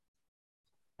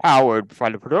Powered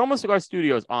by the Perdomo Cigar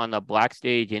Studios on the Black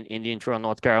Stage in Indian Trail,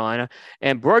 North Carolina,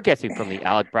 and broadcasting from the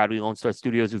Alec Bradley Lone Star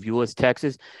Studios of Euless,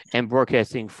 Texas, and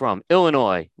broadcasting from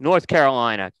Illinois, North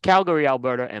Carolina, Calgary,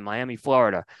 Alberta, and Miami,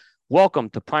 Florida. Welcome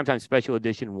to Primetime Special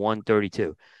Edition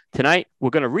 132. Tonight,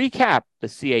 we're going to recap the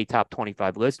CA Top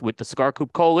 25 list with the Cigar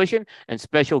Coop Coalition and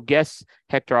special guests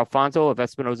Hector Alfonso of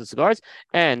Espinosa Cigars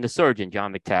and the surgeon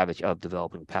John McTavish of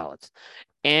Developing Palates.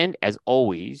 And as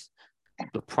always,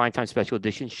 the Primetime Special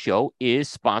Edition show is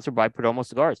sponsored by Perdomo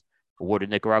Cigars. Awarded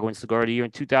Nicaraguan Cigar of the Year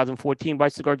in 2014 by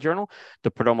Cigar Journal,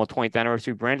 the Perdomo 20th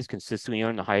Anniversary brand has consistently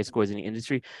earned the highest scores in the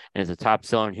industry and is a top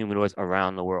seller in humidors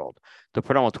around the world. The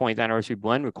Perdomo 20th Anniversary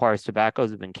blend requires tobaccos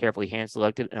that have been carefully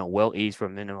hand-selected and are well-aged for a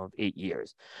minimum of 8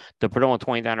 years. The Perdomo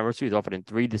 20th Anniversary is offered in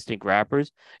 3 distinct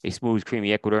wrappers: a smooth, creamy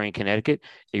Ecuadorian Connecticut,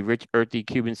 a rich, earthy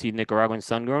Cuban seed Nicaraguan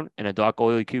Sun-Grown, and a dark,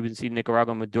 oily Cuban seed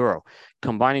Nicaraguan Maduro.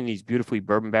 Combining these beautifully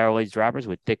bourbon barrel-aged wrappers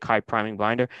with thick, high-priming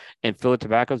binder and filler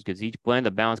tobaccos gives each blend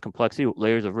a balanced complexity with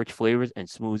layers of rich flavors and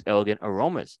smooth, elegant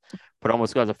aromas. Perdomo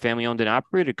Cigars is a family-owned and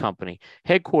operated company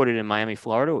headquartered in Miami,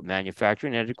 Florida, with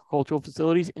manufacturing and agricultural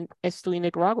facilities in Esteli,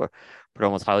 Nicaragua.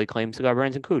 Perdomo's highly claimed cigar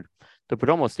brands include the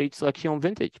Perdomo State Selection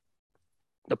Vintage,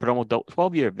 the Perdomo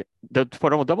 12-year, the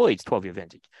Perdomo Double Aged 12-year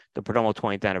Vintage, the Perdomo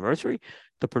 20th Anniversary,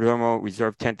 the Perdomo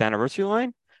Reserve 10th Anniversary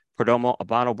line, Perdomo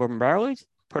Habano Bourbon Barrel Aged,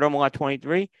 Perdomo Lot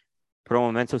 23,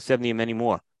 Perdomo Memento 70, and many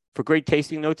more. For great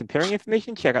tasting notes and pairing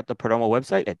information, check out the Perdomo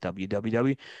website at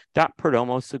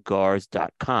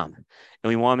www.perdomocigars.com. And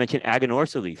we want to mention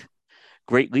Aganorsa Leaf.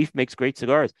 Great leaf makes great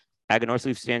cigars. Aganorsa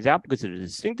Leaf stands out because of the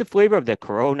distinctive flavor of their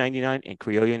Corojo 99 and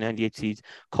Criollo 98 seeds,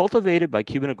 cultivated by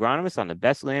Cuban agronomists on the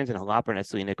best lands in Jalapa and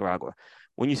Esteli, Nicaragua.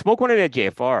 When you smoke one of their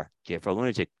JFR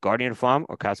Lunatic, Guardian Farm,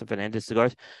 or Casa Fernandez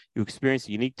cigars, you experience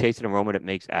the unique taste and aroma that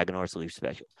makes Aganorsa Leaf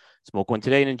special. Smoke one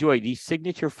today and enjoy the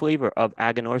signature flavor of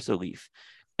Aganorsa Leaf.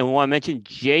 And we want to mention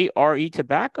JRE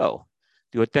Tobacco.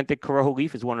 The authentic Corojo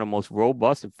leaf is one of the most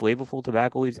robust and flavorful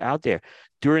tobacco leaves out there.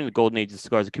 During the golden age of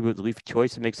cigars, Cuba was the leaf of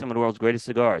choice to make some of the world's greatest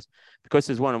cigars. Because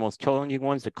it's one of the most challenging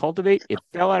ones to cultivate, it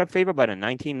fell out of favor by the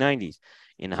 1990s.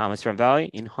 In the Jamastran Valley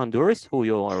in Honduras,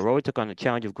 Julio Arroyo took on the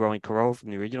challenge of growing Corojo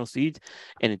from the original seeds.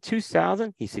 And in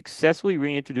 2000, he successfully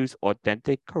reintroduced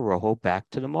authentic Corojo back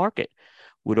to the market.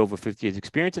 With over 50 years'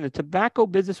 experience in the tobacco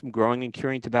business, from growing and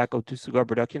curing tobacco to cigar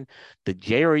production, the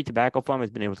JRE Tobacco Farm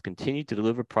has been able to continue to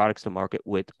deliver products to market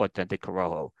with authentic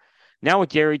Corojo. Now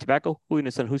with JRE Tobacco, Julio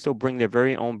and San Justo bring their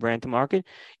very own brand to market,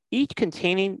 each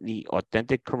containing the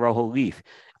authentic Corojo leaf.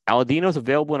 Aladino is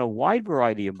available in a wide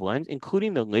variety of blends,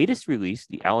 including the latest release,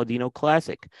 the Aladino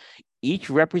Classic.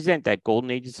 Each represent that golden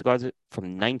age of cigars from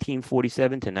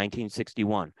 1947 to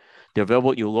 1961. They're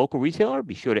available at your local retailer.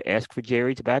 Be sure to ask for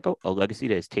JRE Tobacco, a legacy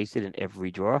that is tasted in every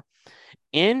drawer.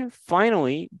 And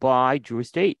finally, by Drew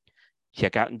Estate.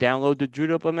 Check out and download the Drew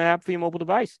Diplomat app for your mobile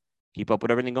device. Keep up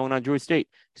with everything going on Drew Estate.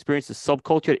 Experience the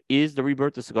subculture that is the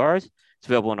rebirth of cigars. It's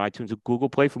available on iTunes and Google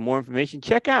Play. For more information,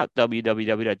 check out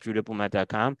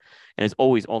www.drewdiplomat.com. And as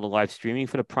always, all the live streaming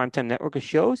for the Primetime Network of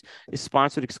shows is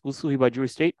sponsored exclusively by Drew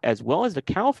Estate, as well as the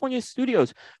California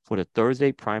studios for the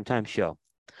Thursday Primetime show.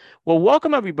 Well,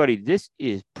 welcome, everybody. This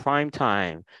is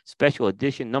Primetime Special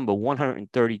Edition number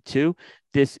 132.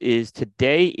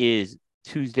 Today is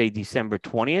Tuesday, December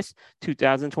 20th,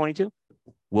 2022.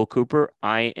 Will Cooper.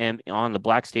 I am on the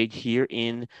Black Stage here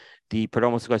in the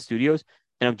Perdomo Cigar Studios.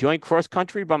 And I'm joined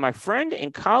cross-country by my friend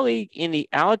and colleague in the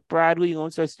Alec Bradley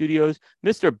Lone Star Studios,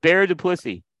 Mr. Bear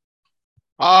Duplessis.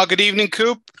 Good evening,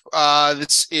 Coop.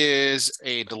 This is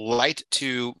a delight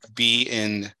to be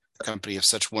in the company of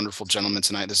such wonderful gentlemen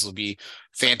tonight. This will be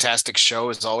a fantastic show,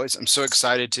 as always. I'm so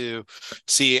excited to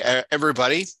see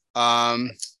everybody.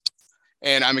 And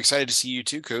I'm excited to see you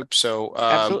too, Coop. So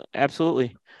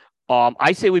Absolutely.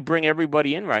 I say we bring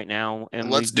everybody in right now,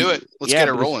 and let's do it. Let's get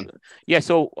it rolling. Yeah.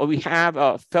 So we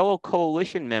have fellow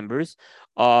coalition members,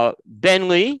 Ben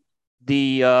Lee,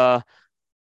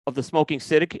 of the Smoking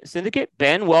Syndicate.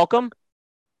 Ben, welcome.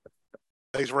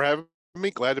 Thanks for having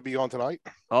me. Glad to be on tonight.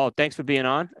 Oh, thanks for being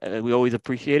on. We always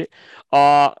appreciate it.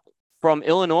 From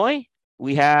Illinois,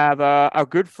 we have our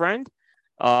good friend,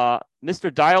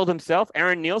 Mr. Dialed himself,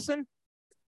 Aaron Nielsen.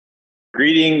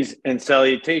 Greetings and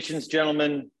salutations,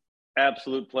 gentlemen.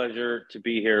 Absolute pleasure to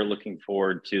be here. Looking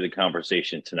forward to the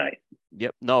conversation tonight.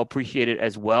 Yep. No, appreciate it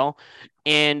as well.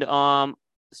 And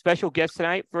special guest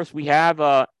tonight. First, we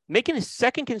have making his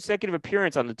second consecutive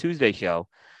appearance on the Tuesday show,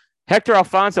 Hector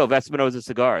Alfonso of Espinosa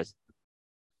Cigars.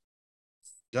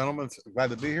 Gentlemen,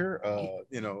 glad to be here.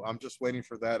 I'm just waiting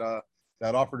for that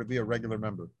offer to be a regular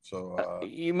member. So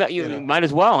you might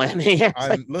as well. I mean,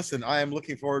 listen, I am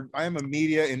looking forward. I am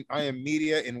media in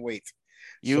wait.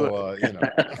 You, So, you know,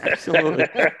 absolutely,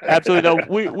 absolutely.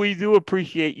 No, we do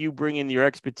appreciate you bringing your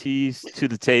expertise to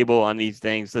the table on these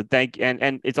things. So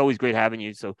and it's always great having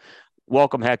you. So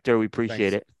welcome, Hector. We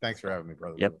appreciate it. thanks for having me,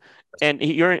 brother. Yep. And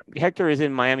Hector is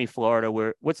in Miami, Florida.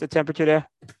 What's the temperature there?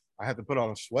 I had to put on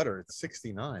a sweater. It's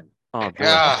 69. Oh, boy.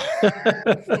 Yeah.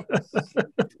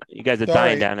 You guys are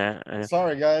Sorry. dying down there.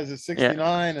 Sorry, guys. It's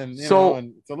 69, and So-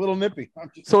 and it's a little nippy.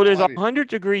 So there's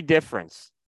 100-degree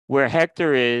difference where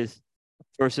Hector is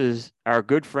versus our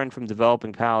good friend from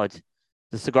Developing Palates,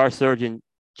 the cigar surgeon,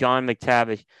 John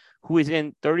McTavish, who is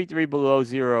in 33 below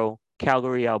zero,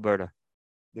 Calgary, Alberta.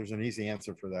 There's an easy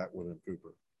answer for that, William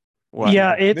Cooper. What?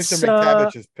 Yeah, it's Mr.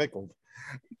 McTavish is pickled.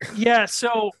 yeah.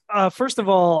 So first of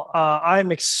all,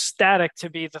 I'm ecstatic to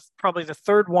be probably the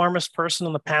third warmest person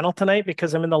on the panel tonight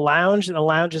because I'm in the lounge, and the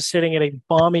lounge is sitting at a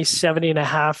balmy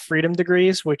 70.5 freedom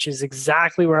degrees, which is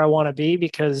exactly where I want to be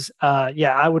because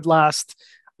I would last.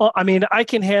 I mean, I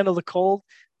can handle the cold,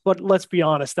 but let's be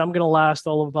honest, I'm going to last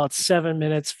all of about 7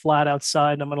 minutes flat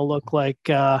outside, and I'm going to look like,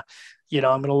 I'm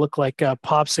going to look like a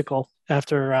popsicle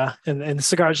after, and the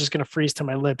cigar is just going to freeze to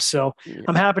my lips. So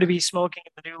I'm happy to be smoking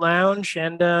in the new lounge,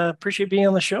 and appreciate being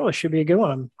on the show. It should be a good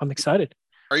one. I'm excited.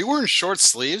 Are you wearing short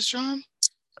sleeves, John?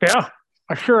 Yeah,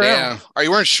 I sure am. Yeah. Are you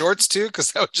wearing shorts too?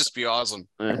 Because that would just be awesome.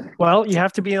 Well, you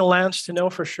have to be in a lounge to know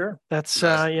for sure. That's,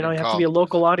 That's a you good have call. to be a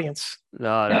local audience.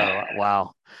 No,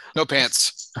 wow. No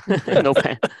pants. No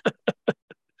pain.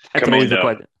 That's always the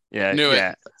question. Yeah, Knew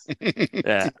it.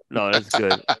 yeah. No, that's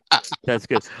good. That's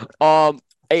good.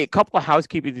 A couple of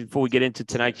housekeeping before we get into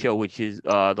tonight's show, which is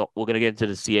we're gonna get into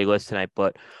the CA list tonight.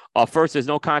 But first, there's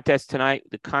no contest tonight.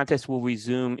 The contest will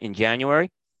resume in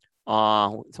January.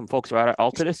 Some folks are out of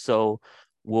Altadis, so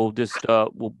we'll just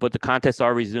but the contests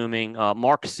are resuming.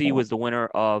 Mark C was the winner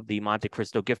of the Monte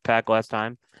Cristo gift pack last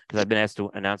time because I've been asked to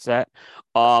announce that.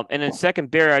 And then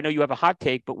second, Barry, I know you have a hot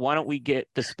take, but why don't we get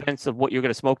the sense of what you're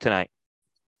gonna smoke tonight?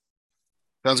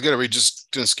 Sounds good. Are we just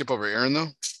gonna skip over Aaron though?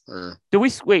 Or Did we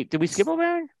skip over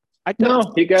Aaron?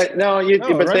 No, you guys, no, you. No,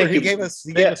 but remember, thank he you. gave us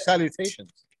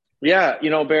salutations. Yeah,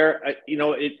 Bear.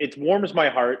 It warms my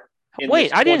heart.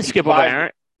 Wait, I didn't skip over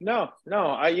Aaron. No,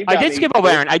 I did skip over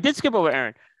Aaron. I did skip over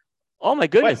Aaron. Oh my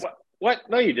goodness. What?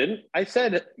 No, you didn't. I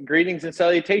said greetings and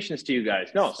salutations to you guys.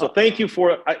 No, so thank you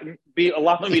for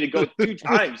allowing me to go 2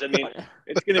 times. I mean,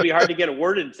 it's going to be hard to get a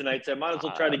word in tonight, so I might as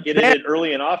well try to get it in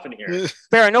early and often here.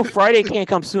 Barry, I know Friday can't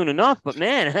come soon enough, but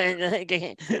man,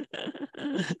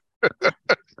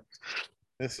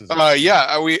 This is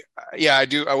I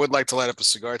do. I would like to light up a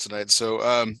cigar tonight.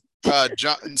 So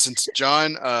John, since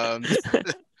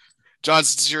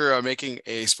since you're making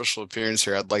a special appearance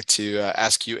here, I'd like to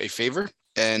ask you a favor.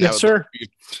 And Yes, sir.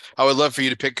 I would love for you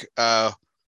to pick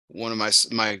one of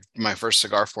my first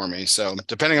cigar for me. So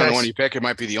depending on the one you pick, it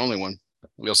might be the only one.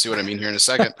 We'll see what I mean here in a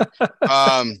second.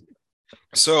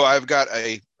 So I've got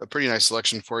a pretty nice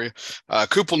selection for you.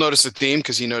 Coop will notice the theme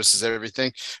because he notices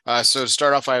everything. So to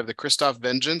start off, I have the Christoph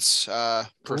Vengeance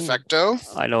Perfecto.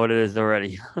 I know what it is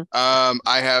already. I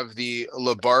have the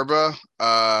La Barba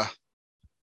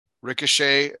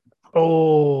Ricochet.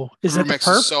 Oh, is that the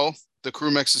perp? Soul? The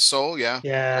Crew Mex's Soul, yeah.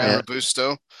 Yeah. And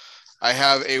Robusto. I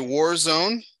have a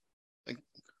Warzone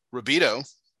Rubito,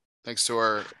 thanks to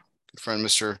our good friend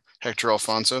Mr. Hector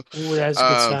Alfonso. Ooh, that's a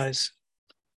good size.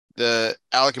 The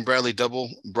Alec and Bradley Double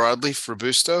Broadleaf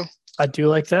Robusto. I do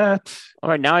like that.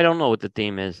 All right, now I don't know what the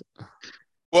theme is.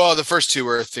 Well, the first two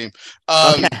were a theme.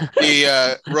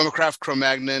 The Romacraft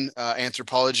Cro-Magnon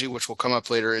Anthropology, which will come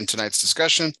up later in tonight's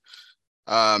discussion.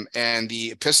 And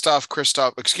the pissed off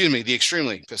Christoph, the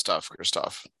extremely pissed off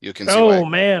Christoph. You can see why.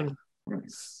 Man.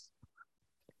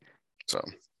 So,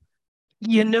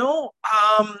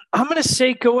 I'm going to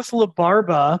say go with La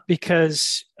Barba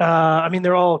because,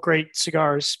 they're all great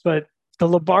cigars, but the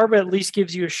La Barba at least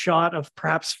gives you a shot of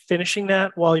perhaps finishing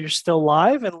that while you're still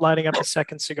live and lighting up a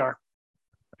second cigar.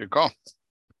 Good call.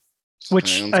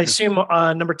 Which I assume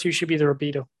number 2 should be the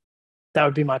Rubito. That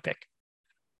would be my pick.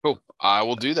 Cool. I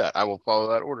will do that. I will follow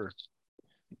that order.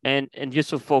 And just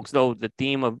so folks know, the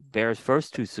theme of Bear's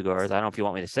first 2 cigars, I don't know if you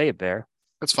want me to say it, Bear.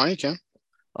 That's fine. You can.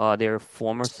 They're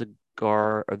former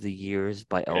cigar of the years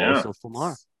by El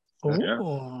Fumar.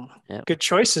 Oh, yeah. Good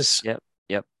choices. Yep.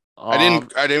 I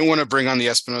didn't want to bring on the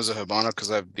Espinosa Habano because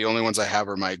the only ones I have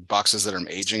are my boxes that are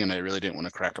aging, and I really didn't want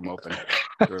to crack them open.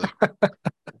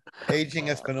 Aging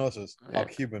Espinosas. How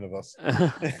Cuban of us.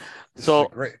 So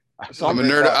great. I'm a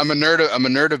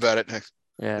nerd about it.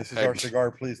 Yeah. This is our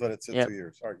cigar. Please let it sit 2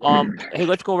 years. All right, hey,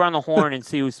 let's go around the horn and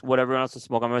see what everyone else is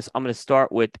smoking. I'm gonna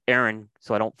start with Aaron,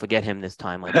 so I don't forget him this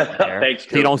time. Thanks.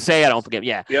 So you don't say I don't forget.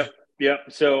 Yeah.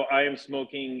 Yep. So I am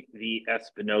smoking the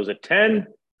Espinosa 10.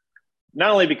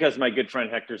 not only because my good friend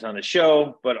Hector's on the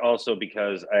show, but also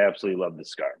because I absolutely love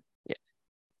this cigar. Yeah,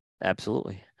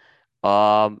 absolutely.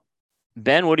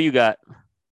 Ben, what do you got?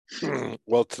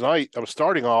 Well, tonight I'm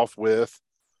starting off with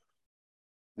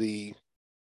the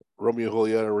Romeo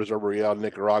Julieta Reserva Real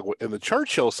Nicaragua in the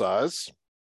Churchill size.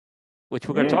 Which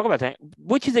we're going to talk about that.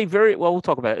 Which is we'll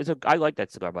talk about it. I like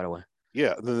that cigar, by the way.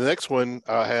 Yeah. Then the next one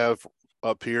I have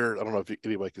up here, I don't know if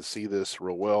anybody can see this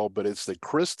real well, but it's the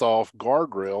Christoph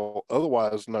Guardrail,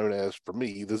 otherwise known as, for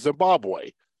me, the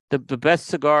Zimbabwe. The best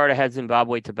cigar that had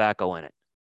Zimbabwe tobacco in it.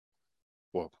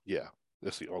 Well, yeah.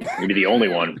 That's the only Maybe the only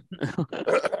one.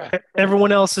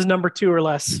 Everyone else is number 2 or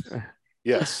less.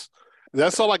 Yes.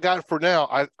 That's all I got for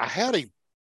now. I had a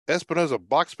Espinosa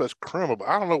Box Best Crema, but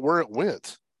I don't know where it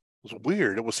went. It was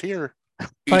weird. It was here.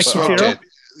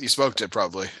 You smoked it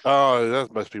probably. Oh,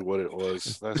 that must be what it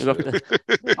was. That's I'll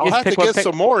I'll have to get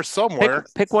some more somewhere.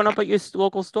 Pick one up at your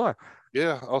local store.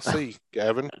 Yeah, I'll see,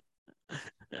 Gavin.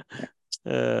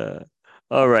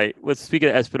 All right. Speaking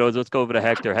of Espinosa, let's go over to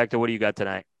Hector. Hector, what do you got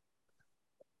tonight?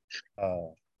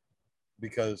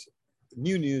 Because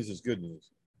new news is good news.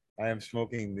 I am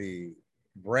smoking the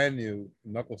brand new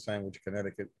Knuckle Sandwich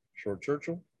Connecticut Short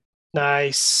Churchill.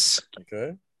 Nice.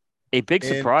 Okay. A big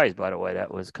surprise, by the way,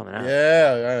 that was coming out.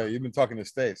 Yeah, you've been talking to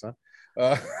Stace, huh?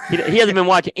 He hasn't been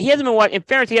watching. He hasn't been watching. In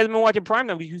fairness, he hasn't been watching Prime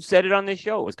Time. You said it on this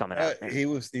show. It was coming out.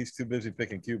 He's too busy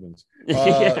picking Cubans.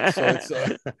 Yeah. So it's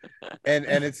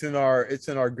and it's in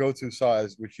our go-to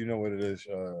size, which you know what it is.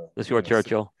 The Short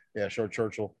Churchill. Yeah, Short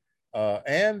Churchill.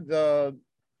 And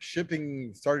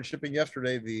started shipping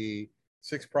yesterday. The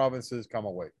 6 provinces come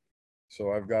away.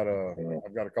 So I've got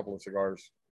a couple of cigars.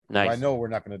 Nice. I know we're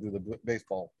not going to do the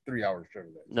baseball 3 hours show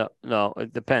today. No,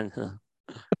 it depends.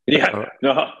 Yeah,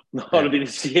 no, it'll be the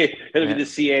CA. It'll be the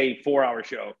CA 4-hour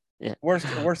show. Yeah.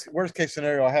 Worst case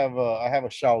scenario, I have a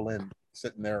Shaolin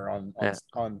sitting there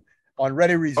on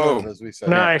ready reserve, as we say.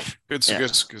 Nice. Good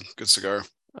cigar.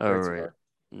 All right.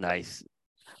 Nice.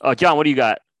 Oh, John, what do you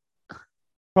got?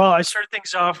 Well, I started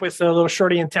things off with a little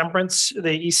Shorty Intemperance,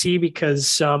 the EC,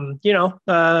 because I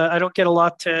don't get a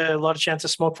lot of chance to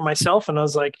smoke for myself, and I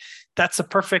was like, that's a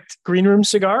perfect green room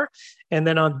cigar. And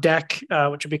then on deck,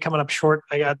 which will be coming up short,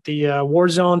 I got the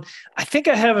Warzone. I think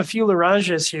I have a few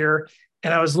Laranjas here,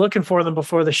 and I was looking for them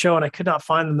before the show, and I could not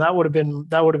find them. That would have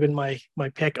been my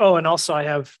pick. Oh, and also I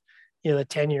have the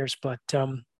 10 years, but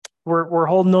we're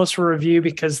holding those for review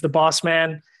because the boss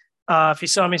man. If he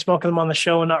saw me smoking them on the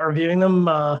show and not reviewing them,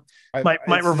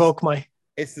 might revoke my.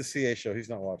 It's the CA show. He's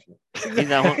not watching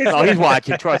it. He's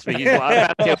watching. Trust me. He'll be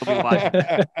watching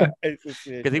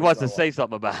because he wants to say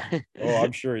something about it. Oh,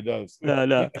 I'm sure he does.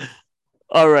 No.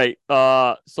 All right.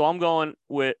 So I'm going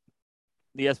with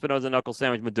the Espinosa Knuckle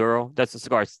Sandwich Maduro. That's the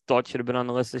cigar I thought should have been on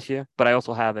the list this year, but I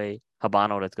also have a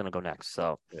Habano that's going to go next.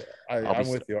 So yeah, I'm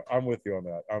with you. I'm with you on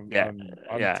that.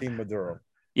 I'm Team Maduro.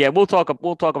 Yeah, we'll talk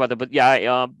about that. But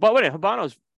yeah, but wait,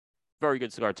 Habano's very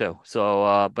good cigar too.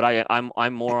 So, but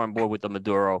I'm more on board with the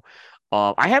Maduro.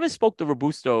 I haven't smoked the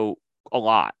Robusto a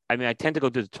lot. I mean, I tend to go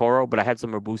to the Toro, but I had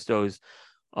some Robustos.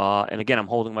 And again, I'm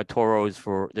holding my Toros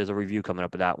there's a review coming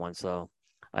up of that one, so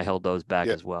I held those back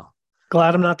as well.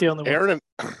 Glad I'm not the only one.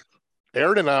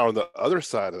 Aaron and I on the other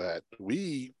side of that,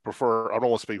 we prefer. I don't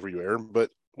want to speak for you, Aaron,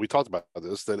 but we talked about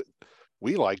this that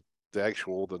we like the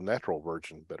natural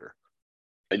version better.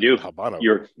 I do. Habano.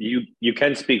 You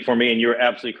can speak for me, and you're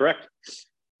absolutely correct.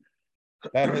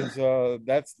 That is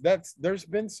there's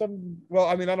been some. Well,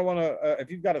 I mean, I don't want to.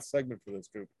 If you've got a segment for this,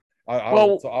 Coop,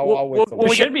 I'll wait.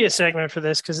 There should be a segment for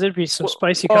this because there'd be some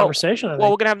spicy conversation. I think.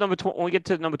 Well, we're gonna have when we get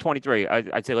to number 23.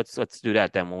 I'd say let's do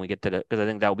that then when we get to because I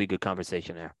think that will be a good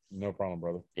conversation there. No problem,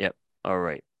 brother. Yep. All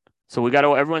right. So we got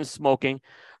everyone's smoking.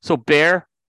 So Bear,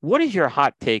 what is your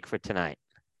hot take for tonight?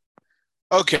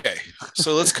 Okay,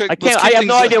 so let's kick. I have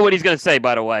no idea what he's going to say.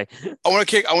 By the way, I want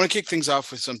to kick things off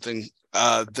with something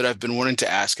that I've been wanting to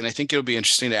ask, and I think it'll be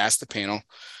interesting to ask the panel,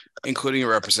 including a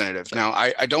representative. Now,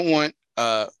 I don't want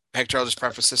Hector. I'll just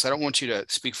preface this. I don't want you to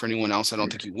speak for anyone else. I don't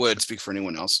think you would speak for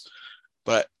anyone else,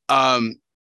 but I'm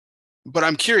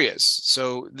curious.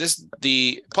 So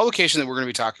the publication that we're going to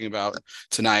be talking about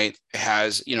tonight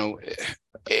has,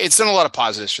 it's done a lot of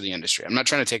positives for the industry. I'm not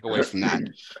trying to take away from that,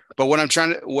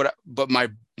 but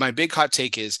my big hot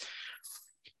take is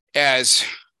as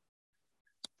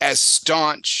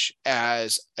staunch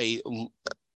as a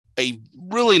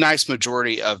really nice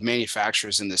majority of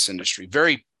manufacturers in this industry,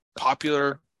 very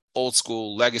popular, old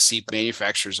school legacy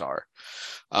manufacturers are,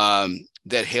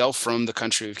 that hail from the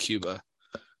country of Cuba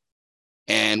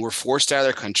and were forced out of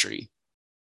their country,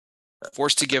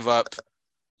 forced to give up,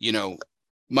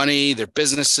 money, their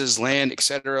businesses, land,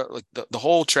 etc. Like the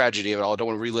whole tragedy of it all. I don't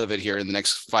want to relive it here in the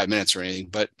next 5 minutes or anything,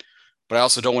 but I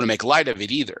also don't want to make light of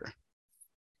it either.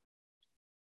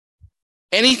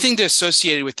 Anything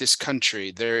associated with this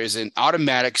country, there is an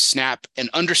automatic snap and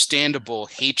understandable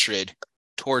hatred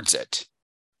towards it.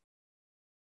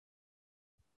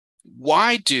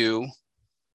 Why do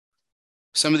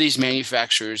some of these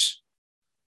manufacturers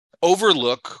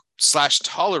overlook /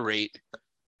 tolerate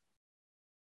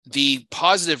the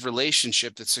positive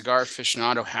relationship that Cigar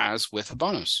Aficionado has with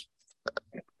Habanos?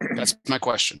 That's my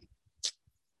question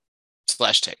 /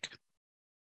 take.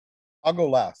 I'll go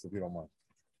last if you don't mind.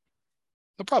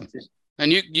 No problem.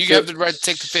 And you have the right to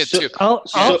take the fifth too.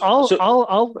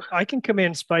 I can come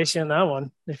in spicy on that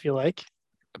one if you like.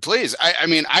 Please. I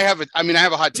mean, I have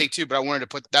a hot take too, but I wanted to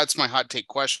put that's my hot take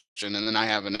question, and then I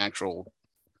have an actual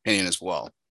opinion as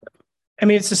well. I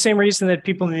mean, it's the same reason that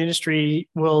people in the industry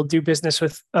will do business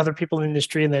with other people in the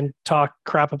industry and then talk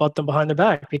crap about them behind their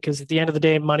back, because at the end of the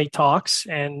day, money talks.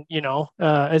 And,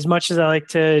 as much as I like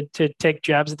to take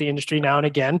jabs at the industry now and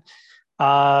again,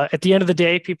 at the end of the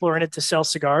day, people are in it to sell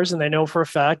cigars, and they know for a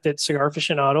fact that Cigar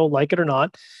Aficionado, like it or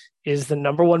not, is the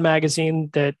number one magazine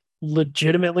that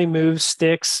legitimately moves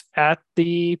sticks at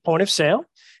the point of sale.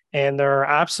 And there are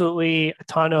absolutely a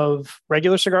ton of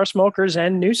regular cigar smokers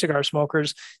and new cigar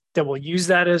smokers that will use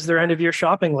that as their end of year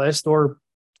shopping list or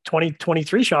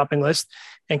 2023 shopping list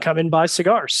and come and buy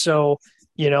cigars. So,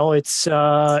 it's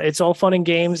all fun and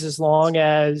games as long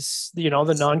as, the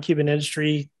non-Cuban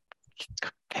industry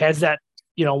has that,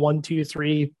 1, 2,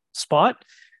 3 spot.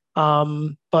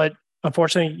 But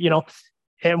unfortunately,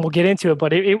 and we'll get into it,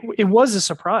 but it was a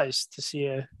surprise to see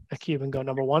a Cuban go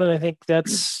number one. And I think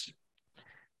that's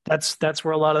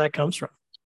where a lot of that comes from.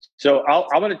 So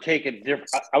I'm going to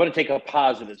take a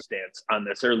positive stance on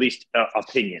this, or at least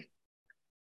opinion.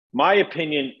 My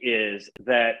opinion is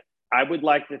that I would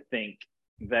like to think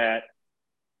that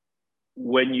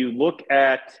when you look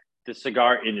at the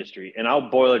cigar industry, and I'll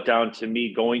boil it down to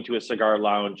me going to a cigar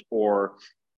lounge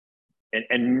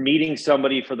and meeting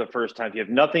somebody for the first time. If you have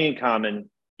nothing in common,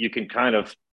 you can kind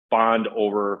of bond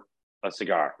over a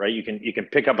cigar, right? You can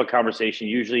pick up a conversation,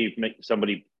 usually make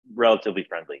somebody relatively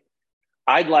friendly.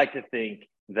 I'd like to think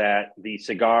that the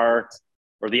cigar,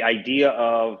 or the idea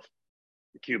of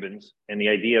the Cubans and the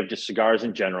idea of just cigars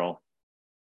in general,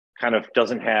 kind of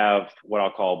doesn't have what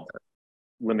I'll call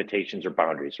limitations or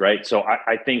boundaries, right? So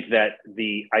I think that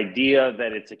the idea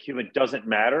that it's a Cuban doesn't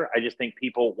matter. I just think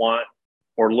people want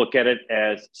or look at it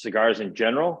as cigars in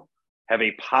general have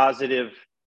a positive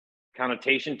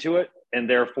connotation to it, and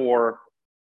therefore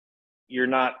you're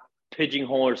not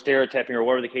pigeonhole or stereotyping or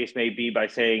whatever the case may be by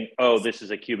saying, oh, this is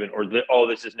a Cuban, or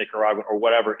this is Nicaraguan, or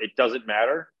whatever. It doesn't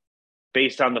matter,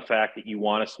 based on the fact that you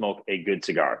want to smoke a good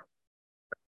cigar.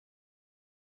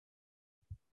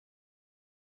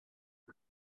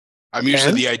 I'm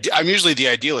usually the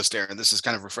idealist, Aaron. This is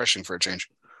kind of refreshing for a change.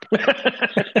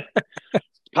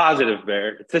 Positive,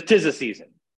 Bear. Tis a season.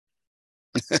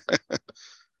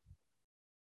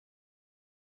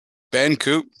 Ben,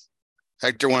 Coop,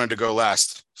 Hector wanted to go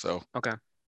last, so okay.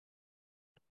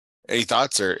 Any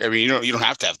thoughts, or you don't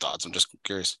have to have thoughts. I'm just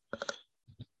curious.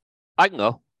 I can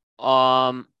go.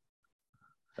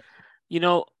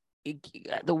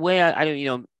 The way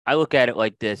I look at it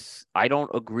like this. I don't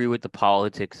agree with the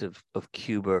politics of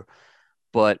Cuba,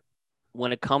 but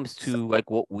when it comes to like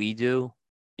what we do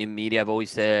in media, I've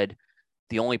always said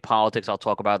the only politics I'll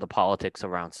talk about are the politics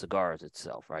around cigars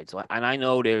itself, right? So, and I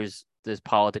know there's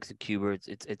politics in Cuba.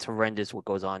 It's horrendous what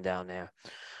goes on down there.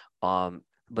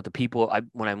 But the people,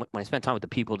 when I spent time with the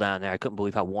people down there, I couldn't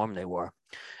believe how warm they were,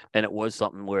 and it was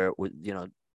something where it was,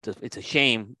 it's a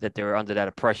shame that they're under that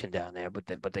oppression down there,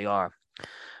 but they are.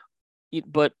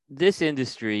 But this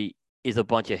industry is a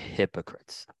bunch of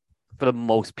hypocrites for the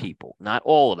most people, not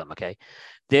all of them. Okay,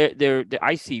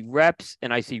 I see reps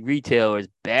and I see retailers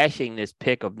bashing this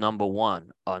pick of number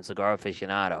one on Cigar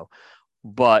Aficionado,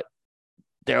 but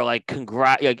they're like,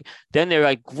 then they're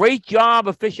like, great job,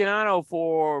 Aficionado,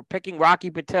 for picking Rocky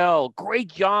Patel. Great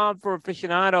job for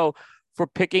Aficionado for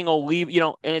picking Olive,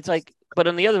 and it's like, but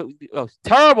on the other,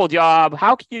 terrible job.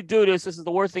 How can you do this? This is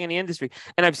the worst thing in the industry.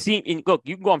 And I've seen, look,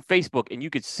 you can go on Facebook and you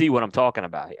could see what I'm talking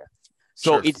about here.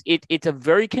 So sure. It's a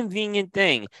very convenient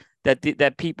thing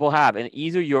that people have. And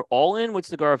either you're all in with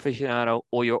Cigar Aficionado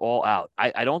or you're all out.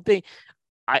 I don't think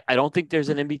there's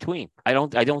an in-between. I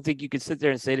don't think you could sit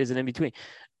there and say there's an in-between.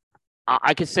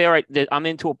 I could say, all right, that I'm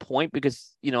into a point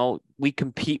because, we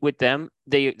compete with them.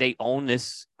 They own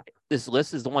this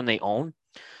list is the one they own.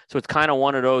 So it's kind of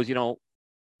one of those,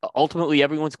 ultimately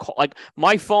everyone's like,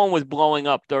 my phone was blowing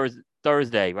up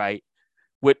Thursday, right?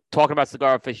 with talking about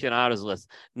cigar aficionados list,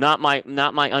 not my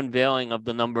unveiling of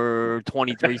the number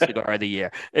 23 cigar of the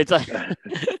year. It's like,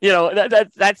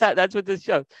 that's what this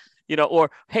shows.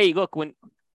 Or hey, look, when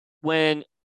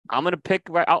I'm gonna pick,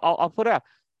 right, I'll put it out.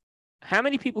 How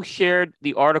many people shared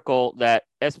the article that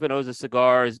Espinosa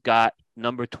Cigars got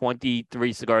number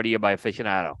 23 cigar of the year by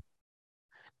aficionado?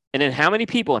 And then how many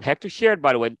people, and Hector shared,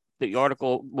 by the way, the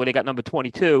article where they got number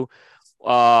 22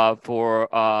 for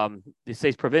the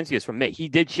Seis Provincias from me. He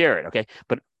did share it, okay?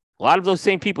 But a lot of those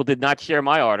same people did not share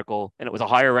my article, and it was a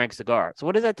higher ranked cigar. So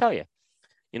what does that tell you?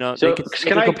 So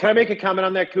can I make a comment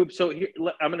on that, Coop? So here,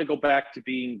 I'm going to go back to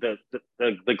being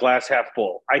the glass half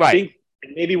full. I think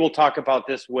maybe we'll talk about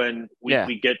this when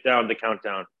we get down the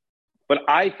countdown. But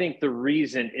I think the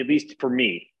reason, at least for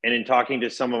me, and in talking to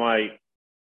some of my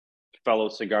fellow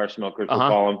cigar smokers, we'll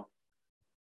call them,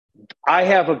 I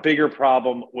have a bigger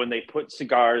problem when they put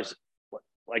cigars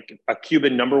like a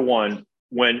Cuban number 1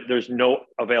 when there's no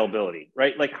availability,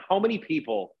 right? Like how many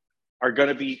people are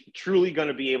truly going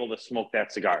to be able to smoke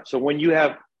that cigar? So when you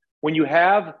have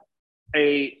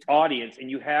a audience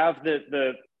and you have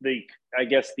the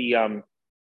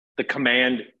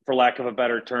command, for lack of a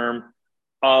better term,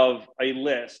 of a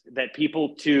list that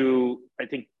people I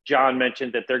think John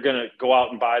mentioned that they're going to go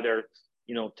out and buy their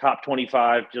top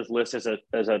 25 just list as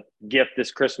a gift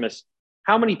this Christmas.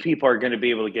 How many people are going to be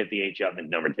able to get the H. Upmann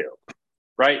number 2,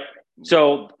 right?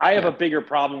 So I have a bigger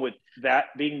problem with that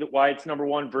being why it's number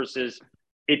 1 versus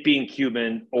it being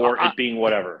Cuban or it being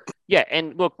whatever. Yeah,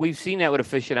 and look, we've seen that with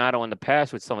aficionado in the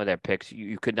past with some of their picks.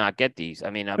 You could not get these.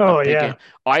 I mean, I'm thinking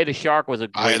Eye of the Shark was a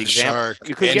great example.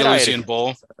 You could get Andalusian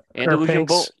Bull. Andalusian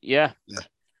Bull, yeah.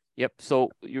 Yep. So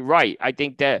you're right. I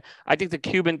think the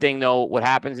Cuban thing, though, what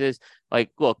happens is, like,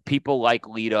 look, people like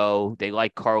Lido, they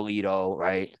like Carlito,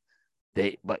 right?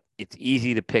 But it's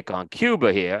easy to pick on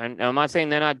Cuba here, and I'm not saying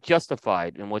they're not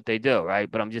justified in what they do,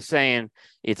 right? But I'm just saying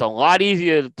it's a lot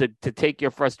easier to take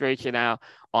your frustration out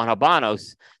on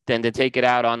Habanos than to take it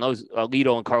out on those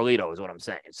Lido and Carlito, is what I'm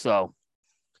saying. So,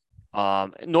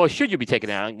 nor should you be taking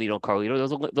it out on Lido and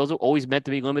Carlito. Those are always meant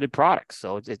to be limited products,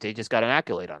 so they just got an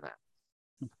accolade on that.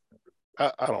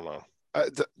 I don't know.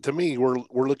 To me, we're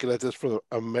looking at this from an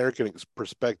American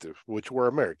perspective, which we're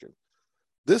American.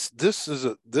 This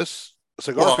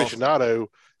cigar aficionado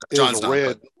is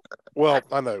red. Well,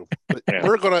 I know, but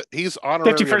he's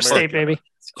honorary 51st state, baby.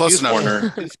 Close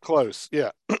enough. He's close.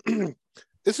 Yeah.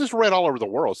 This is red all over the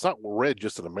world. It's not red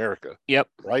just in America. Yep.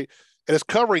 Right. And it's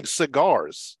covering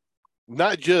cigars,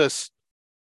 not just,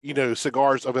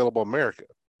 cigars available in America.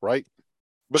 Right.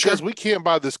 Because we can't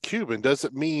buy this Cuban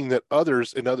doesn't mean that other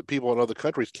people in other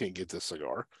countries can't get this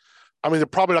cigar. I mean, they're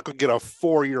probably not going to get a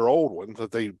 4-year-old one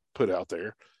that they put out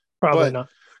there. Probably not.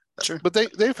 Sure. But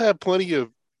they've had plenty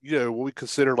of, what we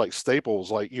consider like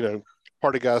staples, like,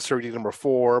 Party Guy 30 number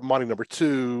 4, Monty number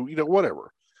 2,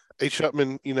 whatever. H.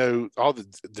 Upmann, all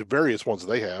the various ones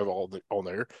they have on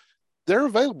there, they're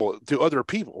available to other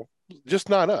people, just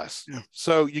not us. Yeah.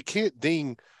 So you can't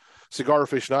ding Cigar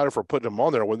Aficionado for putting them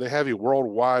on there when they have a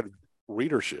worldwide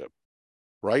readership,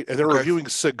 right? And they're reviewing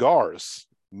cigars,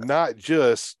 not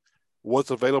just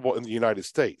what's available in the United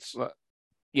States.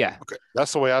 Yeah. Okay.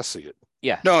 That's the way I see it.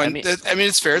 Yeah. No, and I mean,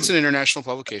 it's fair. It's an international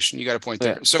publication. You got a point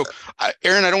there. Yeah. So,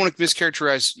 Aaron, I don't want to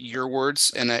mischaracterize your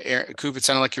words. And Coop, it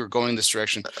sounded like you were going this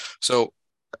direction. So,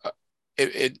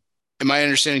 am I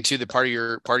understanding too that part of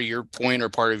your point or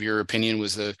part of your opinion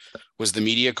was the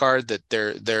media card, that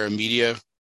they're a media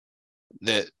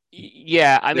that?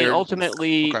 Yeah, I mean,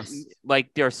 ultimately,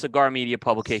 like, they're a cigar media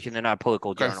publication. They're not a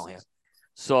political journal here.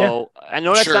 So I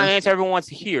know that's not an answer everyone wants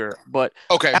to hear, but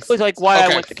that was like why I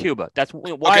went to Cuba. That's why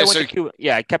I went to Cuba.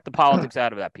 Yeah, I kept the politics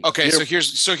out of that piece. Okay,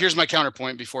 so here's my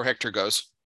counterpoint before Hector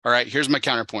goes. All right, here's my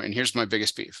counterpoint, and here's my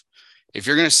biggest beef. If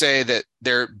you're going to say that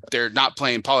they're not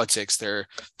playing politics, they're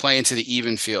playing to the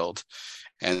even field,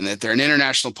 and that they're an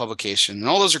international publication, and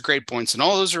all those are great points, and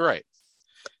all those are right.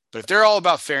 But if they're all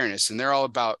about fairness and they're all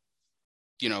about,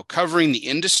 covering the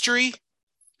industry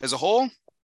as a whole,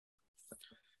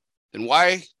 then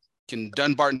why can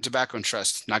Dunbarton Tobacco and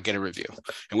Trust not get a review?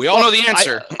 And we all know the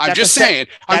answer. I'm just saying.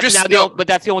 But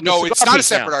that's the only. No, it's not a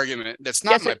separate argument. That's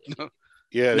not my.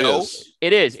 Yeah, it is.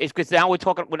 It is. It's because now we're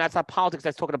talking. When that's not politics,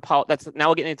 that's talking about. That's now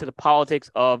we're getting into the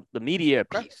politics of the media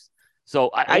piece. So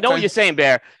I know what you're saying,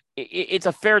 Bear. It's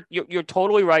a fair. You're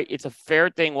totally right. It's a fair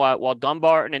thing. While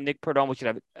Dunbarton and Nick Perdomo should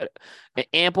have an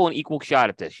ample and equal shot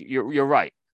at this. You're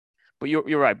right. But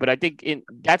you're right. But I think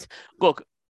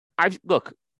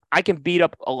I can beat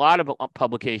up a lot of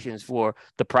publications for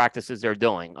the practices they're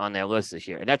doing on their list this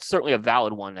year, and that's certainly a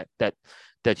valid one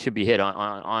that should be hit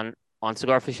on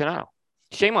Cigar Aficionado.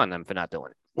 Shame on them for not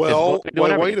doing it. Well, They're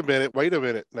doing wait everything. a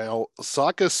minute. Now,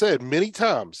 Saka said many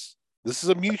times this is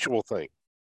a mutual thing.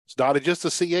 It's not just a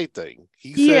C8 thing.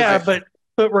 He says Yeah, it.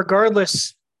 but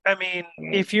regardless, I mean,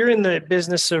 if you're in the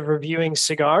business of reviewing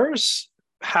cigars,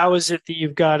 how is it that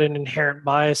you've got an inherent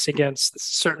bias against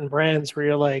certain brands where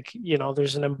you're like,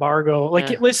 there's an embargo? Like,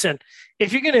 Yeah. listen,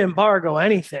 if you're going to embargo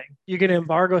anything, you're going to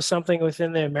embargo something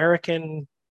within the American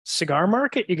cigar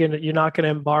market. You're not going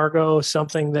to embargo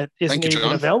something that isn't Thank you, even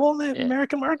John. available in the Yeah.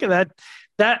 American market.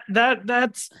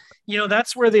 That's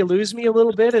where they lose me a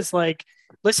little bit. Is like,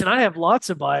 listen, I have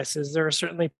lots of biases. There are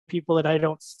certainly people that I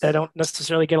don't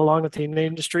necessarily get along with in the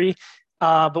industry.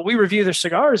 But we review their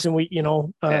cigars and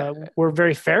we're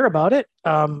very fair about it.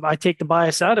 I take the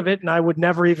bias out of it, and I would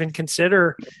never even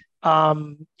consider,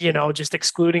 just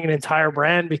excluding an entire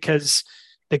brand because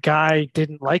the guy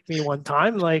didn't like me one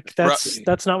time. Like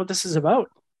that's not what this is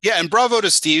about. Yeah, and bravo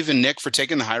to Steve and Nick for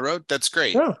taking the high road. That's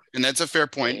great, Yeah. and that's a fair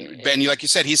point. Ben, like you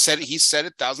said, he said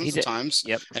it thousands of times.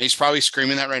 Yep. And he's probably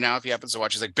screaming that right now if he happens to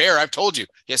watch. He's like, "Bear, I've told you."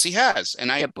 Yes, he has,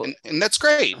 and and that's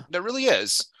great. That really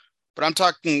is. But I'm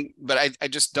talking. But I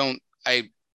just don't. I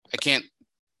can't.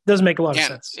 Doesn't make a lot of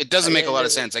sense. It doesn't make a lot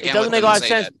of sense. I can't. It doesn't make a lot of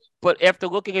sense. That. But after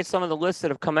looking at some of the lists that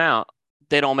have come out,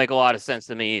 they don't make a lot of sense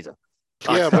to me either.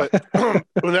 Yeah, but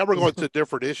now we're going to a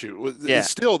different issue. Yeah. It's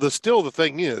still the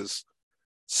thing is,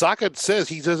 Saka says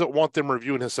he doesn't want them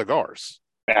reviewing his cigars.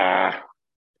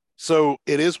 So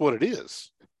it is what it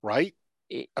is, right?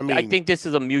 I mean, I think this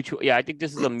is a mutual. Yeah, I think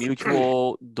this is a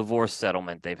mutual divorce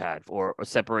settlement they've had, or a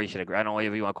separation agreement. I don't know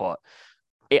whatever you want to call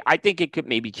it. I think it could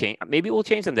maybe change. Maybe it will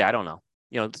change someday. I don't know.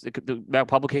 The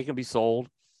publication can be sold.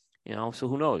 So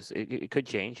who knows? It could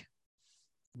change.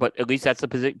 But at least that's the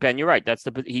position. Ben, you're right.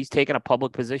 He's taken a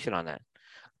public position on that.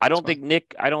 I don't think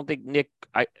Nick.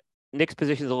 Nick's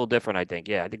position is a little different. I think.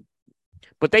 Yeah, I think.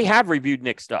 But they have reviewed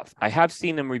Nick's stuff. I have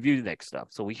seen them review Nick's stuff.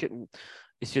 So we shouldn't.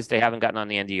 It's just they haven't gotten on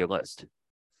the end of your list.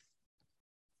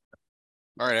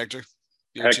 All right, Hector.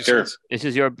 Hector. This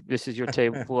is your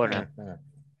table floor now.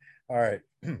 All right.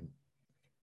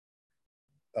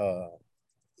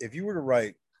 If you were to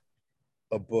write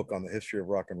a book on the history of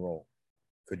rock and roll,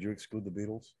 could you exclude the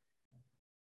Beatles?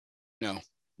 No.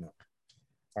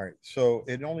 All right. So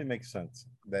it only makes sense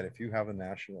that if you have an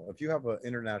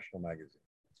international magazine,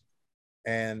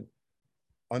 and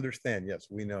understand, yes,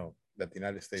 we know that the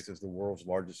United States is the world's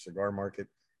largest cigar market,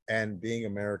 and being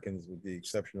Americans, with the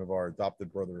exception of our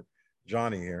adopted brother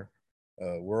Johnny here,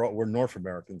 we're North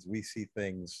Americans. We see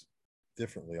things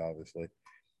differently, obviously.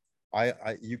 I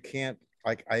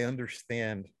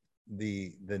understand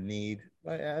the need.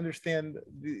 I understand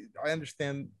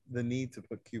the need to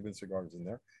put Cuban cigars in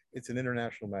there. It's an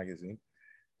international magazine,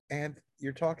 and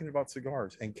you're talking about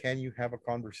cigars. And can you have a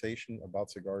conversation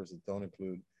about cigars that don't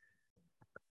include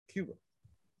Cuba?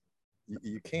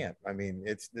 You can't. I mean,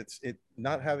 it's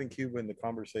not having Cuba in the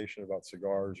conversation about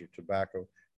cigars or tobacco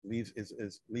leaves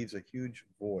a huge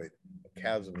void, a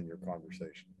chasm in your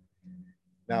conversation.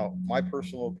 Now, my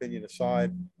personal opinion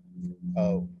aside,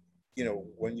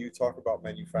 when you talk about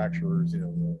manufacturers, a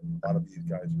lot of these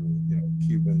guys were,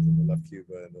 Cubans and they left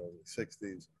Cuba in the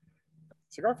 60s.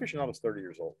 Cigar Aficionado is 30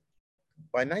 years old.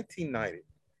 By 1990,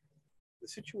 the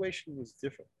situation was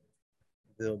different.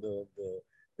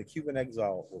 The Cuban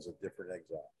exile was a different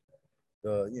exile.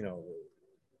 In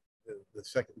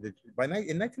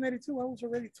 1992, I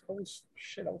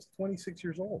was 26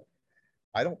 years old.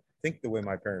 I don't think the way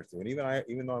my parents do. And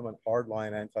even though I'm a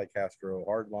hardline anti-Castro,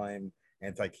 hardline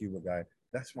anti-Cuba guy,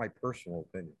 that's my personal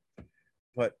opinion.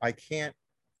 But I can't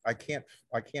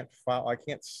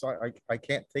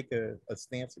take a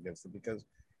stance against it because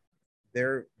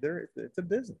it's a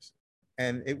business,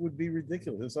 and it would be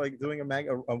ridiculous. It's like doing a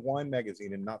wine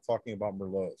magazine and not talking about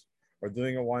Merlots, or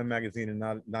doing a wine magazine and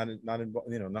not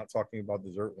talking about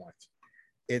dessert wines.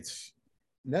 It's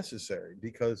necessary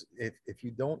because if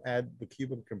you don't add the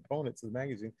Cuban component to the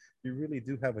magazine, you really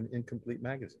do have an incomplete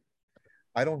magazine.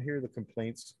 I don't hear the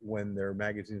complaints when they're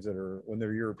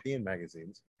European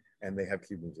magazines and they have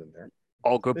Cubans in there.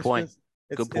 Oh, good point.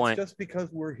 Good point. It's just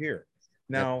because we're here.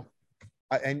 Now,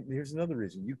 and here's another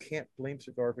reason. You can't blame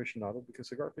Cigar Aficionado because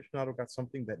Cigar Aficionado got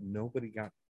something that nobody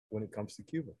got when it comes to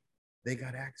Cuba. They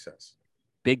got access.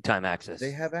 Big time access.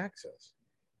 They have access.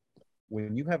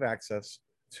 When you have access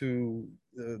to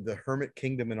the hermit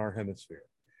kingdom in our hemisphere,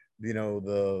 the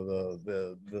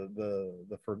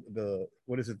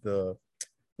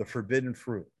forbidden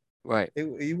fruit. Right.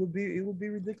 It would be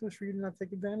ridiculous for you to not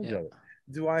take advantage of it.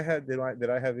 Did I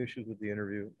have issues with the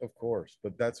interview? Of course,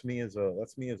 but that's me as a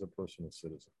personal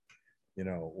citizen. We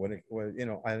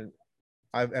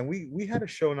had a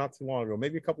show not too long ago,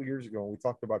 maybe a couple of years ago, and we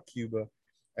talked about Cuba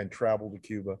and travel to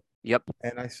Cuba. Yep.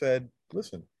 And I said,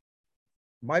 listen,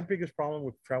 my biggest problem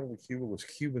with travel to Cuba was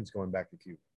Cubans going back to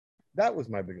Cuba. That was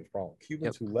my biggest problem.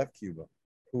 Cubans who left Cuba,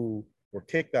 who were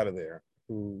kicked out of there,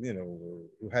 who, you know,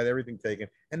 who had everything taken,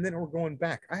 and then were going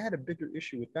back. I had a bigger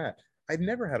issue with that. I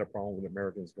never had a problem with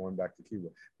Americans going back to Cuba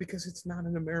because it's not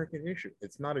an American issue.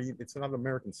 It's not an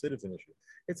American citizen issue.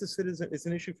 It's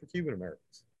an issue for Cuban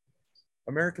Americans.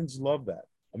 Americans love that.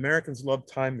 Americans love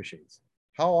time machines.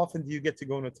 How often do you get to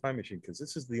go in a time machine? Because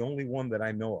this is the only one that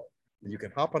I know of. You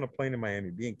can hop on a plane in Miami,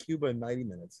 be in Cuba in 90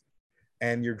 minutes,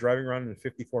 and you're driving around in a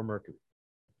 54 Mercury.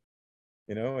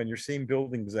 You know, and you're seeing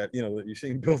buildings that, you know, you're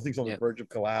seeing buildings on the verge of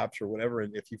collapse or whatever.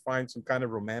 And if you find some kind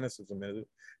of romanticism in it,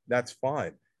 that's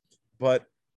fine. But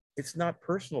it's not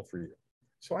personal for you.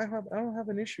 So I don't have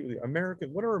an issue with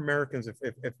American. What are Americans?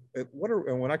 And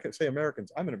when I can say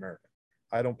Americans, I'm an American.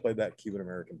 I don't play that Cuban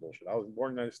American bullshit. I was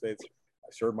born in the United States. I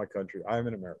served my country. I'm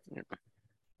an American.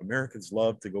 Americans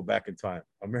love to go back in time.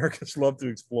 Americans love to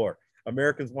explore.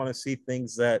 Americans want to see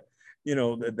things that, you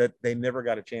know, that they never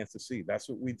got a chance to see. That's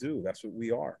what we do. That's what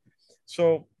we are.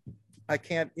 So I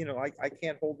can't, you know, I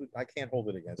can't hold it. I can't hold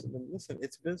it against them. And listen,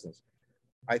 it's business.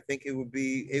 I think it would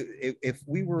be if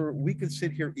we could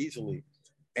sit here easily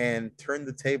and turn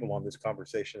the table on this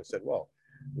conversation and said, well,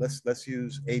 let's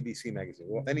use ABC magazine.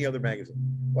 Well, any other magazine.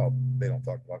 Well, they don't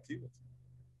talk about Cubans.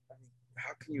 I mean,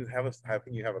 how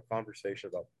can you have a conversation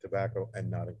about tobacco and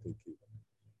not include Cuba?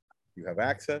 You have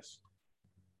access.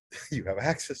 You have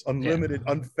access, unlimited,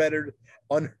 unfettered,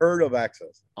 unheard of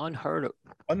access. Unheard of.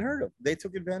 Unheard of. They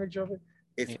took advantage of it.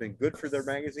 It's been good for their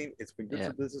magazine. It's been good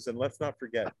for business. And let's not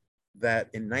forget that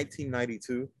in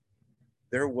 1992,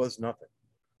 there was nothing.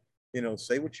 You know,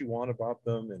 say what you want about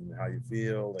them and how you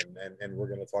feel, and we're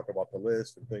going to talk about the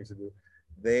list and things to do.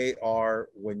 They are,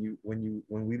 when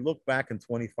we look back in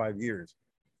 25 years,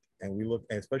 and we look,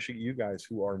 and especially you guys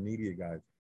who are media guys,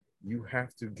 you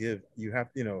have to,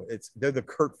 you know, they're the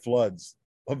Kurt Floods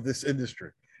of this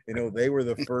industry. You know, they were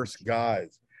the first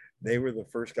guys. They were the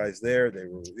first guys there. They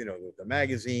were, you know, the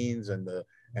magazines and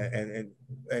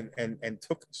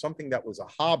took something that was a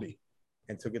hobby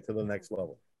and took it to the next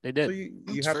level. They did. So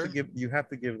you have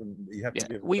to give them.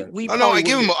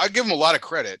 I give them a lot of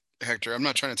credit, Hector. I'm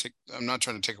not trying to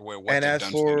take away what and they've as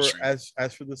done for for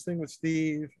as for this thing with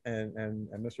Steve and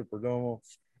Mr. Perdomo,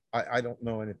 I don't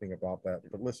know anything about that.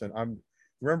 But listen,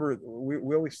 remember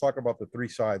we always talk about the three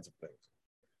sides of things.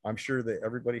 I'm sure that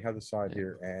everybody has a side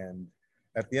here, and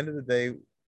at the end of the day,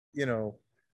 you know,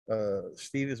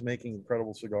 Steve is making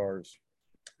incredible cigars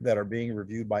that are being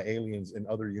reviewed by aliens in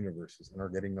other universes and are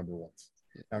getting number ones.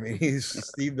 I mean,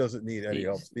 Steve doesn't need any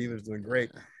help. Steve is doing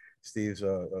great. Steve's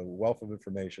a wealth of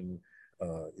information.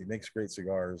 He makes great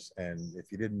cigars, and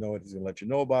if you didn't know it, he's gonna let you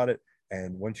know about it.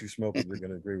 And once you smoke it, you're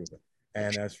gonna agree with it.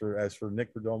 And as for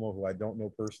Nick Perdomo, who I don't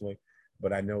know personally,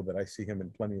 but I know that I see him in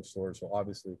plenty of stores, so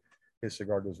obviously his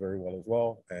cigar does very well as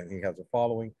well, and he has a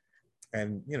following.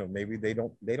 And you know, maybe they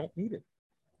don't need it.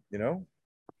 You know,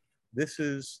 it's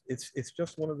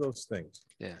just one of those things.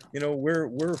 Yeah. You know,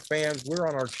 we're fans. We're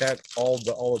on our chat all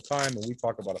the time, and we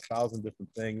talk about 1,000 different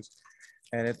things.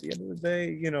 And at the end of the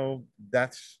day, you know,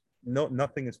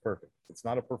 nothing is perfect. It's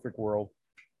not a perfect world,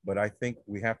 but I think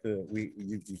you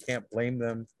can't blame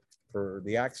them for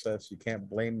the access. You can't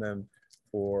blame them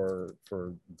for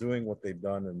doing what they've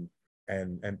done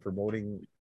and promoting,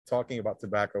 talking about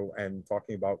tobacco and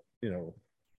talking about, you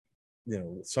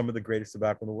know, some of the greatest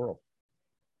tobacco in the world.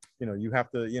 You know, you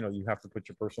have to put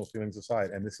your personal feelings aside.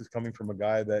 And this is coming from a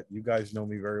guy that you guys know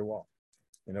me very well,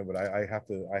 you know, but I have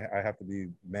to be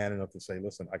man enough to say,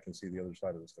 listen, I can see the other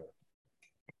side of the story.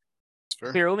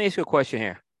 Sure. Here, let me ask you a question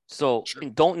here. So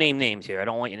don't name names here. I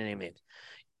don't want you to name names.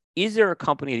 Is there a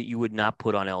company that you would not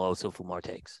put on El Oso Fumar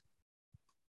Takes?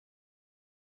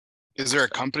 Is there a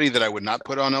company that I would not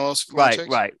put on El Oso Fumar Takes?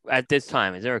 Right. At this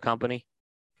time, is there a company?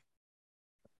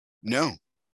 No.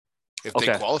 If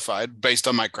they qualified based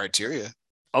on my criteria.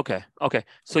 Okay.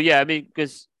 So yeah, I mean,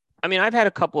 because I've had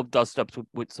a couple of dust ups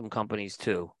with some companies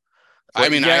too. But I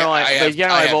mean, I have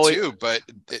too, but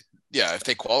if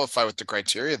they qualify with the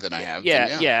criteria, then I have.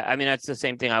 Yeah. I mean, that's the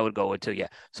same thing I would go with too. Yeah.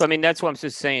 So I mean, that's what I'm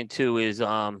just saying too is,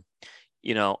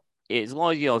 you know, as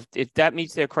long as, you know, if that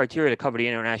meets their criteria to cover the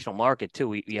international market too,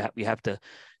 we have to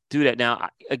do that. Now,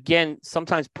 again,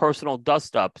 sometimes personal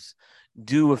dust ups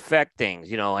do affect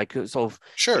things, you know, like, so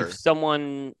if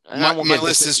someone, my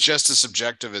list is just as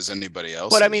subjective as anybody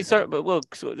else. But I mean, but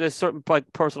look, so there's certain like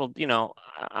personal, you know,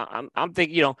 I'm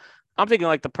thinking, you know, I'm thinking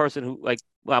like the person who, like,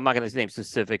 well, I'm not going to name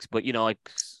specifics, but you know, like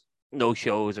no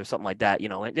shows or something like that,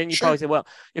 and then you Sure. probably say, well,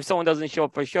 if someone doesn't show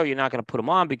up for a show, you're not going to put them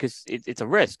on because it's a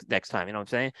risk next time. You know what I'm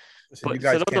saying? Listen, you But so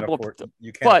guys those can't are, afford.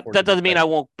 You can't but afford that to be doesn't mean I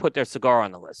petty. won't put their cigar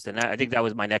on the list. And I think that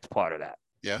was my next part of that.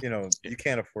 Yeah. You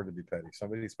can't afford to be petty.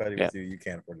 Somebody's petty Yeah. with you. You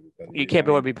can't afford to be petty. You can't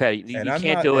be able to be petty. And You I'm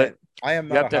can't not, do it. I am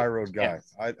You not have a to- high road guy.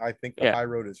 I think the Yeah. high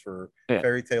road is for Yeah.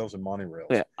 fairy tales and monorails.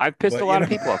 Yeah, I've pissed But, a you lot of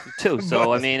know- people off too. So I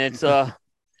but- mean, it's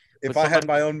If but I had somebody-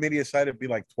 my own media site, it'd be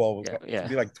like 12. Yeah. It'd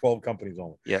be like 12 companies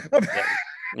only. Yeah.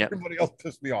 Yeah. Everybody else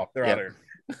pissed me off. They're Yeah. out of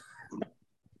here.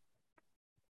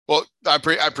 Well, I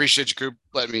appreciate you, Coop.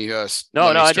 Let me. No, let me I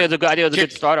start- think it was a good idea. It was a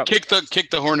good startup. Kick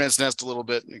the hornet's nest a little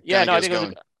bit. and Yeah, kinda no, I get think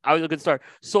us it was a good start.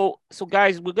 So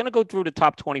guys, we're gonna go through the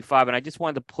top 25, and I just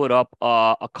wanted to put up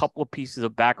a couple of pieces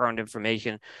of background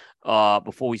information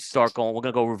before we start going. We're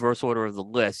gonna go reverse order of the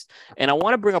list, and I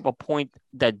want to bring up a point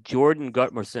that Jordan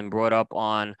Gutmerson brought up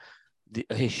on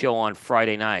his show on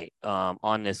Friday night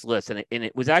on this list, and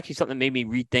it was actually something that made me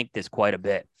rethink this quite a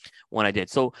bit when I did.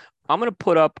 So I'm gonna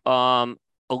put up a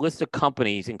list of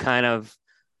companies and kind of,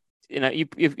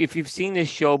 if you've seen this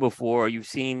show before, you've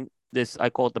seen this, I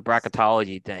call it the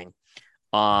bracketology thing.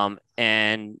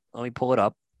 And let me pull it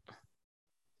up.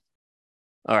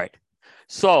 All right.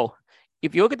 So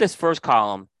if you look at this first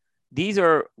column, these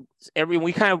are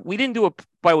we didn't do a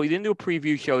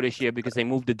preview show this year because they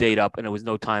moved the date up and there was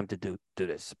no time to do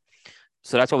this.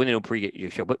 So that's why we didn't do a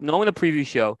preview show. But knowing the preview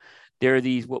show, there are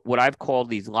these what I've called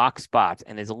these lock spots,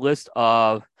 and there's a list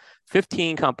of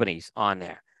 15 companies on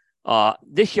there.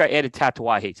 This year I added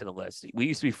Tatuaje to the list. We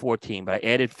used to be 14, but I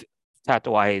added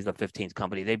Tatuaje as the 15th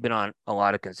company. They've been on a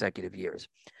lot of consecutive years.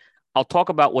 I'll talk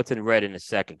about what's in red in a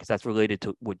second because that's related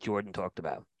to what Jordan talked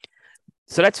about.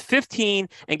 So that's 15,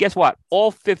 and guess what?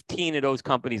 All 15 of those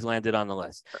companies landed on the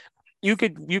list. You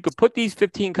could put these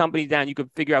 15 companies down. You could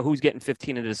figure out who's getting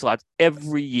 15 of the slots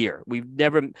every year. We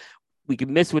could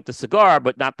miss with the cigar,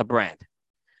 but not the brand.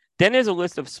 Then there's a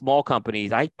list of small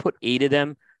companies. I put 8 of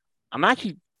them. I'm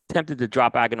actually tempted to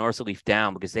drop Aganorsa Leaf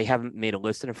down because they haven't made a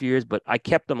list in a few years, but I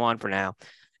kept them on for now.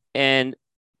 And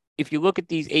if you look at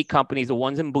these 8 companies, the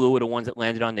ones in blue are the ones that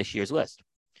landed on this year's list.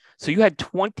 So you had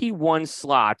 21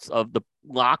 slots of the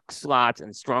lock slots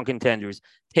and strong contenders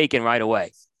taken right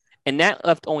away. And that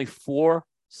left only 4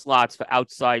 slots for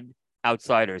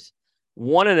outsiders.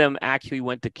 One of them actually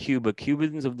went to Cuba.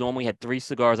 Cubans have normally had 3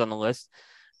 cigars on the list.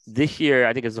 This year,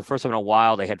 I think it's the first time in a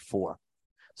while they had 4.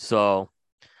 So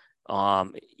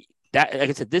that, like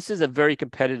I said, this is a very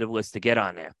competitive list to get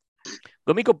on there.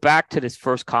 Let me go back to this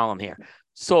first column here.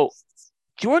 So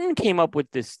Jordan came up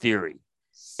with this theory.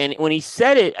 And when he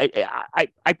said it,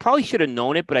 I probably should have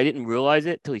known it, but I didn't realize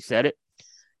it till he said it.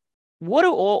 What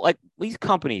are all like these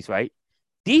companies, right?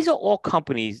 These are all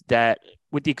companies that,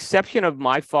 with the exception of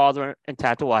my father and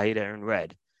Tatuaje that are in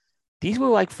red, these were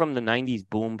like from the 90s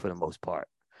boom for the most part.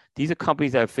 These are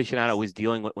companies that Aficionado was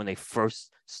dealing with when they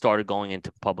first started going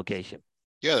into publication.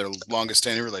 Yeah, they're longest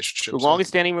standing relationships. The longest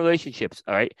standing relationships.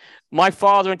 All right. My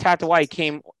father and Tatuaje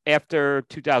came after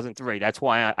 2003. That's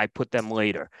why I put them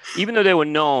later, even though they were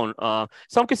known.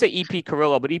 Some could say EP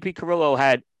Carrillo, but EP Carrillo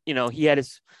had, he had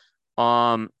his,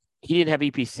 he didn't have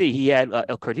EPC. He had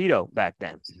El Cordito back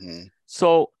then. Mm-hmm.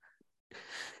 So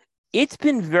it's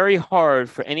been very hard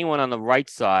for anyone on the right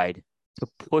side to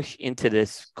push into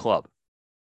this club.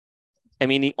 I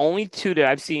mean, the only 2 that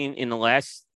I've seen in the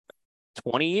last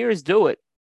 20 years do it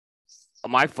are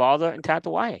my father and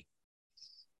Tatuaje.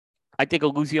 I think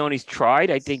Illusione's tried.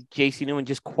 I think JC Newman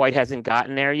just quite hasn't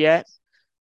gotten there yet.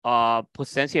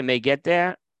 Plasencia may get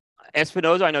there.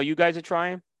 Espinosa, I know you guys are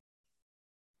trying.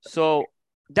 So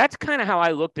that's kind of how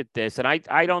I looked at this. And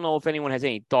I don't know if anyone has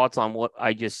any thoughts on what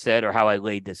I just said or how I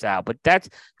laid this out, but that's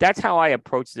how I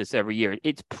approach this every year.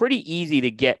 It's pretty easy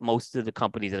to get most of the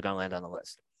companies that are going to land on the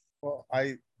list. Well,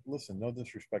 listen, no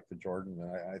disrespect to Jordan,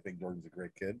 and I think Jordan's a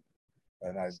great kid,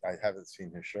 and I haven't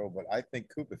seen his show, but I think,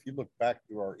 Coop, if you look back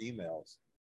through our emails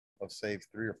of say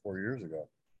 3 or 4 years ago.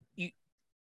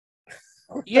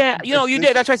 Yeah, you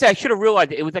did. That's why I said I should have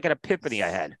realized it was like an epiphany I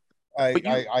had.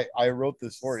 I wrote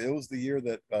this for it. It was the year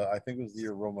that I think it was the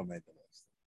year Roma made the list.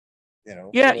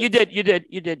 Yeah, so you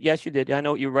did. Yes, you did. I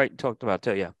know what you're right and talked about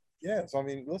too. Yeah. Yeah. So I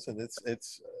mean, listen,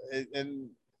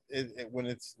 when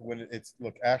it's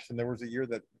look, Ashton. There was a year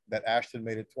that Ashton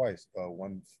made it twice.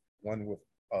 One with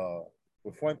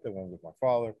Fuente, one with my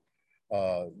father.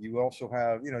 You also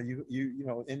have,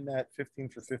 in that 15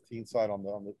 for 15 side on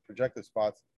the projected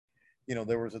spots.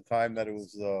 There was a time that it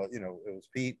was, it was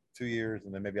Pete 2 years,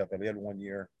 and then maybe after they had 1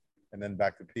 year, and then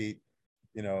back to Pete,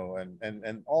 and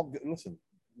all. Listen,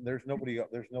 there's nobody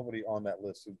on that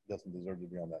list who doesn't deserve to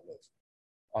be on that list.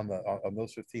 on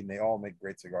those 15, they all make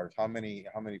great cigars. How many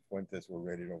Fuentes were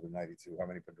rated over 92? How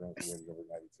many Padrones were rated over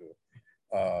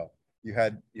 92?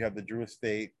 You have the Drew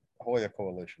Estate Hoya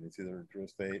coalition. It's either Drew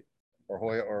Estate or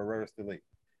Hoya or Herrera Estate.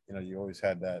 You always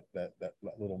had that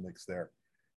little mix there.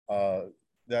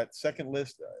 That second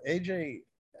list,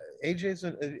 AJ's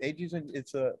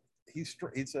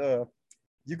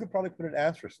you could probably put an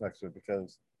asterisk next to it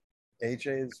because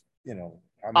AJ is,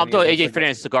 I'm talking AJ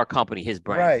Fernandez Cigar Company, his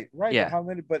brand. Right. Yeah. But how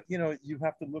many? But you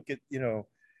have to look at you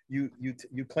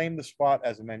claim the spot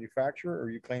as a manufacturer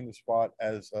or you claim the spot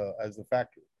as the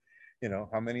factory.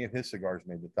 How many of his cigars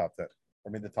made the top 10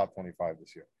 or made the top 25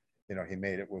 this year? He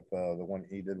made it with the one.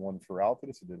 He did one for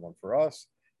Altadis. He did one for us.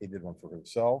 He did one for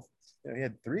himself. He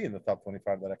had 3 in the top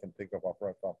 25 that I can think of off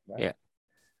right off the bat.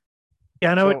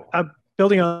 Yeah, and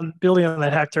building on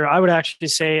that, Hector, I would actually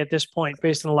say at this point,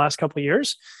 based on the last couple of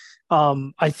years,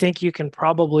 I think you can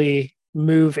probably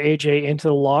move AJ into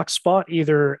the lock spot,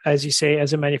 either, as you say,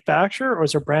 as a manufacturer or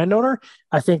as a brand owner.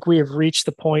 I think we have reached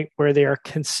the point where they are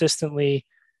consistently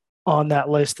on that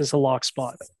list as a lock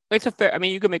spot. It's a fair. I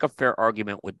mean, you can make a fair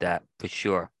argument with that for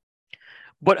sure.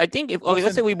 But I think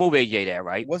let's say we move AJ there,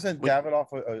 right? Wasn't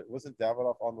Davidoff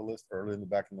on the list early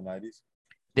back in the 90s?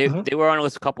 They were on the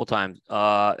list a couple times,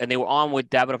 and they were on with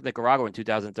Davidoff Nicaragua in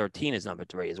 2013 as number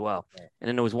 3 as well. Yeah. And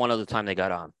then there was one other time they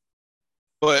got on.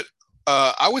 But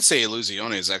I would say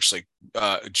Illusione has actually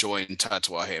joined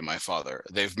Tatuaje, my father.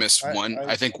 They've missed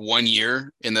I think 1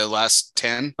 year in the last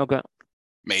 10. Okay.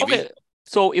 Maybe. Okay.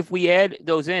 So if we add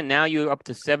those in, now you're up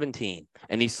to 17,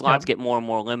 and these slots get more and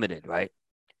more limited, right?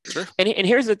 Sure. And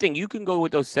here's the thing. You can go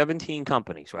with those 17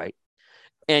 companies, right?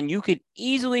 And you could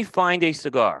easily find a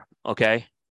cigar, okay?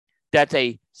 That's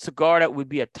a cigar that would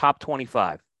be a top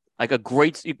 25. Like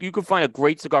you could find a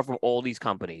great cigar from all these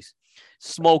companies,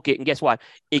 smoke it, and guess what?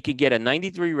 It could get a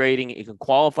 93 rating. It can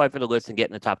qualify for the list and get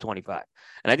in the top 25.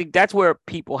 And I think that's where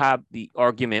people have the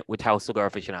argument with how Cigar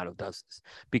Aficionado does this,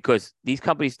 because these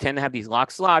companies tend to have these lock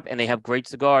slot and they have great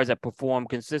cigars that perform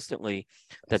consistently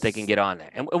that they can get on there.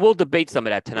 And we'll debate some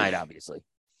of that tonight, obviously.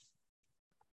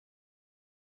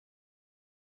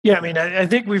 Yeah, I mean, I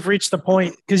think we've reached the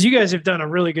point because you guys have done a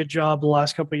really good job the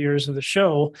last couple of years of the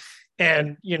show.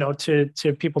 And,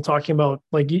 to people talking about,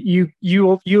 like,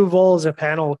 you've all as a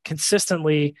panel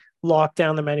consistently locked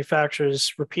down the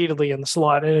manufacturers repeatedly in the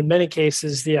slot, and in many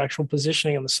cases, the actual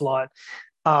positioning in the slot.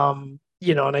 And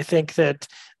I think that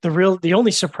the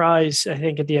only surprise, I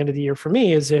think, at the end of the year for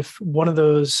me is if one of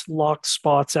those locked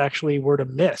spots actually were to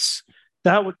miss.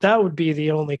 That would be the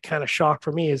only kind of shock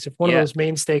for me, is if one of those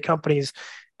mainstay companies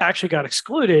actually got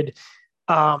excluded.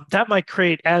 That might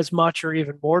create as much or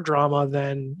even more drama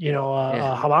than a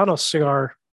Habano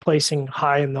cigar placing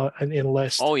high in the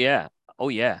list. Oh yeah.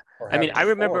 I mean, I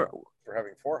remember for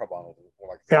having 4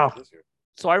 Habanos this year.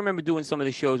 So I remember doing some of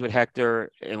the shows with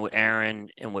Hector and with Aaron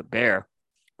and with Bear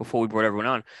before we brought everyone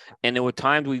on, and there were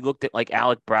times we looked at like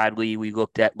Alec Bradley, we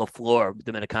looked at LaFleur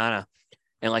Dominicana,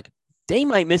 and like they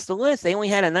might miss the list. They only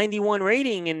had a 91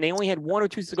 rating and they only had 1 or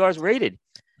 2 cigars rated.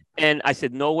 And I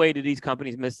said, no way did these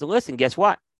companies miss the list. And guess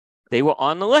what? They were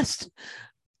on the list,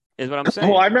 is what I'm saying.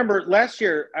 Well, I remember last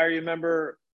year,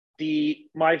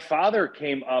 my father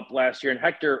came up last year, and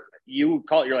Hector, you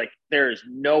call it, you're like, there is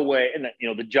no way. And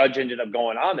the judge ended up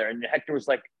going on there. And Hector was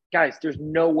like, guys, there's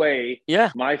no way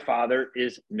my father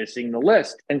is missing the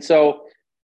list. And so,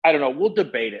 I don't know, we'll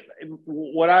debate it.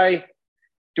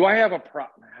 Do I have a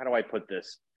problem? How do I put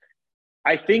this?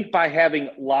 I think by having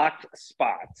locked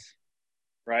spots,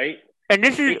 right? And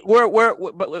this is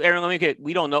but Aaron, let me get.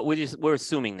 We don't know. We're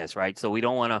assuming this, right? So we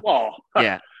don't want to. Well,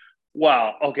 yeah.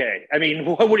 Well, okay. I mean,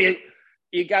 what do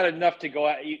you got enough to go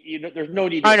out? There's no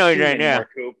need to assume anymore,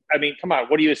 Coop. I mean, come on.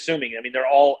 What are you assuming? I mean, they're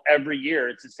all every year.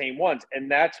 It's the same ones, and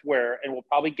that's where. And we'll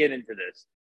probably get into this,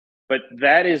 but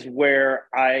that is where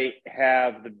I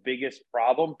have the biggest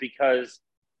problem because.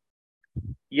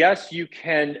 Yes, you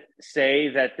can say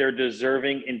that they're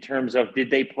deserving in terms of did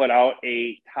they put out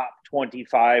a top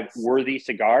 25 worthy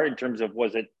cigar in terms of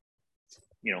was it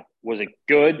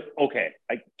good? Okay,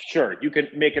 sure, you can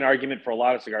make an argument for a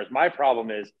lot of cigars. My problem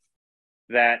is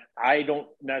that I don't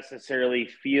necessarily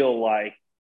feel like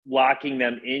locking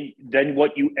them in. Then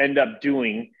what you end up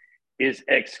doing is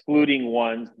excluding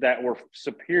ones that were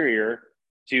superior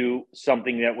to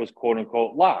something that was quote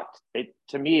unquote locked.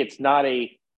 To me, it's not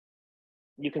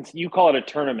you call it a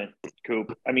tournament,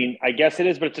 Coop. I mean, I guess it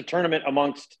is, but it's a tournament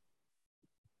amongst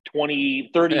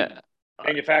 20, 30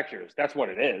 manufacturers. That's what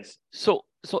it is. So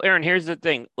Aaron, here's the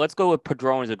thing. Let's go with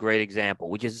Padron as a great example,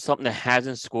 which is something that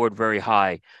hasn't scored very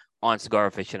high on Cigar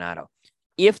Aficionado.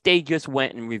 If they just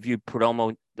went and reviewed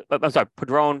Padron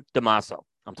Damaso,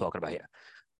 I'm talking about here.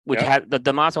 which Yeah. the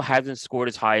Damaso hasn't scored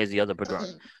as high as the other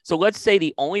Padrones. So let's say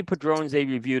the only Padrones they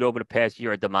reviewed over the past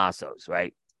year are Damasos,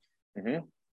 right? Mhm.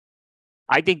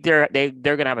 I think they're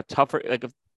gonna have a tougher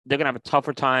they're gonna have a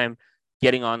tougher time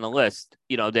getting on the list,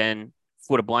 than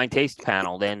for the blind taste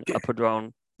panel than a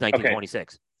Padrone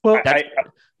 1926. Well,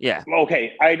 Yeah.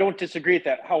 Okay, I don't disagree with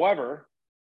that. However,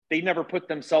 they never put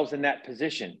themselves in that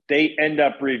position. They end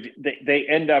up they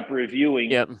end up reviewing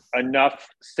Yep. enough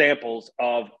samples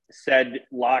of said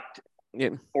locked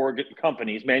Yep.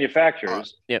 companies,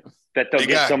 manufacturers, Yep. that they'll They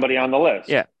get got- somebody on the list.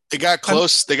 Yeah. They got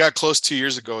close. They got close 2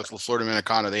 years ago with La Florida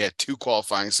Dominicana. They had 2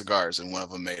 qualifying cigars, and one of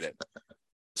them made it.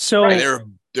 so And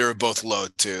they were both low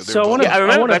too. They were So I both- wanna- Yeah, I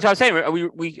remember. wanna- That's what I was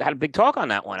saying. We had a big talk on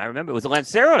that one. I remember it was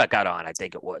Lancero that got on. I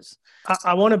think it was.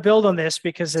 I want to build on this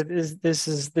because this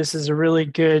is a really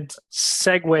good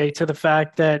segue to the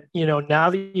fact that now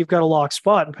that you've got a lock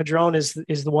spot, and Padron is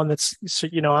the one that's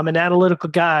I'm an analytical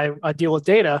guy. I deal with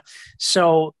data.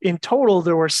 So in total,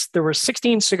 there were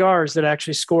 16 cigars that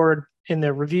actually scored in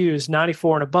the reviews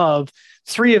 94 and above,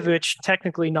 3 of which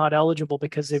technically not eligible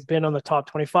because they've been on the top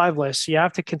 25 list. So you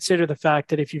have to consider the fact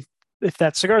that if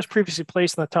that cigar is previously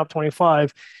placed in the top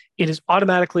 25, it is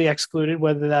automatically excluded,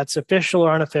 whether that's official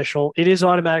or unofficial. It is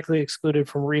automatically excluded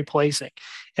from replacing.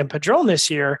 And Padron this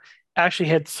year actually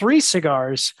had 3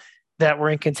 cigars that were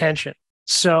in contention.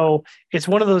 So it's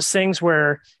one of those things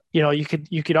where you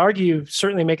could argue,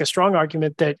 certainly make a strong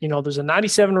argument that there's a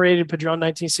 97 rated Padron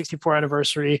 1964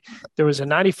 anniversary. There was a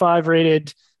 95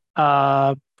 rated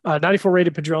 94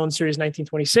 rated Padron Series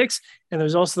 1926, and there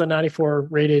was also the 94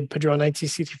 rated Padron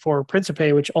 1964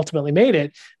 Principe, which ultimately made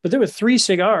it. But there were 3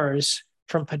 cigars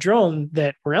from Padron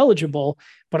that were eligible,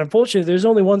 but unfortunately, there's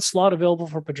only 1 slot available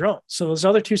for Padron. So those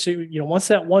other 2, once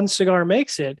that 1 cigar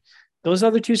makes it, those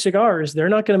other 2 cigars, they're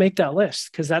not going to make that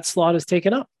list because that slot is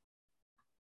taken up.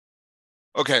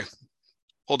 Okay,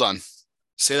 hold on.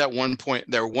 Say that 1 point.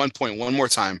 There 1 point one more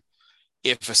time.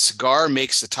 If a cigar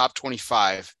makes the top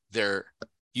 25,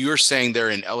 you're saying they're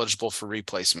ineligible for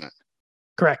replacement.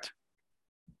 Correct.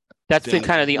 That's Then been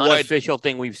kind of the what- unofficial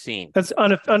thing we've seen. That's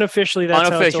unofficially. That's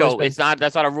how it's always Unofficial. been. It's not.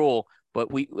 That's not a rule.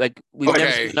 But we've never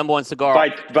Okay. seen the number 1 cigar.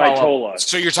 Vitola.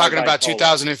 So you're talking By about Vitola.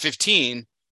 2015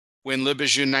 when Le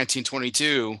Bijou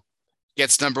 1922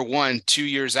 gets number 1 2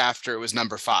 years after it was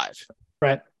number 5.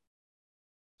 Right.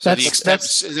 So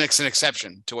That's it's an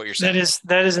exception to what you're saying.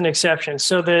 that is an exception.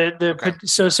 So Okay.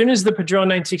 so as soon as the Padron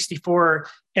 964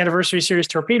 anniversary series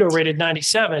torpedo rated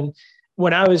 97,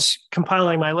 when I was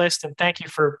compiling my list, and thank you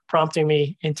for prompting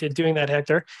me into doing that,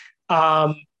 Hector,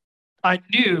 I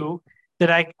knew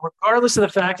that regardless of the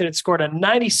fact that it scored a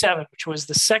 97, which was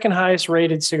the second highest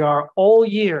rated cigar all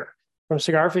year from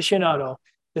Cigar Aficionado,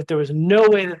 that there was no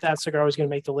way that cigar was going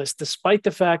to make the list, despite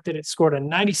the fact that it scored a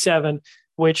 97,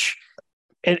 which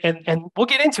and we'll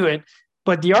get into it,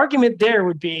 but the argument there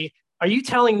would be, are you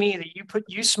telling me that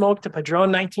you smoked a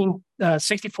Padron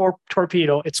 1964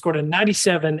 torpedo, it scored a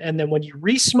 97, and then when you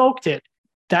re-smoked it,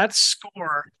 that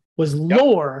score was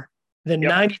lower than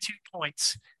 92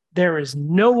 points? There is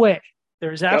no way.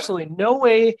 There is absolutely no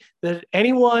way that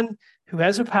anyone who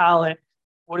has a palate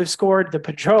would have scored the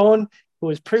Padron, who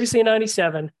was previously a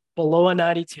 97, below a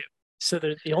 92. So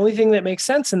the only thing that makes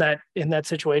sense in that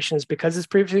situation is because it's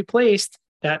previously placed,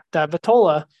 that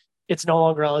Vitola, it's no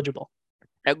longer eligible.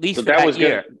 At least So for that that was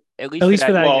year. good. At least At least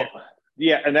for that Well, year.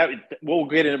 yeah, and that we'll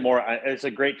get into more. It's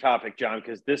a great topic, John,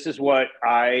 because this is what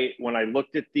when I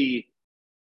looked at you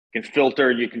can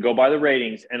filter, you can go by the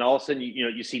ratings, and all of a sudden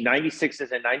you see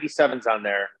 96s and 97s on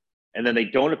there, and then they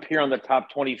don't appear on the top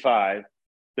 25.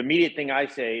 The immediate thing I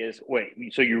say is, wait,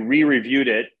 so you re-reviewed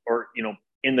it, or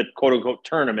in the quote unquote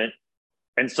tournament,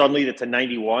 and suddenly it's a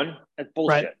 91? That's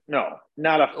bullshit. Right. No,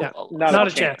 not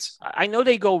a chance. I know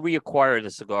they go reacquire the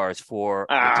cigars for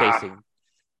the Ah, tasting.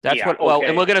 That's yeah, what. Well, okay.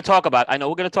 and we're going to talk about. I know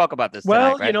we're going to talk about this.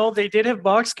 Well, tonight, right? they did have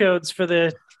box codes for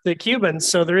the Cubans,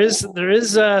 so there is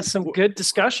some good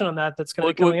discussion on that's going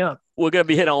to be coming up. We're going to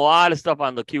be hitting a lot of stuff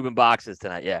on the Cuban boxes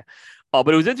tonight. Yeah. But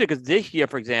it was interesting because this year,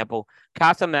 for example,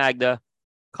 Casa Magna,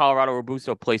 Colorado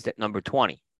Robusto placed at number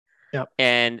 20. Yep.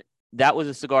 And that was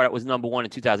a cigar that was number 1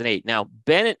 in 2008. Now,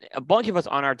 Bennett, a bunch of us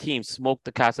on our team smoked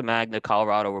the Casa Magna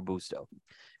Colorado Robusto,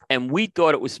 and we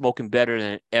thought it was smoking better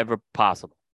than ever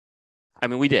possible. I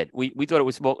mean, we did. We thought it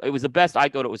was smoke. It was the best. I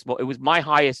thought it was smoke. It was my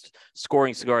highest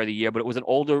scoring cigar of the year, but it was an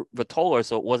older Vitola,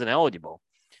 so it wasn't eligible.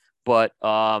 But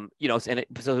so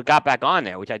it got back on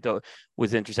there, which I thought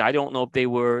was interesting. I don't know if they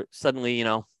were suddenly,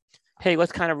 hey,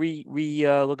 let's kind of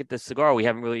look at this cigar. We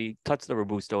haven't really touched the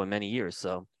Robusto in many years,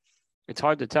 so it's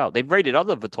hard to tell. They've rated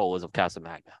other Vitolas of Casa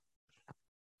Magna.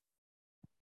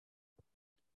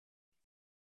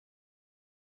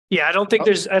 Yeah, I don't think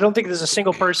there's a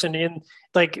single person in,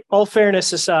 like, all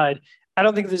fairness aside, I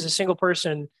don't think there's a single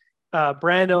person,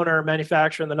 brand owner,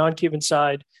 manufacturer on the non-Cuban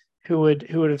side who would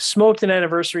have smoked an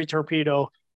anniversary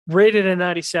torpedo, rated a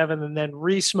 97, and then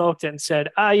re-smoked it and said,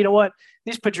 you know what?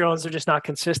 These Padrones are just not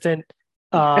consistent.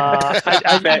 Bad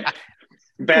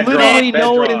Literally, draw,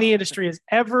 no bad one draw. in the industry has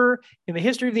ever, in the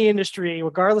history of the industry,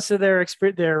 regardless of their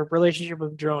relationship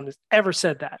with drone, has ever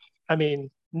said that. I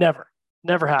mean, never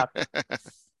happened.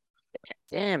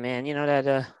 Damn, man. You know that.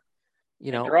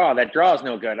 That draw is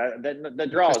no good. The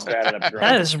draw is bad enough.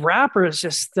 That is wrapper is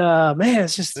just man.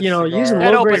 It's just This using cigar-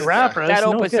 That low grade Opus- wrapper. that That's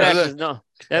no Opus good. X is no.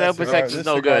 That Opus X is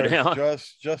no good. You know?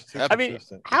 Just too I mean,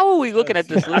 consistent. how are we looking at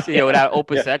this list here without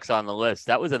Opus Yeah. X on the list?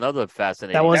 That was another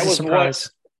fascinating. That was That a was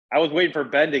surprise. I was waiting for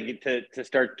Ben to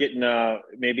start getting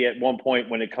maybe at one point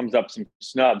when it comes up some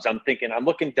snubs. I'm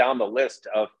looking down the list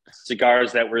of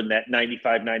cigars that were in that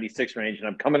 95, 96 range, and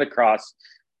I'm coming across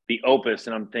the Opus,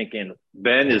 and I'm thinking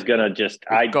Ben is gonna just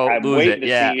I'm lose waiting it.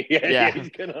 to see. Yeah. He's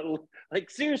gonna, like,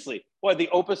 seriously. What, the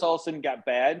Opus all of a sudden got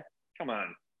bad? Come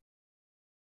on.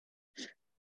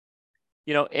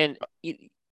 And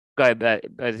go ahead, Ben.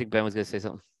 I think Ben was going to say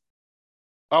something.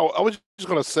 Oh, I was just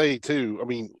going to say too. I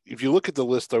mean, if you look at the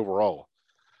list overall,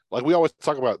 like we always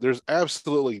talk about, there's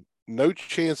absolutely no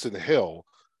chance in hell,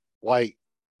 like,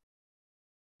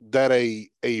 that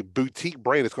a boutique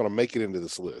brand is going to make it into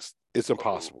this list. It's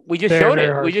impossible. We just Very, showed very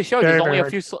it. hard. We just showed Very, there's very only a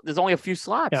hard. few. There's only a few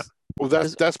slots. Yeah. Well,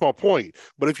 that's my point.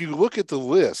 But if you look at the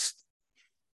list,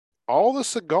 all the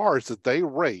cigars that they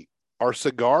rate are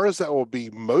cigars that will be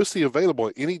mostly available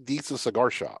in any decent cigar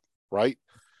shop, right?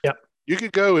 Yep. You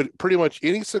could go in pretty much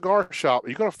any cigar shop.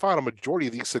 You're going to find a majority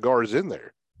of these cigars in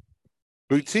there.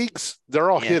 Boutiques, they're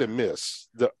all hit and miss.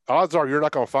 The odds are you're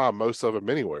not going to find most of them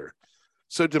anywhere.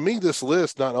 So to me, this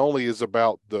list not only is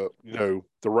about the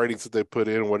ratings that they put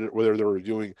in, whether they're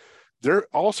reviewing, they're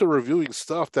also reviewing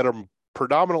stuff that are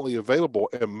predominantly available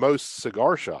in most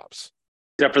cigar shops.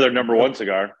 Except for their number one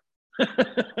cigar.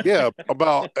 Yeah,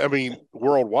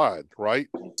 worldwide, right?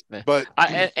 But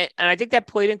And I think that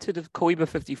played into the Cohiba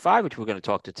 55, which we're going to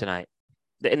talk to tonight.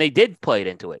 And they did play it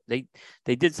into it. They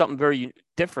did something very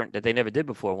different that they never did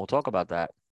before, and we'll talk about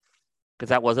that because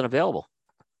that wasn't available.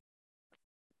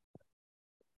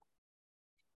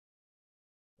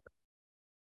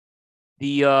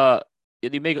 You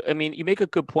make a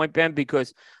good point, Ben,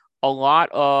 because a lot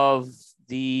of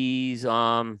these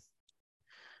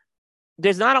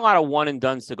there's not a lot of one and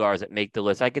done cigars that make the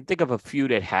list. I can think of a few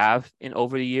that have in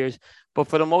over the years, but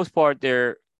for the most part,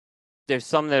 there's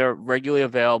some that are regularly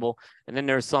available, and then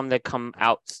there's some that come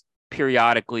out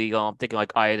periodically. I'm thinking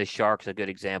like Eye of the Shark's a good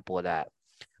example of that,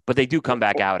 but they do come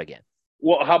back out again.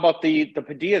 Well, how about the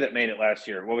Padilla that made it last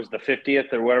year? What was the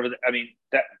 50th or whatever? I mean,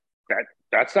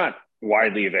 that's not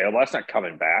widely available. That's not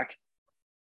coming back.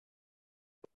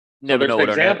 Never know what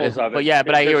examples of it. But yeah,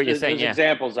 but I hear what you're saying. There's Yeah,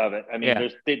 examples of it. I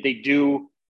mean, they do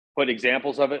put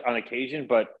examples of it on occasion,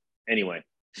 but anyway.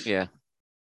 yeah,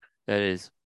 that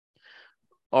is.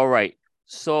 All right.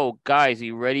 So, guys, are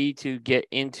you ready to get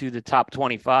into the top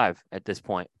 25 at this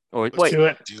point? Or Let's wait, do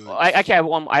it. I had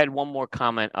one more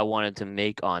comment I wanted to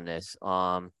make on this.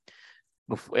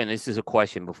 Before, and this is a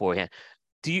question beforehand.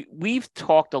 We've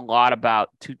talked a lot about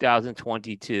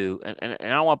 2022, and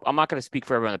I'm not going to speak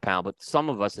for everyone on the panel, but some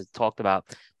of us have talked about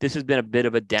this has been a bit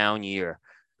of a down year.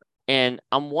 And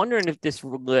I'm wondering if this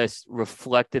list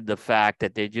reflected the fact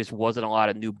that there just wasn't a lot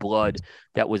of new blood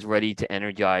that was ready to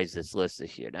energize this list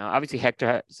this year. Now, obviously,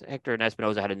 Hector and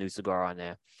Espinosa had a new cigar on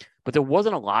there, but there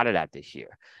wasn't a lot of that this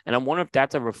year. And I'm wondering if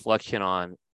that's a reflection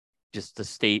on just the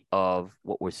state of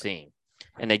what we're seeing.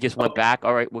 And they just went back,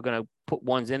 all right, we're going to put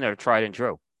ones in there, tried and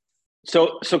true.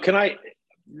 So can I,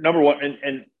 number one,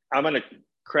 and I'm going to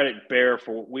credit Bear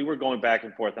for, we were going back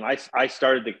and forth, and I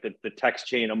started the text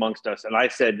chain amongst us, and I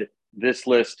said this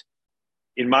list,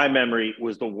 in my memory,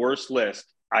 was the worst list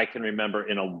I can remember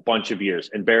in a bunch of years.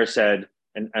 And Bear said,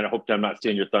 and I hope I'm not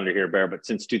stealing your thunder here, Bear, but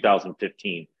since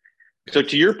 2015. So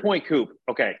to your point, Coop,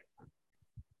 okay,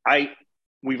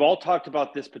 we've all talked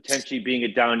about this potentially being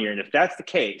a down year, and if that's the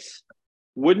case,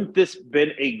 wouldn't this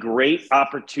been a great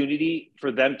opportunity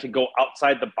for them to go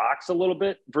outside the box a little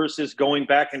bit versus going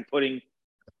back and putting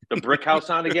the brick house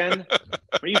on again?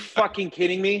 Are you fucking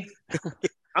kidding me?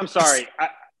 I'm sorry.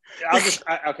 I'm just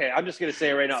going to say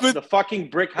it right now. The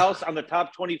fucking brick house on the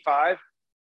top 25?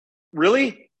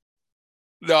 Really?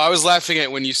 No, I was laughing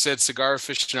at when you said cigar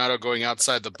aficionado going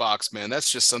outside the box, man. That's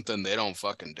just something they don't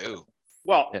fucking do.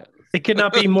 Well, it could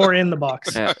not be more in the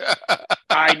box. Yeah.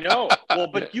 I know. Well,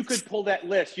 but you could pull that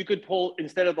list. You could pull,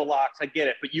 instead of the locks, I get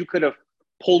it, but you could have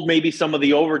pulled maybe some of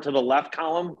the over to the left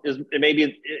column is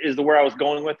the where I was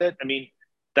going with it. I mean,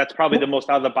 that's probably the most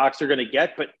out of the box they're going to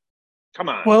get, but come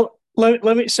on. Well, let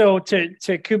me, so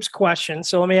to Coop's question,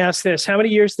 so let me ask this. How many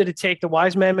years did it take the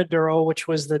Wise Man Maduro, which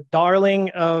was the darling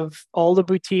of all the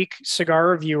boutique cigar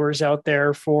reviewers out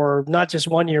there for not just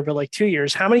 1 year, but like 2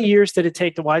 years? How many years did it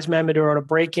take the Wise Man Maduro to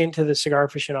break into the Cigar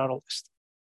Aficionado list?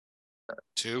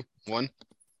 2, 1,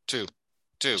 2,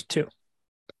 2. 2.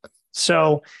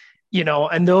 So,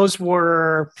 and those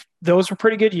were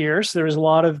pretty good years. There was a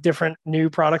lot of different new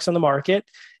products on the market,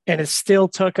 and it still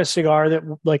took a cigar that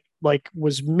like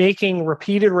was making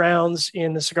repeated rounds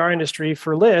in the cigar industry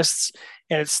for lists,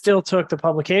 and it still took the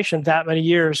publication that many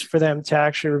years for them to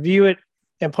actually review it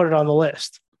and put it on the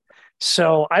list.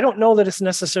 So I don't know that it's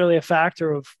necessarily a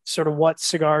factor of sort of what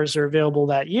cigars are available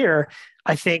that year.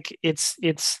 I think it's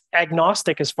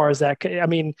agnostic as far as that. I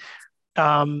mean,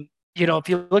 if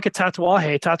you look at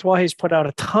Tatuaje's put out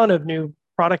a ton of new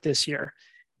product this year.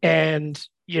 And,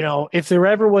 if there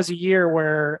ever was a year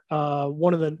where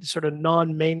one of the sort of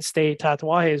non-mainstay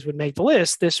Tatuajes would make the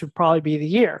list, this would probably be the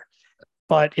year.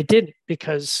 But it didn't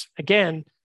because, again,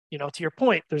 to your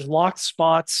point, there's locked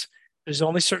spots. There's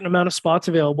only a certain amount of spots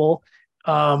available.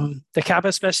 The Capa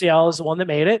Especial is the one that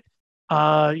made it.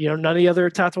 None of the other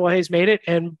Tatuajes made it.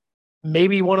 And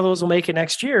maybe one of those will make it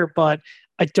next year. But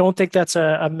I don't think that's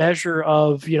a measure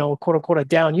of, quote unquote, a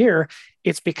down year.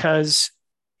 It's because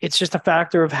it's just a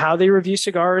factor of how they review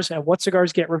cigars and what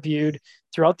cigars get reviewed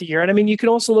throughout the year. And I mean, you can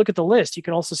also look at the list. You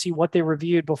can also see what they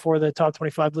reviewed before the top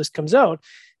 25 list comes out.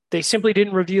 They simply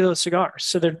didn't review those cigars.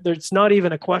 So there's not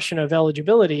even a question of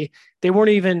eligibility. They weren't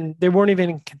even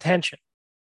in contention.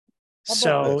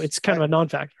 So it's kind of a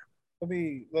non-factor. Let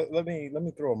me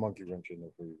throw a monkey wrench in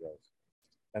there for you guys.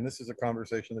 And this is a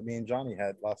conversation that me and Johnny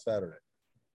had last Saturday.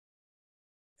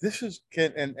 This is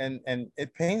and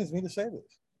it pains me to say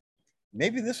this.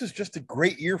 Maybe this is just a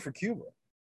great year for Cuba.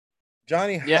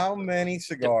 Johnny, how many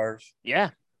cigars? Yeah.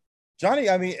 Johnny,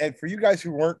 I mean, and for you guys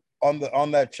who weren't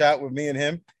on that chat with me and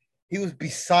him, he was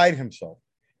beside himself.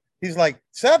 He's like,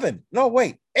 7. No,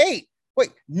 wait, 8.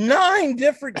 Wait, 9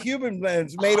 different Cuban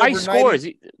blends made high over scores.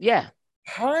 90. Yeah.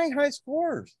 High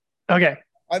scores. Okay.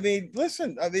 I mean,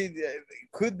 listen,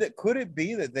 could it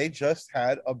be that they just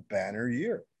had a banner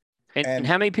year? And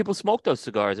how many people smoked those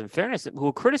cigars? In fairness, who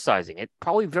were criticizing it?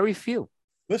 Probably very few.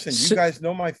 Listen, you guys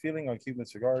know my feeling on Cuban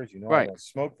cigars. Right. I don't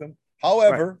smoke them.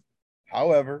 However,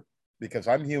 because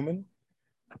I'm human,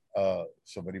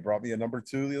 somebody brought me a number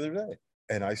 2 the other day,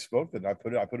 and I smoked it. I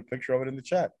put a picture of it in the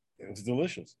chat. It was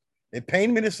delicious. It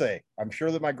pained me to say. I'm sure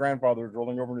that my grandfather was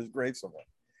rolling over in his grave somewhere,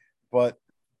 but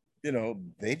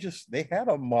they had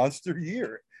a monster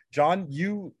year. John,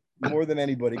 you more than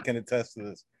anybody can attest to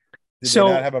this. Did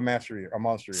they not have a monster year?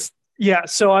 Yeah,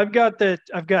 so I've got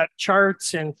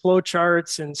charts and flow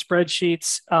charts and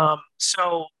spreadsheets.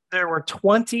 So there were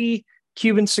 20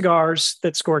 Cuban cigars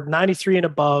that scored 93 and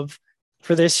above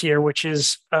for this year, which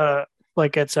is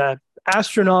it's a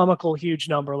astronomical huge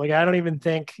number. Like I don't even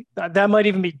think that might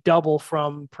even be double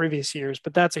from previous years,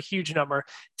 but that's a huge number.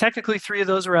 Technically, 3 of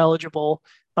those are eligible,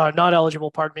 not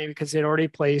eligible, pardon me, because they'd already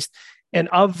placed. And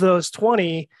of those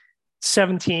 20,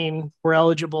 17 were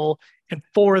eligible and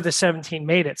 4 of the 17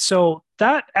 made it. So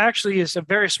that actually is a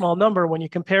very small number when you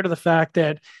compare to the fact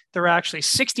that there are actually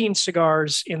 16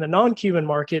 cigars in the non-Cuban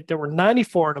market that were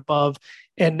 94 and above.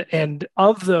 And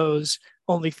of those,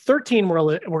 only 13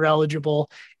 were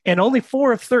eligible, and only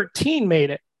 4 of 13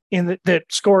 made it that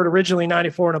scored originally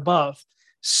 94 and above.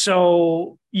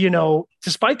 So,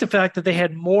 despite the fact that they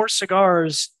had more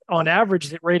cigars on average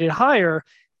that rated higher,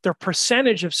 their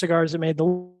percentage of cigars that made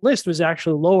the list was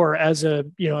actually lower as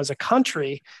a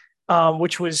country,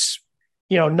 which was,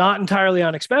 not entirely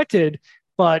unexpected.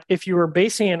 But if you were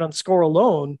basing it on score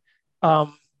alone,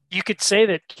 you could say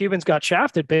that Cubans got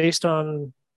shafted based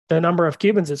on the number of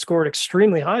Cubans that scored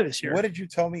extremely high this year. What did you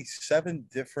tell me? 7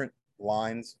 different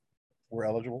lines were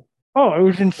eligible? Oh, it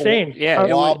was insane. Yeah.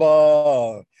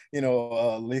 Guava,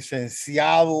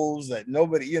 licenciados that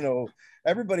nobody,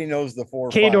 everybody knows the 4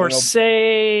 or 5.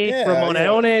 Dorsey, Ramon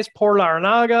Eones, Por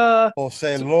Larnaga,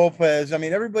 Jose Lopez. I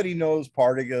mean, everybody knows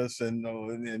Partagas and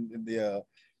the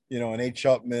and H.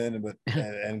 Upman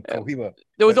and Cohiba.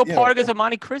 There was no Partagas of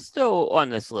Monte Cristo on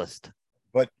this list.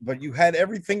 But you had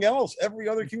everything else. Every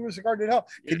other Cuban cigar did help.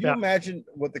 Can you imagine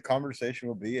what the conversation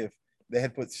would be if they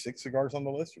had put 6 cigars on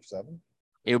the list or 7?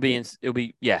 It'll be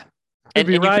yeah. And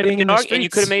you could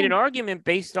have made an argument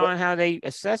based on how they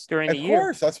assessed during the year. Of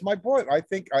course, that's my point. I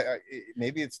think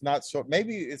maybe it's not so.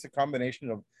 Maybe it's a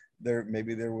combination of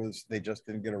they just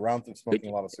didn't get around to smoking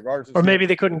a lot of cigars, or maybe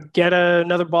they couldn't get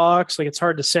another box. Like it's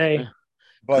hard to say.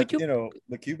 But Could you-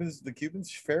 the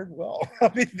Cubans fared well.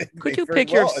 I mean, Could they you fared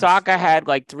picture if well. Saka had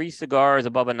like 3 cigars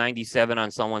above a 97 on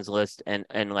someone's list and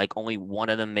like only one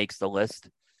of them makes the list?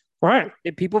 Right.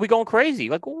 People be going crazy.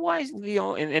 Like, well, why is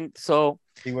and so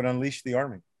He would unleash the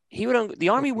army. the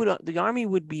army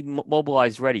would be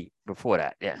mobilized ready before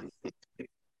that. Yeah.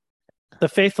 The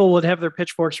faithful would have their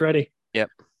pitchforks ready.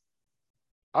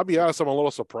 I'll be honest, I'm a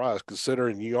little surprised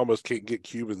considering you almost can't get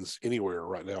Cubans anywhere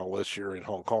right now unless you're in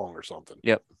Hong Kong or something.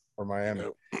 Yep. Or Miami.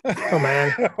 Oh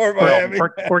man. Or Miami.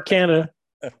 Or Canada.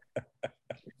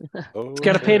 Oh,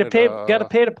 Got to pay to pay. Canada. Got to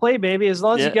pay to play, baby. As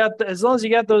long as Yeah. you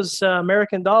got those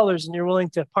American dollars and you're willing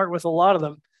to part with a lot of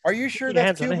them. Are you sure Your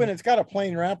that's hands on Cuban? it. It's got a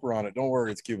plain wrapper on it. Don't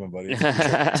worry, it's Cuban, buddy.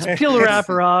 Just peel the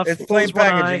wrapper off. It's plain close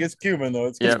one packaging. eye. It's Cuban though.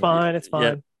 It's Yeah. It's Cuban. fine. It's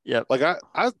fine. Like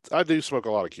I do smoke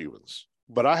a lot of Cubans,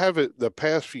 but I haven't the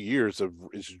past few years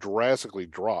it's drastically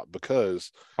dropped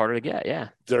because Harder to get. Yeah.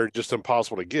 they're just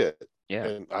impossible to get. Yeah.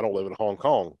 And I don't live in Hong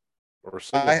Kong or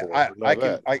Singapore. or none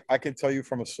of that. I can tell you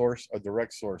from a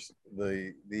direct source.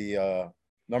 The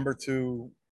number 2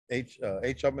 H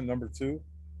Upman number 2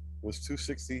 was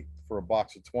 $260 for a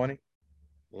box of 20.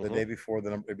 The Mhm. day before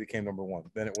it became number 1.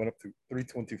 Then it went up to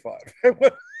 $325. It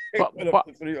went But- up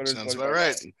to $325. Sounds about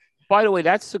right. By the way,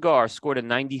 that cigar scored a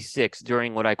 96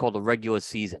 during what I call the regular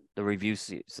season, the review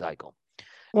cycle.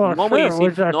 Well, Normally you sure. see- It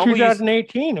was normally you see-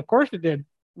 2018. Of course it did.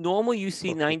 Normally you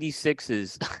see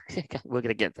 96s. We're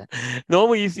gonna get that.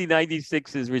 Normally you see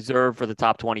 96s reserved for the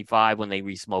top 25 when they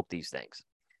resmoke these things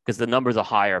because the numbers are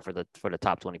higher for the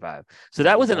top 25. So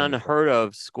that was an unheard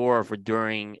of score for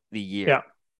during the year.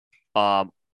 Yeah.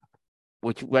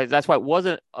 That's why it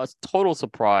wasn't a total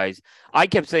surprise. I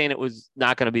kept saying it was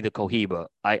not going to be the Cohiba.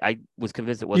 I was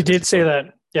convinced it wasn't. You did say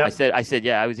that. Yeah. I said,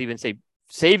 yeah. I was even say,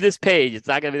 save this page. It's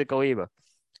not going to be the Cohiba.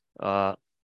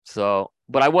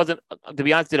 But I wasn't. To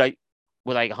be honest,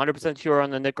 was I 100% sure on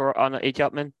the H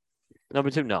Upman number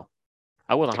 2? No,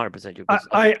 I wasn't 100% sure.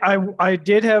 I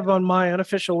did have on my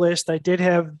unofficial list. I did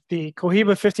have the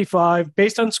Cohiba 55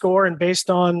 based on score and based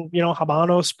on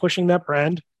Habanos pushing that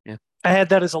brand. Yeah. I had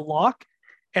that as a lock,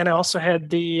 and I also had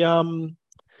the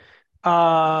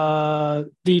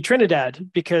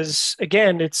Trinidad because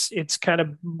again, it's kind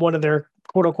of one of their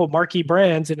quote unquote marquee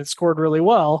brands, and it scored really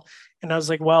well. And I was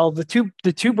like, well, the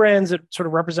two brands that sort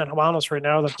of represent Habanos right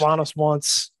now that Habanos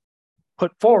wants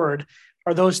put forward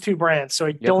are those two brands. So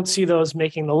I don't see those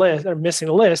making the list or missing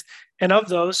the list. And of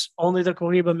those, only the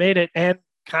Cohiba made it, and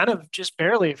kind of just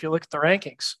barely if you look at the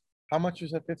rankings. How much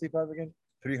is that 55 again?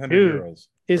 300 Dude, euros.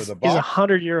 Is for the box?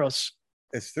 100 euros.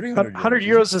 It's 300 100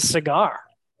 euros a cigar.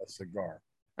 A cigar.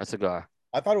 A cigar.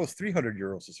 I thought it was 300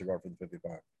 euros a cigar for the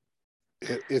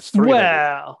 55. It's 300.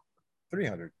 Well,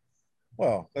 300.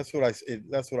 Well, that's what I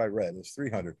read. It's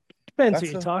 300. depends who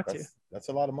you talk to. That's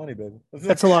a lot of money, baby.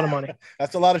 That's a lot of money.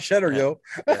 That's a lot of cheddar, yo.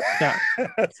 Yeah.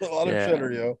 That's a lot of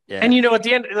cheddar, yo. Yeah. And at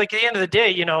the end of the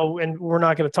day, and we're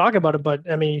not going to talk about it, but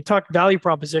I mean, you talk value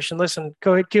proposition. Listen,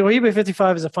 Cohiba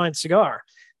 55 is a fine cigar,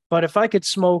 but if I could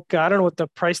smoke, I don't know what the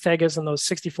price tag is on those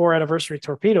 64 anniversary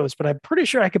torpedoes, but I'm pretty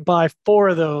sure I could buy 4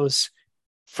 of those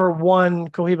for one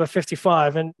Cohiba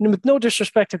 55. And with no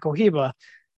disrespect to Cohiba,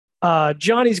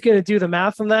 Johnny's going to do the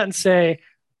math on that and say,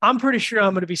 I'm pretty sure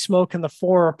I'm going to be smoking the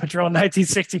 4 Padron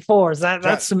 1964s.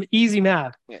 That's some easy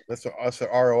math. That's an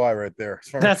ROI right there.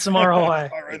 That's some ROI.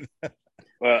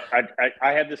 Well,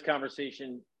 I had this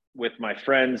conversation with my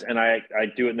friends, and I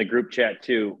do it in the group chat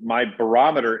too. My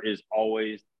barometer is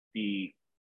always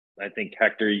I think,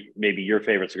 Hector, maybe your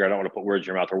favorite cigar. I don't want to put words in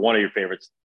your mouth, or one of your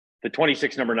favorites, the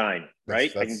 26 number 9,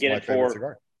 right? I can get it for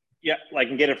cigar. Yeah, I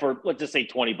can get it for, let's just say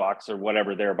 $20 or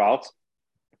whatever thereabouts.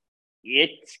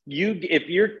 If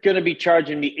you're going to be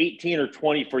charging me 18 or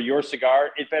 20 for your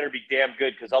cigar, it better be damn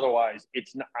good, because otherwise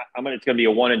it's going to be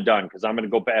a one and done, because I'm going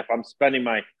to go back. If I'm spending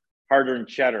my hard-earned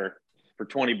cheddar for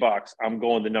 $20, I'm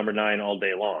going to number 9 all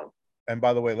day long. And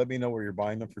by the way, let me know where you're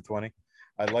buying them for 20.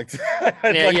 I'd like to.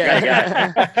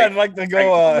 I'd like to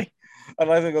go. I'd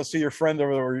like to go see your friend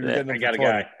over there. Where you're getting them I got for a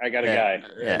 20. guy. I got a guy.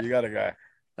 Yeah, you got a guy.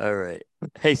 All right.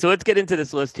 Hey, so let's get into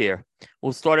this list here.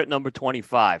 We'll start at number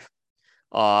 25.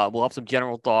 We'll have some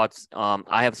general thoughts.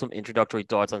 I have some introductory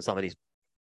thoughts on some of these.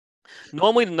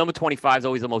 Normally, the number 25 is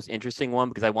always the most interesting one,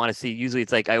 because I want to see. Usually,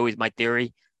 it's like my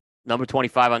theory. Number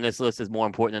 25 on this list is more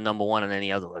important than number 1 on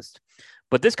any other list.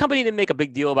 But this company didn't make a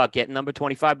big deal about getting number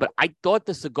 25, but I thought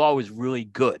the cigar was really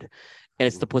good. And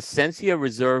it's the Plasencia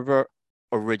Reserva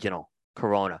Original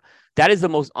Corona. That is the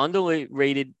most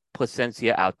underrated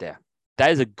Plasencia out there.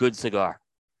 That is a good cigar.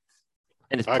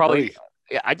 And it's probably,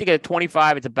 I think at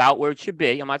 25, it's about where it should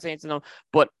be. I'm not saying it's no,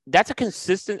 but that's a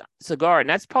consistent cigar. And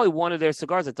that's probably one of their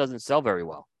cigars that doesn't sell very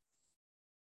well.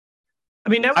 I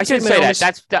mean, I should say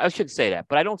that. I should say that,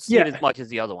 but I don't see it as much as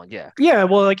the other one. Yeah. Yeah.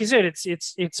 Well, like you said,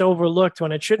 it's overlooked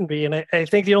when it shouldn't be. And I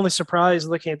think the only surprise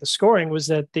looking at the scoring was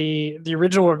that the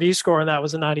original review score on that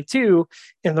was a 92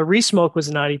 and the resmoke was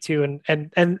a 92.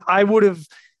 And I would have,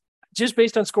 just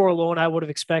based on score alone, I would have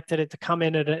expected it to come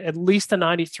in at least a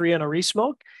 93 on a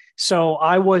resmoke. So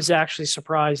I was actually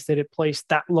surprised that it placed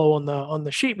that low on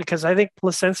the sheet, because I think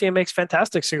Plasencia makes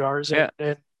fantastic cigars. Yeah.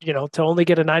 And to only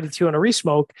get a 92 on a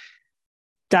resmoke,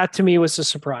 that to me was a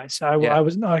surprise. I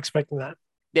was not expecting that.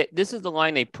 This is the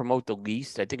line they promote the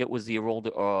least. I think it was the old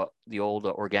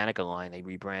Organica line. They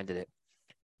rebranded it.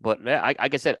 But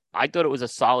like I said, I thought it was a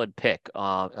solid pick,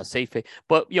 a safe pick.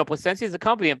 But, Plasencia is a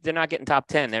company. If they're not getting top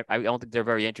 10, I don't think they're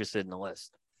very interested in the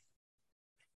list.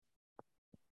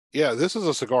 Yeah, this is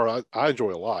a cigar I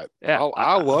enjoy a lot. Yeah,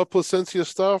 I love Plasencia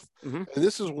stuff. Mm-hmm. And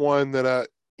this is one that I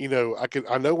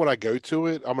know when I go to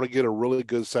it, I'm going to get a really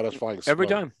good, satisfying every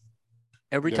smoke. time.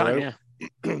 Every time,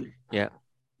 yeah. Yeah.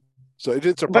 So it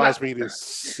didn't surprise me to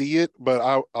see it, but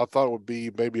I thought it would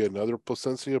be maybe another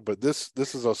Plasencia. But this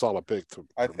is a solid pick.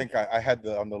 I think I had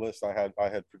on the list. I had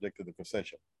predicted the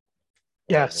Plasencia.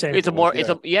 Yeah, same. It's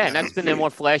and that's been a more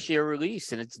flashier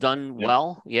release, and it's done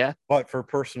well. Yeah. But for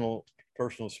personal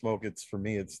smoke, it's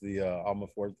the Alma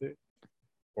Fuerte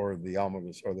or the Alma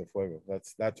or the Fuego.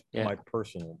 That's my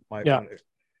personal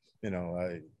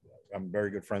I'm very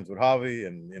good friends with Javi,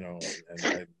 and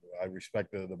I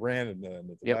respect the brand and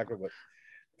the tobacco, but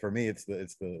for me, it's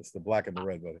the black and the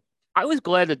red, buddy. I was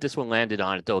glad that this one landed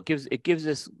on it, though. It gives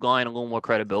this line a little more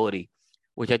credibility,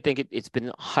 which I think it's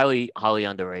been highly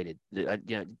underrated.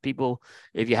 People,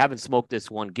 if you haven't smoked this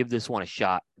one, give this one a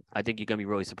shot. I think you're gonna be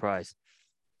really surprised.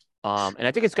 And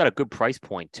I think it's got a good price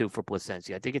point too for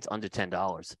Plasencia. I think it's under $10,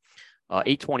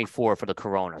 $8.24 for the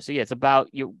Corona. So yeah, it's about,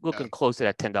 you're looking close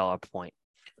at that $10 point.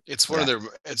 It's one of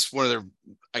their,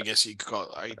 I guess you could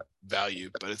call it value,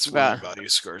 but it's one of the value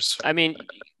scores. I mean,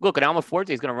 look, an Alma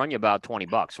Fuerte is going to run you about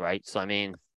 $20, right? So I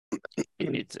mean,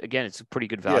 it's a pretty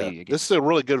good value. Yeah, this is a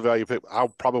really good value pick. I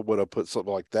probably would have put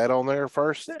something like that on there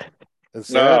first.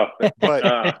 But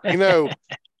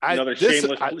another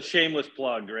shameless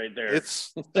plug right there.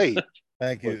 It's hey,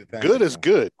 thank you. Good is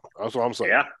good. That's what I'm saying.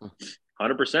 Yeah,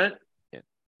 100%. Yeah,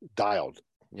 dialed.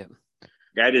 Yeah.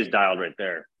 That is dialed right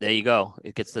there. There you go.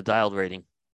 It gets the dialed rating.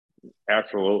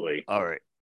 Absolutely. All right.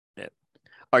 Yeah.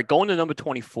 All right, going to number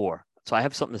 24. So I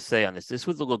have something to say on this. This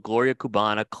was the La Gloria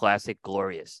Cubana Classic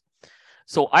Glorious.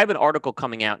 So I have an article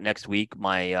coming out next week,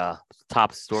 my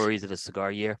top stories of the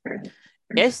cigar year.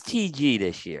 STG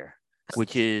this year,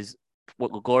 which is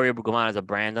what La Gloria Cubana is a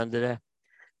brand under there,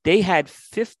 they had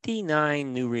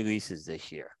 59 new releases this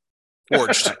year.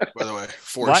 Forged, by the way.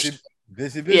 Forged. What?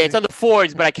 Busy. Yeah, it's under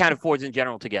Fords, but I counted Fords in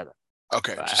general together.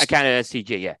 Okay. I counted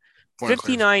STG, yeah.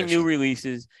 59 new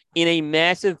releases in a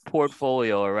massive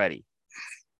portfolio already.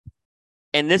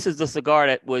 And this is the cigar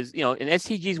that was, and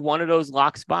STG's one of those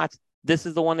lock spots. This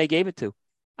is the one they gave it to.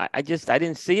 I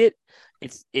didn't see it.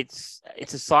 It's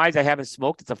a size I haven't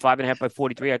smoked. It's a 5.5 by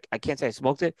 43. I can't say I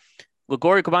smoked it. La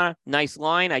Gloria Cubana, nice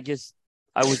line.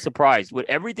 I was surprised with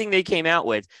everything they came out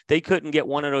with. They couldn't get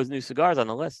one of those new cigars on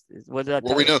the list.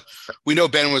 We know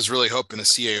Ben was really hoping the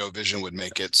CAO Vision would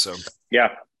make it. So yeah,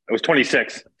 it was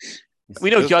 26.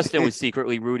 We know Justin was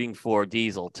secretly rooting for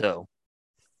Diesel too,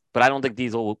 but I don't think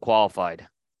Diesel qualified.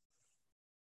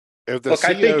 If the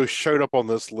CAO showed up on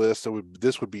this list,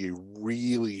 this would be a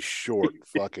really short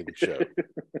fucking show.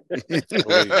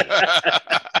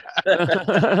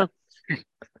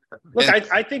 Look,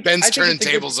 I think Ben's turning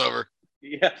tables over.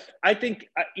 Yeah, I think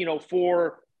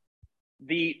for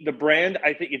the brand,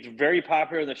 I think it's very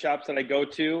popular in the shops that I go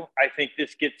to. I think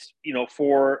this gets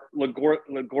for La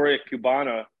Gloria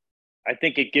Cubana, I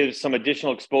think it gives some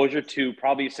additional exposure to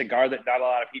probably a cigar that not a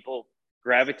lot of people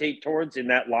gravitate towards in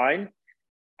that line.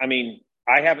 I mean,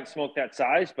 I haven't smoked that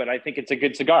size, but I think it's a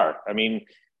good cigar. I mean,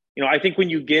 I think when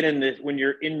you're in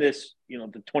this,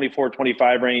 the 24,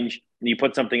 25 range, and you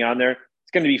put something on there,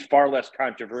 it's going to be far less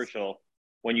controversial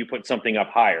when you put something up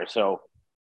higher. So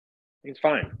it's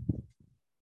fine.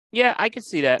 Yeah, I can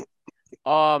see that.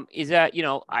 Is that,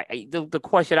 the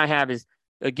question I have is,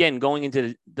 again, going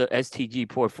into the STG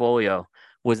portfolio,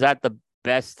 was that the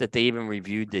best that they even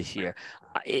reviewed this year?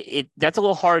 That's a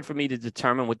little hard for me to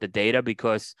determine with the data,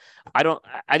 because I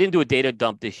didn't do a data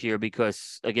dump this year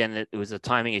because, again, it was a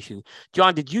timing issue.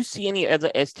 John, did you see any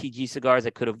other STG cigars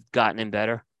that could have gotten in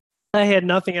better? I had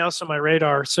nothing else on my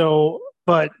radar. So,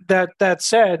 but that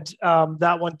said,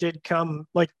 that one did come,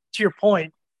 like, to your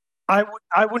point, I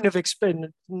wouldn't have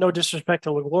expected, no disrespect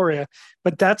to La Gloria,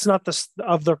 but that's not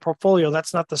of their portfolio.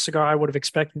 That's not the cigar I would have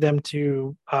expected them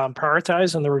to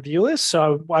prioritize on the review list.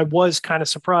 So I was kind of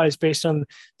surprised based on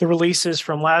the releases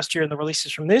from last year and the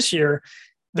releases from this year.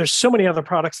 There's so many other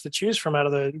products to choose from out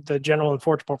of the General and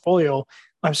Forge portfolio.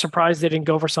 I'm surprised they didn't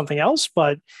go for something else,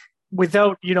 but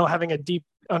without, having a deep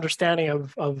understanding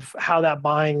of how that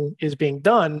buying is being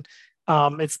done,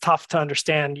 it's tough to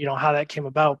understand, how that came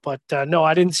about. But no,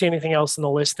 I didn't see anything else in the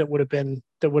list that would have been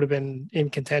in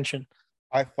contention.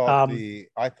 I thought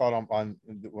on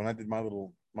when I did my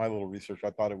little research, I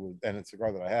thought it was, and the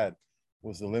cigar that I had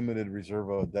was the limited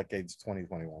Reserva Decades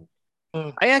 2021.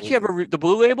 I actually have the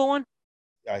blue label one.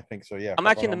 I think so. Yeah, I'm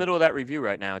actually in the middle of that review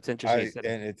right now. It's interesting.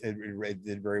 And it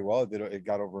did very well. It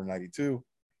got over 92,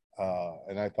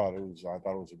 and I thought it was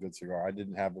a good cigar. I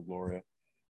didn't have the Gloria,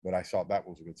 but I saw that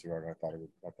was a good cigar. I thought it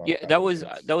was.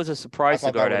 That was a surprise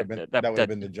cigar. That would have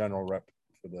been the general rep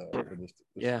for this.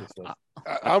 Yeah, this list.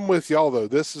 I'm with y'all though.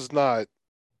 This is not.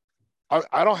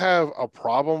 I don't have a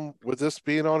problem with this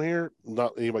being on here.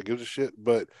 Not anybody gives a shit,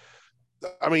 but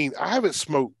I mean, I haven't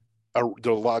smoked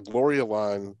the La Gloria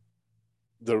line,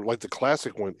 the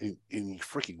classic one, in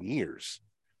freaking years.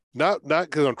 Not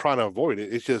because I'm trying to avoid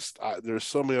it. It's just there's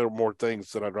so many other more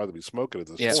things that I'd rather be smoking at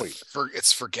this point.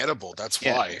 It's forgettable. That's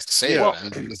why. Say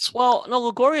it. Well, no,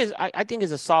 La Gloria I think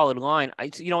is a solid line.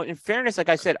 In fairness, like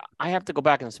I said, I have to go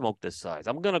back and smoke this size.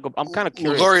 I'm kind of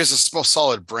curious. La Gloria is a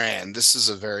solid brand. This is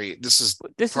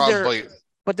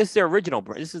their original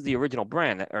brand. This is the original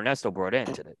brand that Ernesto brought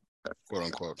into it, quote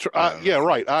unquote. Yeah,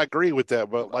 right. I agree with that.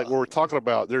 But like we're talking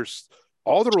about, there's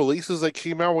all the releases they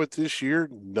came out with this year.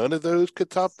 None of those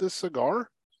could top this cigar.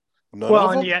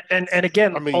 And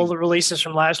again, all the releases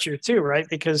from last year too, right?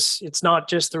 Because it's not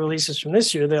just the releases from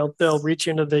this year. They'll reach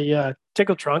into the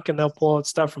tickle trunk and they'll pull out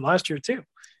stuff from last year too.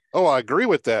 Oh, I agree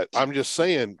with that. I'm just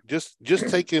saying, just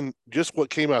taking just what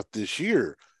came out this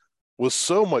year was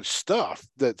so much stuff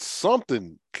that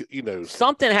something has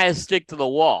to stick to the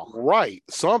wall, right?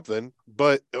 Something.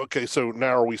 But okay, so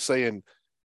now are we saying,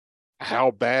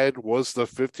 how bad was the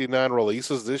 59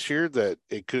 releases this year that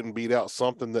it couldn't beat out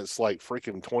something that's like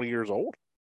freaking 20 years old?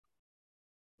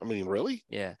 I mean, really?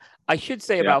 Yeah. I should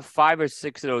say about 5 or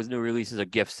 6 of those new releases are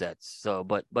gift sets. So,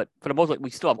 but for the most part, we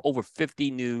still have over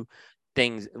 50 new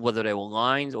things, whether they were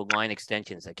lines or line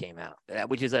extensions that came out,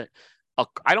 which is I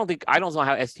don't know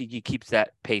how STG keeps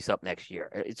that pace up next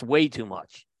year. It's way too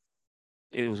much.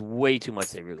 It was way too much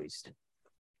they released.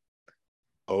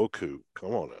 Oh, cool.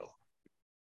 Come on now.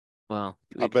 Well,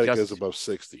 I bet it goes above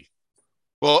 60.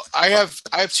 Well, I have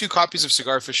 2 copies of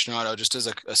Cigar Aficionado just as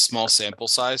a small sample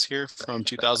size here from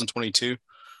 2022.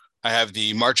 I have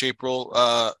the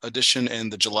March-April edition and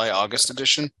the July-August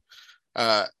edition.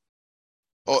 And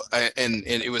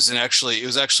it was actually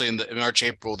in the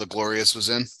March-April the Glorious was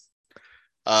in.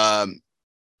 Out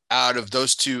of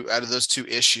those two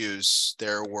issues,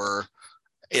 there were,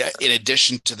 in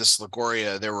addition to this La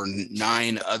Gloria, there were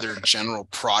 9 other general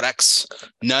products,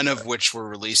 none of which were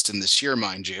released in this year,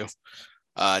 mind you.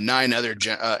 9 other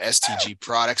STG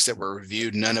products that were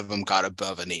reviewed. None of them got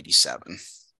above an 87,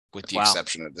 with the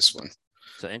exception of this one.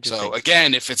 So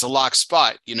again, if it's a lock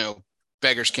spot,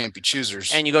 beggars can't be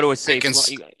choosers. And you go to a safe.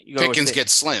 Pickings get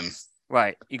slim.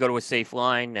 Right. You go to a safe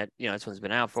line that this one's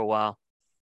been out for a while.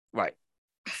 Right.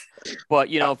 But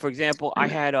for example, I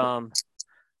had I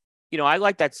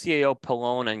like that CAO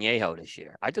Pelon Añejo this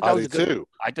year. I thought that was good.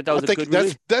 I thought that was a good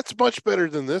release. That's much better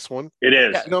than this one. It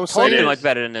is. Totally much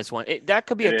better than this one. That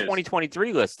could be a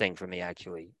 2023 listing for me,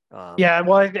 actually. Well,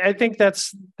 I think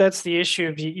that's the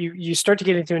issue. You start to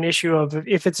get into an issue of,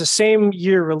 if it's a same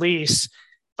year release,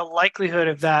 the likelihood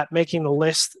of that making the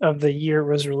list of the year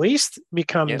it was released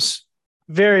becomes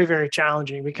very, very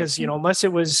challenging, because unless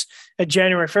it was a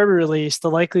January, February release,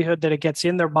 the likelihood that it gets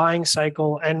in their buying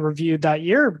cycle and reviewed that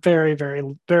year, very,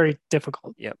 very, very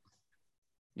difficult. Yep.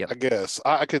 I guess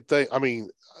I could think. I mean,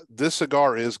 this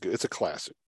cigar is good. It's a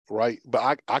classic, right?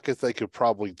 But I could think of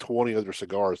probably 20 other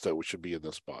cigars that should be in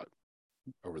this spot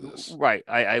over this. Right.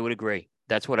 I would agree.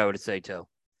 That's what I would say too.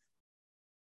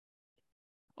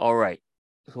 All right.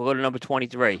 So we'll go to number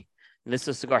 23. And this is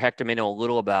a cigar Hector may know a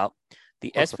little about.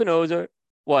 The Espinosa.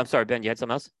 Well, I'm sorry, Ben, you had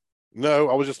something else? No,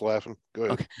 I was just laughing. Go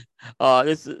ahead. Okay.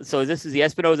 This is the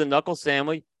Espinosa Knuckle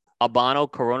Sandwich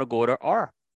Habano Corona Gorda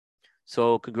R.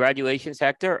 So congratulations,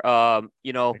 Hector. Look,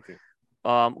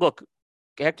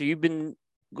 Hector,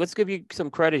 let's give you some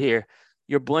credit here.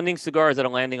 You're blending cigars that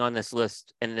are landing on this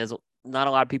list, and there's not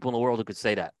a lot of people in the world who could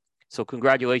say that. So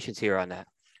congratulations here on that.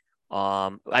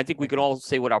 I think we can all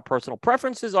say what our personal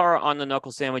preferences are on the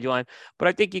Knuckle Sandwich line, but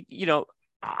I think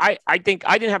I think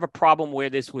I didn't have a problem where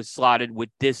this was slotted with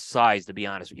this size. To be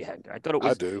honest with you, Hector, I thought it I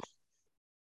was. do.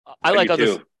 I like do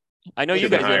others. too. I know you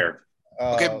Even guys. higher.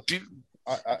 Okay,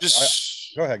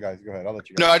 just go ahead, guys. Go ahead. I'll let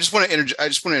you go. No, I just want to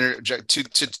interject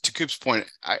to Coop's point.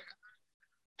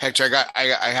 Hector,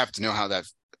 I have to know how that.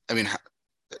 I mean,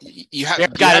 you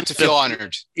have to feel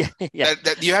honored. Yeah.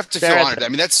 That you have to feel honored. I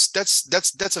mean,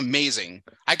 that's amazing.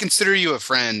 I consider you a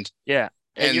friend. Yeah.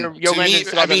 And you're to me,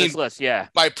 on this list. Yeah.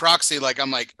 By proxy,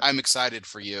 I'm excited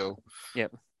for you.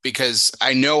 Yep. Because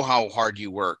I know how hard you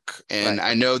work, and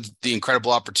Right. I know the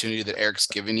incredible opportunity that Eric's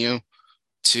given you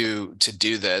to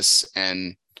do this.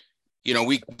 And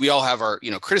we all have our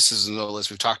criticisms of the list.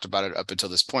 We've talked about it up until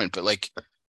this point, but like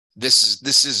this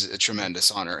is a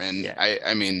tremendous honor, and Yeah.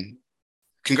 I mean,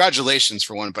 congratulations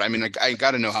for one. But I mean, I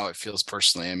got to know how it feels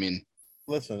personally. I mean,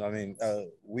 listen, I mean,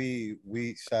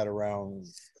 we sat around.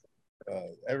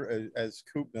 As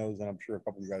Coop knows, and I'm sure a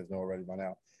couple of you guys know already by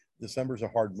now, December's a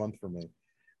hard month for me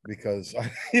because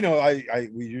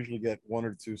we usually get one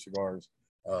or two cigars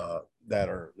that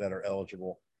are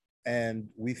eligible, and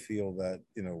we feel that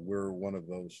we're one of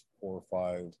those 4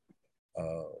 or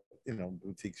 5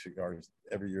 boutique cigars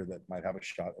every year that might have a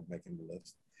shot of making the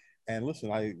list. And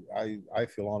listen, I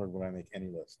feel honored when I make any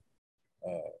list.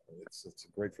 It's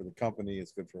great for the company.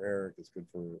 It's good for Eric. It's good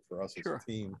for us Sure. as a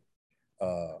team.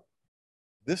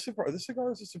 This cigar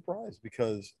is a surprise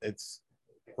because it's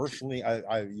personally,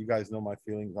 you guys know my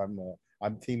feelings.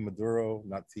 I'm Team Maduro,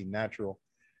 not Team Natural.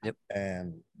 Yep.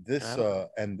 And this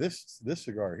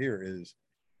cigar here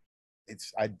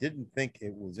I didn't think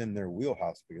it was in their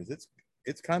wheelhouse because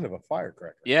it's kind of a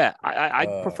firecracker. Yeah, I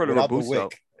prefer the Robusto.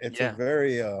 It's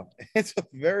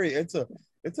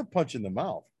a punch in the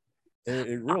mouth.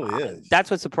 It really is. That's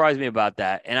what surprised me about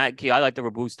that, and I like the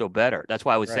Robusto better. That's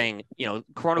why I was saying,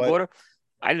 Corona Gorda,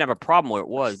 I didn't have a problem where it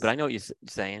was, but I know what you're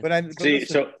saying. But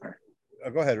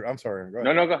go ahead. I'm sorry. Go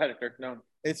ahead. No, go ahead, Kirk. No.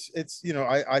 It's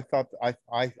I thought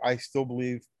I still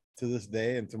believe to this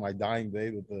day and to my dying day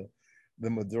that the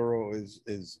Maduro is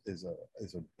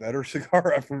a better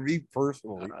cigar for me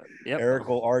personally. Yep. Eric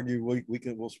will argue.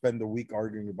 We'll spend the week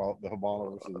arguing about the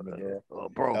Habano versus the Maduro. Oh,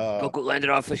 bro, look who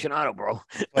landed on aficionado, bro.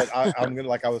 But I'm gonna,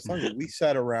 like I was telling you, we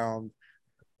sat around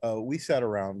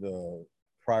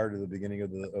prior to the beginning of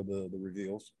the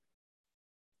reveals,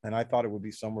 and I thought it would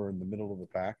be somewhere in the middle of the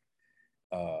pack.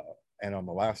 And on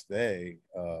the last day,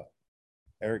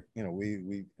 Eric,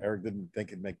 Eric didn't think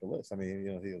it'd make the list. I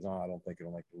mean, he goes, I don't think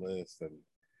it'll make the list. And,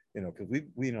 because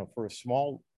we for a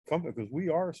small company, because we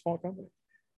are a small company,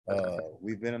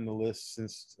 we've been on the list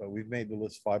since we've made the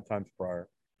list 5 times prior,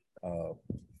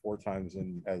 4 times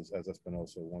as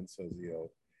Espinosa, once as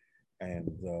EO. And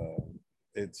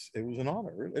it was an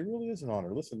honor. It really is an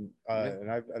honor. Listen,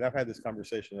 and I've had this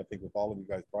conversation, I think, with all of you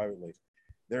guys privately.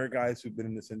 There are guys who've been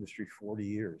in this industry 40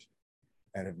 years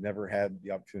and have never had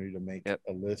the opportunity to make a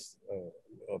list,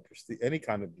 any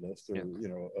kind of list, or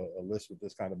a list with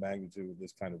this kind of magnitude, with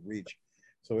this kind of reach.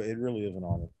 So it really is an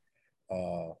honor.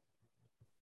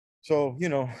 So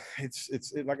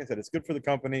it's like I said, it's good for the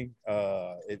company.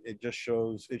 It just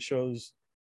shows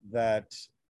that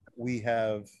we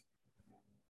have,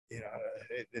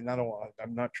 and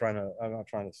I'm not trying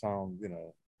to sound,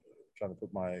 trying to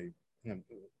put my, I'm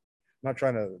not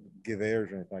trying to give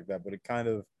airs or anything like that, but it kind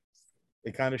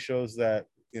of shows that,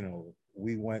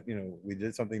 we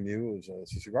did something new. It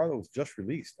was a cigar that was just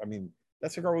released. I mean,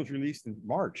 that cigar was released in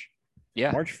March.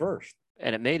 Yeah. March 1st.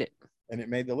 And it made it. And it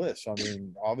made the list. So, I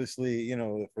mean, obviously,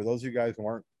 for those of you guys who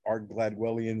aren't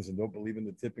Gladwellians and don't believe in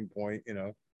the tipping point,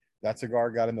 that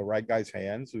cigar got in the right guy's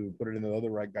hands, who put it in the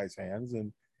other right guy's hands,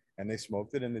 and they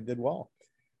smoked it and it did well.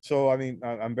 So, I mean,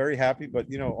 I'm very happy, but,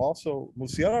 also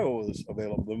Murcielago was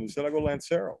available. The Murcielago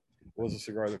Lancero was a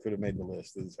cigar that could have made the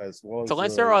list, as well as the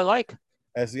Lancero I like.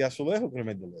 As the Azulejo could have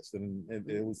made the list, and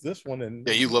it was this one. And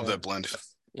yeah, you love that blend.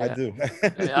 I do.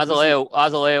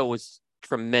 Azulejo was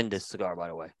tremendous cigar, by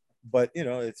the way. But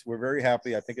we're very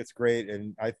happy. I think it's great,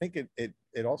 and I think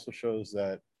it also shows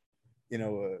that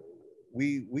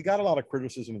we got a lot of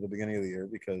criticism at the beginning of the year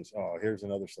because here's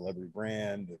another celebrity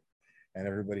brand, and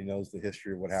everybody knows the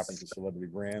history of what happens with celebrity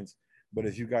brands. But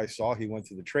as you guys saw, he went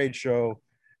to the trade show.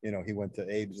 He went to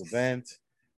Abe's event.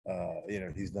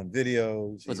 He's done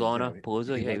videos. Lozona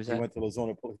Palooza. He went to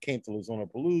Lozona. Came to Lozona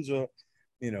Palooza.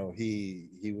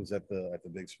 He was at the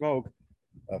Big Smoke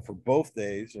for both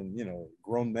days, and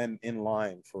grown men in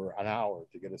line for an hour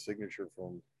to get a signature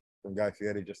from Guy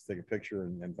Fieri, just to take a picture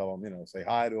and tell him, say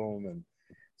hi to him. And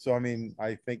so, I mean,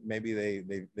 I think maybe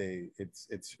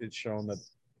it's shown that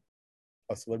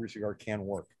a celebrity cigar can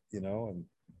work, and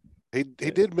He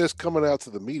did miss coming out to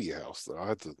the media house, though. I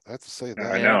have to say that.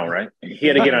 I know, right? He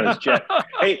had to get on his jet.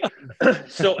 Hey,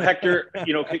 so Hector,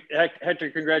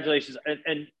 Hector, congratulations.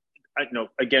 And I know,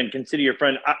 again, consider your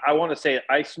friend. I want to say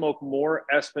I smoke more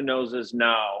Espinosas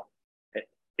now,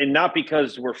 and not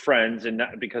because we're friends and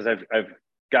not because I've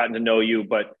gotten to know you,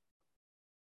 but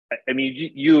I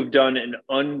mean, you've done an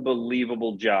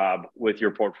unbelievable job with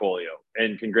your portfolio,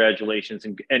 and congratulations.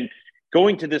 And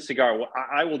going to this cigar,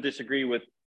 I will disagree with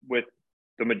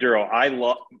the Maduro. I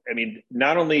mean,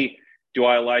 not only do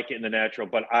I like it in the natural,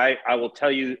 but I will tell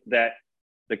you that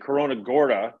the Corona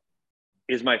Gorda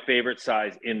is my favorite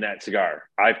size in that cigar.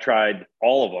 I've tried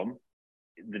all of them,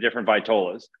 the different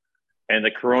Vitolas, and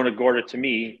the Corona Gorda to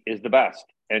me is the best.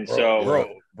 And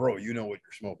bro, you know what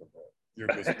you're smoking, bro. You're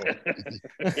a good smoker.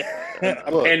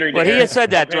 But he had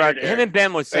said that throughout. Him and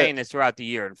Ben was saying this throughout the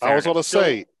year. I was going to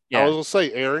say,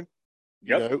 Aaron.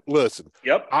 Yep. Listen.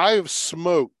 Yep. I've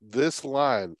smoked this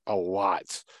line a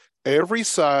lot, every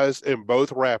size in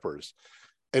both wrappers.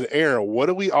 And Aaron, what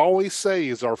do we always say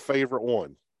is our favorite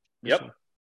one? Yep.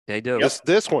 They do.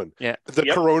 This one. Yeah. The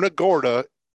Corona Gorda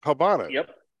Habana.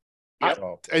 Yep.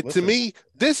 And to me,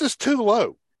 this is too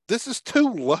low. This is too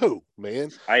low,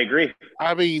 man. I agree.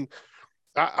 I mean,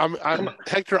 I'm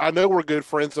Hector. I know we're good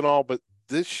friends and all, but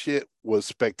this shit was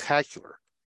spectacular.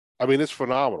 I mean, it's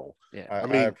phenomenal. Yeah, I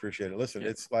appreciate it. Listen,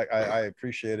 it's like I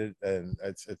appreciate it, and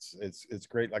it's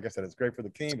great. Like I said, it's great for the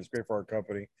team. It's great for our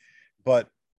company, but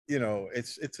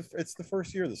it's the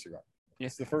first year of the cigar. Yeah.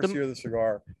 It's the first year of the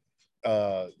cigar.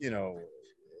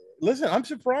 Listen, I'm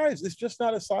surprised. It's just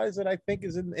not a size that I think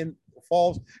is in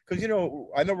falls because I know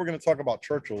we're going to talk about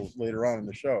Churchill's later on in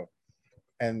the show.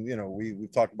 And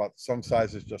we've talked about some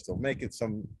sizes just don't make it.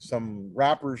 Some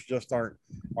wrappers just aren't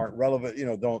relevant.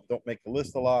 Don't make the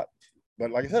list a lot.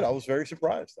 But like I said, I was very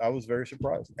surprised.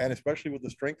 And especially with the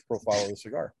strength profile of the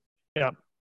cigar. Yeah.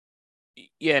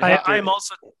 Yeah. I'm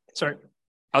also sorry.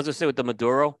 I was gonna say with the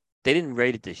Maduro, they didn't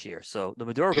rate it this year, so the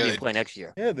Maduro could be in play next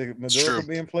year. Yeah, the Maduro could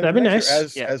be in play. That'd be nice.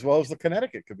 As well as the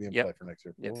Connecticut could be in play for next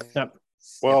year. Yep.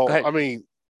 Well, I mean,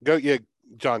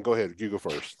 John, go ahead. You go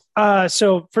first.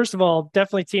 So first of all,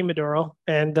 definitely Team Maduro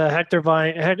and Hector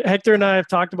Vine. Hector and I have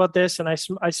talked about this, and I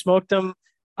smoked them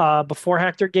before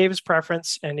Hector gave his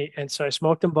preference, and so I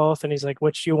smoked them both, and he's like,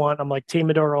 "Which do you want?" I'm like, "Team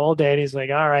Maduro all day." And he's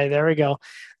like, "All right, there we go."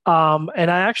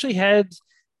 And I actually had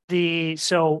and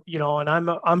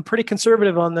I'm pretty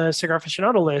conservative on the Cigar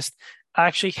Aficionado list. I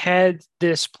actually had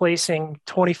this placing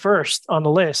 21st on the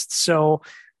list, so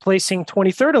placing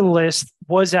 23rd on the list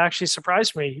was actually a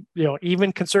surprise to me.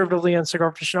 Even conservatively on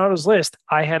Cigar Aficionado's list,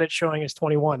 I had it showing as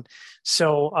 21.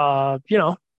 So, there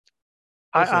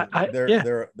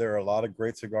are a lot of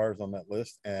great cigars on that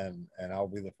list, and I'll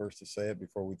be the first to say it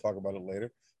before we talk about it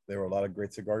later. There were a lot of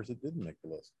great cigars that didn't make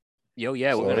the list.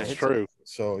 That's true.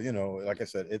 So, like I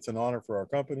said, it's an honor for our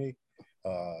company.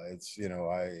 I'm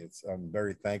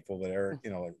very thankful that Eric,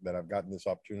 that I've gotten this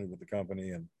opportunity with the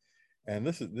company, and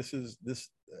this is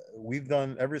we've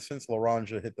done ever since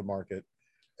Laranja hit the market.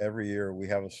 Every year we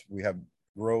have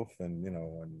growth, and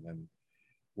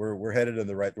we're headed in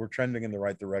we're trending in the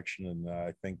right direction, and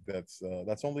I think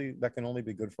that can only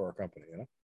be good for our company.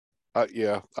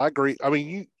 Yeah, I agree. I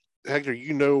mean, Hector,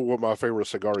 what my favorite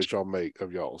cigar is y'all make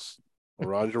of y'all's.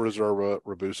 Laranja Reserva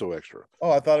Robusto Extra. Oh,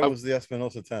 I thought it was the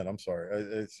Espinosa 10. I'm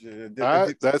sorry.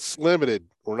 That's limited.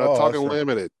 We're not talking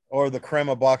limited. Or the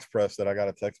Crema box press that I got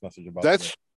a text message about.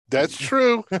 That's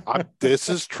true. This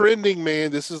is trending,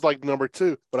 man. This is like number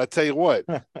 2. But I tell you what,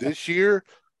 this year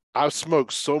I've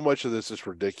smoked so much of this, it's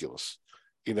ridiculous.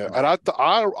 And I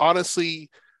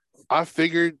honestly, I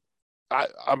figured.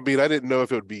 I mean, I didn't know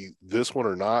if it would be this one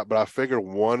or not, but I figured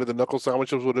one of the knuckle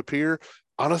sandwiches would appear.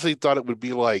 Honestly, thought it would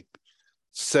be like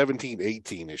 17,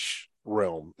 18-ish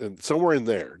realm, and somewhere in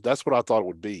there. That's what I thought it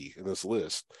would be in this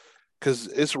list, because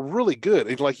it's really good.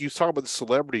 And like you talk about the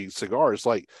celebrity cigars,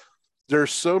 like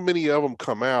there's so many of them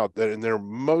come out and they're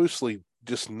mostly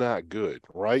just not good,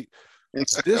 right?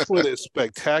 This one is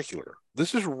spectacular.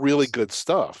 This is really good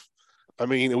stuff. I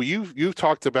mean, you've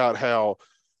talked about how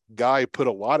Guy put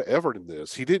a lot of effort in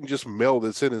this. He didn't just mail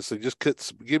this in and say, just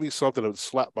give me something to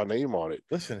slap my name on it.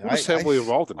 Listen, he was heavily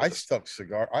involved in this. I stuck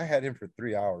cigar. I had him for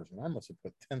 3 hours, and I must have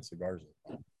put 10 cigars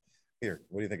in. Here,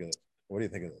 what do you think of this? What do you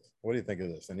think of this? What do you think of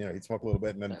this? And he'd smoke a little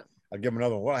bit, and then I'd give him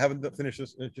another one. Well, I haven't finished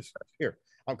this. Just here,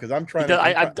 because I'm trying.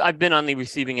 I've been on the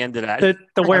receiving end of that.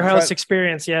 The warehouse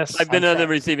experience, yes. I've been on the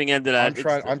receiving end of that.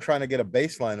 I'm trying to get a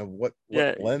baseline of what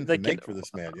blend to make for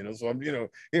this man. So I'm,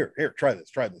 here, try this.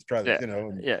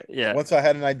 Yeah. Once I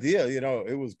had an idea,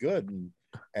 it was good,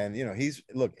 and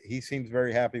he seems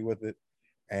very happy with it,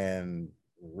 and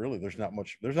really, there's not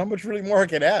much really more I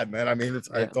can add, man. I mean, it's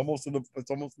almost to the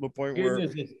point Good where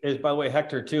news is, by the way,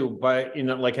 Hector, too, like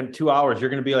in 2 hours, you're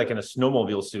going to be like in a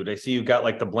snowmobile suit. I see you've got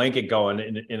like the blanket going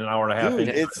in an hour and a half. dude,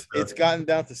 it's gotten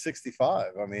down to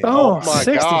 65. I mean, Oh, my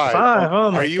 65. God.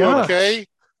 Oh my Are you gosh. okay?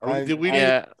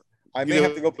 I may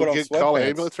have to go put on call an sweatpants.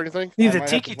 ambulance or anything? Need I the might have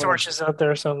to tiki put on- torches out there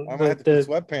or something. I might have to put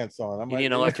sweatpants on. You need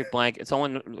an electric blanket.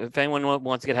 If anyone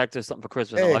wants to get Hector something for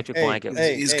Christmas, an Hey, electric hey, blanket.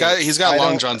 hey. He's got I long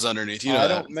don't- johns underneath. You know I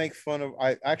that. don't make fun of.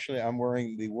 I'm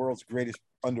wearing the world's greatest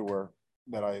underwear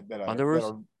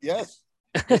Underwears? Yes.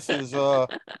 This is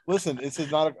listen. This is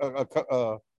not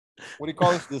a what do you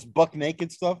call this? This buck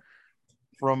naked stuff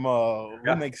from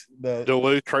who makes the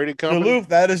Duluth Trading Company. Duluth.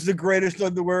 That is the greatest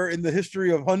underwear in the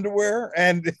history of underwear,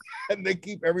 and they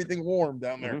keep everything warm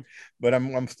down there. But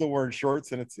I'm still wearing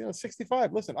shorts, and it's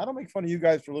 65. Listen, I don't make fun of you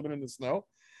guys for living in the snow.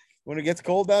 When it gets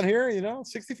cold down here,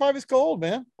 65 is cold,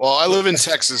 man. Well, I live in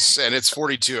Texas and it's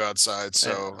 42 outside,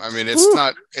 so I mean it's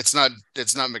not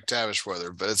McTavish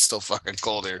weather, but it's still fucking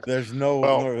cold here. There's I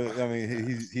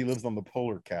mean, he lives on the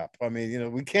polar cap. I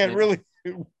mean, we can't really.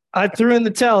 I threw in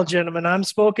the towel, gentlemen. I'm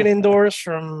smoking indoors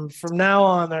from now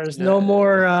on. There's no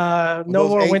more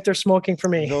winter smoking for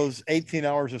me. Those 18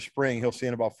 hours of spring he'll see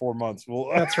in about 4 months. Well,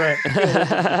 That's right.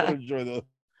 Enjoy those.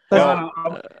 John,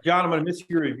 I'm going to miss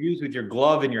your reviews with your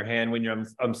glove in your hand when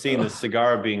I'm seeing the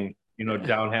cigar being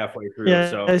down halfway through. Yeah.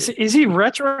 So Is he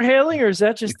retrohaling or is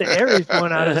that just the air he's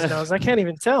blowing out of his nose? I can't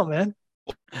even tell, man.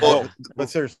 Well, but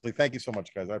seriously, thank you so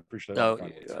much, guys. I appreciate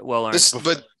it. Well earned.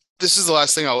 This is the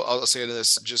last thing I'll say to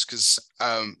this, just because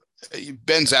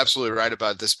Ben's absolutely right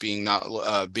about this being not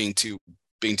being too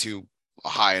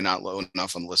high and not low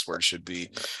enough on the list where it should be.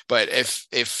 But if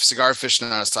Cigar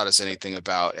Aficionado has taught us anything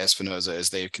about Espinosa,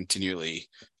 is they continually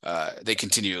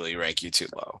rank you too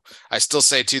low. I still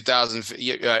say 2000.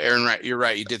 Aaron, you're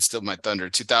right. You did steal my thunder.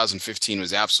 2015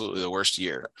 was absolutely the worst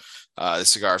year the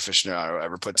Cigar Aficionado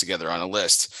ever put together on a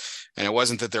list. And it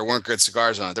wasn't that there weren't good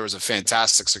cigars on it. There was a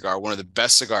fantastic cigar, one of the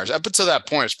best cigars. Up until that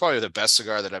point, it's probably the best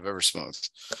cigar that I've ever smoked.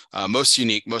 Most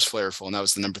unique, most flavorful, and that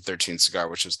was the number 13 cigar,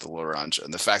 which was the Laranja.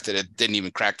 And the fact that it didn't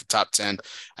even crack the top 10,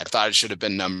 I thought it should have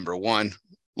been number 1.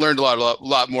 Learned a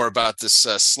lot more about this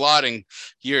slotting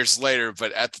years later,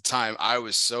 but at the time, I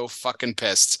was so fucking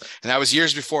pissed. And that was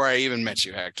years before I even met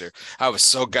you, Hector. I was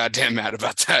so goddamn mad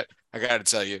about that. I got to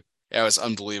tell you. Yeah, it was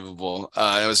unbelievable.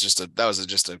 That was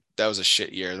a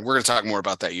shit year. And we're going to talk more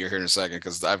about that year here in a second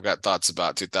because I've got thoughts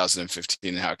about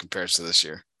 2015 and how it compares to this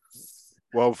year.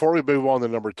 Well, before we move on to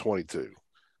number 22,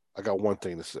 I got one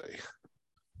thing to say.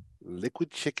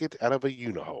 Liquid chicken out of a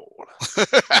unihole.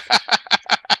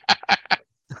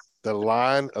 The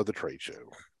line of the trade show.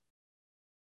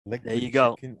 There you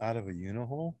go. Out of a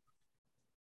unihole?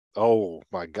 Oh,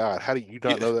 my God. How do you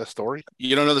not know that story?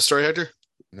 You don't know the story, Hector?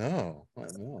 No.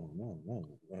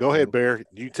 Go ahead, Bear.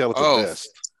 You tell it the best.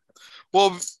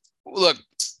 Well, look.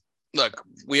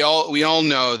 We all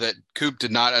know that Coop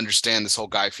did not understand this whole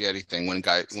Guy Fieri thing when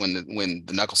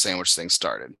the knuckle sandwich thing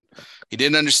started. He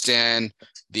didn't understand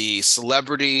the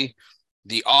celebrity,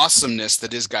 the awesomeness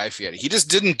that is Guy Fieri. He just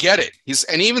didn't get it.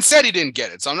 And he even said he didn't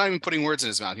get it. So I'm not even putting words in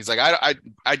his mouth. He's like,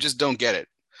 I just don't get it.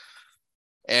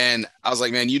 And I was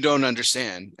like, man, you don't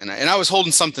understand. And I was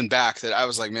holding something back that I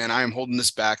was like, man, I am holding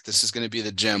this back. This is going to be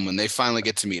the gem when they finally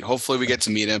get to meet. Hopefully we get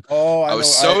to meet him. Oh, I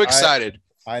was so excited.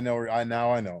 I know. I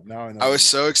know. I was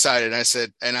so excited. And I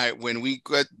said, when we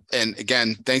got, and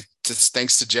again,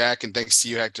 thanks to Jack and thanks to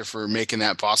you, Hector, for making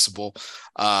that possible.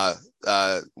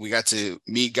 We got to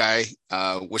meet Guy,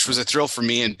 which was a thrill for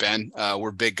me and Ben.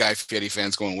 We're big Guy Fieri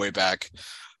fans going way back.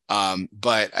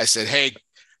 But I said, hey,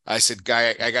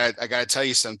 Guy, I gotta tell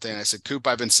you something. I said, Coop,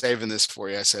 I've been saving this for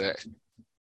you. I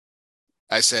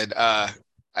said,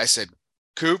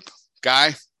 Coop,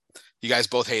 Guy, you guys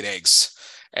both hate eggs.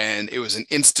 And it was an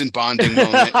instant bonding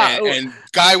moment. And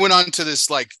Guy went on to this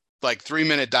like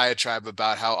 3-minute diatribe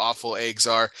about how awful eggs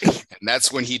are. And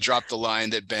that's when he dropped the line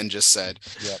that Ben just said.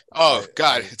 Yep. Oh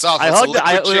God, it's awful. We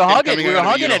were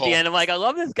hugging at the end. I'm like, I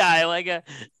love this guy. Like that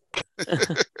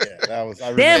was.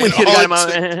 Damn, we should have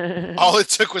got him. All it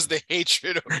took was the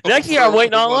hatred. Next year, I'm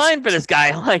waiting online for this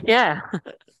guy. I'm like, yeah,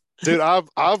 dude,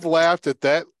 I've laughed at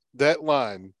that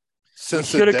line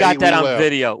since we should have got that on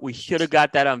video. We should have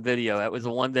got that on video. That was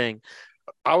the one thing.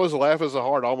 I was laughing so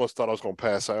hard, I almost thought I was going to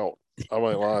pass out. I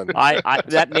went lying.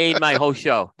 That made my whole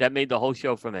show. That made the whole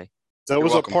show for me.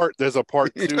 There's a part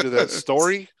 2 to that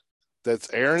story.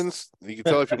 That's Aaron's. You can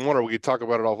tell if you want, or we could talk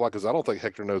about it offline because I don't think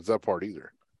Hector knows that part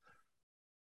either.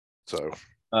 So,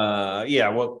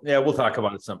 we'll talk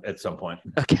about it at some point.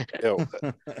 Okay.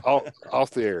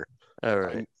 Off the air. All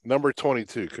right. Number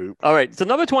 22, Coop. All right. So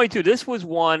number 22, this was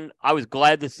one I was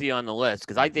glad to see on the list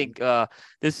because I think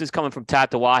this is coming from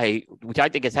Tatawahe, which I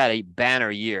think has had a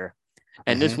banner year.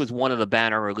 And this was one of the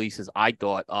banner releases, I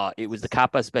thought. It was the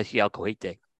Kappa Especial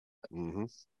Kohite.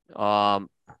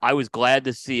 I was glad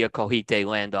to see a Kohite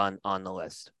land on the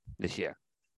list this year.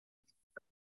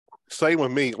 Same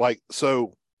with me. Like,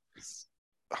 so,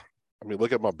 I mean,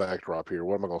 look at my backdrop here.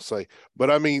 What am I going to say?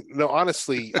 But I mean, no,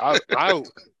 honestly,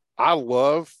 I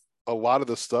love a lot of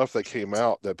the stuff that came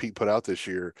out that Pete put out this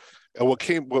year. And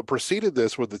what preceded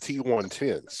this were the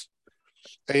T110s.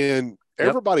 And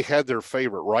everybody had their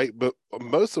favorite, right? But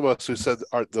most of us who said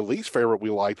the least favorite we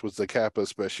liked was the Kappa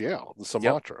Especial, the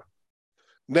Sumatra.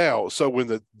 Now, so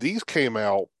when these came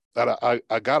out,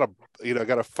 I got a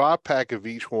 5-pack of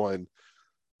each one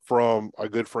from our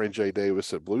good friend Jay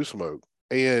Davis at Blue Smoke.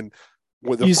 And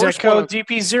with the use that first code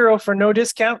DP0 for no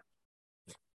discount.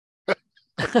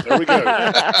 There we go.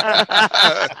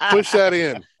 Push that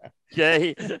in.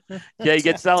 Jay,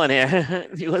 get selling here.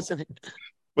 You listening?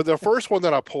 But the first one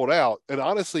that I pulled out, and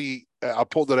honestly, I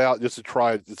pulled it out just to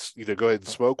try to go ahead and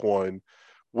smoke one,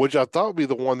 which I thought would be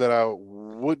the one that I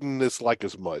wouldn't dislike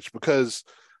as much because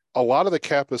a lot of the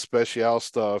Kappa Special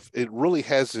stuff, it really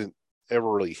hasn't ever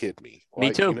really hit me.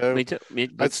 Me too. Me too.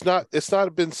 It's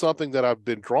not been something that I've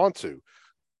been drawn to.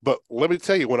 But let me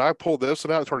tell you, when I pulled this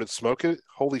one out and started smoking it,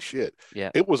 holy shit. Yeah.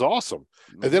 It was awesome.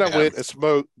 And then I went and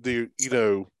smoked the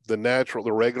natural,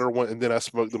 the regular one, and then I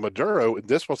smoked the Maduro, and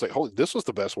this one's like, this was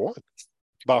the best one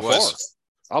by far.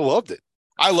 I loved it.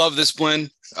 I love this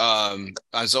blend.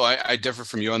 So I differ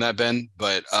from you on that, Ben,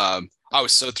 but I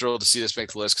was so thrilled to see this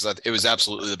make the list because it was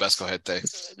absolutely the best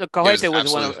Cojete. The Cojete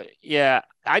was one of,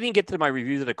 I didn't get to my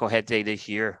reviews of the Cojete this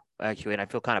year, actually, and I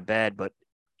feel kind of bad, but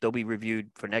they'll be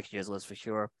reviewed for next year's list for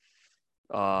sure.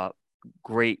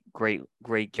 Great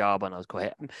job on those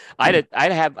Cojete. I had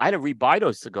to rebuy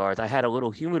those cigars. I had a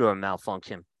little humidor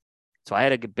malfunction, so I had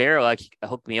to get Bear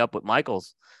hooked me up with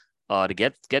Michaels to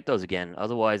get those again.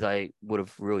 Otherwise, I would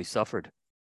have really suffered.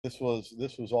 This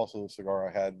was also the cigar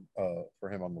I had for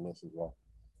him on the list as well.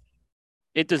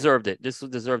 It deserved it. This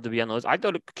deserved to be on the list. I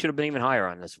thought it should have been even higher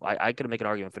on this. I could make an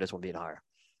argument for this one being higher.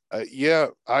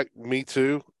 Me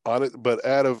too on it. But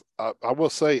I will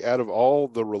say, out of all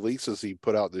the releases he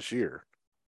put out this year,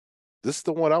 this is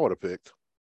the one I would have picked.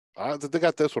 They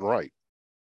got this one right.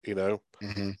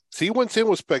 T110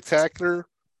 was spectacular.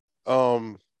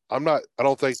 I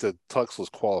don't think the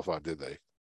Tuxlas qualified, did they?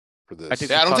 For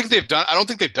this, I don't think they've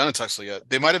done a Tuxla yet.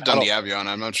 They might have done the Avion.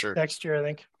 I'm not sure. Next year, I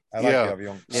think. I like the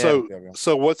Avion.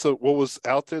 So what was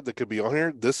out there that could be on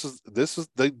here? This is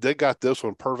they got this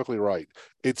one perfectly right.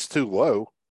 It's too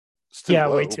low. It's too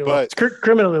low, way too low. It's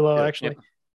criminally low, actually.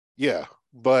 Yeah,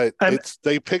 but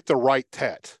they picked the right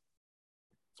tat. That's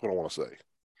what I want to say.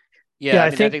 Yeah,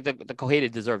 I think the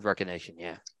Cojete deserved recognition.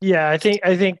 Yeah, I think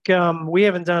we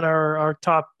haven't done our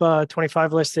top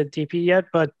 25 list at DP yet,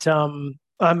 but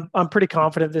I'm pretty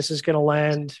confident this is going to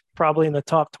land probably in the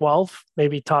top 12,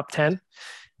 maybe top 10.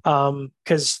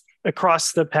 Because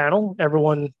across the panel,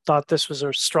 everyone thought this was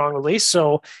a strong release.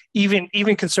 So even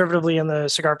conservatively in the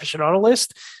Cigar Aficionado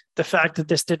list, the fact that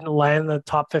this didn't land in the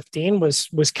top 15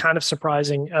 was kind of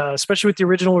surprising, especially with the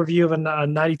original review of a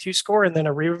 92 score and then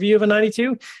a re-review of a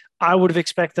 92. I would have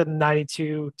expected a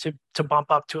 92 to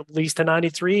bump up to at least a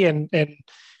 93 and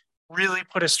really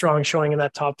put a strong showing in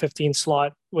that top 15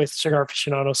 slot with Cigar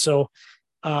Aficionado. So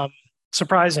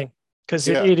surprising because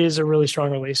it is a really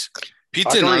strong release. Pete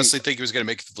didn't honestly think he was going to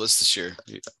make the list this year.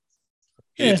 I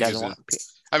didn't say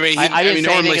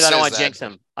anything because I don't want to jinx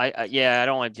him. I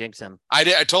don't want to jinx him.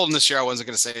 I told him this year I wasn't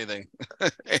going to say anything.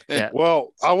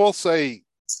 Well, I will say,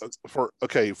 for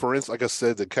instance, like I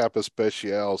said, the Kappa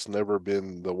Special's never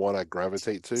been the one I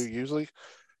gravitate to usually,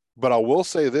 but I will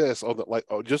say this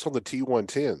just on the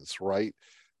T110s, right?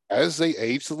 As they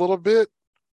aged a little bit,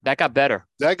 that got better.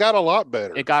 That got a lot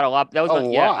better. It got a lot. That was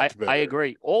lot better. I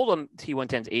agree. All the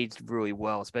T110s aged really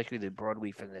well, especially the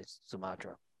broadleaf and the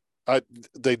Sumatra.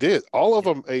 They did. All of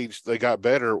them aged. They got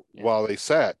better while they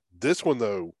sat. This one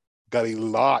though got a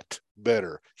lot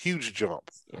better. Huge jump.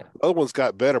 Yeah. The other ones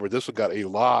got better, but this one got a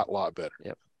lot better.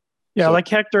 Yep. Yeah, like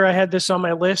Hector, I had this on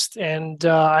my list, and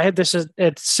I had this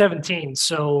at 17.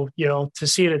 So to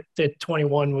see it at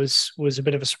 21 was a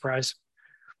bit of a surprise.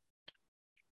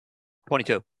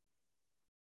 22.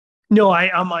 No,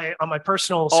 on my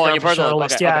personal Cigar Aficionado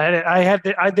list. Okay, I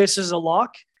had this as a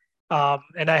lock,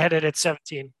 and I had it at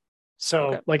 17.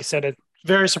 So, like I said, it's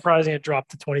very surprising it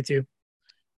dropped to 22.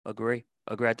 Agree.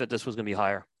 I thought this was going to be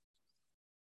higher.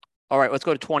 All right, let's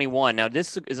go to 21. Now,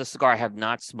 this is a cigar I have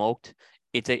not smoked.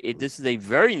 This is a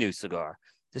very new cigar.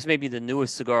 This may be the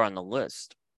newest cigar on the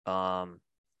list.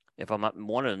 If I'm not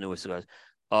one of the newest cigars,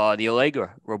 the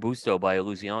Allegra Robusto by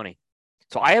Illusione.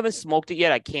 So I haven't smoked it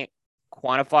yet. I can't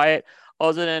quantify it,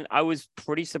 other than I was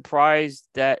pretty surprised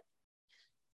that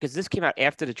because this came out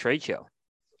after the trade show,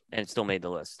 and it still made the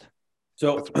list.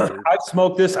 So I've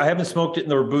smoked this. I haven't smoked it in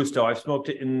the Robusto. I've smoked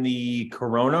it in the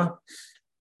Corona.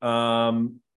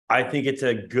 I think it's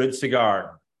a good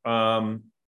cigar.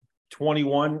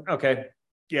 21. Okay.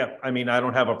 Yeah. I mean, I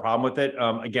don't have a problem with it.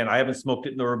 Again, I haven't smoked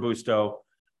it in the Robusto.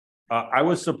 I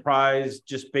was surprised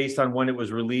just based on when it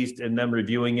was released and them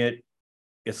reviewing it,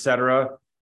 etc.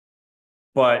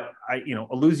 But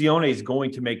Illusione is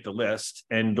going to make the list,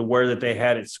 and the where that they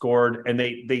had it scored, and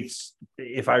they,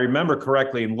 if I remember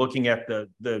correctly, and looking at the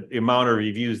amount of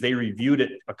reviews, they reviewed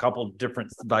it a couple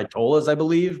different Vitolas, I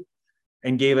believe,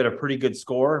 and gave it a pretty good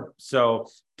score. So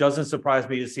doesn't surprise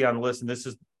me to see on the list, and this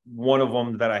is one of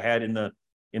them that I had in the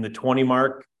 20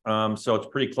 mark. So it's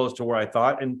pretty close to where I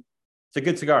thought, and it's a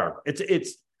good cigar.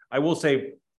 It's I will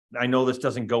say, I know this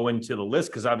doesn't go into the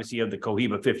list because obviously you have the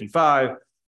Cohiba 55,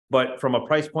 but from a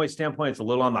price point standpoint, it's a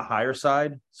little on the higher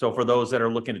side. So for those that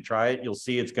are looking to try it, you'll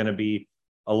see it's going to be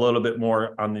a little bit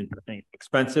more on the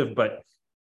expensive, but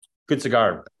good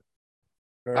cigar.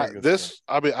 I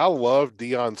love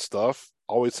Dion stuff,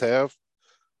 always have,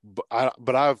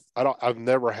 but I've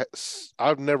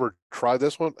never tried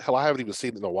this one. Hell, I haven't even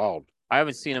seen it in the wild. I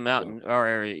haven't seen them out in our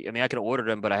area. I mean, I could order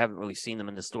them, but I haven't really seen them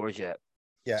in the stores yet.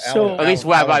 Yeah, So- At least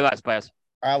by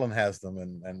Alan has them,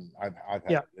 and I've had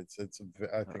Yeah. it.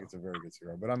 I think it's a very good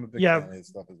cigar, but I'm a big Yeah. fan of his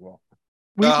stuff as well.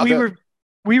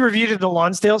 We reviewed the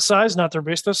Lonsdale size, not the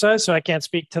Robusto size, so I can't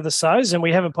speak to the size, and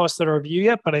we haven't posted a review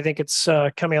yet, but I think it's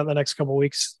coming out in the next couple of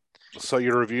weeks. So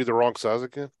you reviewed the wrong size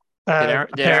again? Did Aaron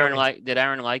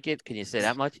Apparently. like it? Can you say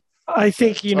that much? I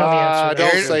think you know the answer.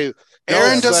 Don't Aaron- say.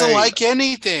 Aaron don't doesn't say- like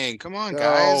anything. Come on,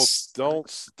 guys. Don't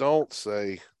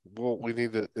say. Well, we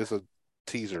need to. It's a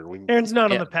teaser. Aaron's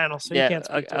not Yeah. on the panel, so you Yeah. can't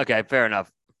speak to it. Okay. Fair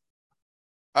enough.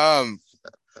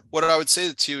 What I would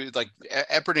say too, like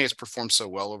Epernay has performed so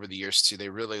well over the years too. They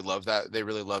really love that. They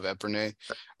really love Epernay.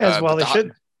 As well, but they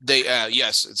should.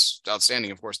 Yes, it's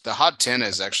outstanding. Of course, the Hot 10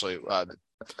 has actually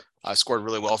scored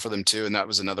really well for them too, and that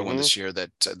was another one this year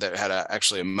that had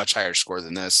actually a much higher score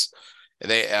than this.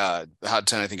 They the Hot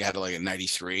 10 I think had like a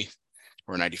 93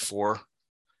 or 94,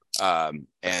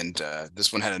 and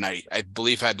this one had a 90. I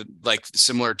believe had like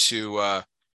similar to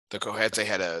the Cojete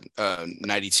had a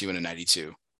 92 and a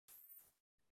 92.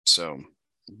 So,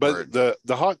 But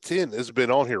the Hot 10 has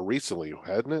been on here recently,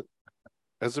 hadn't it?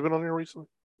 Has it been on here recently?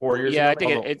 4 years Yeah,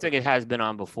 ago? I think it has been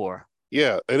on before.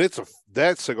 Yeah, and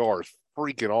that cigar is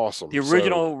freaking awesome. The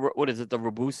original, what is it? The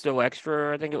Robusto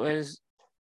Extra, I think it was.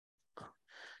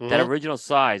 So, That mhm. original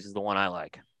size is the one I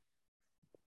like.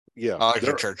 Yeah, I like the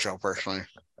they're- Churchill personally.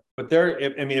 But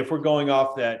if we're going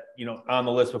off that, on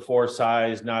the list before,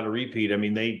 size, not a repeat. I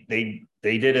mean, they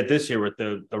did it this year with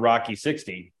the Rocky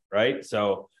 60, right?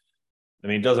 So, I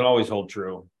mean, it doesn't always hold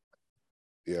true.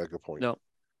 yeah, good point. No.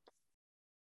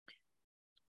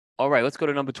 All right, let's go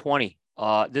to number 20.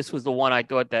 This was the one I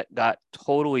thought that got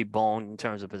totally boned in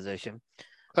terms of position.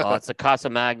 It's the Casa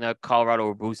Magna Colorado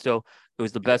Robusto. It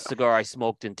was the best cigar I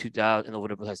smoked in 2000 over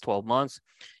the last 12 months.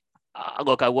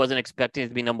 Look, I wasn't expecting it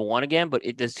to be number one again, but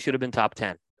this should have been top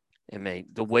 10. It may.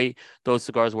 The way those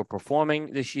cigars were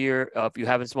performing this year, if you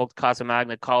haven't smoked Casa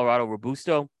Magna Colorado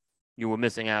Robusto, you were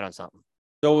missing out on something.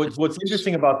 So what's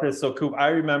interesting about this, so Coop, I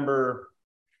remember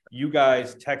you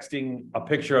guys texting a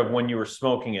picture of when you were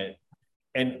smoking it.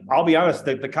 And I'll be honest,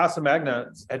 the Casa Magna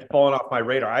had fallen off my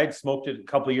radar. I had smoked it a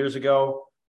couple of years ago.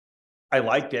 I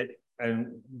liked it,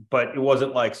 but it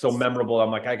wasn't like so memorable.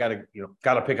 I'm like, I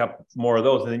gotta pick up more of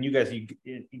those. And then you guys, you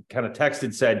kind of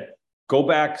texted, said, go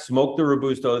back, smoke the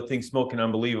Robusto. The thing's smoking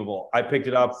unbelievable. I picked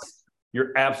it up.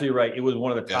 You're absolutely right. It was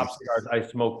one of the top cigars I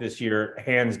smoked this year,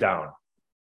 hands down.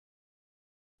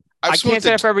 I can't say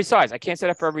that for every size.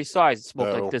 It's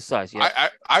smoked No. like this size. Yeah.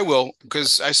 I will,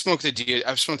 because I've smoked the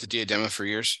Diadema for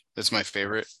years. That's my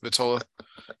favorite Vitola,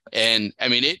 and I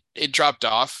mean it dropped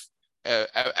off.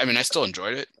 I mean I still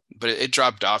enjoyed it, but it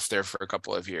dropped off there for a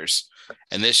couple of years,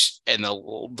 and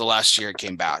the last year it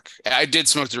came back. I did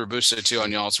smoke the Robusto too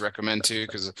on y'all's recommend too,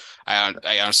 because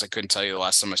I honestly couldn't tell you the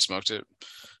last time I smoked it.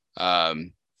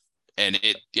 And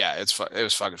it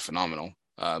was fucking phenomenal.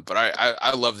 But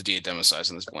I love the Diadema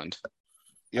size in this blend.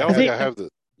 Yeah, I don't think I have the.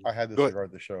 I had this Go ahead. cigar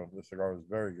at the show. The cigar was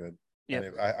very good. Yeah.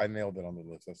 And I nailed it on the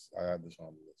list. I had this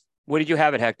on the list. Where did you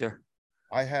have it, Hector?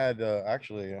 I had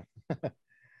actually,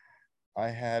 I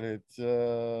had it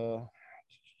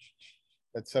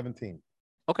at 17.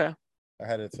 Okay. I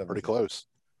had it at 17. Pretty close.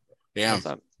 Yeah.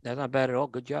 That's not bad at all.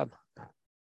 Good job.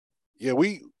 Yeah,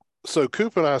 so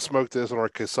Coop and I smoked this on our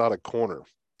Quesada corner,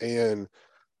 and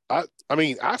I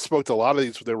mean, I smoked a lot of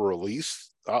these when they were released.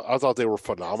 I thought they were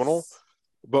phenomenal,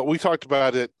 but we talked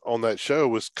about it on that show.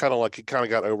 Was kind of like it kind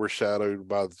of got overshadowed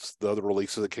by the other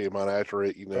releases that came out after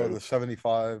it. The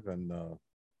 75 and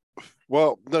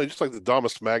well, no, just like the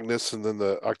Damas Magnus, and then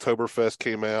the Oktoberfest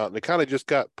came out, and it kind of just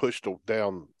got pushed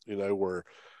down. Where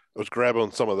I was grabbing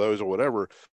some of those or whatever.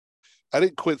 I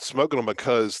didn't quit smoking them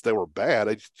because they were bad.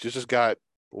 I just got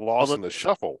lost in the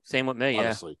shuffle. Same with me,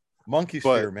 honestly. Monkey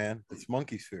sphere, man. It's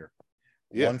monkey sphere.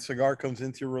 Yeah. One cigar comes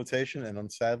into your rotation, and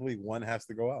sadly, one has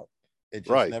to go out. It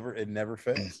just never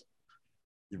fails.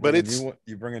 You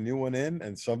bring a new one in,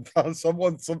 and sometimes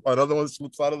another one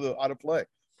slips out of play.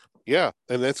 Yeah,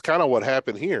 and that's kind of what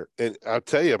happened here. And I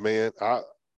tell you, man,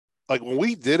 when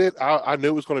we did it, I knew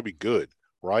it was going to be good,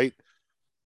 right?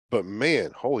 But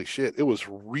man, holy shit, it was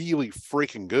really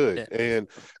freaking good. Yeah.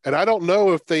 And I don't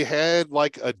know if they had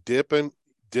like a dip in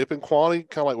quality,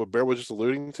 kind of like what Bear was just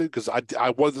alluding to, because I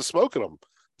wasn't smoking them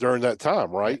during that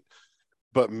time, right?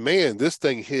 But man, this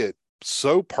thing hit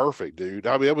so perfect, dude.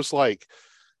 I mean, it was like,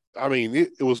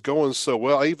 it was going so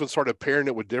well. I even started pairing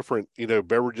it with different,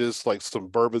 beverages, like some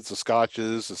bourbons and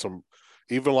scotches, and some,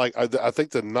 even like, I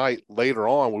think the night later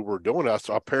on we were doing it,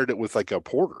 so I paired it with like a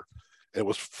porter. It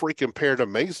was freaking paired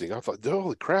amazing. I thought,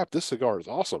 holy crap, this cigar is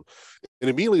awesome. And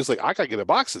immediately it's like, I got to get a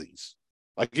box of these.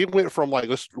 Like it went from like,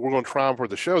 we're going to try them for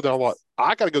the show. Then I thought,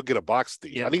 I got to go get a box of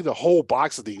these. Yeah. I need the whole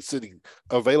box of these sitting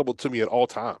available to me at all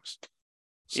times.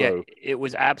 So yeah, it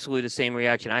was absolutely the same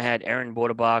reaction. I had Aaron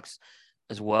bought a box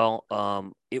as well.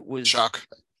 It was shock,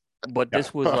 but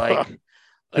this was like,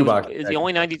 it was the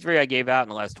only 93 I gave out in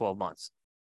the last 12 months.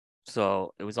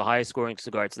 So it was the highest scoring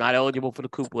cigar. It's not eligible for the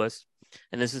Coop list.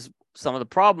 And this is some of the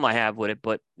problem I have with it,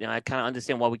 but I kind of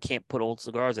understand why we can't put old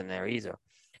cigars in there either.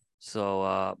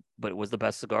 So, but it was the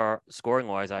best cigar scoring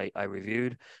wise I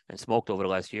reviewed and smoked over the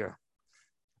last year.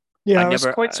 Yeah, I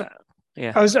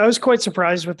was quite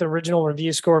surprised with the original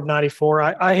review score of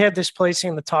 94. I had this placing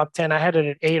in the top 10. I had it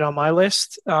at 8 on my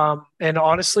list. And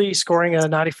honestly, scoring a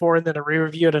 94 and then a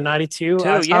re-review at a 92,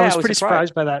 I was pretty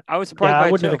surprised by that. I was surprised by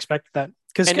I wouldn't have expected that.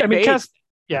 Because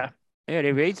yeah,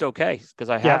 they raised okay because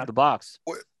I have the box.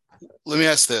 Let me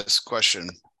ask this question.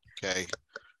 Okay.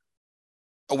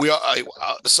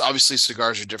 So obviously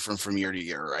cigars are different from year to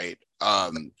year, right?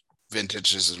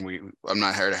 Vintages, and I'm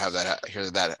not here to have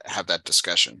that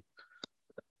discussion.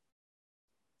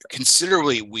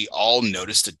 Considerably, we all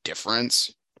noticed a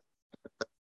difference.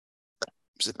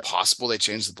 Is it possible they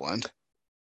changed the blend?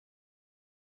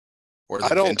 Or the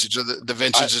vintage of the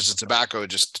vintage of the tobacco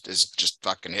is just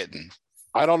fucking hitting?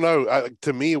 I don't know.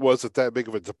 To me, it wasn't that big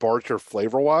of a departure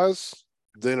flavor-wise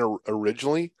than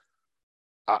originally.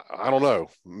 I don't know.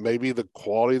 Maybe the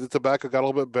quality of the tobacco got a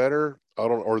little bit better.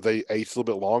 Or they aged a little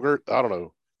bit longer. I don't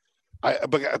know.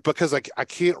 Because I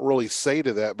can't really say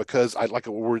to that because like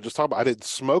we were just talking about, I didn't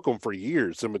smoke them for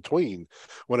years in between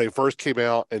when they first came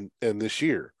out and this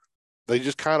year. They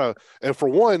just kind of, and for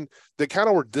one, they kind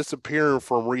of were disappearing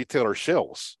from retailer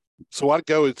shelves. So I'd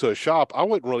go into a shop, I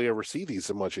wouldn't really ever see these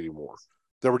so much anymore.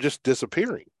 They were just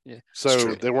disappearing. Yeah.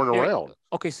 So they weren't around.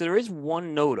 Okay, so there is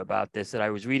one note about this that I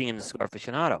was reading in the Cigar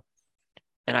Aficionado.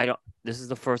 And this is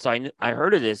the first I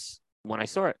heard of this when I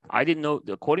saw it. I didn't know,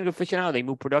 according to Aficionado, they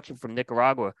moved production from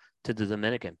Nicaragua to the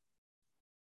Dominican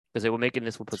because they were making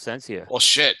this with Plasencia. Well,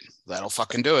 shit, that'll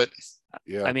fucking do it.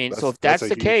 Yeah. I mean, so if that's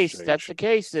the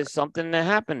case, there's something that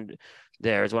happened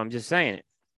there is what I'm just saying.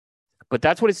 But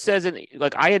that's what it says.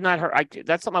 I had not heard,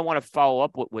 that's something I want to follow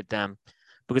up with them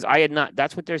because I had not,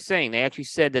 that's what they're saying. They actually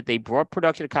said that they brought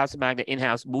production of Casa Magna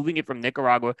in-house, moving it from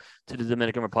Nicaragua to the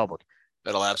Dominican Republic.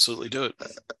 That'll absolutely do it.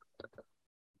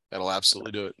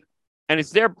 And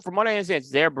it's from what I understand,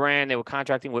 it's their brand. They were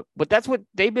contracting with, but that's what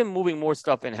they've been moving more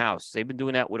stuff in-house. They've been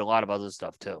doing that with a lot of other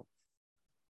stuff too.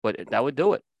 But that would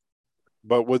do it.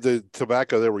 But with the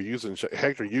tobacco they were using,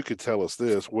 Hector, you could tell us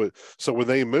this. So when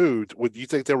they moved, would you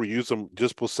think they were using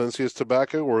just Plasencia's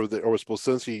tobacco, or was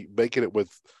Plasencia making it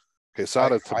with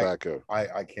Quesada tobacco? I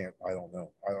can't. I don't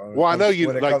know. Well, I know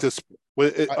you like this.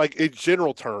 Like in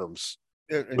general terms,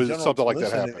 something like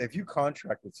that happen. If you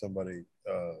contract with somebody,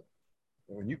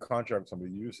 when you contract with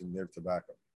somebody using their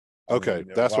tobacco, okay,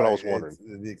 that's what I was wondering.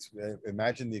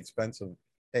 Imagine the expense of,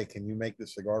 hey, can you make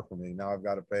this cigar for me? Now I've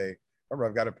got to pay. Remember,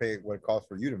 I've got to pay what it costs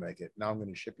for you to make it. Now I'm going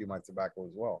to ship you my tobacco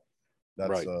as well.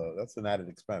 That's an added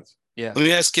expense. Yeah. Let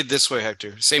me ask it this way,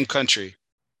 Hector. Same country,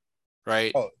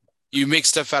 right? Oh. You make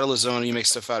stuff out of Lazona, you make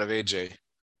stuff out of AJ.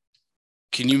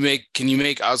 Can you make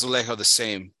Azulejo the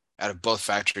same out of both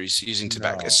factories using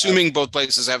tobacco? Assuming both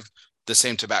places have the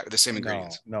same tobacco, the same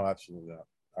ingredients. No, absolutely not.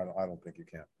 I don't think you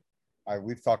can.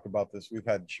 we've talked about this. We've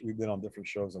been on different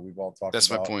shows and we've all talked. That's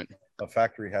about my point. A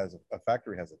factory has a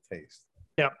taste.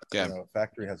 Yeah. Yeah. A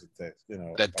factory has a taste.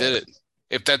 That did it.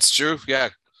 If that's true, yeah,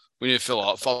 we need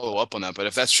to follow up on that. But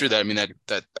if that's true, that's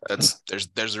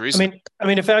there's a reason. I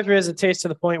mean, a factory has a taste to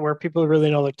the point where people who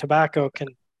really know like tobacco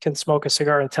can smoke a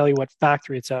cigar and tell you what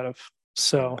factory it's out of.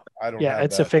 So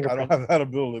it's a fingerprint. I don't have that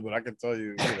ability, but I can tell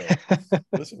you,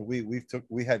 listen,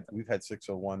 we've had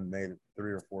 601 made at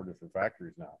 3 or 4 different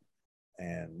factories now.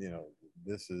 And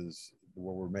this is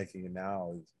what we're making it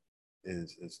now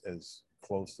is as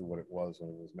close to what it was when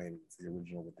it was made with the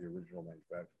original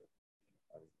manufacturer.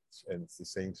 And it's the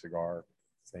same cigar,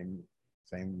 same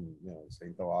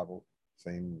tobacco,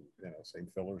 same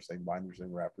filler, same binder,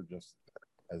 same wrapper. Just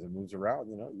as it moves around,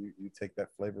 you take that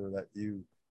flavor that you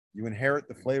inherit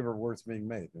the flavor where it's being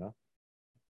made.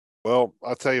 Well,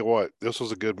 I'll tell you what, this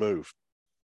was a good move.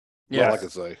 Yeah, all I can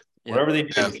say. Whatever they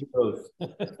do.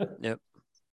 Yep.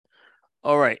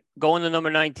 All right, going to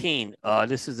number 19.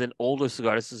 This is an older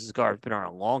cigar. This is a cigar that's been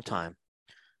around a long time.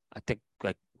 I think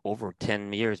like over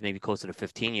 10 years, maybe closer to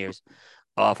 15 years.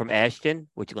 From Ashton,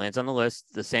 which lands on the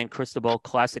list, the San Cristobal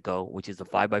Classico, which is the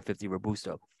 5x50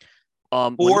 Robusto.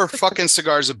 4 fucking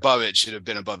cigars above it should have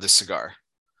been above this cigar.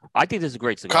 I think this is a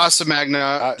great cigar. Casa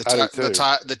Magna,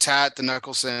 the Tat, the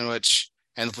Knuckle Sandwich,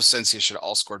 and the Plasencia should have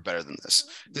all scored better than this.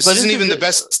 This isn't even the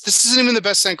best. This isn't even the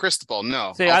best San Cristobal.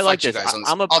 No, See, I like this.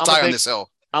 I'll die on this hill.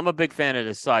 I'm a big fan of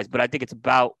this size, but I think it's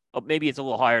about maybe it's a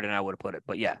little higher than I would have put it.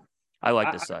 But yeah, I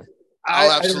like this size.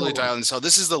 I'll absolutely die on this hill.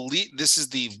 This is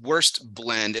the worst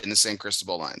blend in the San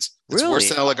Cristobal lines. It's really? worse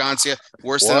than Elegancia,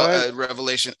 worse than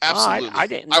Revelation.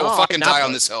 Absolutely. I will fucking die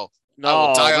on this hill. No, I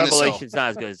will die on this hill. Revelation's not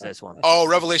as good as this one. Oh,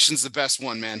 Revelation's the best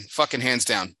one, man. Fucking hands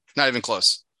down. Not even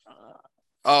close.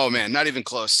 Oh man, not even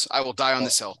close. I will die on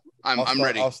this hill. I'm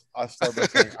ready. I'll start by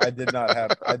saying I did not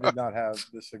have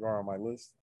this cigar on my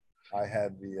list. I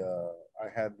had the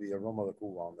Aroma de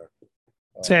Cuba on there.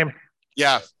 Same.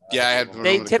 Yeah. I had.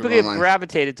 They typically have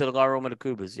gravitated to the La Aroma de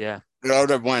Cubas. Yeah.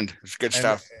 That blend. It's good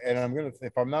stuff. And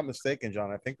if I'm not mistaken,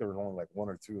 John, I think there was only like 1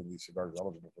 or 2 of these cigars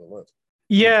eligible for the list.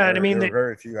 Yeah, and I mean, there are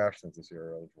very few Ashtons this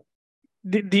year eligible.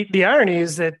 The irony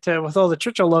is that with all the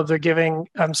Churchill love they're giving,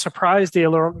 I'm surprised the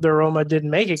Aroma didn't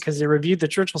make it because they reviewed the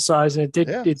Churchill size and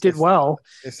it did well.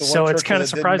 So it's kind of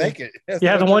surprising.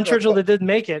 The one Churchill that didn't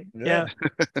make it. Yeah.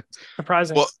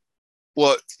 Surprising.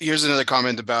 Well, here's another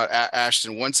comment about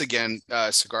Ashton. Once again,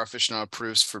 Cigar Aficionado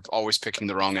approves for always picking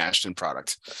the wrong Ashton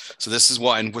product. So this is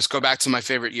one. Let's go back to my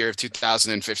favorite year of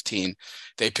 2015.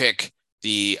 They pick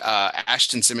the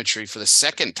Ashton Symmetry for the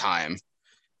second time.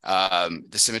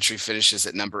 The Symmetry finishes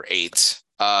at number 8.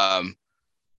 Man,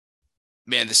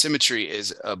 the Symmetry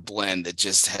is a blend that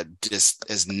just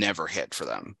has never hit for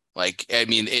them. Like, I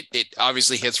mean, it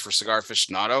obviously hits for Cigar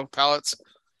Aficionado palates.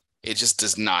 It just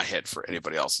does not hit for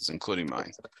anybody else's, including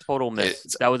mine. Total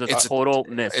miss. That was a total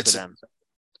miss for them.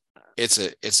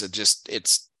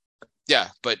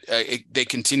 But they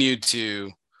continue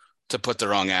to put the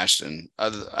wrong Ashton.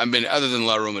 Other than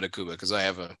La Aroma de Cuba, because I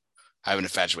have an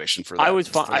infatuation for that.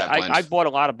 I bought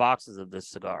a lot of boxes of this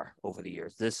cigar over the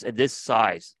years. This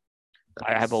size,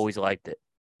 I have always liked it.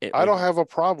 I don't have a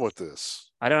problem with this.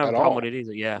 I don't have a problem with it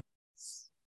either. Yeah,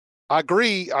 I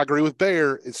agree with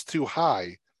Bear. It's too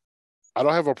high. I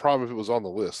don't have a problem if it was on the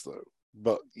list though.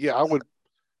 But yeah,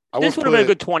 this would have been a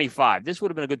good 25. This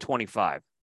would have been a good 25.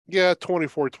 Yeah,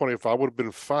 24, 25 would have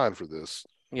been fine for this.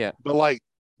 Yeah, but like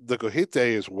the Cojite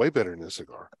is way better than this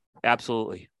cigar.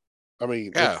 Absolutely. I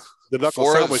mean, the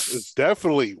Knuckle Sandwich is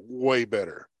definitely way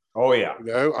better. Oh yeah.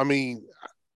 I mean,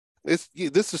 this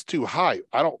is too high.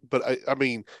 I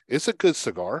mean, it's a good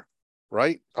cigar,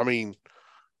 right? I mean,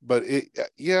 but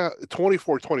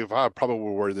 24, 25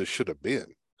 probably where this should have been.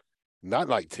 Not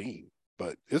 19,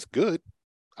 but it's good.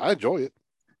 I enjoy it.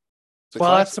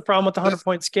 Well, that's the problem with the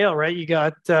 100-point scale, right? You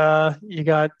got a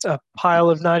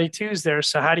pile of 92s there.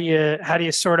 So how do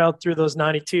you sort out through those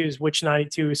 92s? Which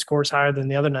 92 scores higher than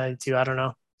the other 92? I don't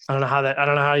know. I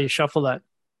don't know how you shuffle that.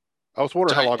 I was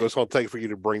wondering how long it's going to take for you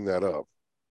to bring that up.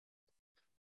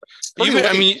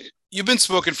 You've been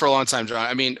smoking for a long time, John.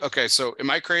 I mean, okay, so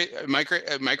am I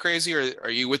crazy, or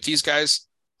are you with these guys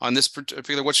on this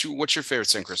particular? What's your favorite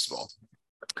San Cristobal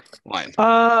line?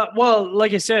 Well,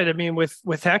 like I said, I mean,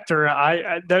 with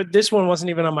Hector, this one wasn't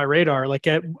even on my radar. Like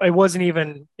it wasn't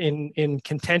even in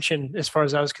contention as far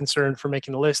as I was concerned for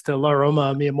making the list. The La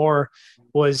Aroma Mi Amor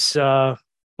was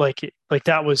like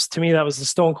that was, to me, that was the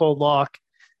stone cold lock.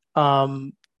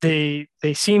 They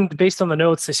seemed, based on the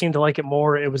notes, they seemed to like it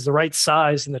more. It was the right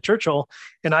size in the Churchill,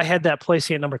 and I had that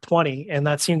placing at number 20, and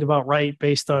that seemed about right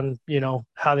based on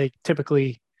how they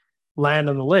typically land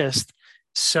on the list.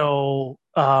 So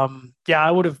yeah,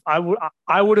 I would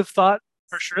have thought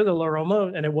for sure the La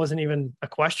Roma, and it wasn't even a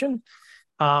question.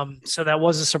 So that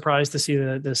was a surprise to see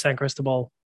the San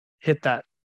Cristobal hit that.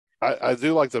 I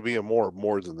do like the BM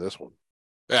more than this one.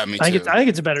 Yeah, me too. I think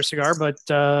it's a better cigar, but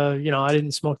I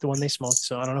didn't smoke the one they smoked,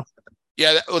 so I don't know.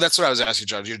 Yeah, that's what I was asking,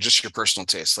 John. Just your personal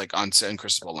taste, like on San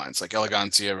Cristobal lines, like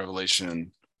Elegancia,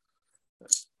 Revelation.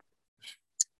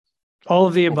 All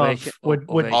of the above would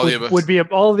be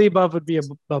all of the above would be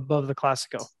above the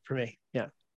Classico for me. Yeah.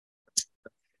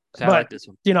 So I like this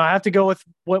one. I have to go with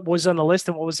what was on the list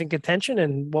and what was in contention,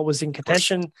 and what was in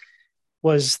contention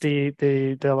was the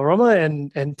La Roma,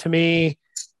 and to me,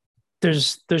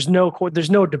 there's no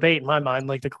debate in my mind.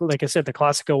 Like I said, the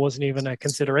Classico wasn't even a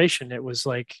consideration. It was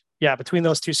like, yeah, between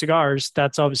those two cigars,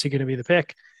 that's obviously going to be the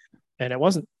pick, and it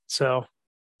wasn't. So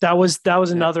that was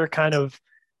another kind of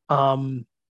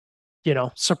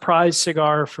surprise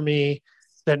cigar for me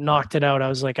that knocked it out. I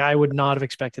was like, I would not have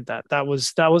expected that. That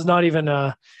was not even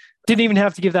didn't even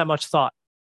have to give that much thought.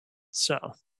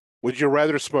 So would you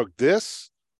rather smoke this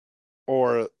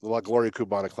or the La Gloria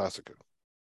Cubana Classico?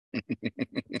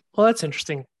 Well, that's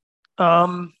interesting.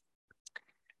 Probably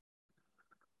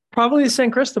the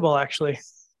San Cristobal, actually.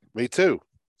 Me too.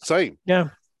 Same. Yeah.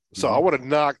 So I would have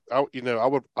knocked out,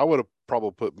 I would have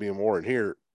probably put Mia Moore in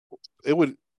here.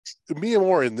 Mia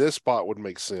Moore in this spot would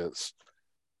make sense.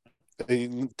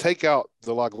 And you take out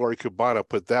the La Gloria Cubana,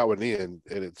 put that one in,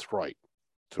 and it's right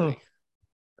to me.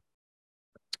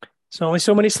 So only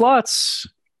so many slots.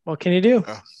 What can you do?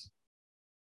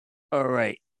 All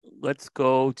right. Let's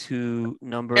go to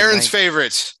number Aaron's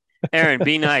favorite. Aaron,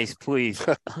 be nice, please.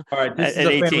 All right, this At is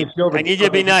a 18. family show. I need you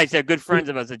to be nice. They're good friends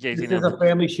of us at JC. This is a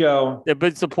family show. They're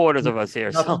big supporters of us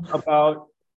here. So. Nothing about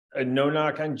a no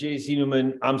knock on JC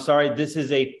Newman. I'm sorry. This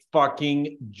is a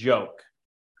fucking joke.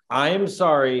 I am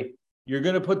sorry. You're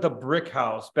going to put the Brick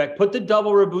House back, put the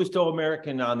double Robusto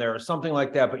American on there or something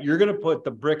like that, but you're going to put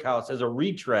the Brick House as a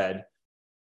retread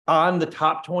on the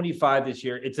top 25 this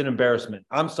year. It's an embarrassment.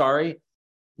 I'm sorry.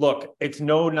 Look, it's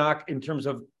no knock in terms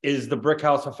of, is the Brick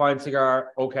House a fine cigar?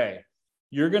 Okay.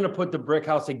 You're going to put the Brick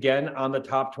House again on the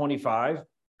top 25.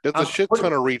 There's a shit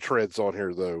ton of retreads on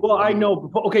here, though. Well, I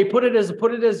know. Okay, put it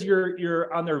as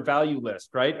your on their value list,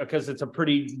 right? Because it's a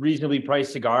pretty reasonably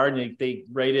priced cigar, and they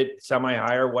rate it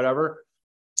semi-high or whatever.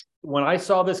 When I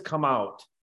saw this come out,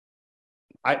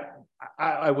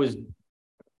 I was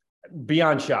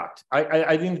beyond shocked. I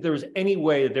didn't think there was any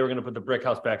way that they were going to put the Brick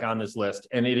House back on this list,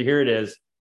 and here it is.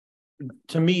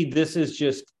 To me, this is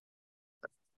just.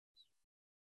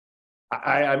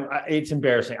 It's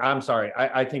embarrassing. I'm sorry.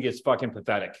 I think it's fucking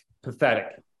pathetic.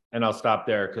 And I'll stop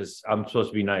there because I'm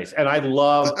supposed to be nice. And I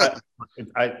love,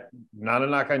 not a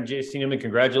knock on JC Newman.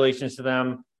 Congratulations to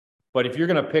them. But if you're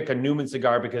going to pick a Newman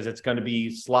cigar because it's going to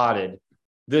be slotted,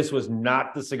 this was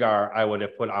not the cigar I would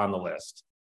have put on the list.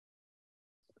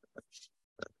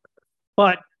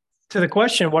 But to the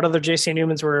question, what other JC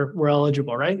Newmans were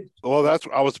eligible, right? Well,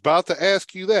 I was about to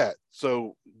ask you that.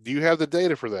 So do you have the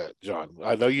data for that, John?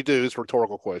 I know you do. It's a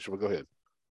rhetorical question, but go ahead.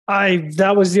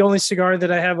 That was the only cigar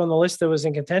that I have on the list that was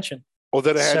in contention. Well,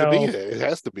 then it had to be. It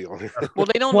has to be on here. Well,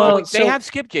 they don't know. They have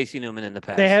skipped JC Newman in the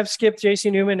past. They have skipped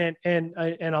JC Newman,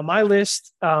 and on my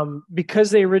list,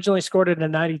 because they originally scored it in a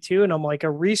 92, and I'm like, a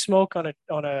resmoke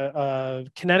on a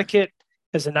Connecticut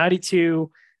as a 92.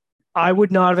 I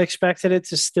would not have expected it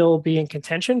to still be in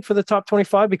contention for the top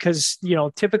 25 because,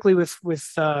 typically with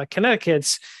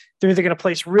Connecticut's, they're either going to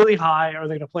place really high or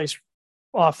they're going to place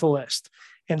off the list.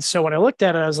 And so when I looked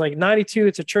at it, I was like, 92,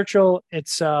 it's a Churchill,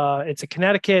 it's a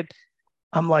Connecticut.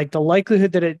 I'm like, the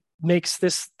likelihood that it makes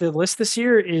the list this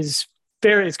year is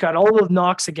fair. It's got all the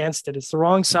knocks against it. It's the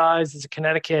wrong size. It's a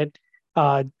Connecticut.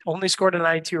 Only scored a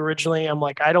 92 originally. I'm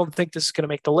like, I don't think this is going to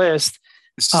make the list.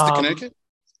 This is the Connecticut?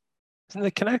 The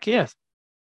Connecticut, yes.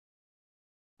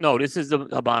 No, this is the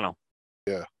Habano.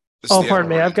 Yeah. Pardon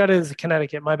me. I've got it as a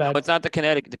Connecticut. My bad. But it's not the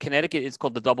Connecticut. The Connecticut is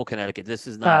called the double Connecticut. This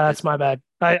is not. That's my bad.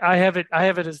 I have it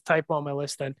as a typo on my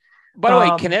list then. By the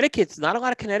way, Connecticut's not a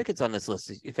lot of Connecticut's on this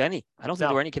list, if any. I don't think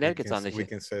there were any Connecticut's on this year. We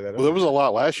can say that. Well, there was a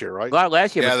lot last year, right? A lot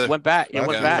last year, but it went back. It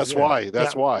went back. That's why.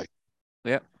 That's why.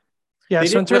 Yeah. Yeah,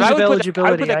 so in terms of eligibility,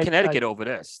 I would put that Connecticut over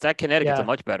this. That Connecticut's a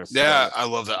much better cigar. Yeah, I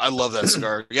love that. I love that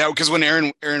cigar. Yeah, because when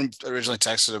Aaron originally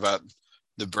texted about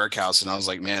the Brick House, and I was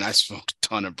like, man, I smoked a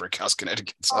ton of Brickhouse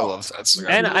Connecticut's. I love that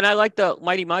cigar. And I like the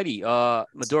Mighty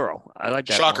Maduro. I like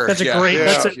that. Shocker. That's a Yeah. great. Yeah.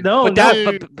 That's a, no, But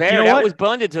no. that, Bear, You know that what? was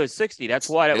blended to a 60. That's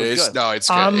why that It was is, good. no, it's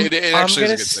good. It actually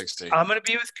is a good 60. I'm gonna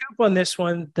be with Coop on this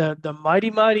one. The Mighty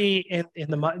in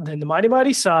the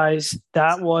Mighty size,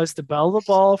 that was the bell of the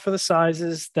ball for the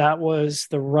sizes. That was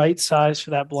the right size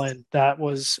for that blend. That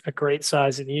was a great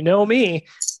size. And you know me,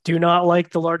 do not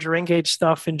like the larger ring gauge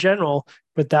stuff in general,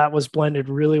 but that was blended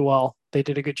really well. They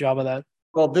did a good job of that.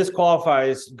 Well, this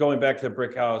qualifies going back to the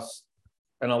brick house,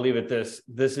 and I'll leave it this.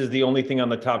 This is the only thing on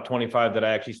the top 25 that I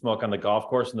actually smoke on the golf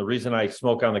course. And the reason I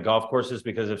smoke on the golf course is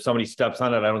because if somebody steps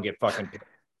on it, I don't get fucking picked.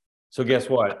 So guess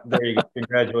what? There you go.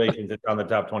 Congratulations. It's on the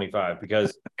top 25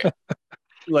 because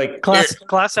like Glass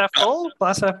half full.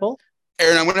 Glass half full.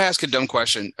 Aaron, I'm going to ask a dumb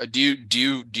question. Do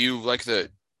you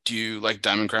like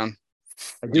Diamond Crown?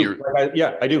 I do.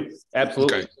 Yeah, I do.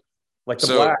 Absolutely. Okay. Like the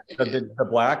So- black, the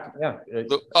black. Yeah.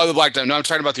 The Black Diamond. No, I'm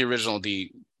talking about the original,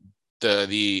 the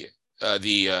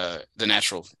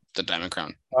natural, the Diamond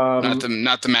Crown,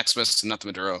 not the Maximus, not the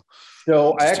Maduro.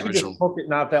 So I Just actually just original. smoked it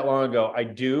not that long ago. I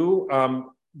do.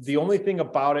 The only thing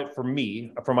about it for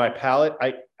me, for my palate,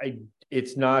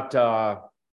 it's not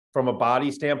from a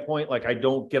body standpoint. Like I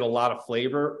don't get a lot of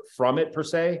flavor from it per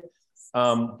se.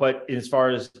 But as far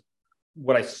as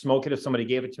would I smoke it if somebody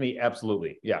gave it to me?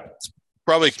 Absolutely. Yeah.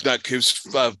 Probably not Coop's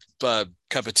cup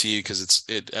of tea because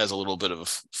it has a little bit of a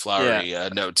flowery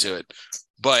note to it.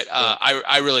 But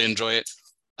I really enjoy it.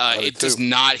 It does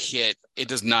not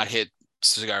hit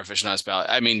Cigar Aficionado's palate.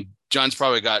 I mean, John's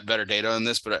probably got better data on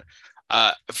this, but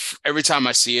every time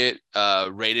I see it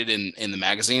rated in the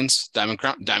magazines, Diamond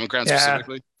Crown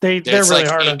specifically, They're it's really like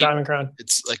hard on 80 Diamond Crown.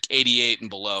 it's like 88 and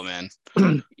below, man.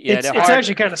 Yeah, it's they're hard,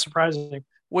 actually kind of surprising.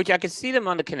 which I could see them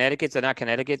on the Connecticut's. They're not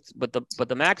Connecticut's, but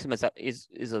the Maximus is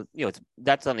a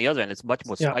that's on the other end. It's much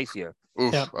more Yeah. spicier.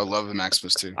 Oof, Yeah. I love the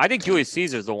Maximus too. I think Julius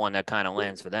Caesar's the one that kind of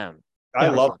lands for them. I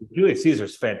love Julius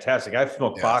Caesar's fantastic. I've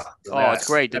smoked Yeah. box. Oh, it's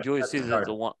great. The Julius Caesar's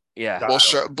the one. Yeah.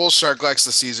 Bull Shark likes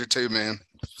the Caesar too, man.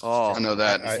 Oh, I know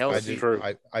that.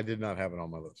 I did not have it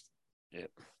on my list.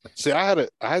 See, I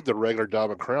had the regular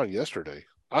Diamond Crown yesterday.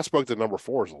 I smoked the number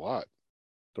 4s a lot.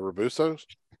 The Robustos,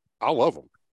 I love them.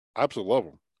 I absolutely love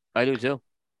them. I do too.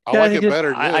 I Yeah, like I it did-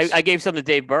 better than this. I gave some to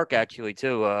Dave Burke actually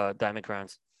too. Diamond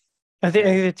Crowns. I think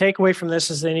the takeaway from this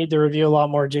is they need to review a lot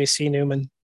more JC Newman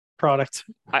product.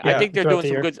 I think they're throughout doing the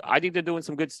some year. good. I think they're doing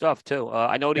some good stuff too.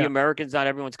 I know the Yeah. American's not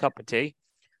everyone's cup of tea,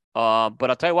 but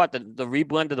I'll tell you what, the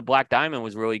reblend of the Black Diamond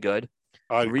was really good.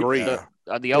 I agree. The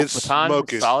El Its Baton smoke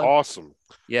was is solid. awesome.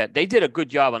 Yeah, they did a good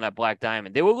job on that Black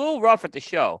Diamond. They were a little rough at the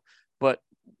show, but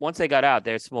once they got out,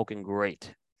 they're smoking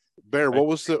great. Bear, what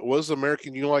was the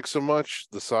American you like so much?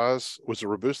 The size was it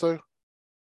Robusto,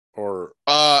 or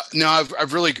No,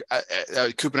 I've really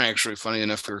Coop and I actually, funny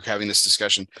enough, we were having this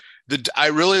discussion. I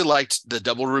really liked the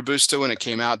double Robusto when it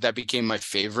came out. That became my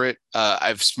favorite.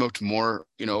 I've smoked more,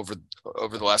 over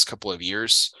the last couple of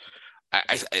years.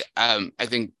 I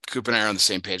think Coop and I are on the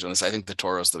same page on this. I think the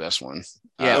Toro's the best one.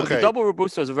 Yeah, Okay. the double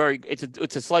Robusto is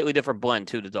it's a slightly different blend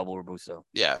too. The double Robusto.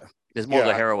 Yeah. There's more of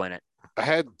the Yeah. hero in it.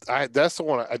 that's the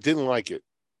one I didn't like it,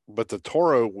 but the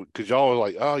Toro, because y'all were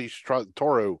like, oh, you should try the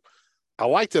Toro. I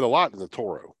liked it a lot in the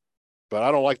Toro, but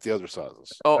I don't like the other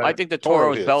sizes. Oh, I think the Toro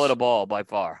Toro is hits. bell of the ball by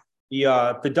far.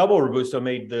 The double Robusto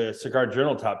made the Cigar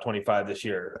Journal top 25 this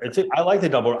year. I like the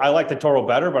double. I like the Toro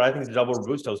better, but I think the double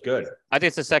Robusto is good. I think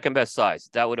it's the second best size.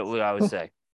 That would what I would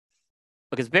say.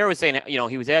 Because Bear was saying,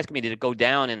 he was asking me, did it go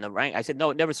down in the rank? I said,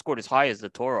 no, it never scored as high as the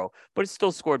Toro, but it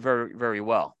still scored very, very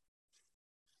well.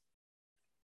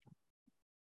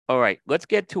 All right, let's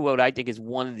get to what I think is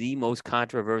one of the most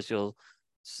controversial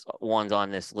ones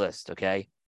on this list, okay?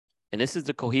 And this is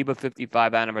the Cohiba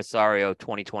 55 Aniversario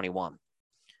 2021.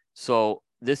 So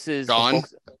this is Gone?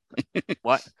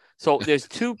 What? So there's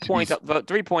 2 points,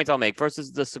 3 points I'll make. First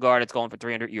is the cigar that's going for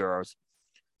 300 euros.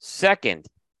 Second,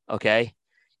 okay,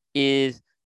 is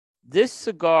this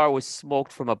cigar was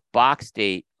smoked from a box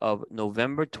date of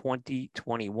November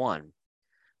 2021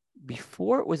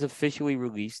 before it was officially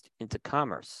released into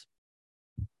commerce.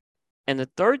 And the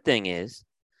third thing is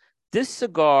this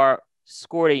cigar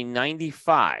scored a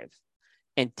 95.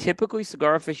 And typically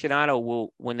Cigar Aficionado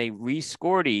will, when they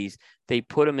rescore these, they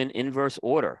put them in inverse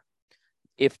order.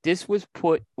 If this was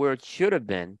put where it should have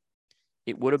been,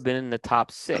 it would have been in the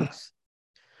top 6.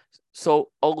 So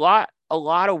a lot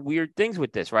of weird things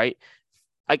with this, right?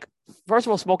 Like, first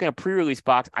of all, smoking a pre-release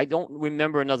box, I don't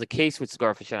remember another case with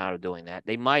Cigar Aficionado doing that.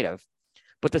 They might have.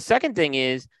 But the second thing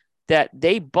is that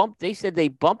they said they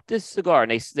bumped this cigar,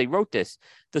 and they wrote this.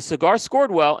 The cigar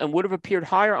scored well and would have appeared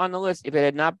higher on the list if it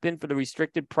had not been for the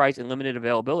restricted price and limited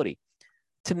availability.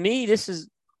 to me, this is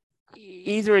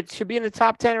either it should be in the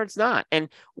top 10 or it's not. And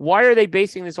why are they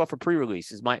basing this off of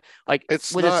pre-release? Is my like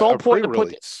It's when not it's so a important to put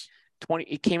pre-release. 20?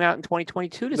 It came out in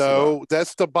 2022. This cigar. No,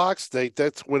 that's the box date.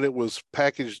 That's when it was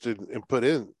packaged and put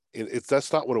in.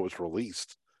 That's not when it was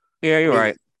released. Yeah, you're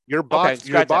right. Your box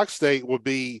scratch that. box date would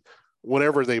be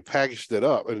whenever they packaged it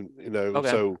up, and Okay.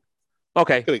 so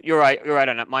Okay, Good. you're right. You're right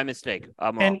on that. My mistake.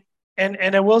 I'm wrong.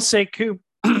 And I will say, Coop,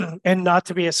 and not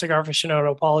to be a cigar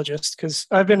aficionado apologist, because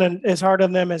I've been as hard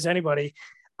on them as anybody.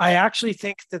 I actually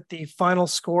think that the final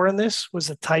score in this was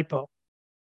a typo.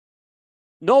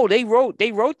 No, they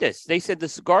wrote this. They said the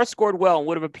cigar scored well and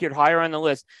would have appeared higher on the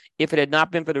list if it had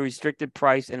not been for the restricted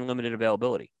price and limited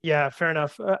availability. Yeah, fair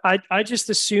enough. I just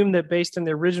assumed that based on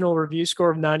the original review score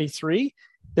of 93,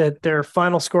 that their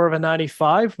final score of a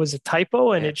 95 was a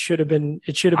typo, and it should have been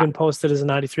posted as a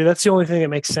 93. That's the only thing that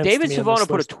makes sense. David to me Savona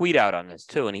put list. a tweet out on this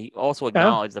too, and he also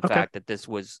acknowledged the fact that this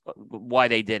was why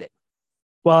they did it.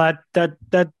 Well,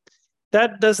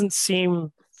 that doesn't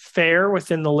seem fair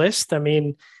within the list. I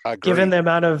mean, given the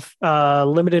amount of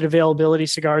limited availability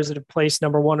cigars that have placed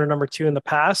number 1 or number 2 in the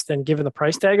past, and given the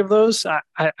price tag of those,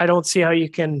 I don't see how you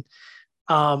can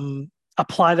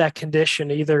apply that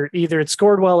condition. Either it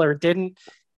scored well or it didn't,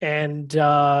 and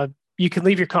you can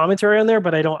leave your commentary on there,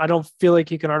 but I don't feel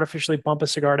like you can artificially bump a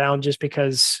cigar down just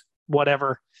because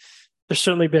whatever. There's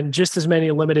certainly been just as many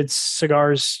limited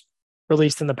cigars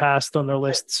released in the past on their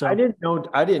list. So I didn't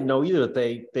know either that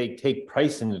they take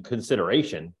price into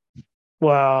consideration.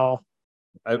 Wow.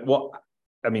 I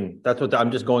mean, that's what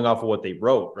I'm just going off of what they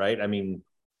wrote, right? I mean,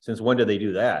 since when did they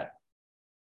do that?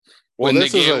 When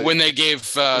they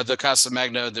gave the Casa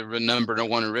Magna the number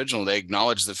 1 original, they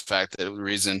acknowledged the fact that the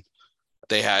reason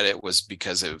they had it was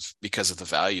because of the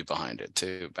value behind it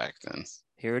too back then.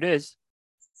 Here it is.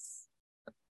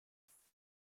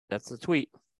 That's the tweet.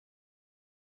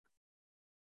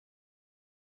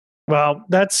 Well,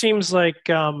 that seems like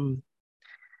I'm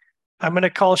going to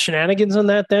call shenanigans on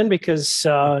that then, because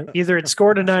either it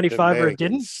scored a 95 or it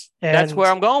didn't. And that's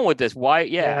where I'm going with this. Why?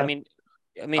 Yeah. I mean,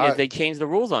 if they changed the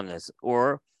rules on this,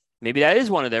 or maybe that is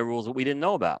one of their rules that we didn't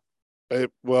know about.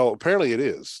 Well, apparently it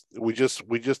is. We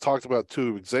just talked about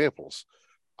 2 examples.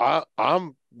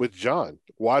 I'm with John.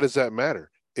 Why does that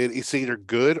matter? It's either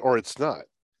good or it's not.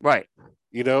 Right.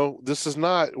 This is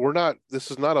not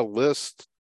a list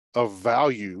of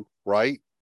value, right?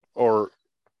 Or,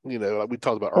 like we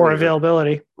talked about or earlier.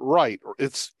 availability. Right.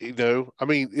 It's, I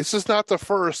mean, this is not the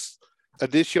first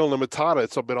Edition Limitada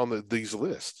that's been on these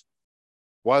lists.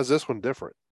 Why is this one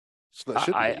different?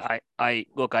 I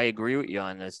look, I agree with you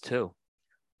on this too.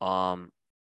 What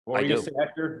were you saying,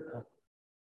 Hector?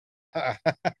 I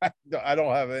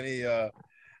don't have any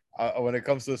when it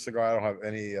comes to a cigar, I don't have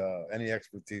any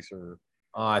expertise or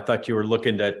I thought you were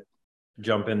looking to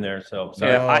jump in there. So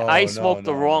sorry. Yeah, I smoked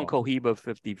the wrong Cohiba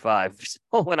 55.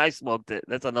 So when I smoked it,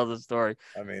 that's another story.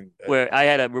 I mean, where I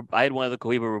had one of the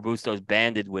Cohiba Robustos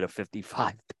banded with a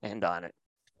 55 band on it.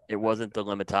 It wasn't the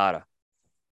Limitada.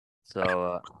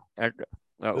 So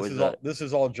this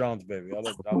is all John's baby. I'll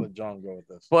let John go with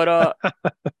this. But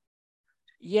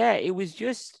yeah, it was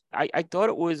just I thought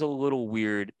it was a little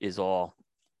weird is all.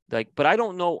 But I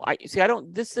don't know.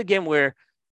 This is again where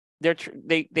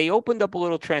they opened up a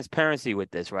little transparency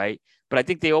with this, right? But I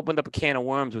think they opened up a can of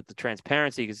worms with the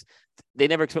transparency because they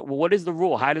never explained, well, what is the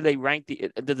rule? How do they rank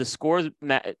the scores?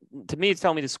 To me, it's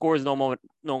telling me the scores no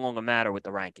longer matter with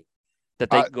the ranking, that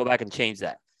they can go back and change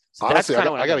that. So honestly, that's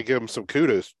I got to give them some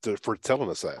kudos for telling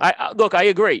us that. I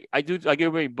agree. I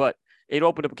agree, but it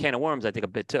opened up a can of worms, I think, a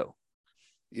bit too.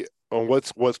 Yeah. And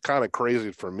what's kind of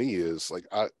crazy for me is like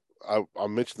I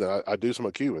mentioned that I do some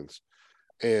of Cubans,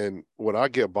 and when I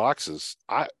get boxes,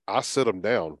 I sit them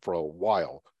down for a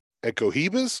while. And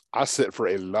Cohibas, I sit for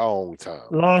a long time.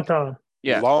 Long time.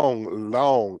 Yeah.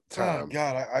 Long time. Oh,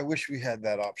 God, I wish we had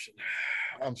that option.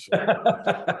 I'm sorry.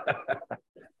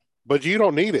 But you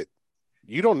don't need it.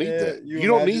 You don't need that. You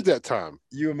don't need that time.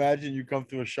 You imagine you come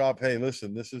to a shop. Hey,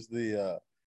 listen, this is this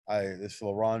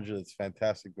Laranja. It's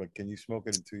fantastic, but can you smoke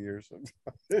it in 2 years?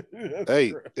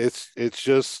 Hey, it's the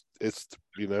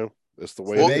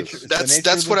way it is.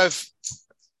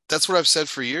 That's what I've said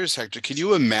for years, Hector. Can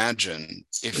you imagine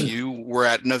if you were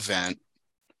at an event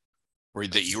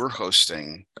that you were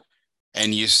hosting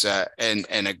and you said, and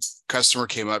a customer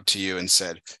came up to you and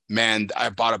said, "Man, I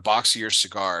bought a box of your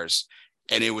cigars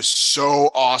and it was so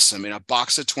awesome. In a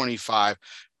box of 25,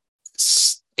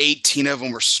 18 of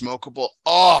them were smokable.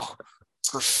 Oh,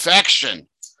 perfection."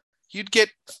 You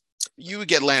would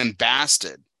get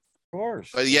lambasted.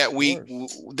 course. But yet of we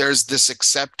course. there's this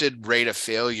accepted rate of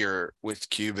failure with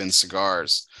Cuban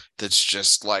cigars that's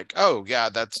just like, oh yeah,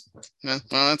 that's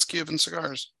Cuban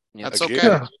cigars. Yeah. That's Again, okay.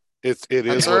 Yeah. it That's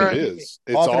is all what right. it is.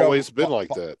 It's always been like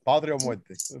that. Padre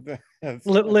Muerte.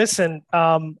 Listen,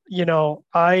 I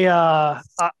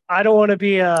don't want to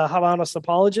be a Habanos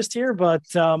apologist here, but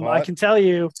I What? can tell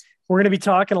you we're going to be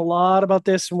talking a lot about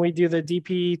this when we do the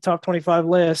DP top 25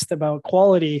 list about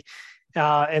quality,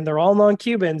 and they're all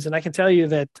non-Cubans. And I can tell you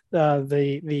that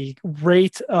the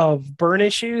rate of burn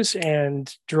issues and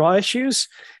draw issues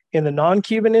in the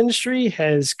non-Cuban industry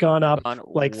has gone up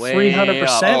like way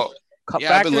 300%. Oh,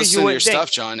 yeah, I've been Factories you listening to your wouldn't think.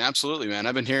 stuff, John. Absolutely, man.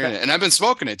 I've been hearing it, and I've been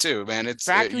smoking it too, man. It's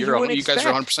Factories you you wouldn't guys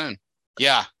are expect. 100%.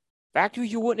 Yeah,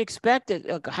 Factories you wouldn't expect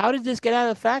it. How did this get out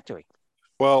of the factory?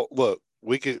 Well, look,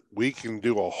 we can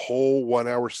do a whole 1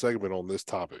 hour segment on this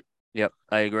topic. Yep,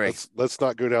 I agree. Let's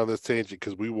not go down this tangent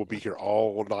because we will be here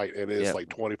all night, and it's Yep. like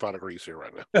 25 degrees here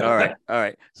right now. All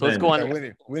right. So let's Man. go Yeah, on.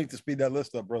 we need to speed that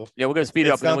list up, brother. Yeah, we're gonna speed it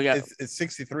up. It's, And then not, we got it's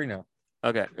 63 now.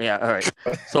 okay. Yeah, all right.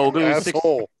 So we'll do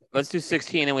Asshole. let's do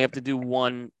 16, and we have to do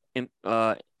one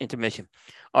intermission.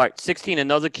 All right, 16.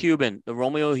 Another Cuban, the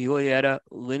Romeo Julieta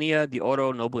Linea de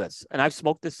Oro Nobles, and I've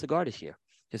smoked this cigar this year,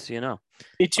 just so you know.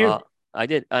 Me too. I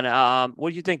did. And what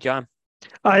did you think, John?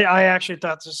 I actually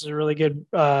thought this was a really good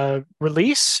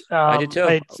release. I did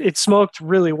too. It smoked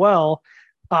really well.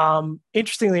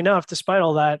 Interestingly enough, despite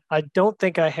all that, I don't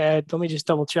think I had, let me just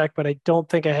double check, but I don't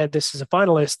think I had this as a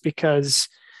finalist because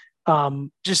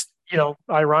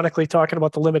ironically talking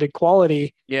about the limited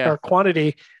quality Yeah. or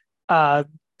quantity,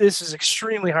 this is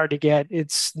extremely hard to get.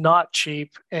 It's not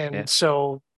cheap. And Yeah.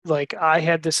 so like I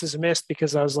had this as a miss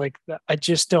because I was like, I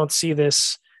just don't see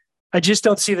this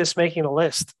making the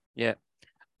list. Yeah.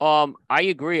 I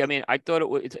agree. I mean, I thought it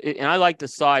was, and I like the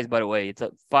size, by the way. It's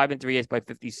a 5 3/8 by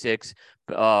 56,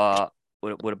 with a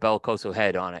Bellicoso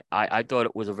head on it. I thought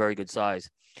it was a very good size.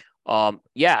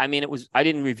 Yeah, I mean, I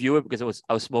didn't review it because I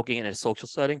was smoking in a social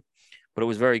setting, but it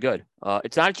was very good.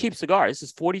 It's not a cheap cigar. This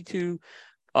is 42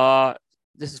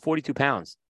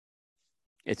 pounds.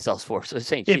 It sells for, so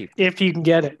this ain't cheap. If you can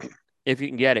get it. If you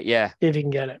can get it, yeah. If you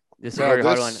can get it. This is Now, very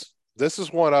hard on. this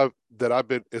is one I've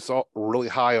been. It's all really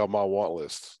high on my want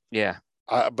list. Yeah.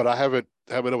 But I haven't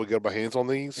been able to get my hands on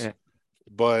these. Yeah.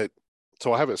 But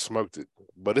so I haven't smoked it.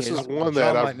 But this Yeah, is one John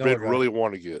that might I've know been a guy. really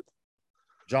want to get.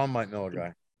 John might know a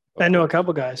guy. I know a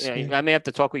couple guys. Yeah, I may have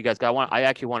to talk with you guys. I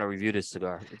actually want to review this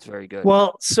cigar. It's very good.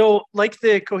 Well, so like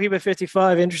the Cohiba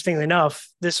 55, interestingly enough,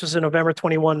 this was a November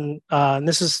 21, and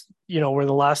this is, where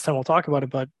the last time we'll talk about it,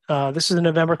 but this is a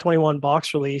November 21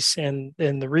 box release, and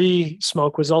the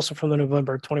re-smoke was also from the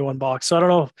November 21 box. So I don't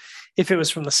know if it was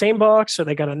from the same box or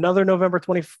they got another November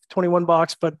 2021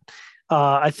 box, but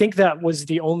I think that was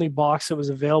the only box that was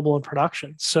available in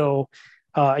production. So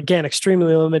again,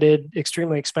 extremely limited,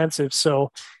 extremely expensive.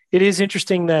 So it is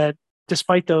interesting that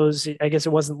despite those, I guess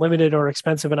it wasn't limited or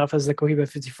expensive enough as the Cohiba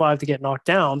 55 to get knocked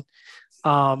down.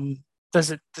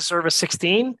 Does it deserve a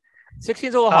 16? 16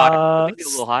 is a little high. Maybe a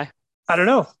little high. I don't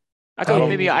know. I thought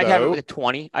maybe I'd have it know. with a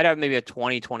 20. I'd have maybe a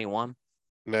 20, 21.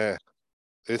 Nah,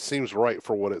 it seems right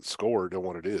for what it scored and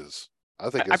what it is. I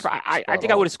think it's I spot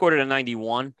think I on. would have scored it a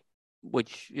 91,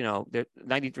 which,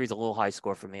 93 is a little high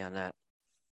score for me on that.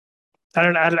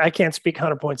 I can't speak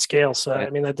 100-point scale. So, Yeah. I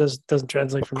mean, that doesn't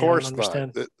translate Of for me. course I don't not.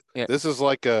 understand. Yeah. This is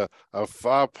like a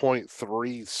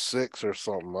 5.36 or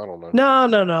something. I don't know.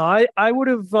 No. I would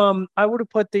have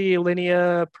put the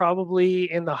Linea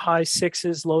probably in the high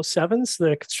 6s, low 7s.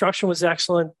 The construction was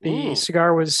excellent. The Ooh.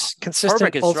 cigar was consistent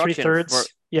Perfect all 3 construction thirds. I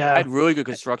Yeah. had really good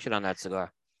construction on that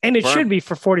cigar. And it Burn. should be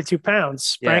for 42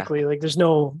 pounds, Yeah. frankly. Like there's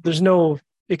no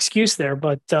excuse there.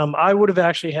 But I would have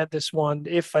actually had this one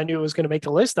if I knew it was going to make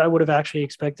the list. I would have actually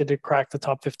expected to crack the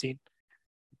top 15.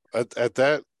 At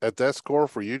that score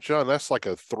for you, John, that's like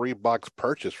a $3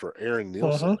 purchase for Aaron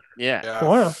Nielsen. Uh-huh. Yeah. yeah.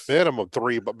 Wow. Minimum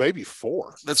 3, but maybe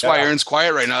 4. That's why Aaron's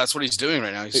quiet right now. That's what he's doing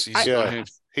right now. He's Yeah.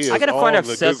 He is I gotta find on out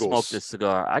the if Seth Googles. smoked this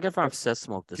cigar. I gotta find out if Seth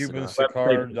smoked this Cuban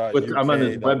cigar. cigar. I'm on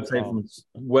his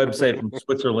website from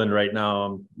Switzerland right now.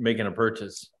 I'm making a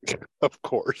purchase. Of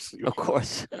course. Of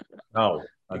course. No,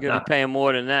 You're gonna be paying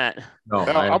more than that. no.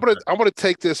 Now, I'm gonna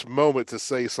take this moment to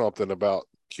say something about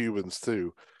Cubans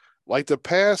too. Like the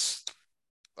past,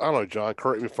 I don't know, John,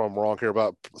 correct me if I'm wrong here,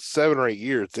 about 7 or 8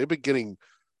 years, they've been getting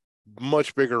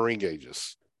much bigger ring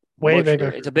gauges. Way Much bigger.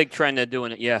 It's a big trend they're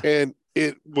doing it. Yeah. And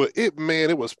it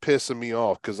was pissing me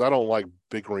off because I don't like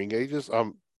big ring gauges.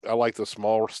 I like the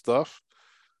smaller stuff.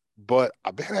 But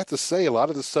I have to say, a lot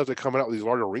of the stuff that coming out with these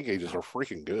larger ring gauges are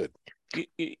freaking good.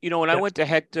 When I went to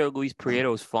Hector Luis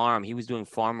Prieto's farm, he was doing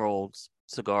farm rolls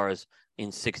cigars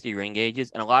in 60 ring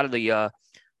gauges, and a lot of the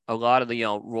a lot of the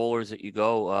rollers that you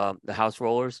go, the house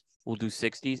rollers will do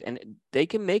 60s, and they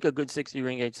can make a good 60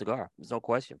 ring gauge cigar. There's no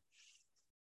question.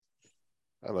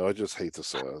 I don't know. I just hate the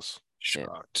size.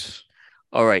 Shocked.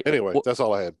 All right. Anyway, that's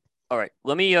all I had. All right.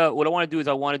 Let me. What I want to do is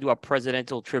I want to do our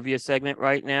presidential trivia segment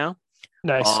right now.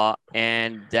 Nice.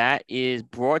 And that is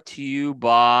brought to you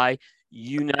by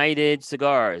United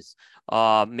Cigars,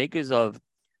 makers of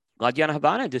La Diana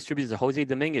Habana, distributors of Jose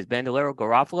Dominguez, Bandolero,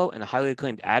 Garofalo, and the highly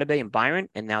acclaimed Atabey and Byron,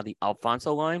 and now the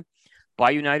Alfonso line. Buy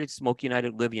United, Smoke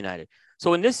United, Live United.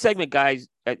 So in this segment, guys,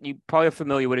 you probably are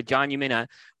familiar with it. John, you may not.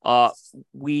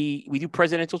 We do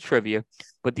presidential trivia,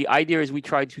 but the idea is we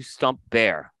try to stump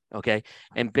Bear, okay?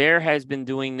 And Bear has been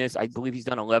doing this. I believe he's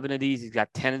done 11 of these. He's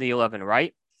got 10 of the 11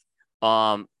 right.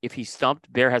 If he's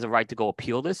stumped, Bear has a right to go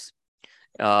appeal this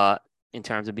in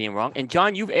terms of being wrong. And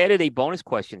John, you've added a bonus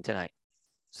question tonight.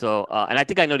 So, and I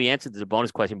think I know the answer to the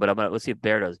bonus question, but let's see if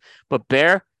Bear does. But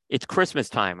Bear, it's Christmas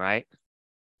time, right?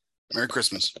 Merry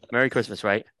Christmas. Merry Christmas,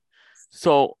 right?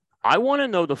 So I want to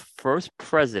know the first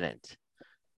president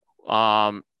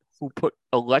who put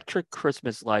electric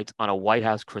Christmas lights on a White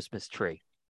House Christmas tree.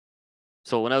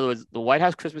 So in other words, the White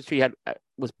House Christmas tree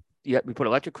we put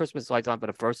electric Christmas lights on for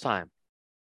the first time.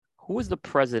 Who was the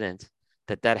president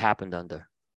that happened under?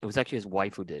 It was actually his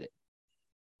wife who did it.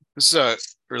 This is a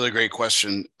really great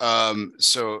question.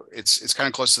 So it's kind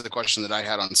of close to the question that I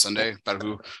had on Sunday about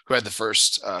who had the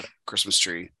first Christmas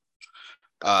tree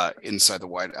inside the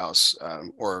White House,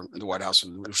 or the White House,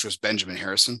 which was Benjamin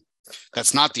Harrison.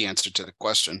 That's not the answer to the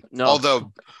question. No.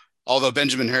 Although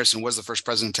Benjamin Harrison was the first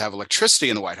president to have electricity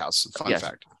in the White House. Fun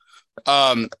fact.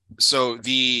 So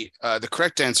the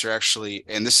correct answer actually,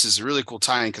 and this is a really cool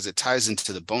tie-in because it ties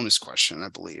into the bonus question, I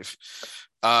believe.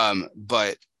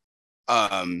 But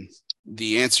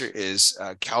the answer is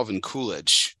Calvin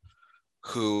Coolidge,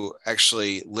 who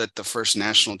actually lit the first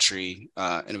national tree,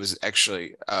 and it was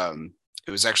actually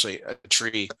a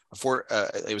tree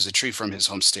it was a tree from his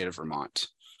home state of Vermont.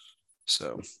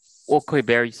 So, okay,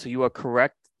 Barry. So you are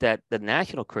correct that the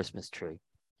national Christmas tree,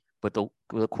 but the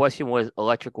question was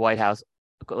electric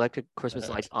Christmas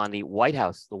lights on the White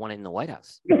House, the one in the White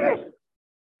House,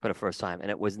 for the first time, and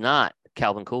it was not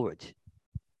Calvin Coolidge.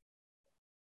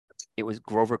 It was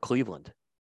Grover Cleveland.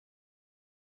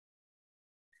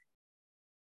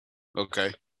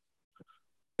 Okay.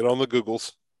 Get on the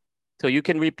Googles. So you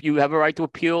can you have a right to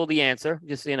appeal the answer,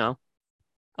 just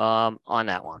on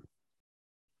that one.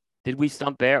 Did we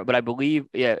stump Bear? But I believe,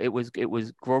 it was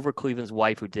Grover Cleveland's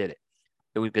wife who did it.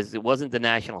 It was because it wasn't the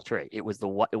national tree. It was the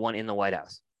one in the White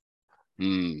House.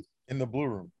 In the blue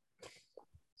room.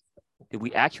 Did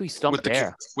we actually stump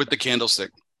Bear? With the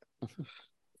candlestick.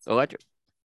 Electric.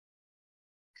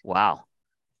 Wow.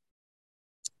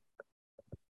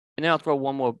 And then I'll throw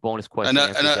one more bonus question.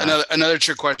 Another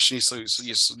trick question.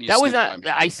 That was not.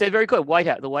 I said very good. White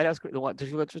House. The White House. On the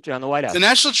White House. The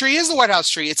national tree is the White House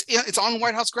tree. It's on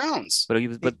White House grounds. But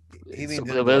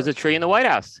there was a tree in the White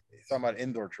House. He's talking about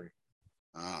indoor tree.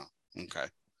 Oh, okay.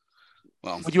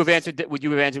 Well, would you have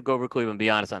answered Grover Cleveland? Be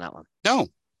honest on that one. No.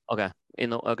 Okay.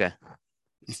 Okay.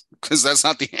 Because that's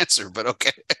not the answer. But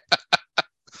okay.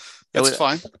 That's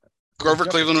fine. Grover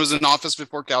Cleveland was in office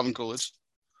before Calvin Coolidge.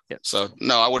 Yep. So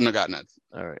no, I wouldn't have gotten it.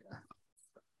 All right.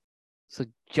 So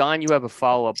John, you have a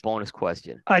follow-up bonus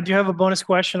question. I do have a bonus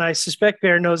question. I suspect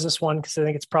Bear knows this one because I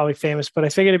think it's probably famous, but I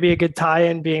figured it'd be a good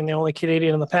tie-in being the only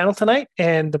Canadian on the panel tonight.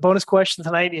 And the bonus question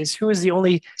tonight is, who is the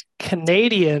only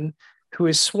Canadian who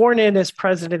is sworn in as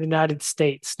president of the United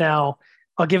States? Now,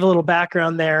 I'll give a little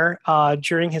background there.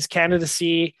 During his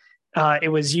candidacy, it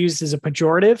was used as a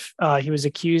pejorative. He was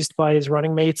accused by his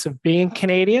running mates of being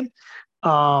Canadian.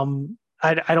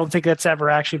 I don't think that's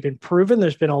ever actually been proven.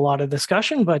 There's been a lot of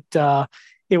discussion, but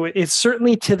it's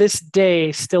certainly to this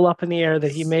day still up in the air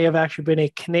that he may have actually been a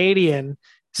Canadian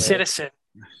citizen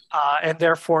and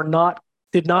therefore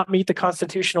did not meet the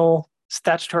constitutional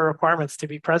statutory requirements to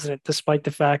be president, despite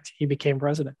the fact he became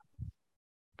president.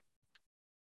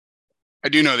 I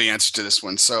do know the answer to this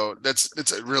one, so that's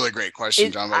a really great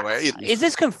question, John. By the way, is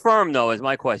this confirmed though? Is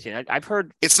my question. I've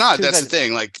heard it's not. That's the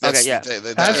thing. Like, that's, I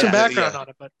have some background on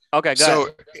it, but okay. So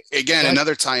again,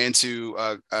 another tie into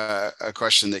a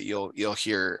question that you'll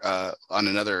hear on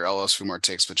another LS Fumar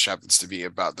Takes, which happens to be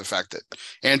about the fact that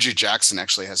Andrew Jackson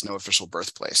actually has no official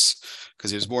birthplace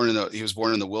because he was born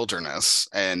in the wilderness,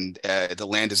 and the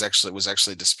land was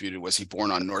actually disputed. Was he born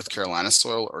on North Carolina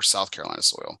soil or South Carolina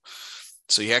soil?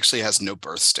 So he actually has no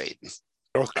birth state.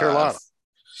 North Carolina.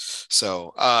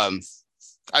 So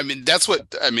I mean, that's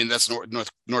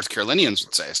North Carolinians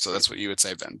would say. So that's what you would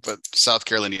say, Ben. But South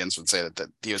Carolinians would say that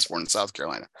he was born in South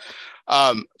Carolina.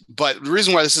 But the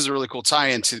reason why this is a really cool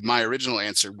tie-in to my original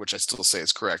answer, which I still say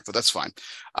is correct, but that's fine,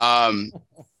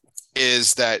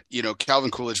 is that,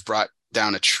 Calvin Coolidge brought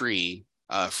down a tree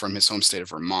from his home state of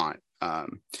Vermont.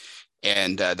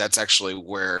 And that's actually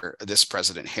where this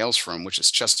president hails from, which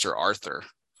is Chester Arthur,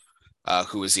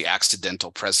 who was the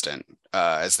accidental president,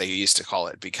 as they used to call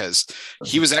it, because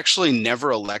he was actually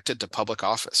never elected to public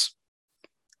office.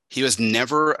 He was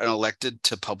never elected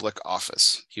to public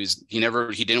office. He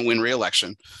didn't win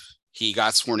re-election. He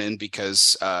got sworn in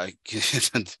because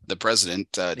the president,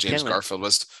 James Garfield,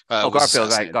 was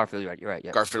Garfield, right? Garfield, right? You're right.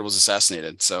 Yeah. Garfield was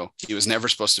assassinated, so he was never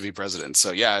supposed to be president.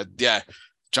 So yeah,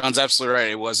 John's absolutely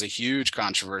right. It was a huge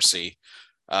controversy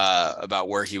about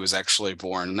where he was actually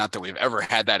born. Not that we've ever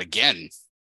had that again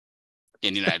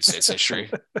in United States history.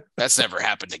 That's never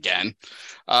happened again.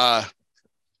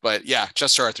 But yeah,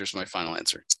 Chester Arthur's my final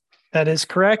answer. That is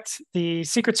correct. The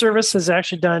Secret Service has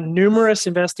actually done numerous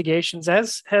investigations,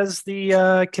 as has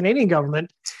the Canadian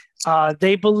government.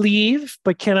 They believe,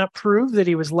 but cannot prove, that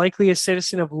he was likely a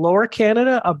citizen of Lower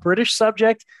Canada, a British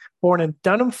subject, born in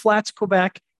Dunham Flats,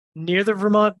 Quebec, near the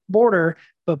Vermont border,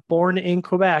 but born in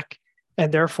Quebec,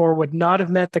 and therefore would not have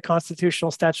met the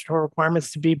constitutional statutory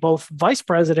requirements to be both vice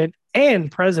president and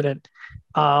president.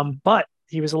 But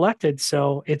he was elected,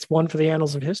 so it's one for the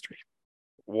annals of history.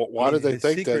 Why did they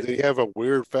think that? Did he have a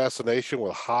weird fascination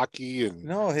with hockey and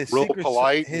real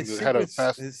polite? His too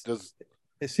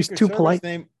polite.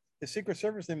 His Secret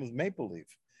Service name was Maple Leaf.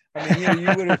 I mean,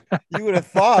 you would have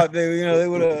thought they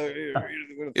would have.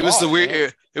 It was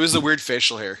the weird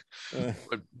facial hair,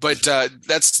 but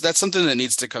that's something that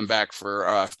needs to come back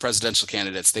for presidential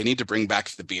candidates. They need to bring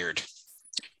back the beard.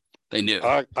 They knew.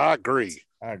 I agree.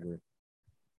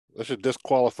 They should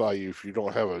disqualify you if you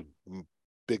don't have a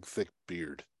big thick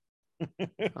beard. Oh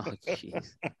jeez.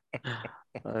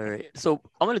 All right, so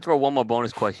I'm going to throw one more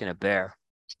bonus question at Bear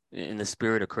in the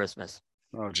spirit of Christmas.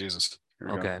 Oh Jesus.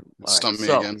 Okay. Stump me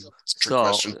again. Trick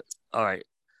question. All right.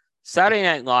 Saturday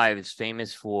Night Live is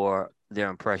famous for their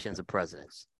impressions of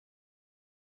presidents.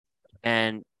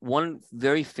 And one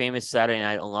very famous Saturday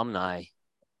Night alumni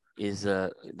is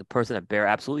the person that Bear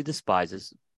absolutely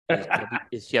despises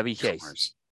is Chevy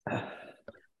Chase.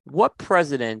 What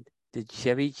president did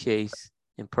Chevy Chase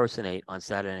impersonate on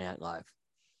Saturday Night Live?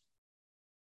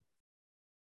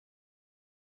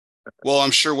 Well,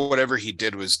 I'm sure whatever he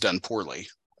did was done poorly.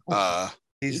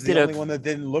 He's the only one that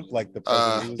didn't look like the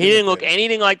president. He didn't look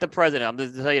anything like the president. I'm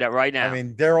just tell you that right now. I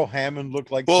mean, Daryl Hammond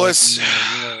looked like. Well, let's see.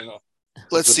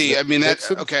 I mean,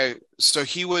 okay. So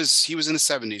he was in the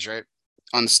 70s, right?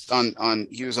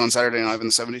 He was on Saturday Night Live in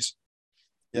the 70s.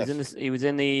 Yes. He was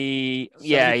in the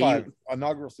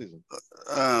inaugural season.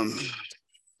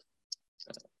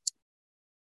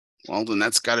 Well, then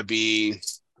that's got to be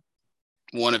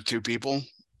one of two people.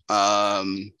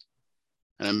 And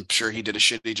I'm sure he did a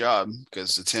shitty job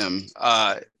because it's him.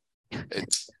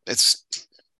 It's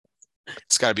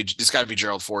got to be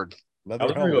Gerald Ford. I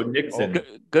was going to go Nixon.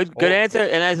 Good answer,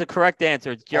 and that's a correct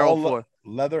answer. It's Gerald Ford.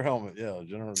 Leather helmet, yeah,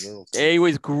 General Gerald. He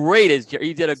was great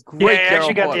he did a great. Yeah, he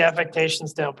actually got the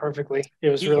affectations down perfectly. It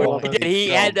was really well done. He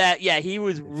had that. Yeah, he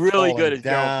was really good as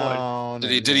Gerald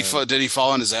Ford. Did he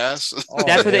fall on his ass?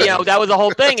 That's what that was the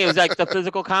whole thing. It was like the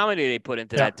physical comedy they put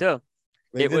into that too.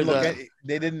 They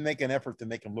didn't make an effort to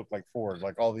make him look like Ford,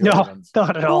 like all the other ones.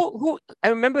 Not at all. I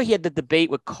remember he had the debate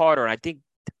with Carter, and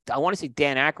I want to say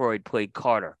Dan Aykroyd played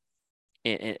Carter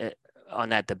on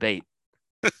that debate.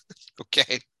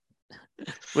 Okay.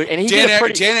 And he Dan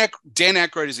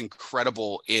Aykroyd is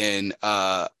incredible in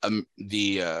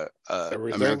the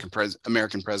American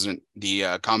President,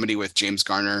 the comedy with James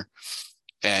Garner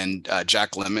and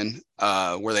Jack Lemmon,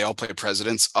 where they all play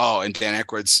presidents. Oh, and Dan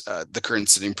Aykroyd's the current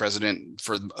sitting president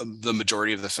for the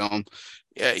majority of the film.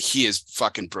 He is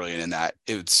fucking brilliant in that.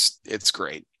 It's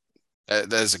great.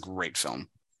 That is a great film.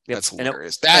 Yep. That's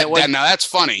hilarious. Now that's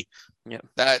funny. Yeah.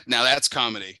 That's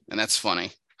comedy and that's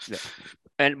funny. Yeah.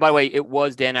 And by the way, it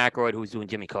was Dan Aykroyd who was doing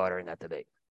Jimmy Carter in that debate.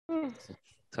 So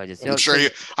I'm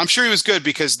sure he was good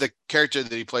because the character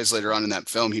that he plays later on in that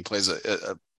film, he plays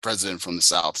a president from the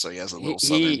South, so he has a little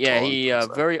southern.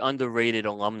 Very underrated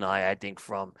alumni, I think.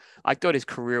 I thought his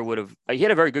career would have. He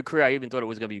had a very good career. I even thought it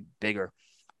was going to be bigger,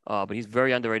 but he's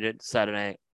very underrated.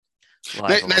 Saturday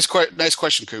Night. Nice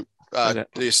question, Coop. Okay.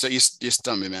 You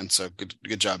stunned me, man. So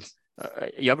good job.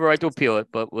 You have a right to appeal it,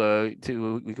 but we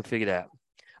can figure that out.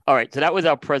 All right, so that was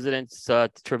our president's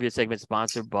trivia segment,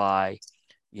 sponsored by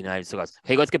United Cigars.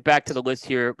 Hey, let's get back to the list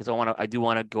here because I do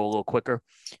want to go a little quicker.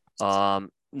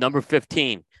 Number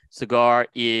 15, cigar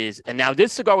is, and now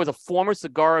this cigar was a former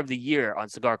cigar of the year on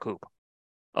Cigar Coop.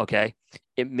 Okay.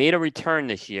 It made a return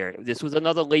this year. This was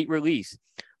another late release.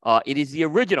 It is the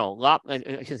original,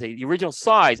 I should say, the original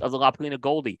size of the La Palina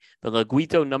Goldie, the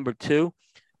Laguito number 2,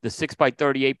 the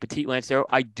 6x38 Petite Lancero.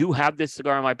 I do have this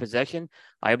cigar in my possession.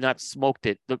 I have not smoked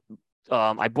it.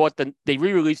 I bought they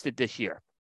re-released it this year.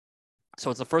 So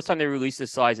it's the first time they released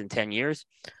this size in 10 years.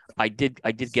 I did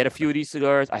get a few of these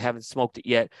cigars. I haven't smoked it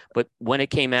yet, but when it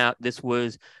came out, this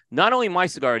was not only my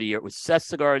cigar of the year, it was Seth's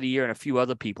cigar of the year and a few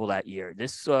other people that year.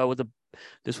 This was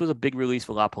a big release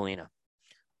for La Palina.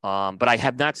 But I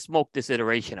have not smoked this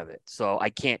iteration of it, so I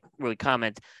can't really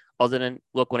comment other than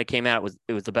look, when it came out,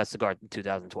 it was the best cigar in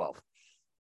 2012.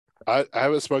 I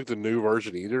haven't smoked the new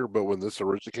version either, but when this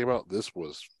originally came out, this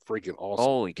was freaking awesome.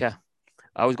 Holy cow.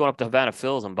 I was going up to Havana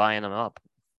Phil's and buying them up.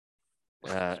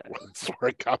 That's where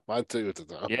I got mine too at the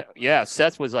time. Yeah.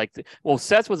 Seth was like,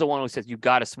 Seth was the one who said, you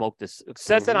got to smoke this.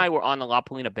 Seth and I were on the La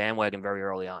Palina bandwagon very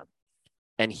early on.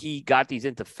 And he got these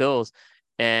into Phil's,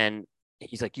 and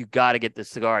he's like, you got to get this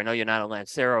cigar. I know you're not a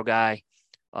Lancero guy.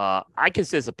 I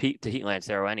consider a Tahiti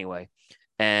Lancero anyway.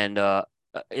 And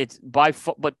it's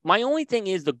but my only thing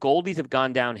is the Goldies have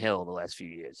gone downhill the last few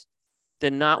years.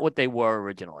 They're not what they were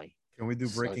originally. Can we do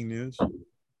breaking news?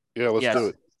 Yeah, let's do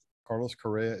it. Carlos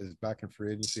Correa is back in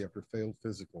free agency after failed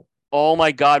physical. Oh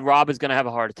my God, Rob is going to have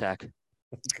a heart attack.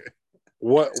 Okay.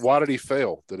 Why did he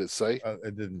fail? Did it say?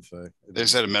 It didn't say. They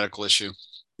said a medical issue.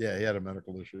 Yeah, he had a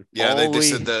medical issue. Yeah, they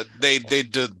said that they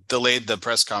delayed the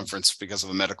press conference because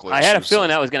of a medical issue. I had a feeling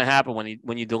that was going to happen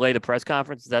when you delay the press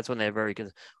conference. That's when they're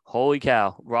holy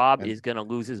cow, Rob is going to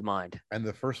lose his mind. And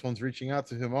the first ones reaching out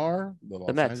to him are the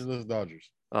Los Mets. Angeles Dodgers.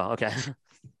 Oh, okay.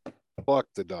 Fuck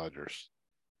the Dodgers.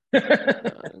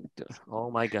 Oh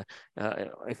my God!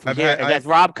 Has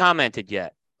Rob commented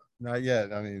yet? Not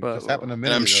yet. I mean, just happened a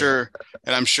minute ago.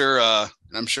 I'm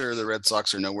sure the Red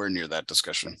Sox are nowhere near that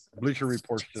discussion. Bleacher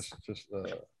Reports just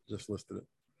listed it.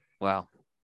 Wow.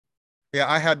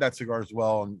 Yeah, I had that cigar as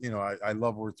well, and I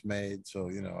love where it's made,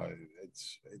 so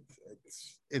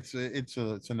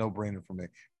it's a no-brainer for me.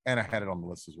 And I had it on the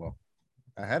list as well.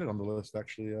 I had it on the list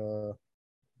actually.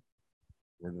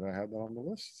 Where did I have that on the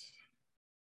list?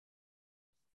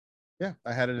 Yeah,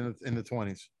 I had it in the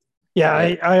 20s. Yeah,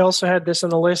 I also had this on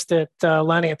the list at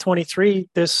landing at 23.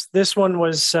 This one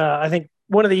was, I think,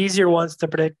 one of the easier ones to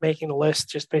predict making the list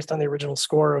just based on the original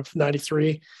score of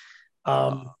 93.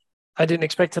 I didn't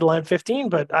expect it to land 15,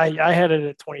 but I had it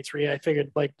at 23. I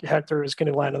figured like Hector was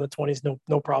going to land on the 20s,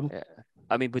 no problem. Yeah.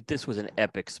 I mean, but this was an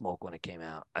epic smoke when it came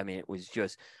out. I mean, it was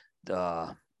just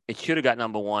it should have got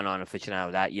number 1 on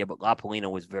Aficionado that year, but La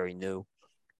Palina was very new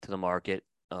to the market.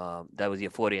 That was the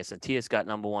Florida Santillas got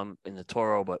number 1 in the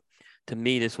Toro, but to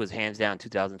me, this was hands down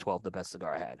 2012 the best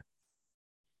cigar I had.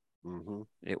 Mm-hmm.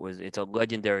 It's a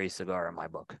legendary cigar in my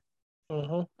book.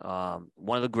 Mm-hmm.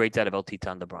 One of the greats out of El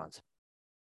Titan de Bronze.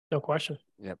 No question.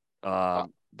 Yep. But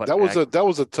that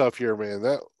was a tough year, man.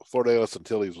 That Florida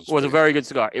Santillas was a very good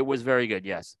cigar. It was very good.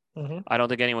 Yes. Mm-hmm. I don't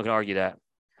think anyone can argue that.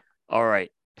 All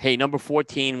right. Hey, number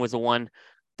 14 was the one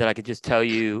that I could just tell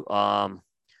you.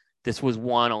 This was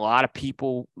one a lot of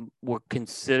people were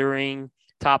considering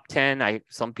top 10.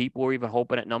 Some people were even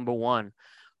hoping at number 1.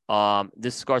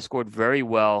 This cigar scored very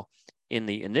well in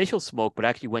the initial smoke, but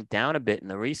actually went down a bit in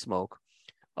the re-smoke.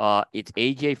 It's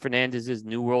AJ Fernandez's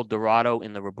New World Dorado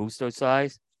in the Robusto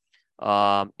size.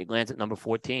 It lands at number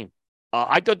 14.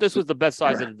 I thought this was the best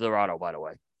size of the Dorado, by the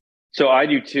way. So I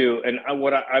do too. And I'm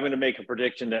going to make a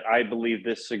prediction that I believe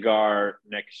this cigar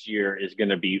next year is going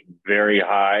to be very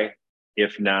high,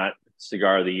 if not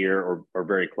cigar of the year or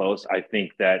very close. I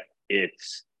think that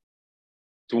it's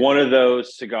one of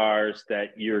those cigars that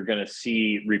you're going to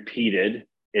see repeated.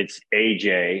 It's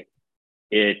AJ.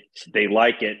 They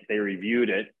like it. They reviewed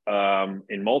it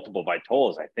in multiple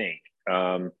Vitolas, I think.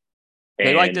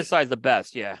 They like this size the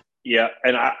best, yeah. Yeah,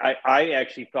 and I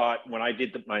actually thought when I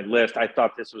did my list, I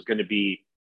thought this was going to be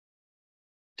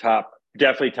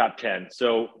definitely top 10.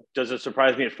 So does it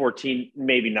surprise me at 14?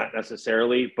 Maybe not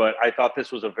necessarily, but I thought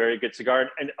this was a very good cigar.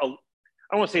 And I don't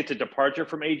want to say it's a departure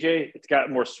from AJ. It's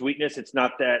got more sweetness. It's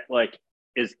not that like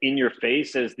as in your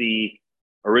face as the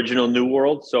original New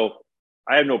World. So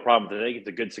I have no problem with it. I think it's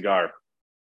a good cigar.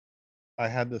 I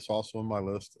had this also on my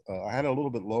list. I had it a little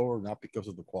bit lower, not because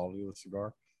of the quality of the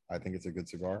cigar. I think it's a good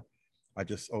cigar. I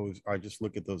just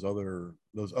look at those other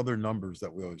numbers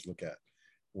that we always look at.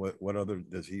 What other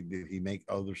did he make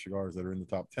other cigars that are in the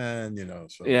top 10?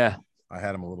 So yeah, I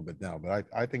had him a little bit down, but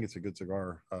I think it's a good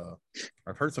cigar.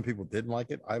 I've heard some people didn't like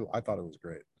it. I thought it was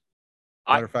great.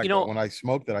 Matter of fact, when I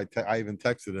smoked it, I even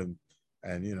texted him,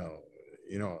 and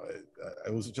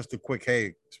it was just a quick,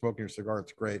 hey, smoking your cigar,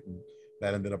 it's great, and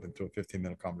that ended up into a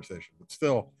 15-minute conversation. But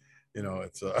still,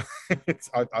 it's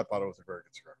I thought it was a very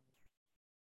good cigar.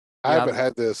 I haven't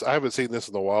had this. I haven't sed this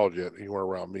in the wild yet anywhere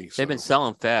around me. They've been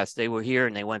selling fast. They were here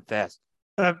and they went fast.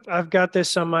 I've got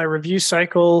this on my review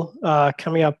cycle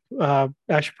coming up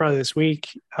actually probably this week.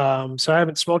 So I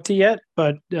haven't smoked it yet,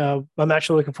 but I'm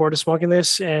actually looking forward to smoking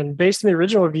this. And based on the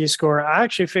original review score, I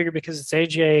actually figured because it's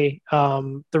AJ,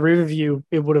 the review,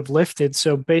 it would have lifted.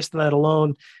 So based on that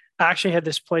alone, I actually had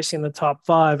this placing in the top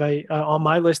 5. On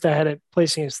my list, I had it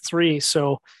placing as 3.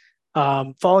 So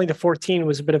falling to 14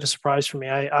 was a bit of a surprise for me.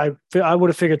 I would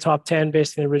have figured top 10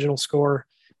 based on the original score,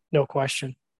 no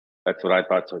question. That's what I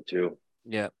thought so too.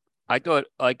 Yeah, I thought,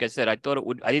 like I said, I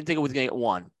didn't think it was going to get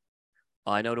 1.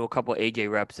 I know there were a couple of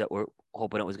AJ reps that were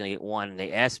hoping it was going to get 1, and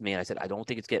they asked me, and I said, I don't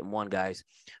think it's getting 1, guys.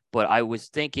 But I was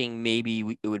thinking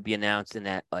maybe it would be announced in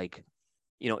that, it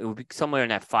would be somewhere in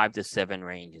that 5 to 7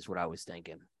 range is what I was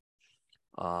thinking.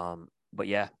 But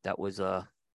yeah, that was a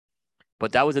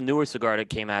newer cigar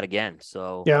that came out again.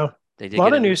 So yeah, they did a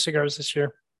lot of new cigars this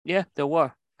year. Yeah, there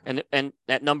were, and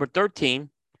at number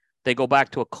 13, they go back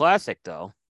to a classic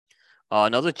though.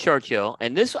 Another Churchill,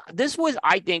 and this was,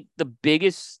 I think, the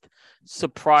biggest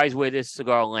surprise where this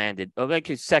cigar landed.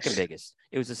 Actually, second biggest.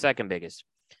 It was the second biggest.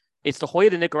 It's the Joya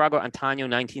de Nicaragua Antaño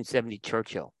 1970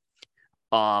 Churchill.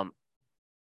 I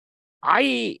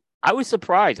was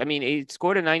surprised. I mean, it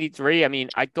scored a 93. I mean,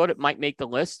 I thought it might make the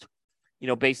list,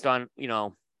 based on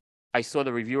I saw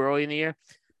the review early in the year,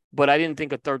 but I didn't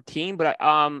think of 13. But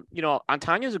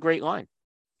Antaño's a great line.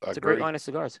 It's a great line of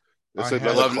cigars.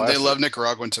 They love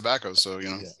Nicaraguan tobacco, so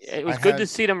it was good to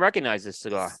see them recognize this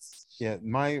cigar. Yeah,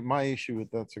 my issue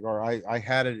with that cigar, I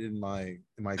had it in my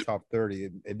top 30.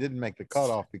 It didn't make the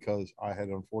cutoff because I had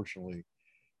unfortunately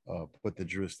put the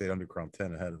Drew Estate Undercrown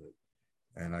 10 ahead of it,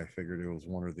 and I figured it was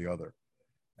one or the other.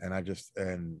 And I just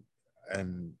and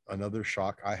another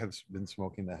shock, I have been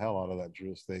smoking the hell out of that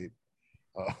Drew Estate.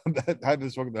 I've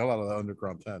been smoking the hell out of that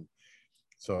Undercrown 10.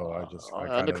 So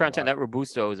Undercrown 10, that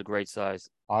Robusto is a great size.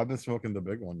 I've been smoking the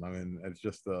big one. I mean, it's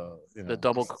just the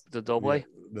doble. The Doble.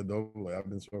 I've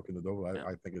been smoking the Doble.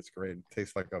 I think it's great. It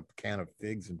tastes like a can of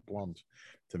figs and plums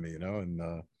to me,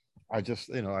 and I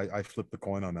just, I flipped the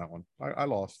coin on that one. I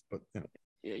lost, but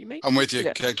Yeah, I'm with you.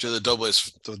 Actually, the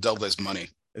Doble is money.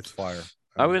 It's fire.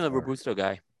 I was a Robusto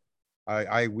guy.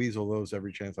 I weasel those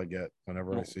every chance I get.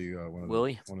 Whenever I see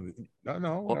Willie.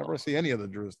 Whenever I see any of the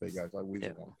Drew Estate guys, I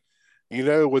weasel one. You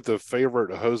know what the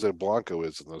favorite Jose Blanco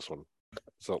is in this one?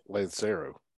 So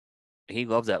Lancero. He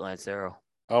loves that Lancero.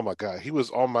 Oh my God, he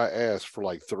was on my ass for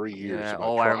like 3 years. Yeah.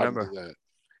 I remember that.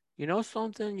 You know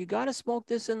something? You got to smoke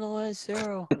this in the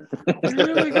Lancero. You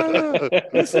really gotta.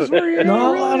 This is where you're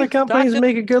not a lot of companies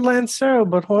make a good Lancero,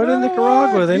 but Joya de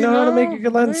Nicaragua, they know how to make a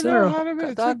good Lancero.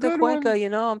 Dr. Cuenca,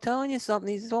 I'm telling you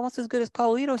something. He's almost as good as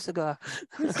Carlito cigar.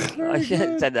 I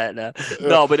shouldn't have said that now.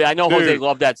 No, but I know Jose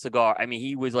loved that cigar. I mean,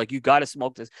 he was like, you got to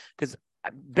smoke this. Because,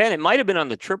 Ben, it might have been on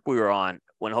the trip we were on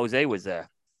when Jose was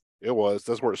there. It was.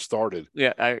 That's where it started.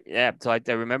 Yeah. So I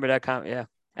remember that comment. Yeah.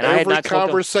 And every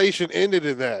conversation ended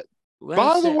in that.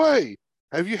 By the way,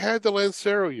 have you had the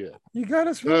Lancero yet? You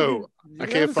gotta smoke it. I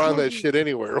can't find that shit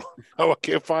anywhere. I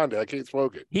can't find it. I can't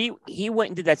smoke it. He went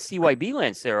and did that CYB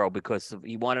Lancero because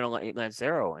he wanted a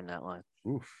Lancero in that line.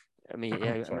 Oof. I mean,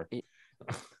 yeah.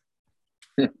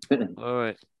 All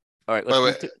right.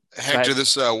 Wait. Hector,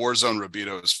 this Warzone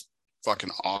Robusto is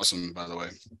fucking awesome, by the way.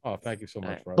 Oh, thank you so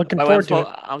much, bro. Looking forward to it.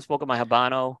 I'm smoking my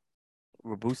Habano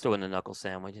Robusto in the knuckle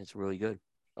sandwich. It's really good.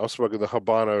 I'm smoking the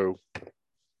Habano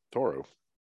Toro.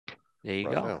 There you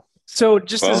go. Now. So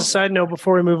just as a side note,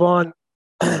 before we move on,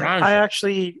 I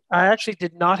actually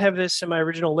did not have this in my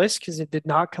original list because it did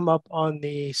not come up on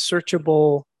the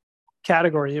searchable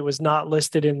category. It was not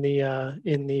listed in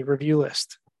the review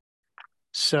list.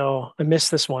 So I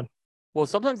missed this one. Well,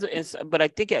 sometimes, but I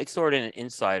think I saw it in an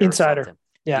Insider. Insider.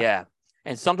 Yeah.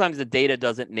 And sometimes the data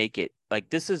doesn't make it. Like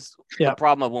this is the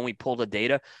problem of when we pull the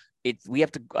data. We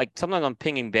have to, like, sometimes I'm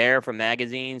pinging Bear from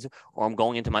magazines or I'm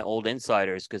going into my old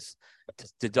Insiders because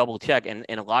to double check. And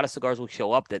a lot of cigars will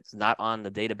show up that's not on the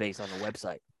database on the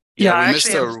website. Yeah, we missed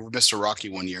Mr. Rocky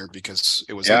one year because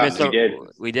it was.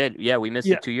 We did. Yeah, we missed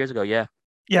it 2 years ago. Yeah.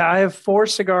 Yeah, I have 4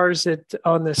 cigars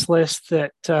on this list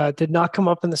that did not come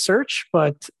up in the search,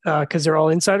 but because they're all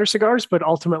Insider cigars, but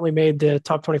ultimately made the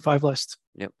top 25 list.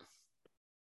 Yep.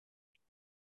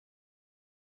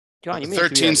 John, you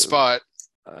 13 spot.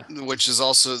 Which is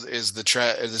also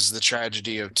the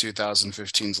tragedy of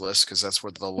 2015's list because that's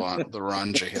where the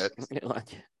Ranja hit.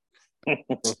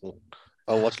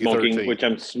 A lucky smoking, 13. which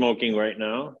I'm smoking right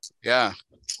now. Yeah.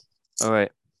 All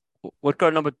right. Let's go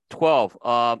to number 12.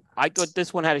 I thought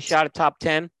this one had a shot at top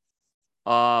 10.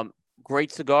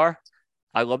 Great cigar.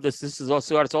 I love this. This is also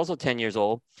cigar. It's also 10 years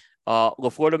old. La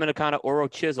Flor Dominicana Oro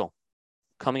Chisel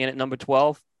coming in at number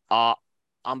 12. I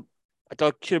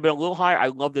thought it should have been a little higher. I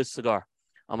love this cigar.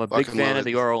 I'm a big fan of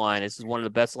the Oro line. This is one of the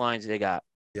best lines they got.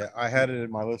 Yeah, I had it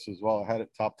in my list as well. I had it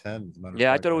top 10.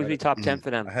 Yeah, I thought it would be top 10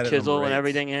 for them. Chisel and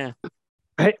everything, yeah.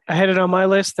 I had it on my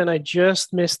list and I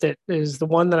just missed it. Is the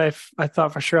one that I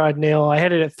thought for sure I'd nail. I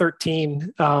had it at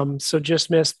 13, so just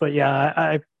missed. But yeah,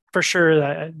 I for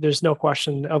sure there's no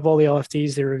question of all the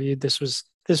LFDs they reviewed, this was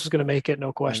going to make it,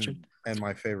 no question. And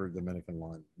my favorite Dominican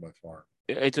line by far.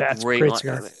 That's great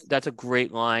line. That's a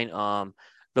great line.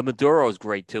 The Maduro is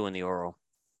great too in the Oro.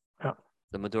 Yeah.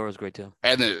 The Maduro is great too.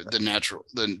 And the natural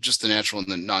and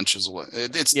the non-chisel one.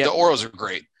 The Oros are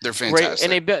great. They're fantastic.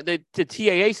 Great. And the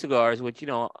TAA cigars, which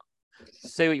the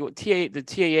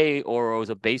TAA Oros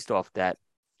are based off that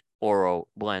Oro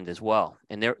blend as well.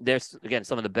 And they're again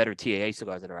some of the better TAA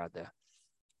cigars that are out there.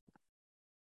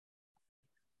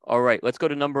 All right, let's go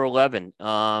to number 11.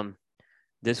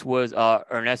 This was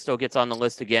Ernesto gets on the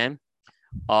list again.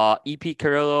 EP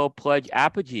Carrillo Pledge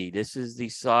Apogee. This is the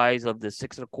size of the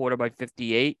 6.25 by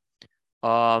 58.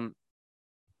 I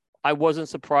wasn't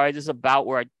surprised. It's about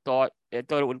where I thought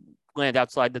it would land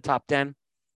outside the top 10.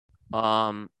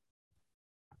 I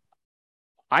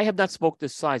have not smoked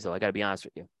this size though. I got to be honest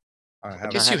with you. I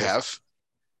guess you have.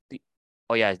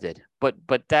 Oh yeah, I did. But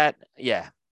that, yeah.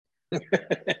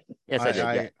 Yes, I did.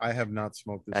 Yeah. I have not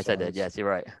smoked this. Yes, I did. Yes, you're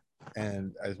right.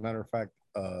 And as a matter of fact,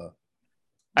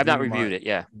 I've not reviewed it.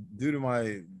 Yeah. Due to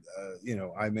my,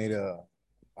 I made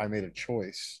a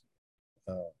choice,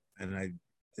 and I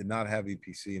did not have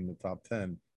EPC in the top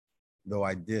 10, though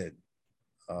I did.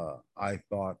 I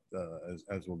thought,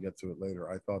 as we'll get to it later,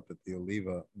 I thought that the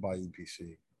Oliva by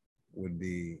EPC would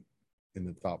be in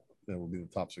the top. That would be the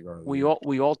top cigar. We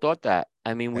all thought that.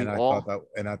 I mean, I thought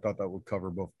that would cover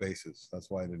both bases.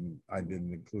 That's why I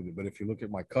didn't include it. But if you look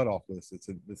at my cutoff list,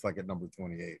 it's like at number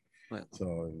 28. Right.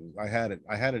 So I had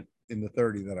it in the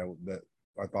 30 that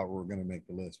I thought we were going to make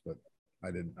the list, but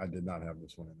I did not have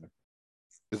this one in there.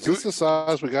 Is this the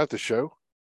size we got to show?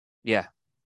 Yeah.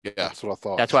 Yeah. That's what I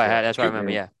thought. That's why I remember.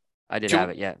 Yeah. I did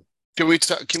have it. Yeah. Can we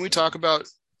talk about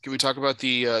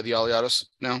the Aliados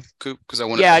now, Coop? Because I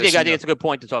want to. Yeah, I think it's a good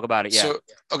point to talk about it. Yeah.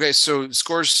 So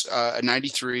scores a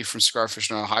 93 from Cigar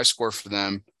Aficionado, high score for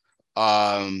them.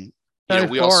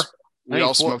 We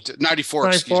all smoked it. 94.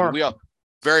 Excuse me. We all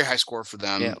very high score for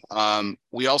them. Yeah.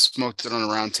 We all smoked it on a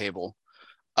round table,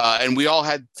 and we all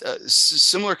had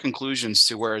similar conclusions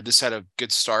to where this had a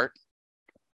good start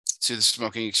to the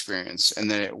smoking experience, and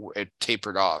then it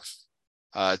tapered off.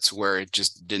 To where it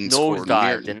just didn't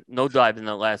no dive in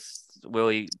the last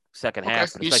really second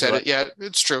half. You said it. Yeah,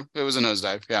 it's true. It was a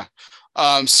nosedive. Yeah.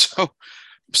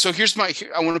 So here's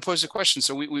I want to pose a question.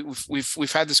 So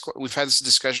we've had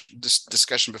this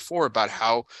discussion before about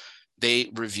how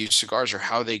they review cigars or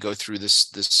how they go through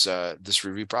this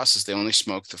review process. They only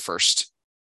smoke the first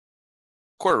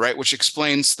quarter, right? Which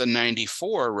explains the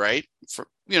 94, right? For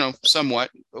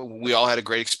somewhat. We all had a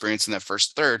great experience in that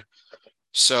first third.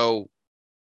 So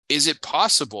is it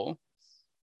possible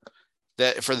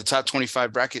that for the top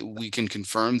 25 bracket, we can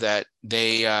confirm that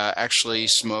they actually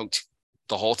smoked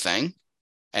the whole thing,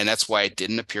 and that's why it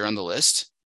didn't appear on the list?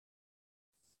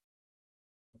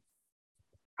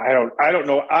 I don't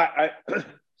know.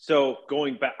 So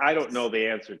going back, I don't know the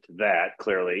answer to that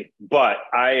clearly, but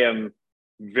I am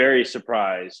very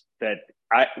surprised that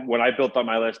when I built on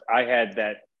my list, I had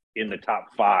that in the top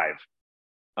 5,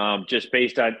 just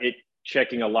based on it.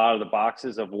 Checking a lot of the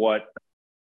boxes of what,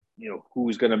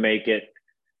 who's going to make it,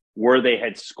 where they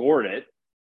had scored it.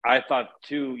 I thought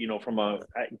too,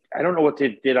 I don't know what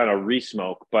they did on a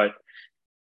resmoke, but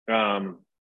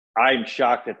I'm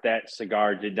shocked that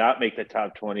cigar did not make the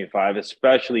top 25,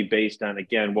 especially based on,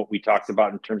 again, what we talked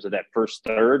about in terms of that first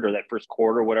third or that first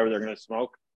quarter, whatever they're going to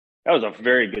smoke. That was a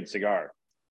very good cigar.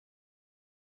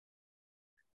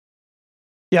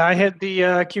 Yeah, I had the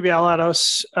QB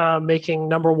Aliados making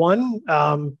number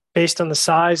 1 based on the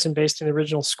size and based on the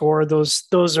original score. Those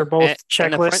are both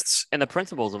checklists. And the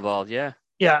principles involved, yeah.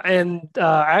 Yeah, and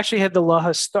I actually had the La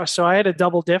Historia. So I had a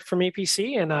double dip from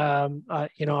EPC and,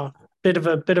 a bit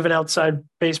of an outside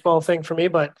baseball thing for me.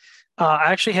 But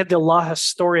I actually had the La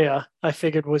Historia I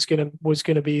figured was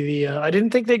gonna be the I didn't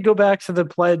think they'd go back to the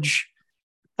pledge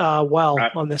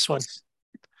on this one.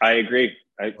 I agree.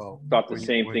 I thought the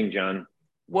same thing, John.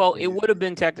 Well, it would have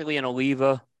been technically an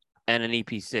Oliva and an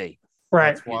EPC.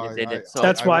 Right.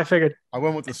 That's why I figured. I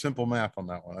went with the simple math on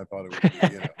that one. I thought it would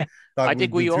be, I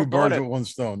think we all two birds with one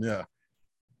stone. Yeah.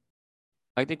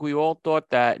 I think we all thought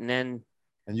that, and then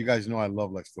And you guys know I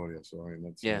love La Historia, so I mean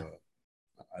that's Yeah.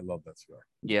 I love that cigar.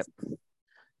 yep.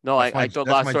 No, I, That's my- I thought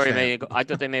that's La my Story champ. I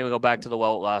thought they may go back to the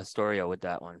well La Storia with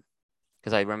that one,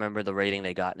 because I remember the rating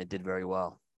they got and it did very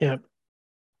well. Yeah.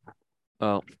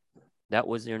 Oh, that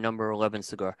was your number 11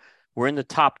 cigar. We're in the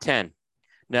top 10.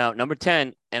 Now, number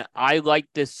 10, and I like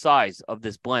this size of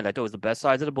this blend. I thought it was the best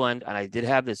size of the blend, and I did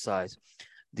have this size.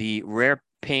 The Rare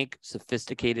Pink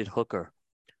Sophisticated Hooker.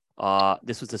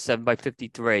 This was the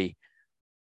 7x53.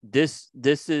 This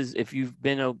is, if you've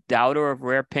been a doubter of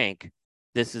Rare Pink,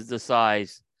 this is the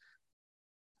size.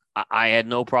 I had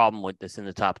no problem with this in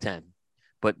the top 10.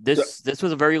 But this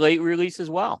was a very late release as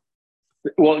well.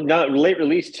 Well, not late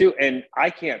release too, and I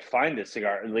can't find this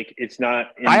cigar. Like it's not.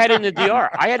 I had it in the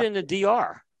DR. I had it in the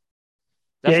DR.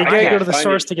 Yeah, you what I gotta had. go to the Find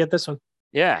source it. to get this one.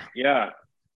 Yeah. Yeah,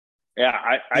 yeah.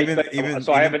 I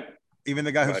haven't. Even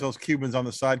the guy who Right. sells Cubans on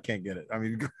the side can't get it. I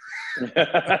mean,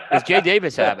 Does Jay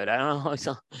Davis have it? I don't know.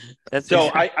 So that's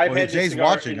So I've well, had this Jay's cigar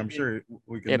watching. in- I'm sure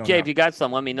we can. if know Jay, now. if you got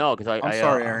some, let me know, because I'm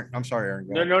sorry, Aaron. I'm sorry, Aaron.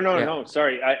 Go No, ahead. no, no, Yeah. no.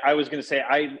 Sorry, I was going to say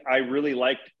I really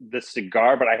liked the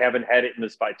cigar, but I haven't had it in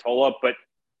this Vitola. But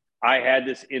I had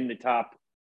this in the top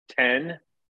 10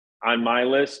 on my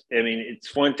list. I mean, it's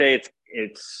Fuente.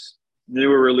 It's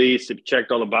newer release. It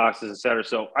checked all the boxes, et cetera.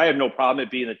 So I have no problem it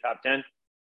being in the top 10.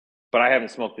 But I haven't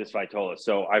smoked this Vitola,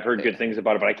 so I've heard good things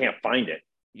about it, but I can't find it.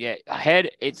 Yeah, ahead.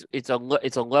 It's a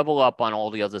level up on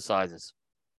all the other sizes.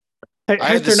 I had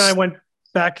Hector and I this- went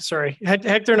back. Sorry,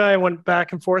 Hector and I went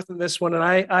back and forth in this one, and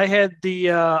I had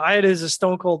I had it as a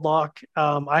Stone Cold lock.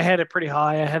 I had it pretty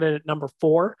high. I had it at number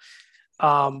 4.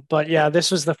 But yeah, this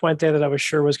was the Fuente that I was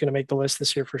sure was going to make the list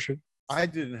this year for sure. I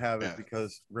didn't have it Yeah.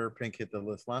 because Rare Pink hit the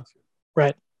list last year.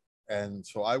 Right. And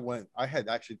so I had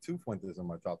actually 2 Fuentes in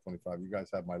my top 25. You guys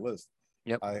have my list.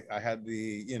 Yep. I had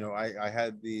I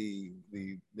had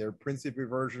their Principe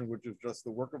version, which is just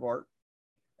the work of art.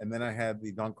 And then I had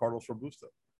the Don Carlos Robusto.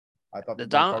 I thought The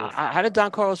Don Don, Carlos- how did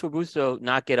Don Carlos Robusto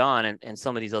not get on, and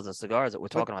some of these other cigars that we're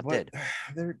talking about did?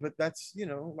 But that's, like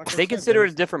I They said, consider it a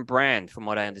there's- different brand, from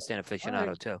what I understand, aficionado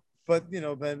Alright. too.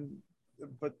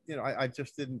 But I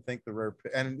just didn't think the Rare,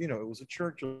 and it was a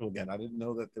Churchill again. I didn't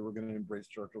know that they were going to embrace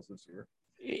Churchills this year.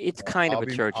 It's kind of I'll a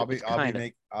be- church. I'll be, It's I'll kind be of.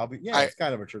 make, I'll be, yeah, I- it's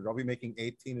kind of a church. I'll be making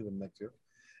 18 of them next year.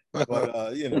 But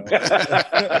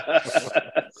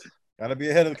gotta be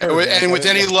ahead of the curve. man. And with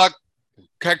Gotta- any luck,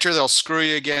 Hector, they'll screw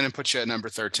you again and put you at number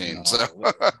 13. No, So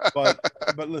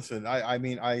but listen, I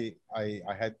mean, I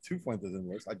had 2 Fuentes in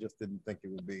the list. I just didn't think it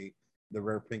would be the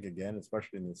Rare Pink again,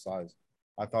 especially in this size.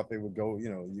 I thought they would go.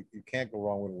 You can't go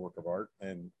wrong with a work of art.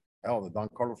 And hell, the Don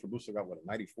Carlos Robusto got what, a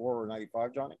 94 or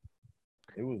 95, Johnny?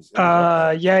 It was.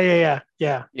 Up Yeah.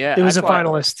 Yeah, It was a that's why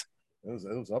finalist. there.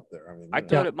 It was up there. I mean, I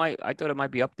thought it might. I thought it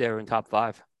might be up there in top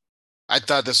 5. I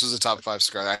thought this was a top 5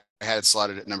 cigar. I had it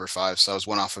slotted at number 5, so I was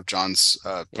one off of John's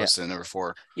posted at number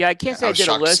 4. Yeah, I can't say I I was did a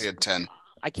shocked to list. see it 10.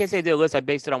 I can't say I did a list. I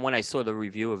based it on when I saw the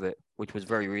review of it, which was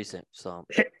very recent. So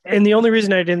And the only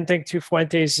reason I didn't think 2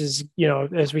 Fuentes is,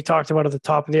 as we talked about at the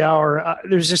top of the hour,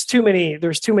 there's just too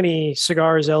many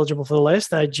cigars eligible for the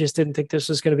list. I just didn't think this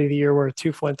was going to be the year where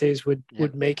 2 Fuentes would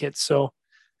make it. So,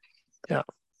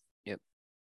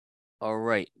 all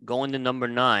right, going to number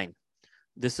 9.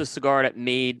 This is a cigar that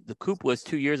made the Coop list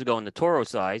 2 years ago in the Toro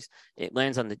size. It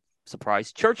lands on the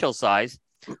surprise Churchill size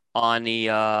on the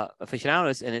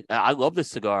aficionados, and I love this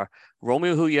cigar.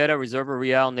 Romeo Julieta Reserva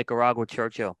Real Nicaragua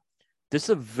Churchill. This is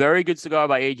a very good cigar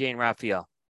by AJ and Raphael.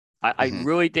 I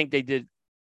really think they did.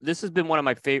 This has been one of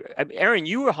my favorite. Aaron,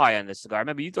 you were high on this cigar. I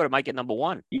remember you thought it might get number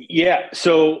 1. Yeah.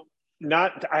 So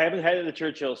I haven't had it at the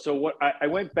Churchill. So what I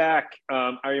went back.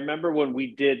 I remember when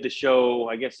we did the show,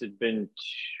 I guess it'd been,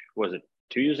 was it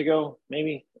 2 years ago,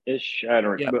 maybe ish? I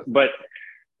don't remember. But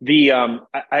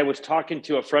I was talking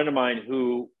to a friend of mine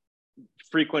who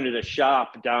frequented a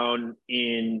shop down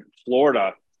in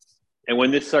Florida. And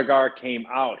when this cigar came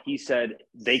out, he said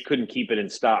they couldn't keep it in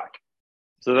stock.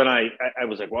 So then I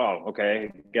was like, wow,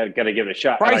 okay, got to give it a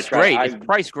shot. Price great. It's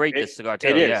price great, this cigar too.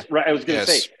 It is. Yeah. Right. I was going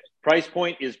to Yes. say price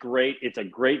point is great. It's a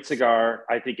great cigar.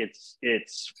 I think it's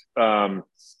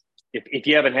if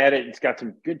you haven't had it, it's got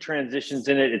some good transitions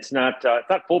in it. It's not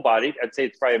full bodied. I'd say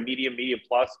it's probably a medium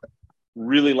plus.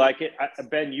 Really like it.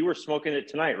 Ben, you were smoking it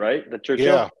tonight, right? The Churchill.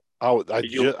 Yeah.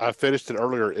 I finished it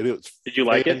earlier and it was Did you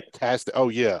like it? fantastic. Oh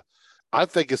yeah. I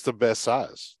think it's the best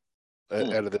size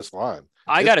out of this line.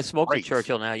 I It's got to smoke the great.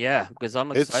 Churchill now. Yeah, because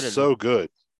I'm excited. It's so good.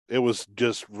 It was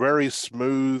just very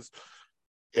smooth,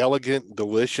 elegant,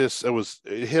 delicious.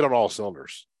 It hit on all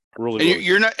cylinders. Really, And really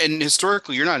you're not, and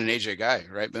historically, you're not an AJ guy,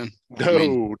 right, Ben? no, I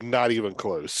mean, not even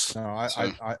close. No, I,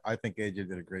 So- I think AJ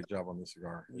did a great job on this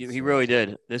cigar. He really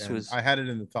did. This and was I had it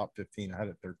in the top 15. I had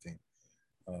it 13.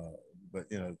 But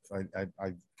you know,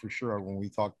 I for sure when we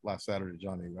talked last Saturday,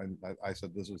 Johnny, I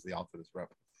said this was the Altadis rep.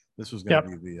 This was going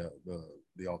to be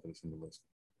the Altadis in the list.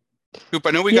 Coop,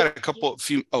 I know we got a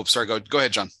few. Oh, sorry. Go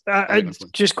ahead, John.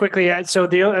 Just quickly, so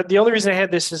the only reason I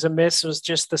had this as a miss was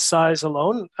just the size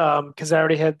alone, because I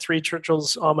already had 3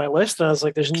 Churchills on my list, and I was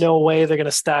like, "There's no way they're going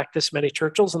to stack this many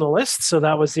Churchills on the list." So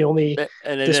that was the only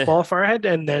disqualifier I had.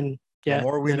 And then, The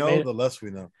more we know, the less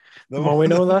we know. The more we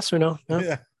know, the less we know.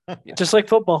 Yeah. Just like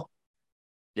football.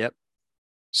 Yep.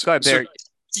 Go ahead, Barry.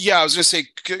 Yeah, I was going to say,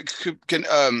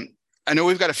 I know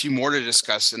we've got a few more to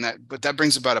discuss, but that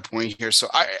brings about a point here. So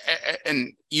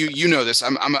and you know this,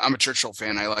 I'm a Churchill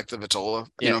fan. I like the Vitola.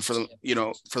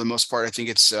 For the most part, I think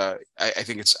it's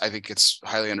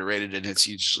highly underrated, and it's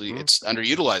usually it's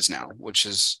underutilized now, which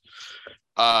is.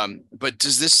 But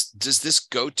does this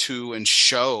go to and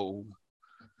show?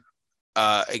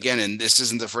 Again, and this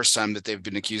isn't the first time that they've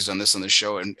been accused on this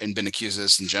show and been accused of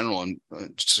this in general in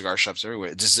cigar shops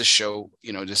everywhere. Does this show,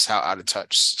 just how out of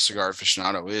touch cigar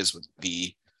aficionado is with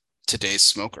today's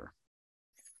smoker?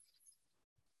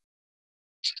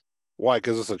 Why?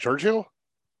 Because it's a Churchill?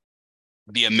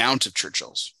 The amount of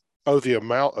Churchills. Oh, the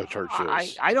amount of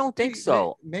Churchills. I don't think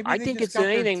so. Maybe I think it's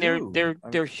anything.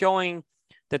 They're showing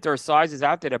that there are sizes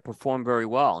out there that perform very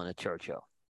well in a Churchill.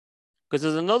 Because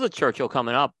there's another Churchill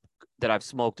coming up that I've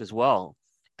smoked as well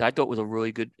that I thought was a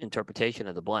really good interpretation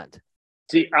of the blend.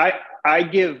 See, I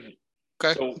give.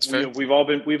 Okay, so we've all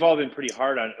been pretty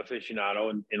hard on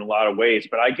aficionado in a lot of ways,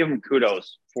 but I give them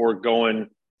kudos for going. I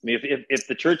mean, if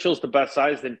the Churchill's the best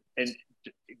size, then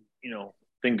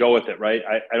go with it, right?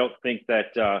 I don't think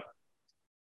that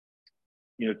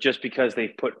just because they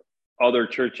put other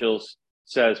Churchills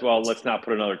says, well, let's not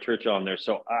put another Churchill on there.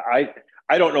 So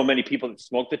I don't know many people that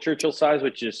smoke the Churchill size,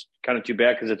 which is kind of too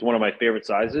bad because it's one of my favorite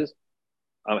sizes.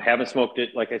 I haven't smoked it,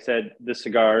 like I said, this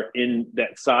cigar in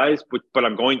that size, but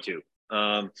I'm going to.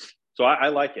 So I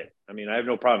like it. I mean, I have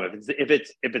no problem if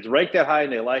it's ranked that high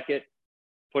and they like it,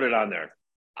 put it on there,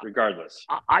 regardless.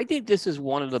 I think this is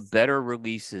one of the better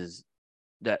releases.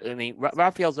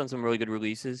 Raphael's done some really good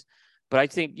releases, but I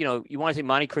think you want to say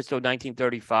Monte Cristo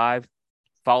 1935,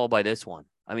 followed by this one.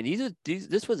 I mean,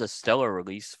 this was a stellar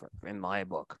release in my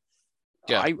book.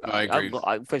 Yeah, I agree.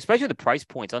 Especially the price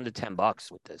points under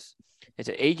 $10 with this. It's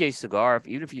an AJ cigar.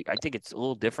 I think it's a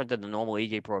little different than the normal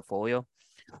AJ portfolio.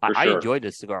 I enjoyed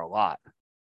this cigar a lot.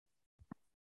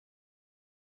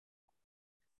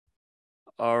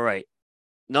 All right,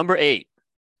 number 8.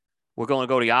 We're going to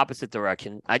go the opposite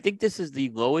direction. I think this is the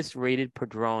lowest rated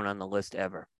Padron on the list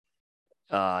ever.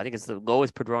 I think it's the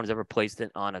lowest Padron has ever placed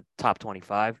it on a top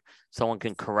 25. Someone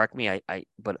can correct me.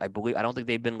 But I don't think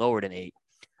they've been lower than 8.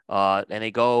 And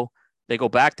they go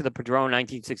back to the Padron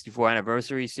 1964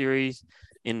 anniversary series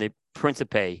in the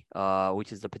Principe,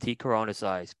 which is the Petite Corona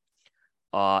size.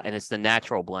 And it's the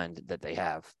natural blend that they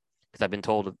have. Because I've been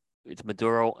told it's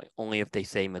Maduro only if they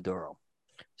say Maduro.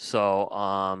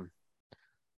 So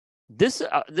this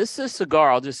is a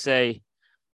cigar, I'll just say,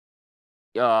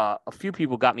 a few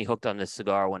people got me hooked on this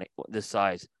cigar this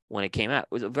size when it came out.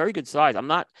 It was a very good size.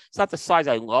 It's not the size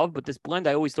I love, but this blend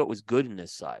I always thought was good in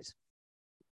this size.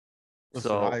 Listen,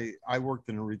 So I worked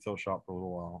in a retail shop for a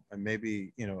little while, and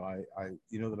maybe I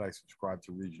that I subscribe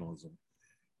to regionalism,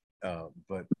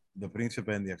 but the Principe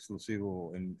and the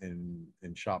Exclusivo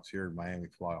in shops here in Miami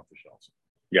fly off the shelves.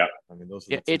 Yeah, I mean those.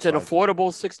 It's an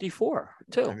affordable 64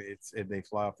 too. I mean, they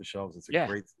fly off the shelves. It's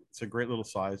a great little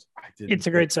size. It's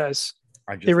a great size.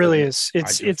 It really is.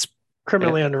 It's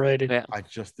criminally underrated. Yeah. I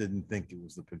just didn't think it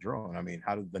was the Padron. I mean,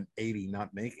 how did the 80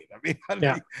 not make it? I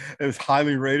mean, as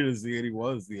highly rated as the 80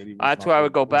 was, the 80 was That's where I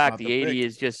would go back. The 80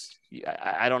 is just,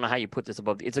 I don't know how you put this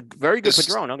above. It's a very good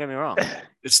Padron. Don't get me wrong.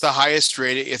 It's the highest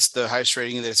rating. It's the highest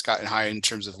rating that it's gotten high in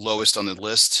terms of lowest on the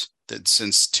list that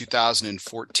since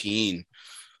 2014,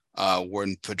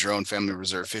 when Padron Family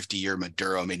Reserve 50-year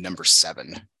Maduro made number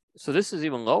 7. So this is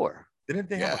even lower. Didn't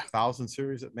they have 1,000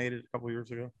 series that made it a couple of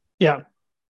years ago? Yeah.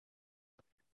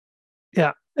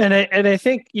 Yeah. And I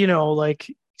think,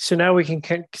 so now we can,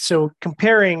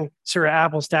 comparing sort of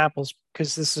apples to apples,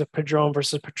 because this is a Padron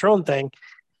versus Patron thing.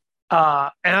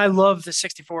 And I love the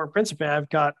 64 Principe. I've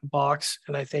got a box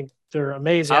and I think they're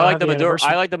amazing. I like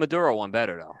the Maduro one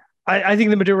better though. I think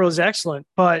the Maduro is excellent,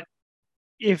 but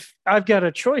if I've got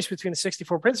a choice between the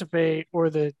 64 Principe or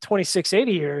the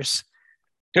 2680 years,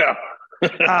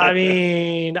 I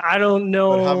mean, I don't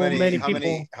know But many how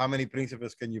people. many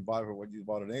Principes can you buy for what you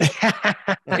bought an 80?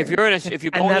 If you're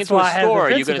And going that's into why a I have the store,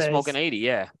 you're going to smoke Principes. an 80.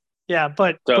 Yeah. Yeah,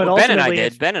 but So- but Well, Ben and I ultimately,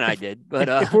 did. Ben and I did. But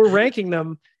if we're ranking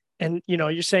them, and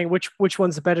you're saying which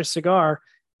one's the better cigar,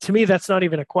 to me that's not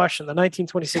even a question. The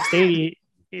 1926 80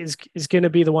 is going to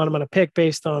be the one I'm going to pick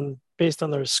based on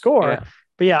their score. Yeah.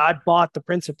 But yeah, I bought the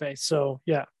Principe, so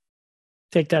yeah,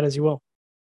 take that as you will.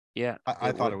 yeah,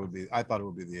 I thought it would be. I thought it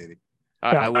would be the 80.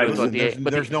 I would have Listen, thought the.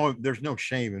 But there's no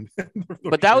shame in.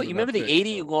 But that you remember the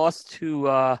 80 lost to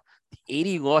the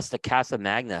 80 lost to Casa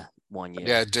Magna one year.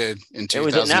 Yeah, it did in It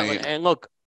was in that one. 2008. And look,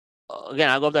 again,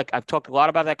 I love that. I've talked a lot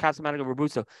about that Casa Magna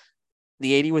Robusto.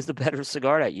 The 80 was the better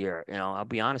cigar that year. I'll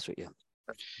be honest with you.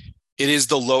 It is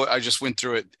the low. I just went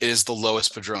through it. It is the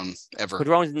lowest Padron ever.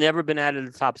 Padron's never been out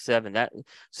of the top 7.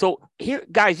 So here,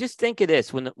 guys, just think of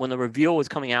this: when the reveal was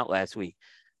coming out last week,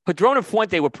 Padron and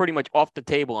Fuente were pretty much off the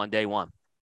table on day one.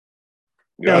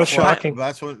 That was shocking.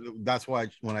 That's why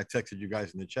when I texted you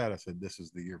guys in the chat, I said this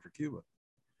is the year for Cuba.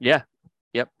 Yeah.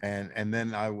 Yep. And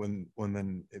then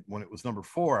when it was number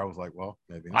 4, I was like, well,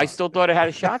 maybe not. I still thought it had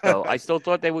a shot, though. I still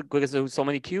thought they would, because there were so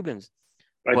many Cubans.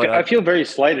 I feel very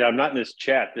slighted. I'm not in this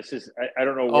chat. This is I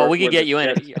don't know. Oh, we can get you in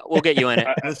it. We'll get you in it.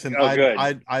 Listen, good.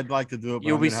 I'd like to do it. But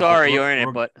You'll I'm be gonna have sorry to- you're in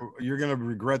it, but you're gonna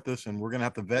regret this, and we're gonna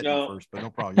have to vet No. you first. But no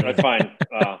problem. That's fine.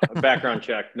 A background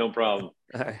check, no problem.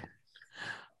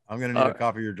 I'm gonna need a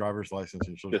copy of your driver's license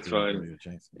and social That's security fine. to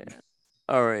chance. Yeah.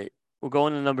 All right, we're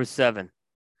going to number 7.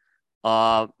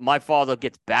 My father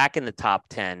gets back in the top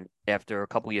 10 after a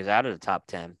couple years out of the top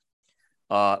 10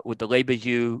 with the Le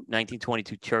Bijou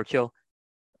 1922 Churchill.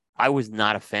 I was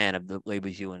not a fan of the Le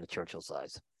Bijou and the Churchill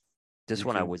size. This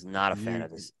one I was not a fan of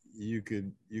this. You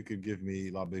could give me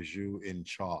La Bijou in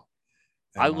Chaw.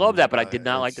 I love that, but I did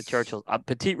not like the Churchill.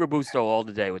 Petite Robusto all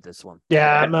the day with this one.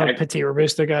 Yeah, I'm a Petit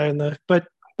Robusto guy but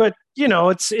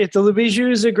it's the Le Bijou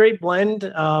is a great blend.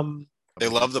 They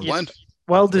love the blend.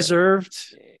 Well deserved.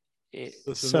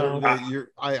 Listen, So-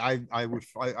 I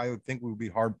would think we would be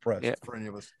hard pressed for any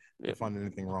of us to find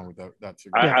anything wrong with that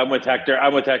cigar. I'm with Hector.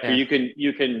 Yeah.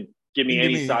 You can give me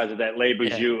any size of that Le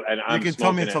Bijou, and I'm you can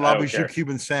tell me it's a smoking La I don't Bijou care.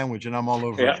 Cuban sandwich, and I'm all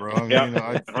over Yeah, it, bro. I mean, yeah, you know,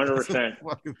 100%.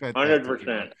 100%.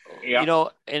 100%. Yeah.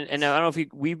 And I don't know if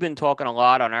we've been talking a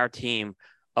lot on our team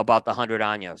about the 100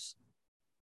 Años,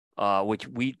 which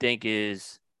we think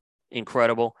is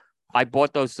incredible. I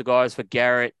bought those cigars for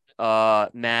Garrett,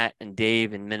 Matt, and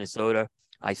Dave in Minnesota.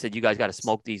 I said, you guys got to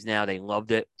smoke these now. They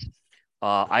loved it.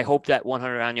 I hope that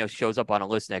 100 Años shows up on a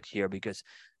list next year, because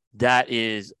that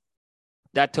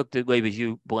took the Le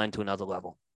Bijou blend to another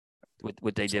level. With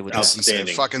what they did with It's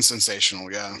Outstanding. fucking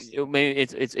sensational. Yeah.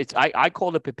 I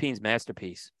called it Pepin's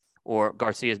masterpiece, or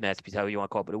Garcia's masterpiece, however you want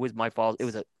to call it. But it was my fault.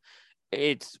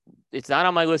 It's not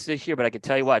on my list this year, but I can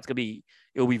tell you what, it'll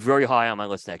be very high on my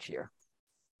list next year.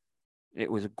 It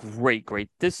was a great.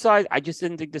 This size, I just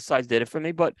didn't think this size did it for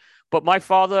me. But my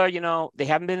father, they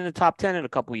haven't been in the top 10 in a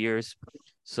couple of years,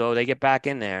 so they get back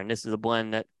in there, and this is a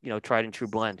blend that tried and true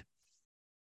blend.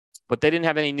 But they didn't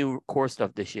have any new core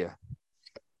stuff this year.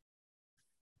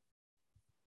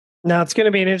 Now it's going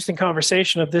to be an interesting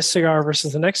conversation of this cigar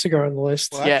versus the next cigar on the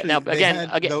list. Well, Yeah, actually, now, they again-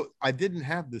 though, I didn't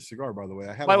have this cigar, by the way.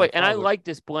 I had. By it the way, on and I Father, like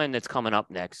this blend that's coming up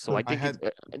next. So I I think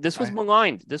had- this was I-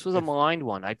 maligned. This was a maligned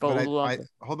one. I felt but a little.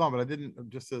 hold on, but I didn't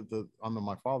just on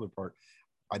my father part.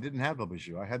 I didn't have La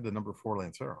Bijou. I had the number 4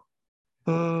 Lancero.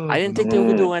 I didn't think they were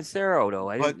going to do Lancero though.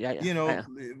 But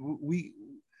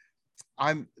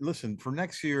listen, for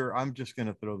next year, I'm just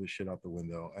gonna throw this shit out the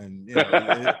window, and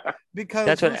because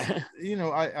That's what-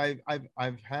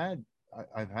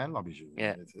 I've had La Bijou.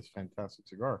 Yeah. It's a fantastic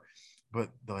cigar, but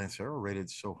the Lancero rated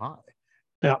so high.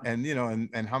 Yeah. And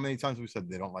and how many times we said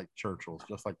they don't like Churchills,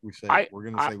 just like we say we're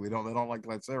gonna say they don't like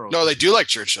Lanceros. No, they do like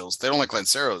Churchills. They don't like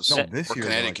Lanceros. No, this or year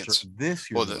Connecticut's. this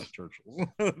year Well, they like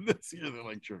Churchills. This year they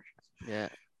like Churchills. Yeah.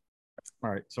 All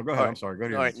right, so go ahead. All right. I'm sorry. Go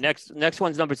to All right. Next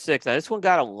one's number 6. Now, this one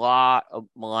got a lot of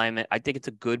malignment. I think it's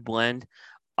a good blend.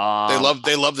 They love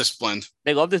this blend.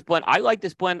 They love this blend. I like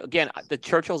this blend. Again, the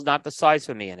Churchill's not the size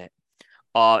for me in it.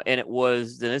 And it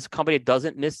was this company that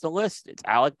doesn't miss the list. It's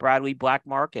Alec Bradley Black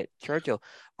Market Churchill.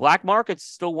 Black Market's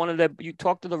still one of their. You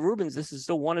talk to the Rubens. This is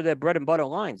still one of their bread and butter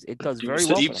lines. It does very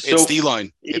well. It's for them.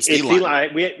 D-line. It's It's D-line.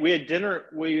 D-line. We had dinner.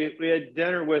 We had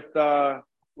dinner with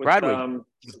Bradley.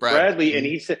 With Bradley, and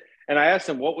he said, and I asked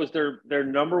him what was their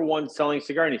number 1 selling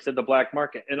cigar, and he said the Black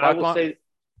Market. And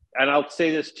I'll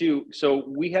say this too. So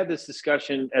we had this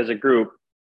discussion as a group,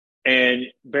 and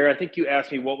Bear, I think you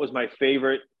asked me what was my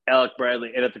favorite Alec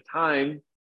Bradley, and at the time,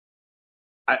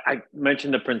 I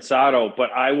mentioned the Prensado,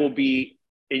 but I will be,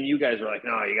 and you guys were like,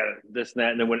 no, you got this and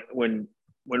that. And then when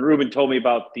when Ruben told me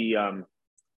about the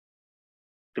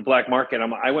Black Market,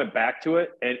 I went back to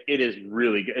it, and it is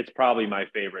really good. It's probably my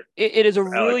favorite. It is a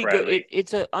Alec really good. Bradley.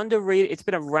 It's a underrated. It's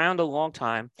been around a long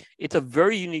time. It's a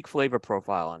very unique flavor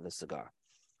profile on this cigar.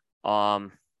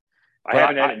 I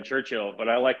haven't had it in Churchill, but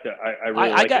I like the. I really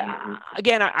like it.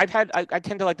 Again, I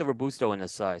tend to like the Robusto in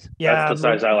this size. Yeah, that's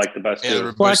the size I like the best Yeah, too.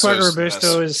 the Black Market Robusto's the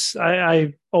Robusto best. is.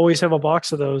 I always have a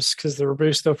box of those because the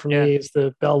Robusto for me is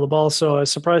the belle of the ball. So I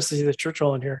was surprised to see the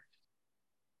Churchill in here.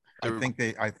 I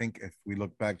think if we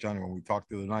look back, Johnny, when we talked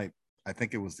the other night, I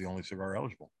think it was the only cigar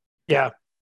eligible. Yeah.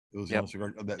 It was the only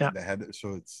cigar that had it.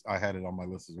 So I had it on my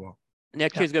list as well.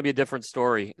 Next year's gonna be a different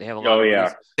story. They have a lot. Oh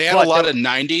yeah, they had a lot of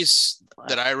 90s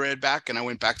that I read back, and I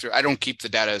went back through. I don't keep the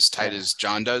data as tight as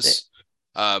John does,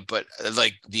 but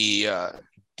like they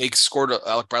scored.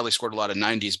 Alec Bradley scored a lot of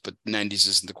 90s, but 90s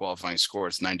isn't the qualifying score.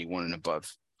 It's 91 and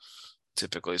above.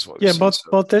 Typically, is what. Yeah,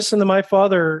 both this and the My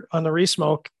Father on the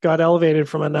Resmoke got elevated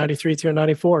from a 93 to a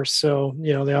 94. So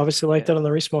they obviously liked that on the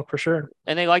Resmoke for sure.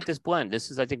 And they like this blend. This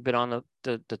has, I think, been on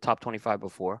the top 25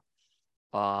 before.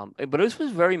 But this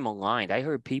was very maligned. I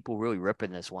heard people really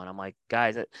ripping this one. I'm like,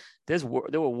 guys, there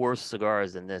were worse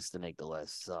cigars than this to make the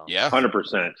list. So Yeah,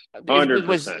 100%.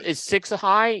 100%. Is 6 a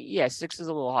high? Yeah, 6 is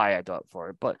a little high, I thought, for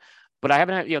it. But I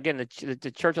haven't had, again,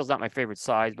 the Churchill's not my favorite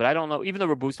size, but I don't know. Even the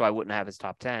Robusto, I wouldn't have as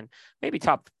top 10, maybe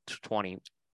top 20.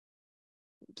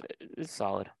 It's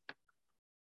solid.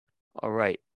 All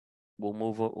right. We'll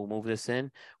move this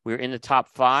in. We're in the top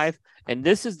 5, and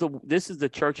this is the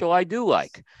Churchill I do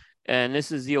like. And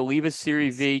this is the Oliva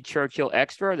Series V Churchill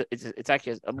Extra. It's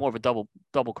actually more of a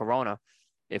double Corona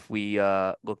if we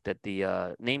looked at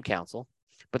the name council,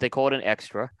 but they call it an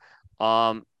Extra.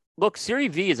 Look,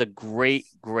 Series V is a great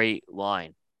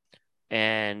line.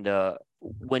 And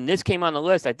when this came on the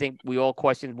list, I think we all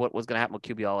questioned what was going to happen with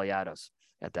Cuba Aliados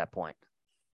at that point.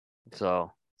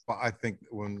 So, well, I think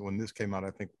when this came out,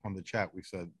 I think on the chat we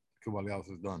said Cuba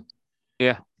Aliados is done.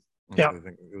 Yeah. Yeah, I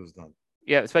think it was done.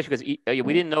 Yeah, especially because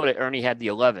we didn't know that Ernie had the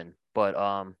 11, but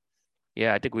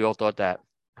yeah, I think we all thought that.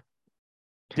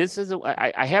 This is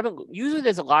I haven't usually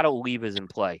there's a lot of Olivas in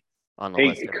play on the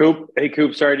list. Coop,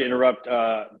 sorry to interrupt.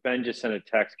 Ben just sent a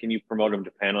text. Can you promote him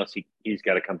to panelist? He's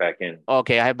got to come back in.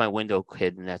 Okay, I have my window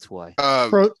hidden. That's why.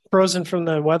 Frozen from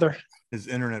the weather. His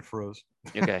internet froze.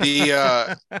 Okay. You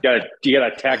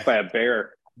got attacked by a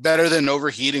bear. Better than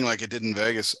overheating like it did in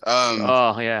Vegas.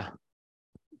 Oh yeah.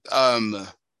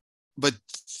 But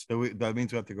so that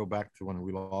means we have to go back to when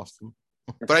we lost him.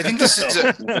 But I think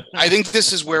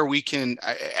this is where we can.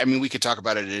 I mean, we could talk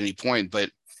about it at any point,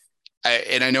 but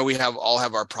I know we all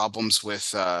have our problems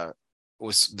with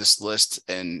this list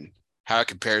and how it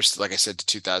compares to, like I said, to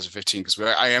 2015. Because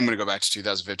I am going to go back to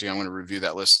 2015. I want to review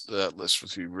that list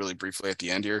with you really briefly at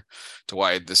the end here, to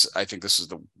why I think this is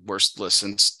the worst list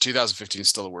since 2015. Is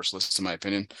still the worst list in my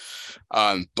opinion.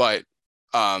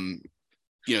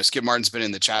 Skip Martin's been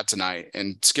in the chat tonight,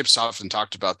 and Skip's often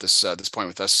talked about this point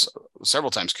with us several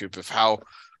times, Coop, of how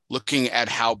looking at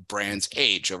how brands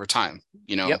age over time,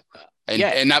 Yep.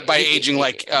 and not by aging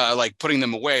like putting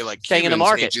them away, like staying in the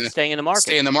market, staying in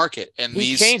the market. And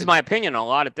he changed my opinion on a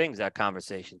lot of things, that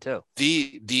conversation too.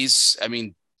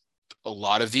 A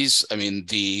lot of these,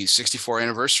 the 64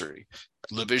 anniversary,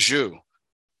 Le Bijou,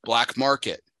 Black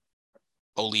Market,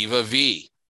 Oliva V,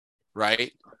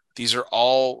 right? These are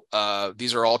all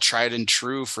tried and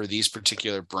true for these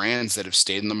particular brands that have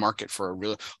stayed in the market for a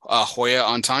real Hoya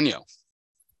Antonio,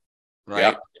 right?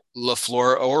 Yeah. La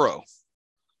Flor Oro.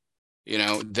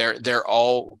 They're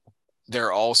all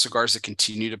cigars that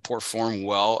continue to perform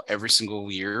well every single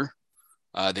year.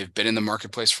 They've been in the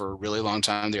marketplace for a really long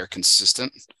time. They are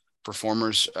consistent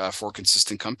performers for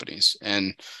consistent companies,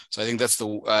 and so I think that's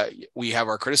we have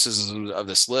our criticisms of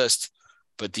this list,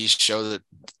 but these show that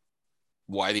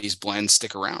why these blends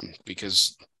stick around,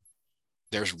 because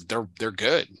they're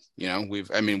good.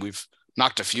 We've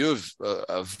knocked a few of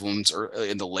them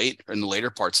in the later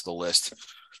parts of the list,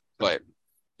 but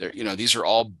these are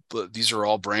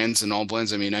all brands and all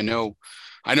blends. I know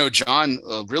John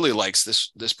really likes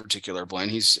this particular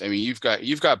blend. You've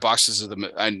got boxes of them,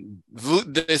 and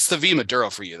it's the V Maduro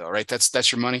for you though, right?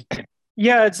 That's your money.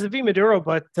 Yeah, it's the V Maduro,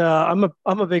 but I'm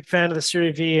a big fan of the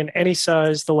Series V in any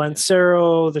size. The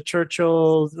Lancero, the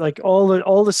Churchill, like all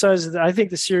the sizes. I think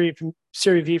the Series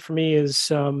V for me is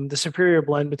the superior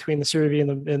blend between the Series V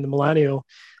and the Melanio.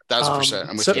 1,000%.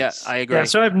 I'm with you. Yeah, I agree. Yeah,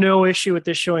 so I have no issue with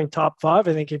this showing top 5.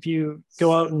 I think if you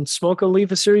go out and smoke a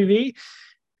Oliva Series V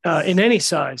in any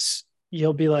size,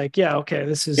 you'll be like, yeah, okay,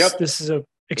 this is a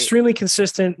extremely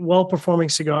consistent, well-performing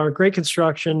cigar, great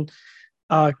construction,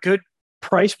 good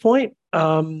price point.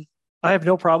 I have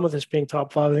no problem with this being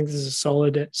top 5. I think this is a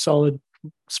solid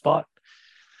spot.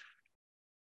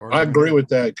 I agree with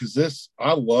that because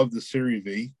I love the Series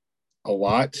V a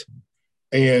lot.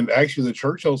 And actually, the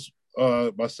Churchill's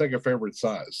my second favorite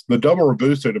size. The double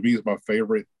Robusto to me is my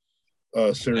favorite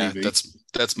Series V.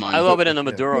 That's mine. I love it in the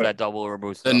Maduro, yeah. that double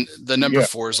Robusto. The number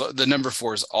four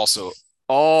is also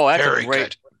that's very a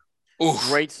great,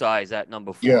 great size. That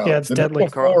number 4. Yeah, it's the deadly.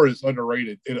 number 4 is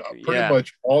underrated. And pretty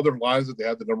much all their lines that they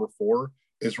have the number 4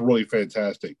 is really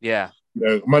fantastic. Yeah. You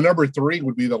know, my number 3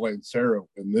 would be the Lancero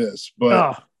in this,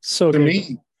 but so to good.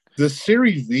 me, the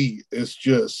Series V is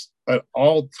just an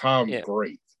all-time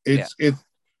great.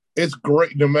 It's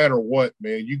great no matter what,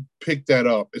 man. You pick that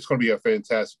up, it's going to be a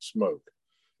fantastic smoke.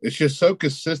 It's just so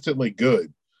consistently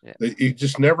good that it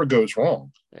just never goes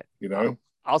wrong. You know,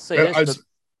 I'll say this.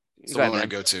 It's the one I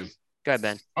go to. Go ahead,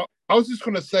 Ben. I was just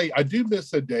going to say, I do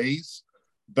miss the days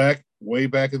way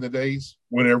back in the days,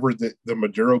 whenever the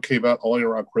Maduro came out only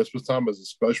around Christmas time as a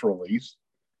special release.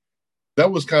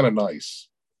 That was kind of nice.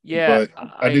 Yeah,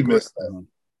 but I do miss that.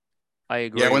 I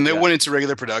agree. Yeah, when they went into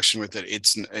regular production with it, it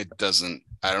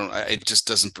just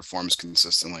doesn't perform as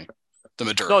consistently. The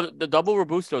Maduro. No, the double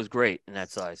Robusto is great in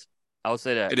that size. I would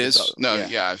say that it is.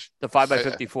 The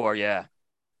 5x54. Yeah.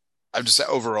 I've just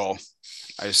overall,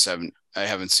 I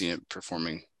haven't seen it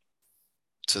performing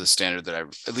to the standard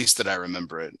that I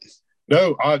remember it.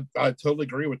 No, I totally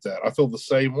agree with that. I feel the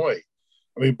same way.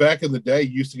 I mean, back in the day,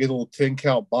 you used to get a little 10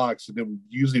 count box, and it would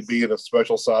usually be in a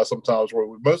special size sometimes where it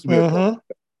would mostly be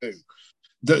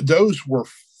those were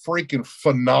freaking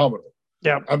phenomenal.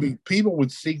 Yeah. I mean, people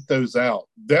would seek those out.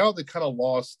 Now they kind of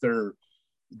lost the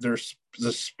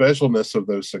specialness of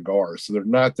those cigars, so they're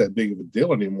not that big of a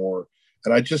deal anymore.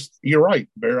 And you're right,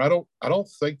 Bear. I don't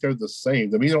think they're the same.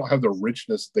 I mean, they don't have the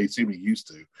richness they seem to used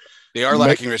to. They are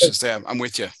lacking richness. I'm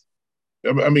with you.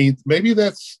 I mean, maybe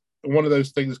that's one of those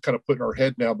things that's kind of put in our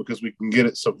head now because we can get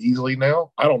it so easily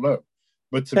now. I don't know.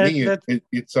 But to me,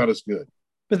 it's not as good.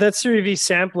 But that Series V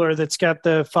sampler that's got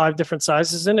the 5 different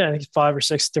sizes in it, I think 5 or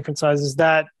 6 different sizes,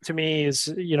 that to me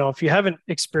is, if you haven't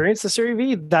experienced the Series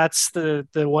V, that's the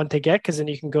one to get, because then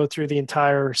you can go through the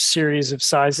entire series of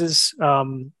sizes.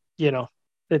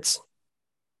 It's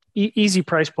easy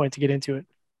price point to get into it.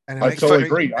 And I totally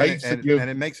agree. And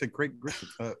it makes a great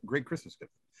Christmas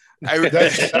gift.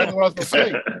 That's exactly what I was going to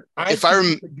say. I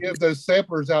used to give those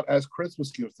samplers out as Christmas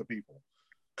gifts to people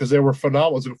because they were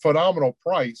phenomenal. It was a phenomenal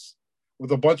price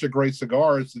with a bunch of great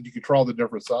cigars, and you could try all the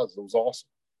different sizes. It was awesome.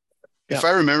 If I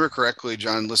remember correctly,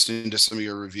 John, listening to some of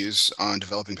your reviews on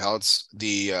Developing Palates,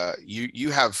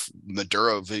 you have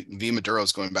Maduro V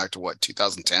Maduros going back to what,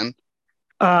 2010?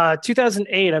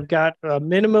 2008, I've got a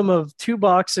minimum of 2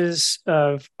 boxes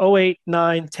of 08,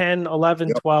 9, 10,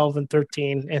 11, 12, and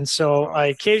 13. And so I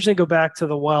occasionally go back to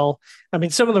the well. I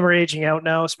mean, some of them are aging out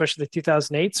now, especially the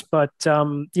 2008s, but,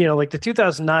 like the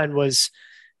 2009 was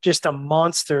just a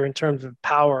monster in terms of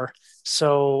power.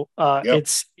 So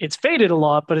it's faded a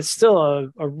lot, but it's still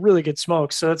a really good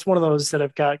smoke. So that's one of those that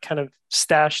I've got kind of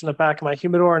stashed in the back of my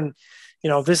humidor. And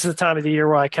this is the time of the year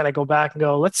where I kind of go back and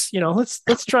go, let's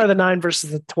try the 9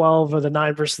 versus the 12 or the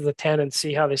 9 versus the 10 and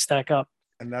see how they stack up.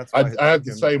 And that's why I have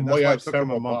the same way. I have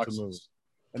several boxes to move.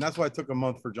 And that's why it took a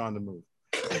month for John to move.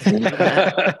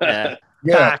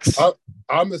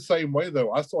 I'm the same way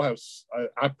though. I still have.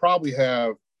 I probably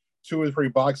have 2 or 3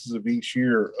 boxes of each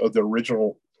year of the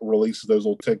original release of those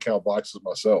old 10 count boxes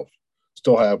myself.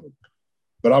 Still have them,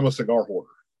 but I'm a cigar hoarder.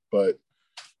 But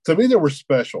to me, they were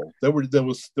special. There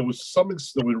was something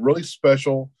that was really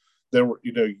special. There were,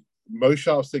 most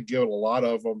shops didn't give it a lot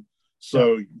of them.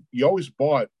 So you always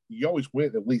went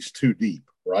at least 2 deep,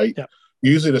 right? Yeah.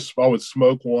 Usually I would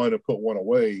smoke one and put one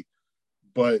away,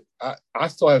 but I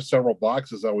still have several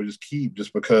boxes I would just keep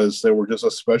just because they were just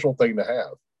a special thing to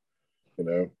have.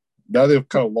 Now they've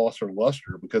kind of lost their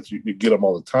luster because you get them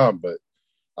all the time, but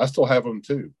I still have them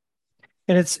too.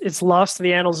 And it's lost to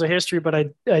the annals of history, but I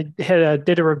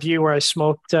did a review where I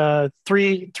smoked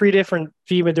 3 different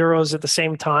V Maduros at the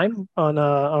same time on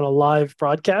a live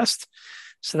broadcast.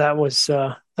 So that was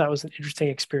an interesting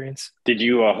experience. Did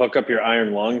you hook up your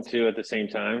iron lung too at the same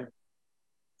time?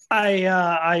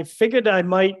 I figured I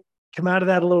might come out of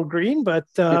that a little green, but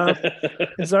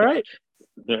it's all right.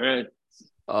 All right.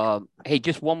 Hey,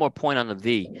 just one more point on the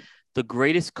V. The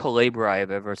greatest Calabra I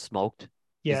have ever smoked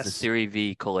is the Series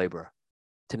V Calabra.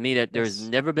 To me, that there's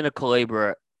never been a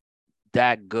Calabra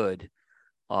that good.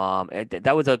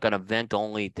 That was like an event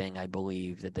only thing, I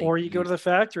believe. Or you go to the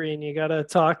factory and you gotta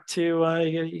talk to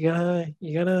you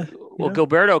gotta. Well,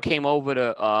 Gilberto came over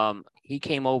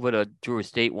to Drew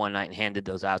Estate one night and handed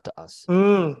those out to us.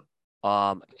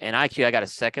 And actually, I got a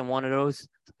second one of those,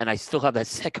 and I still have that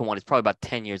second one. It's probably about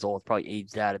 10 years old. It's probably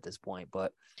aged out at this point,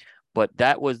 but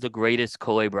that was the greatest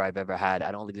Culebra I've ever had.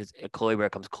 I don't think there's a Culebra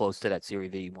that comes close to that Serie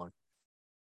V one.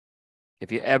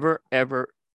 If you ever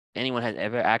anyone has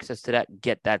ever access to that,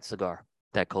 get that cigar,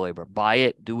 that Culebra. Buy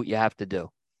it. Do what you have to do.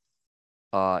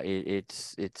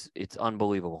 It's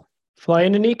unbelievable. Fly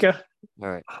into Nika.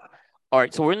 All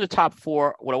right. So we're in the top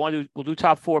four. What I want to do, we'll do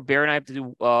top four. Bear and I have to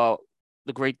do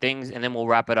the great things, and then we'll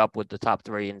wrap it up with the top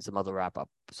three and some other wrap up.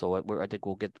 So I think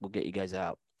we'll get you guys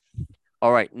out.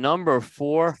 All right. Number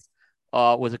 4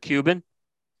 was a Cuban.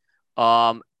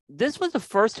 This was the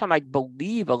first time I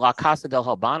believe a La Casa del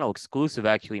Habano exclusive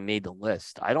actually made the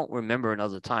list. I don't remember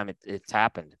another time it's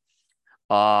happened.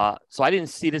 So I didn't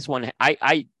see this one.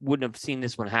 I wouldn't have seen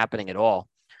this one happening at all.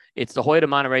 It's the Hoya de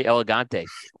Monterrey Elegante,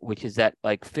 which is that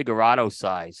like Figurado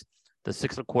size, the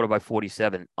 6 1/4 by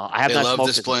 47. I have They not love smoked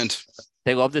this blend.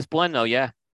 They love this blend, though.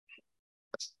 Yeah,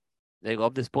 they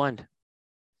love this blend.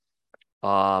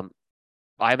 I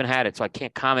haven't had it, so I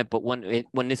can't comment. But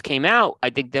when this came out,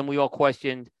 I think then we all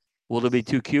questioned, will there be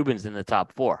 2 Cubans in the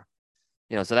top 4?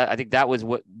 So I think that was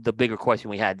what the bigger question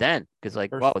we had then, because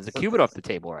well, is the Cuban off the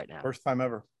table right now? First time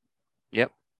ever.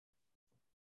 Yep.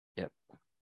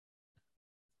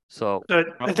 So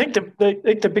I think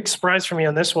the big surprise for me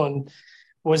on this one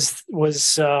was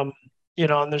and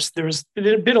there was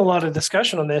been a lot of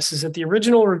discussion on this, is that the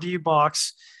original review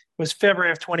box was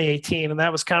February of 2018, and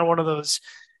that was kind of one of those,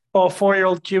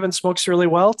 4-year-old Cuban smokes really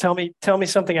well. Tell me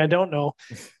something I don't know.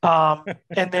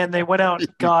 And then they went out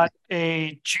and got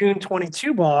a June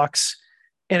 22 box,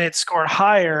 and it scored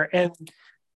higher. And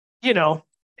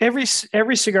every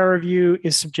cigar review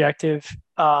is subjective.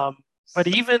 But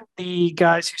even the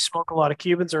guys who smoke a lot of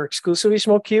Cubans or exclusively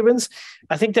smoke Cubans,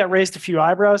 I think that raised a few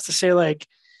eyebrows to say like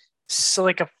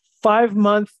a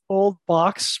 5-month-old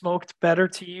box smoked better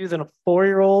to you than a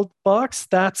 4-year-old box.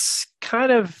 That's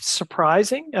kind of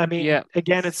surprising. I mean,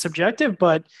 Again, it's subjective,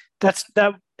 but that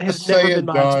has never been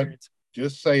my experience.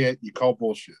 Just say it. You call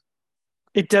bullshit.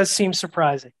 It does seem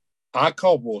surprising. I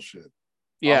call bullshit.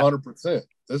 Yeah, 100%.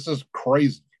 This is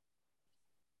crazy.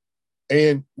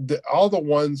 And all the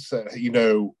ones that,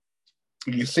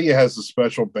 you see it has a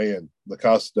special band, the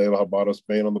Casa de la Habanos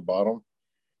band on the bottom.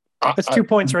 That's 2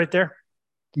 points right there.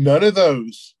 None of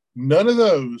those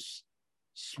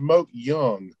smoke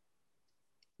young.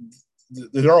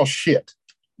 They're all shit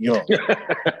young.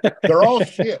 They're all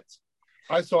shit.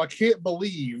 So I can't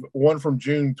believe one from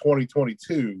June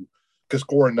 2022 could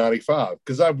score a 95,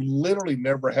 because I've literally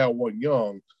never had one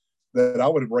young that I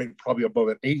would have rated probably above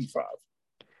an 85.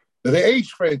 They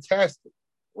age fantastic,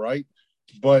 right?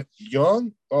 But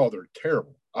young, they're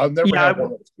terrible. I've never had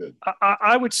one that's good.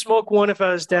 I would smoke one if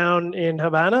I was down in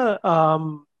Havana,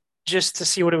 just to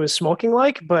see what it was smoking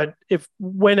like. But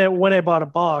when I bought a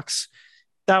box,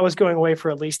 that was going away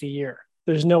for at least a year.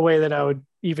 There's no way that I would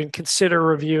even consider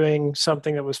reviewing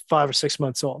something that was 5 or 6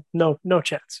 months old. No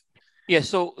chance. Yeah.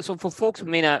 So for folks who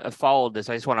may not have followed this,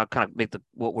 I just want to kind of make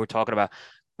what we're talking about.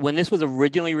 When this was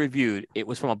originally reviewed, it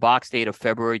was from a box date of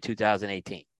February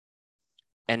 2018.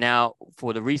 And now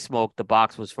for the resmoke, the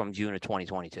box was from June of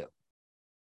 2022.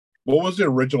 What was the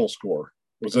original score?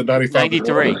 Was it 95?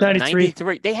 93.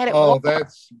 93. They had it lower.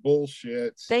 That's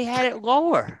bullshit. They had it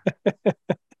lower.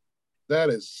 That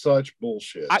is such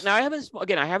bullshit. Now, I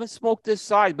haven't smoked this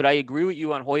size, but I agree with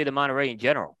you on Hoya de Monterrey in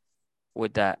general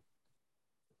with that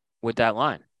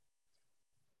line.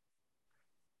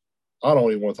 I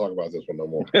don't even want to talk about this one no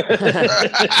more.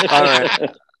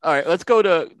 All right. We're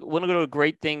going to go to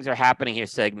Great Things Are Happening Here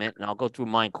segment, and I'll go through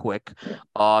mine quick.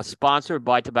 Sponsored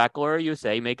by Tabacalera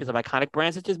USA, makers of iconic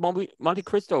brands such as Monte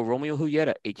Cristo, Romeo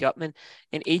Julieta, H. Upmann,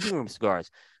 and Aging Room Cigars.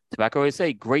 Tobacco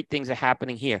USA, great things are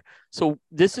happening here. So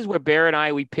this is where Bear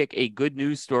and we pick a good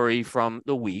news story from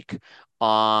the week,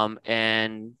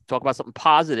 and talk about something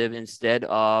positive instead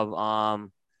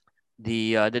of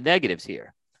the negatives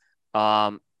here.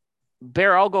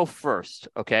 Bear, I'll go first.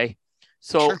 Okay.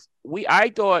 So sure. I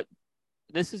thought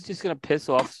this is just going to piss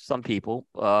off some people.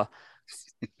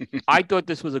 I thought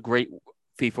this was a great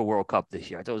FIFA World Cup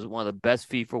this year. I thought it was one of the best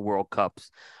FIFA World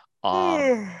Cups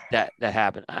that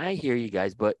happened. I hear you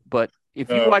guys, but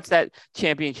if you watch that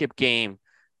championship game,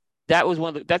 that was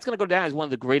that's going to go down as one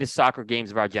of the greatest soccer games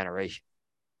of our generation.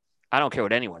 I don't care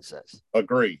what anyone says.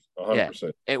 Agree, 100%. Yeah,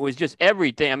 it was just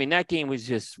everything. I mean, that game was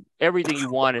just everything you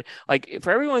wanted. Like,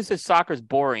 for everyone who says soccer's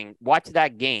boring, watch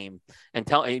that game and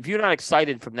tell. If you're not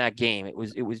excited from that game, it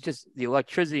was just the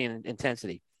electricity and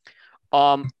intensity.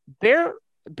 Bear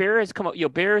has come up.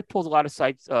 Bear pulls a lot of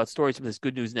stories from this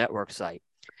Good News Network site,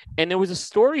 And there was a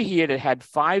story here that had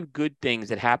 5 good things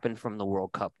that happened from the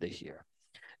World Cup this year.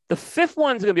 The 5th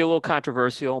one's going to be a little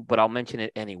controversial, but I'll mention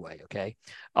it anyway, okay?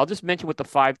 I'll just mention what the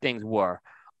 5 things were.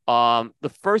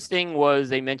 The first thing was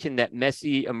they mentioned that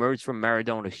Messi emerged from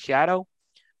Maradona's shadow.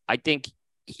 I think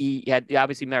he had,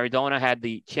 obviously Maradona had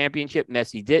the championship,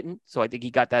 Messi didn't, so I think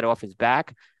he got that off his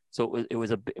back. So it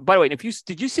was a. By the way,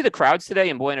 did you see the crowds today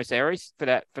in Buenos Aires for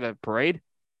the parade?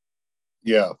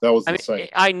 Yeah, that was insane.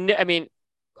 I mean,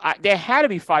 there had to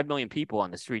be 5 million people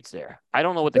on the streets there. I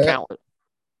don't know what the count was.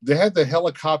 They had the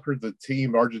helicopter, the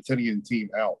Argentinian team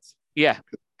out. Yeah.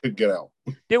 Could get out.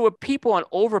 There were people on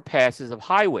overpasses of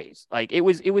highways. Like it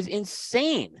was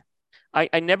insane.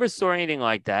 I never saw anything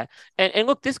like that. And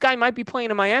look, this guy might be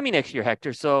playing in Miami next year,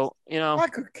 Hector. So, you know.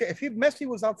 If Messi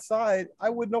was outside, I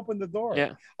wouldn't open the door.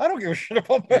 Yeah. I don't give a shit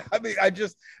about that. I mean,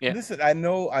 listen, I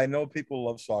know people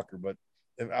love soccer, but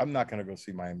I'm not going to go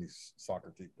see Miami's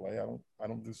soccer team play. I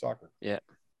don't do soccer. Yeah.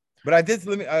 But I did.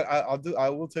 I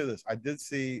will tell you this. I did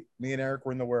see. Me and Eric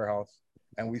were in the warehouse,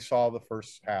 and we saw the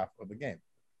first half of the game.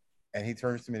 And he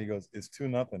turns to me and he goes, "It's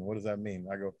 2-0. What does that mean?"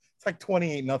 I go, "It's like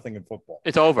 28-0 in football.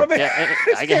 It's over. I mean,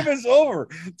 this game is over.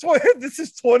 This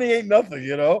is 28-0.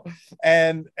 You know."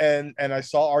 And I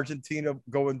saw Argentina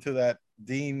go into that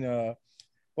Dean.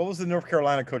 What was the North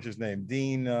Carolina coach's name?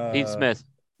 Dean Smith.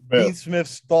 Dean Smith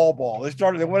stall ball.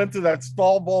 They went into that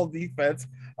stall ball defense.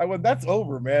 I went, that's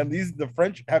over, man. The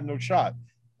French have no shot.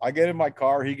 I get in my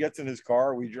car. He gets in his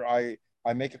car. I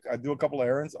do a couple of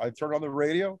errands. I turn on the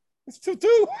radio. It's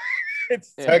 2-2.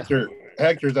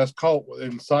 Hector, that's called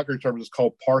in soccer terms. It's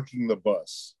called parking the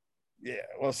bus. Yeah.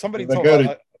 Well, somebody told me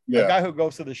a guy who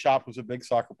goes to the shop who's a big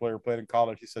soccer player, played in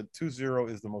college. He said 2-0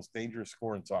 is the most dangerous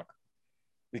score in soccer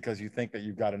because you think that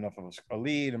you've got enough of a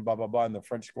lead and blah blah blah. And the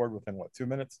French scored within 2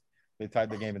 minutes. They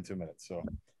tied the game in 2 minutes. So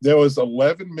there was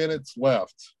 11 minutes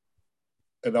left,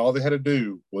 and all they had to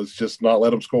do was just not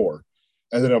let them score.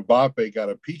 And then Mbappe got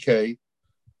a PK,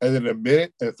 and then 1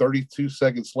 minute and 32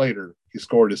 seconds later, he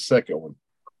scored his second one.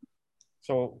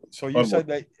 So you said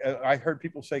that I heard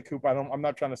people say, Coop. I'm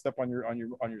not trying to step on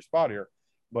your spot here,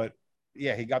 but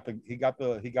yeah, he got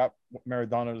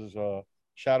Maradona's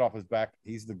shot off his back.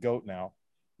 He's the GOAT now.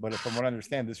 But from what I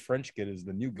understand, this French kid is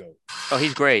the new GOAT. Oh,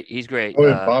 he's great. He's great. Oh,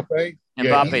 Mbappe?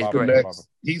 Mbappe's great.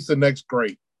 He's the next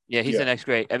great. Yeah, he's the next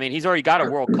great. I mean, he's already got a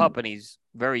World Cup, and he's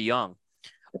very young.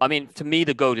 I mean, to me,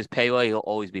 the GOAT is Pele. He'll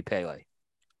always be Pele.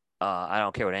 I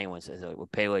don't care what anyone says.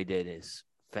 What Pele did is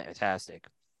fantastic.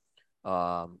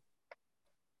 But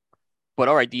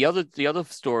all right, the other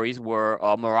stories were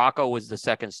Morocco was the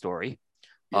second story.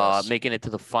 Yes. Making it to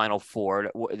the Final Four.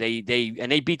 They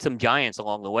beat some giants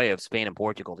along the way of Spain and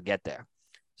Portugal to get there.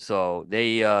 So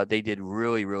they did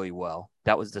really, really well.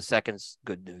 That was the second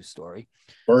good news story.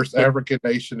 First African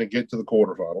nation to get to the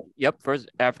quarterfinal. Yep, first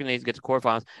African nation to get to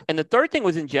quarterfinals. And the third thing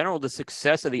was in general the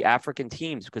success of the African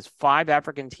teams because 5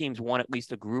 African teams won at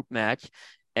least a group match,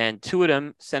 and 2 of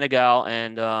them, Senegal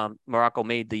and Morocco,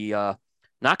 made the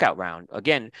knockout round.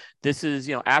 Again, this is,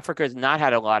 Africa has not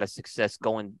had a lot of success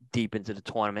going deep into the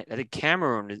tournament. I think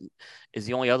Cameroon is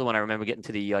the only other one I remember getting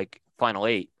to the final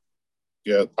 8.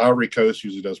 Yeah, Ivory Coast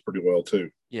usually does pretty well too.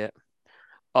 Yeah.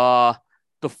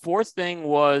 The fourth thing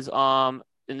was, and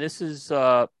this is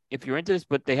if you're into this,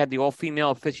 but they had the all-female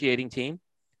officiating team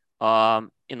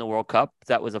in the World Cup.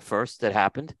 That was a first that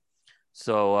happened.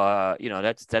 So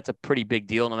that's a pretty big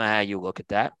deal no matter how you look at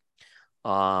that.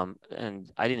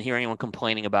 And I didn't hear anyone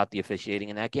complaining about the officiating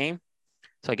in that game.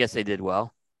 So I guess they did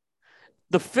well.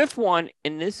 The fifth one,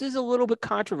 and this is a little bit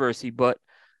controversy, but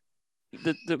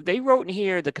they wrote in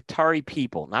here the Qatari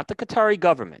people, not the Qatari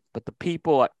government, but the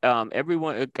people,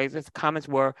 everyone, the comments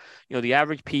were, the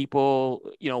average people,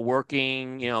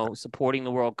 working, supporting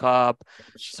the World Cup,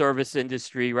 service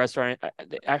industry, restaurant.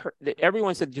 I heard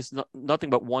everyone said just nothing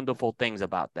but wonderful things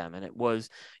about them. And it was,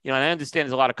 and I understand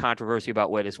there's a lot of controversy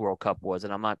about where this World Cup was,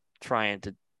 and I'm not trying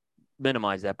to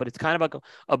minimize that, but it's kind of like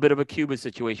a bit of a Cuba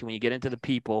situation. When you get into the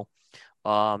people,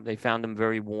 they found them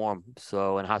very warm,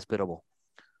 and hospitable.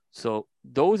 So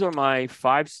those are my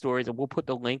 5 stories, and we'll put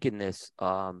the link in this,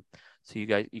 so you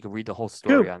can read the whole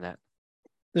story on that.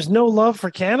 There's no love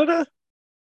for Canada.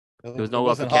 There was no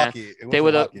love for Canada. They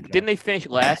were didn't they finish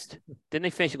last? Didn't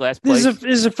they finish last place? This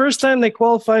is the first time they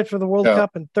qualified for the World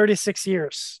Cup in 36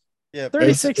 years. Yeah,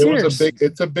 36 years.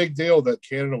 It's a big deal that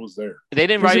Canada was there. They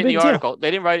didn't write it in the article.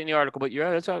 They didn't write it in the article, but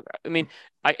that's all. I mean,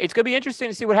 it's going to be interesting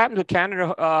to see what happens with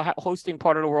Canada hosting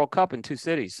part of the World Cup in 2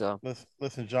 cities. So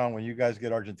listen, John, when you guys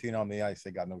get Argentina on the ice,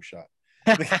 they got no shot.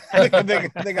 they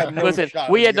got no Listen, shot.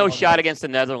 we had no shot against the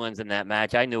Netherlands in that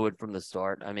match. I knew it from the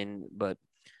start. I mean, but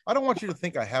I don't want you to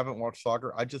think I haven't watched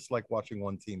soccer. I just like watching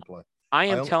one team play. I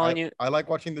am telling you, I like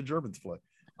watching the Germans play.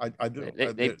 I do.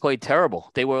 they played terrible.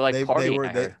 They were like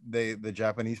partying. The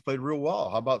Japanese played real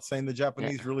well. How about saying the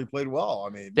Japanese really played well?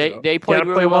 I mean, they played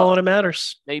really play well well when it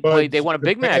matters. They But won a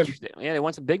big Japan- match. Yeah, they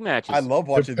won some big matches. I love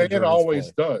watching the Japan Germans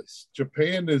always play. does.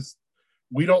 Japan is,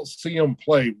 we don't see them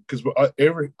play because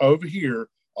over here,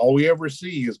 all we ever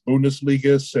see is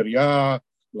Bundesliga, Serie A,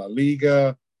 La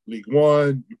Liga, League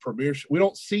One, Premiership. We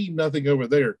don't see nothing over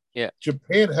there. Yeah.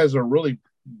 Japan has a really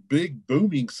big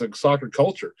booming soccer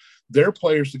culture. Their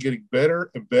players are getting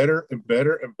better and better and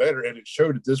better and better, and it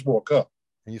showed at this World Cup.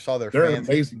 And you saw They're fans,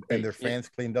 amazing and their team. fans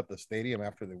cleaned up the stadium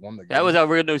after they won the game. That was a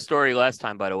real news story last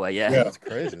time, by the way. Yeah. Yeah. That's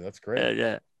crazy. That's great.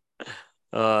 Yeah.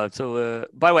 So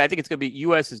by the way, I think it's going to be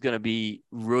U.S. is going to be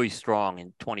really strong in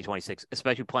 2026,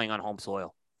 especially playing on home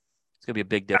soil. It's going to be a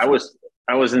big difference.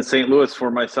 I was in St. Louis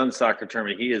for my son's soccer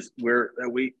tournament.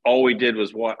 All we did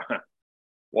was watch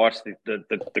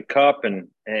the cup and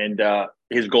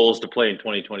his goal is to play in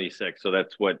 2026. So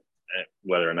that's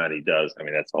whether or not he does. I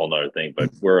mean, that's a whole nother thing.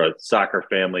 But we're a soccer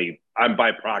family. I'm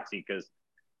by proxy because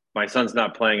my son's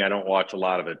not playing. I don't watch a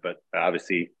lot of it, but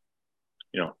obviously,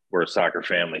 we're a soccer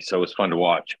family, so it's fun to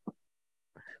watch.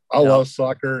 I love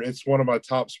soccer. It's one of my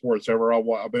top sports ever. I'm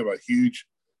a huge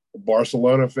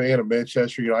Barcelona fan, and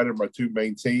Manchester United are my two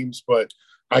main teams. But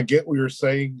I get what you're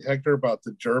saying, Hector, about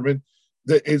the German.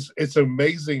 It's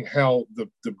amazing how the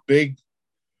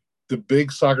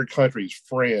big soccer countries,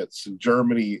 France and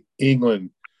Germany,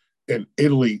 England, and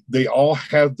Italy, they all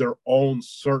have their own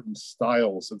certain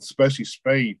styles, and especially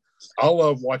Spain. I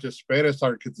love watching Spanish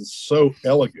soccer because it's so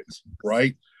elegant,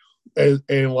 right?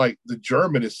 And like the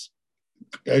German is,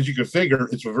 as you can figure,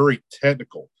 it's very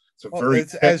technical.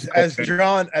 As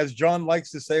John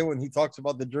likes to say when he talks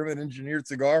about the German engineered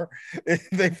cigar,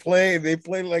 they play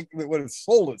like what is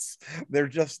soulless.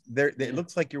 It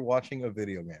looks like you're watching a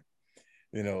video game.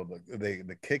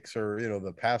 The kicks are,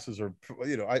 the passes are,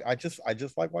 I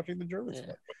just like watching the Germans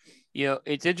play.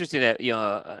 It's interesting that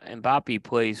Mbappe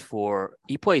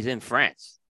plays in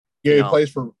France. Yeah, he plays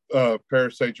for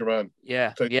Paris Saint-Germain.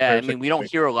 Yeah. I mean, we don't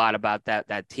hear a lot about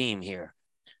that team here.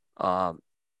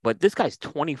 But this guy's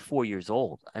 24 years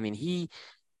old. I mean,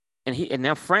 and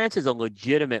now France is a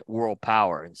legitimate world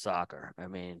power in soccer. I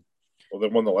mean, well, they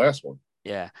won the last one.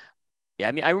 Yeah.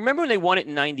 I mean, I remember when they won it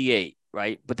in '98,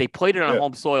 right? But they played it on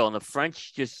home soil, and the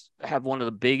French just have one of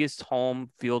the biggest home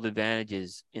field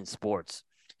advantages in sports,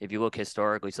 if you look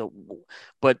historically. So,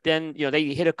 but then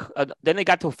they hit then they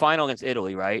got to a final against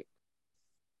Italy, right?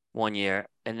 One year,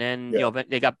 and then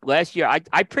they got last year.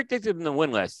 I predicted them to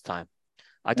win last time.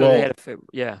 I thought they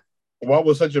had what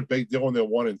was such a big deal when they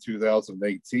won in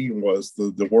 2018 was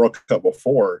the World Cup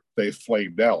before they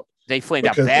flamed out. They flamed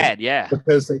out bad,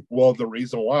 Because the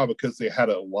reason why, because they had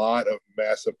a lot of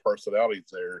massive personalities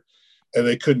there, and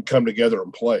they couldn't come together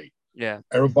and play. Yeah.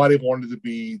 Everybody wanted to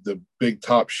be the big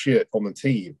top shit on the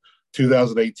team.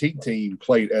 2018 team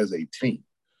played as a team,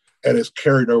 and it's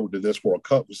carried over to this World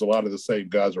Cup because a lot of the same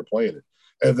guys are playing it.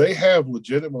 And they have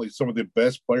legitimately some of the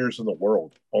best players in the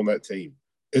world on that team.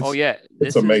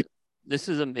 It's amazing.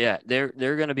 They're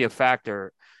going to be a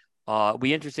factor. It'll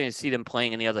be interesting to see them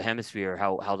playing in the other hemisphere,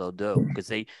 how they'll do, because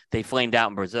they flamed out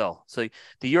in Brazil. So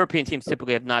the European teams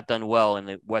typically have not done well in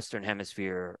the Western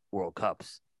Hemisphere World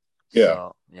Cups. Yeah.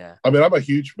 I mean, I'm a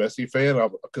huge Messi fan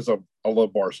because I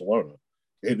love Barcelona,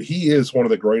 and he is one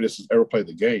of the greatest who's ever played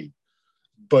the game.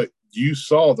 But you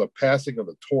saw the passing of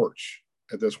the torch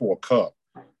at this World Cup.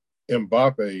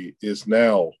 Mbappe is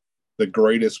now the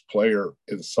greatest player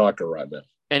in soccer right now.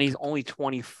 And he's only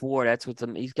 24. That's what's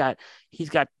he's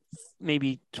got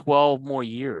maybe 12 more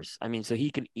years. I mean, so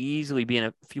he could easily be in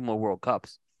a few more World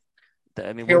Cups.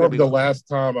 I mean, I remember the last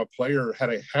time a player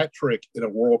had a hat trick in a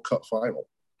World Cup final.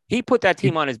 He put that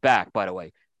team on his back, by the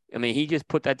way. I mean, he just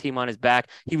put that team on his back.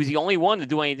 He was the only one to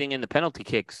do anything in the penalty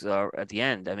kicks at the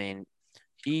end. I mean,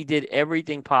 he did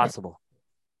everything possible.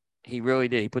 He really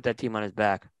did. He put that team on his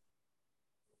back.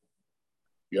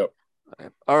 Yep.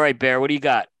 All right, Bear, what do you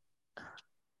got?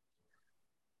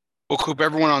 Well, Coop,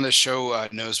 everyone on this show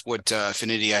knows what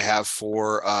affinity I have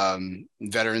for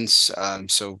veterans.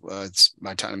 So it's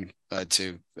my time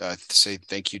to say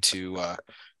thank you to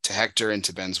Hector and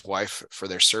to Ben's wife for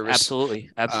their service. Absolutely.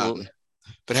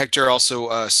 But Hector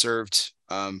also served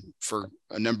for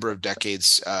a number of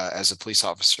decades as a police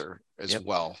officer as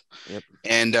well. Yep.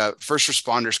 And first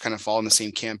responders kind of fall in the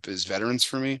same camp as veterans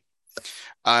for me.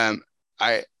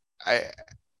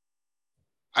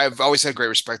 I've always had great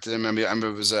respect to them. I mean, I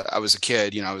was a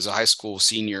kid, I was a high school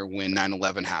senior when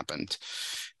 9/11 happened.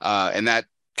 And that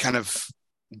kind of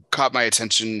caught my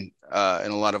attention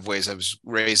in a lot of ways. I was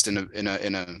raised in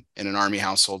an Army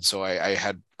household, so I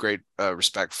had great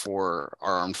respect for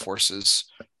our armed forces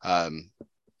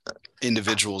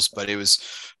individuals. But it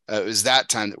was that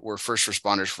time where first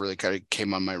responders really kind of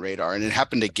came on my radar, and it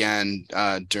happened again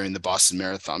during the Boston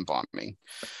Marathon bombing.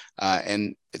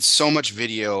 And it's so much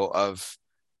video of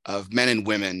men and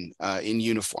women in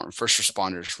uniform, first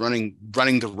responders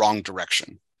running the wrong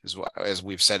direction, as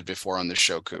we've said before on the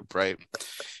show, Coop, right?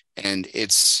 And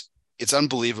it's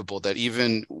unbelievable that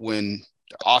even when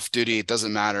off duty, it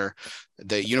doesn't matter,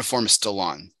 the uniform is still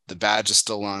on, the badge is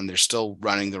still on, they're still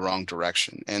running the wrong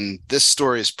direction. And this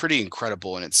story is pretty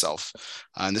incredible in itself.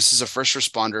 And this is a first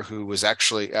responder who was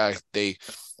actually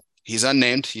he's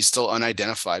unnamed, he's still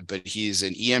unidentified, but he's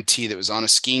an EMT that was on a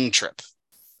skiing trip.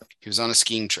 He was on a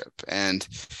skiing trip, and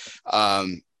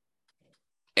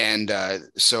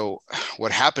so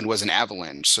what happened was an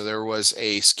avalanche. So there was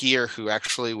a skier who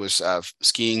actually was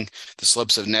skiing the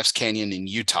slopes of Neffs Canyon in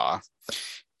Utah,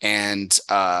 and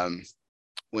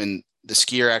when the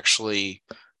skier actually,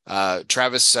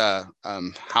 Travis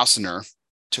Hausener,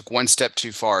 took one step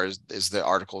too far, as the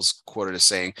article's quoted as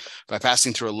saying, by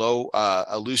passing through a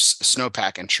loose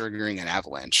snowpack and triggering an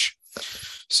avalanche.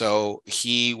 So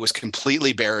he was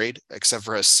completely buried except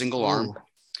for a single arm,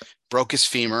 broke his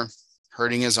femur,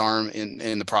 hurting his arm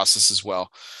in the process as well.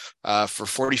 For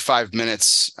 45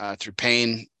 minutes through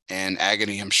pain and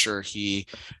agony, I'm sure he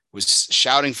was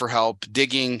shouting for help,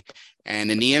 digging, and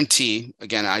an EMT,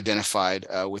 again identified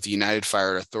with the United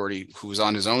Fire Authority, who was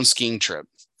on his own skiing trip,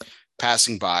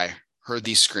 passing by, heard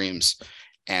these screams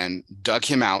and dug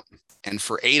him out. And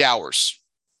for 8 hours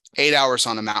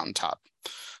on a mountaintop,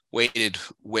 waited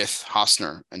with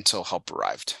Hausener until help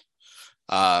arrived.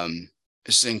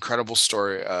 It's an incredible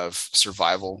story of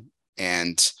survival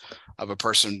and of a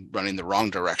person running the wrong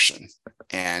direction.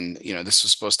 And, this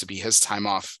was supposed to be his time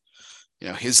off,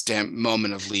 his damn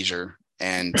moment of leisure.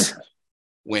 And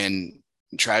when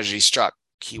tragedy struck,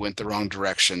 he went the wrong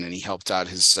direction and he helped out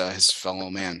his fellow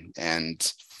man. And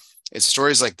it's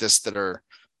stories like this that are,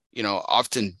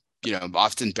 often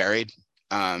buried,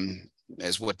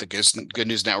 as what the Good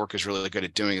News Network is really good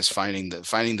at doing, is finding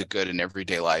the good in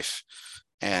everyday life.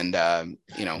 And, I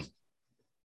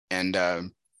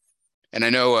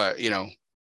know,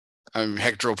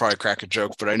 Hector will probably crack a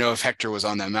joke, but I know if Hector was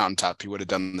on that mountaintop, he would have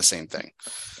done the same thing,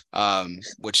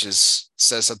 which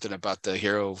says something about the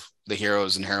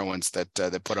heroes and heroines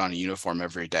that put on a uniform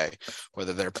every day,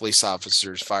 whether they're police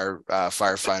officers,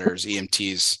 firefighters,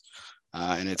 EMTs,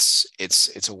 and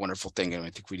it's a wonderful thing, and I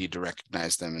think we need to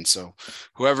recognize them. And so,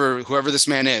 whoever this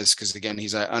man is, because again,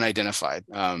 he's unidentified.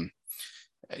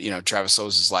 Travis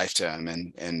owes his life to him,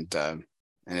 and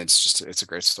it's a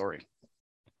great story.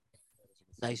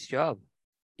 Nice job.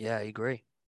 Yeah, I agree.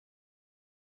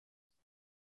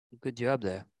 Good job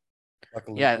there.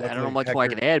 Luckily, I don't know much more I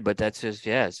can add, but that's just,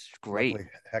 it's great.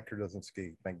 Hector doesn't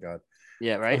ski, thank God.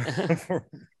 Yeah, right.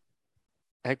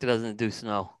 Hector doesn't do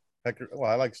snow. Hector, well,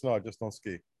 I like snow, I just don't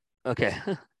ski. Okay.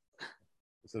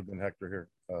 This has been Hector here.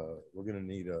 We're gonna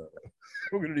need a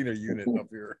unit up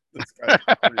here.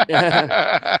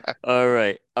 All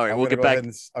right. We'll get back.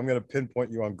 I'm gonna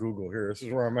pinpoint you on Google here. This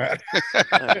is where I'm at.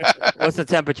 What's the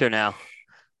temperature now?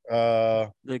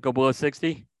 Did it go below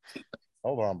 60?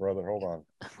 Hold on, brother. Hold on.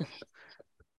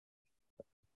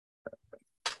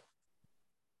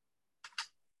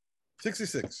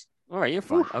 66. All right, you're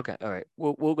fine. Okay. All right.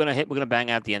 We're gonna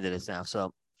bang out the end of this now.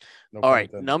 So, No all right,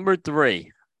 content. number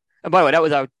 3. And by the way, that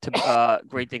was our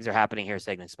Great Things Are Happening Here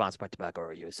segment, sponsored by Tobacco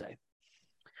Road USA.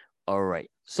 All right.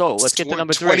 So let's get to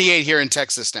number 3. 28 here in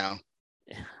Texas now.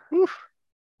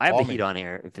 I have the heat on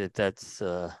here. If that's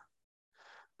all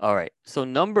right. So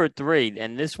number 3,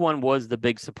 and this one was the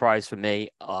big surprise for me.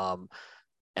 And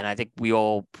I think we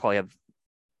all probably have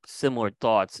similar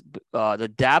thoughts.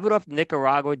 The Davidoff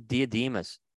Nicaragua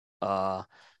Diademas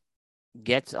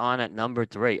gets on at number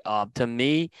 3. To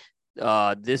me,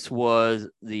 this was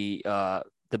the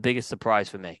biggest surprise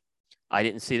for me. I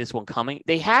didn't see this one coming.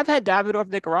 They have had Davidoff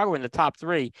Nicaragua in the top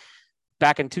 3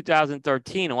 back in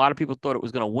 2013. A lot of people thought it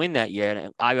was going to win that year,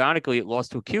 and ironically, it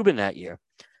lost to a Cuban that year.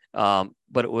 But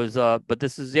it was,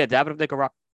 this is Davidoff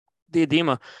Nicaragua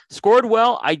Diadema scored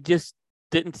well. I just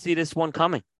didn't see this one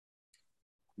coming.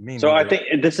 So I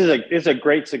think this is a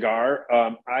great cigar.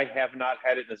 I have not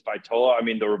had it in this Vitola. I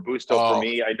mean, the Robusto for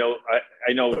me, I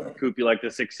know, Coop, you like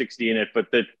the 660 in it,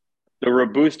 but the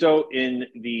Robusto in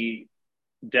the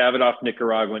Davidoff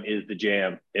Nicaraguan is the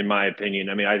jam, in my opinion.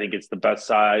 I mean, I think it's the best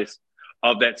size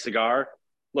of that cigar.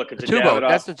 Look, it's the a Tubo. Davidoff.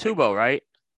 That's the Tubo, right?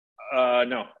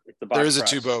 No, it's the box There is a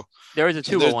press. tubo. There is a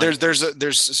So tubo one.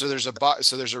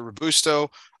 there's a Robusto,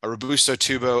 a Robusto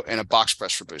tubo, and a box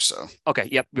press Robusto. Okay,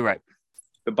 yep, you're right.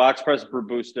 The box press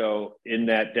Robusto in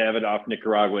that Davidoff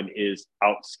Nicaraguan is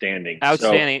outstanding.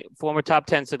 Outstanding. Former top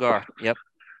 10 cigar. Yep.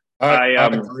 I I,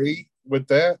 agree with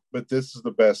that, but this is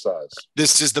the best size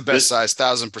This is the best size,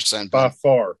 1,000%. by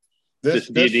far. This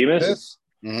Diademas?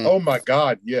 Mhm. Oh my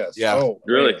God, yes. Yeah. Oh,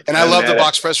 Really? man. And I haven't love the had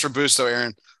box press Robusto,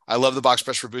 Aaron. I love the box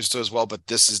press Robusto as well, but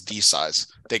this is the size.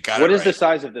 They got What it is the right.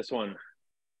 size of this one?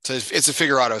 So it's a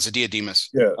Figurado. It's a Diademas.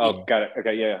 Yeah. Oh, got it.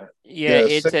 Okay, yeah. Yeah,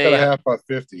 it's 6.5 by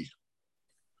 50.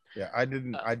 Yeah, I did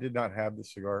not have the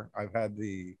cigar. I've had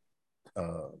the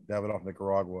Davidoff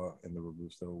Nicaragua and the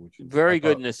Robusto, which is very I good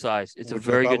thought- in this size. It's a which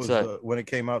I very thought good was size. when it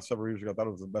came out several years ago. I thought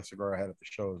it was the best cigar I had at the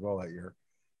show as well that year.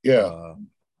 Yeah.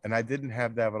 And I didn't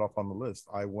have Davidoff on the list.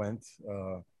 I went,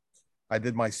 I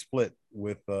did my split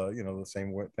with, the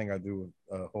same thing I do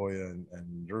with Hoya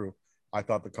and Drew. I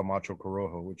thought the Camacho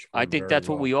Corojo, which I think that's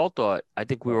what we all thought. I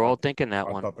think we were all thinking that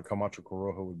I one. thought the Camacho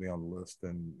Corojo would be on the list,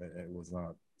 and it was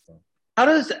not. So. How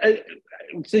does,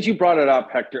 since you brought it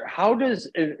up, Hector, how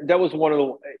does, that was one of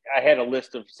the, I had a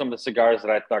list of some of the cigars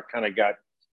that I thought kind of got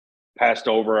passed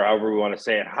over, however we want to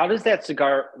say it. How does that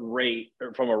cigar rate,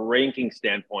 from a ranking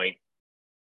standpoint,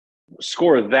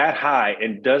 score that high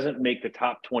and doesn't make the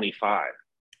top 25?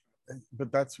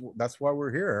 But that's why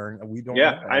we're here, Aaron. We don't.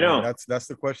 Yeah, I know. That's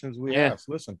the questions we Yeah. ask.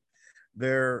 Listen,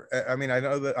 I mean, I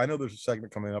know there's a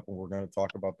segment coming up and we're going to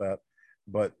talk about that,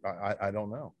 but I don't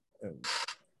know.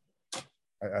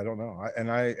 I don't know.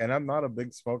 I'm not a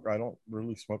big smoker. I don't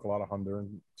really smoke a lot of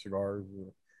Honduran cigars,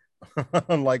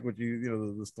 unlike what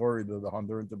the story, the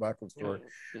Honduran tobacco story.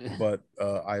 But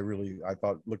I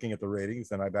thought, looking at the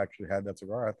ratings, and I've actually had that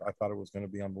cigar, I thought it was going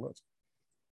to be on the list.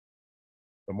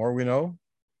 The more we know,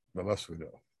 the less we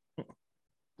know.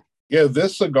 Yeah,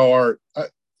 this cigar,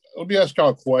 let me ask y'all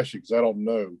a question because I don't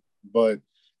know, but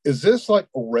is this like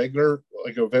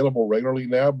available regularly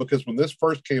now? Because when this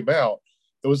first came out,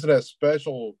 it was in that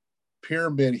special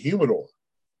Pyramid Humidor.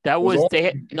 That was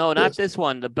not this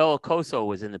one. The Bellicoso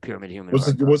was in the Pyramid Humidor.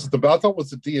 Was it I thought it was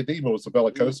the Diadema, was the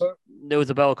Bellicoso? There was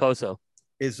a Bellicoso.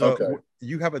 Okay.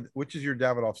 You have which is your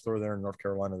Davidoff store there in North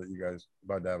Carolina that you guys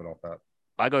buy Davidoff at?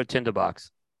 I go to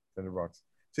Tinderbox. Tinderbox.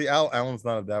 See, Allen's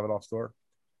not a Davidoff store,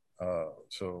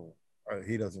 so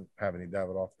he doesn't have any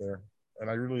Davidoff there, and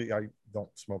I don't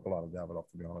smoke a lot of Davidoff,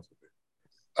 to be honest with you.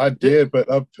 I did, but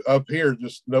up here,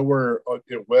 just nowhere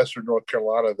in Western North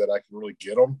Carolina that I can really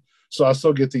get them. So I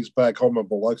still get these back home in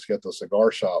Biloxi at the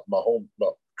cigar shop, my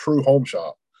true home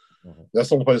shop. Mm-hmm. That's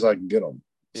the only place I can get them.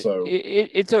 So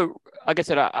it's like I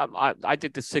said, I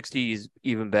think the 60 is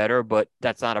even better, but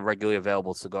that's not a regularly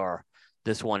available cigar.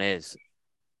 This one is.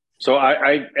 So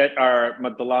I at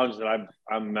the lounge that I'm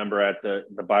a member at, the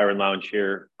Byron Lounge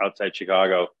here outside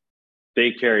Chicago,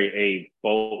 they carry a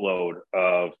boatload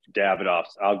of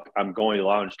Davidoffs. I'm going to the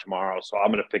lounge tomorrow, so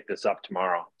I'm going to pick this up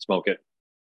tomorrow. Smoke it.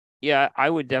 Yeah, I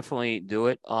would definitely do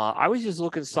it. I was just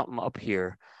looking something up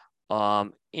here.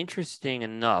 Interesting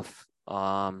enough.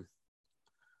 Let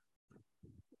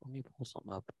me pull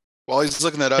something up. While he's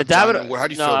looking that up, John, how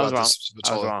do you feel about this?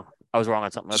 I was wrong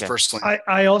on something. Okay. Personally,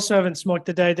 I also haven't smoked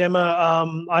the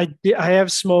Diadema. I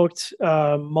have smoked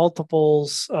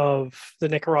multiples of the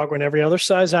Nicaraguan every other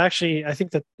size. Actually, I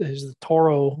think that the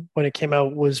Toro, when it came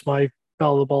out, was my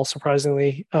belle of the ball,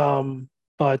 surprisingly.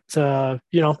 But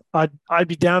I'd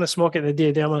be down to smoking the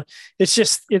Diadema. It's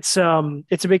just it's a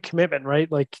big commitment,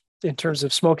 right? Like in terms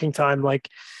of smoking time. Like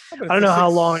I don't know how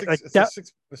long. It's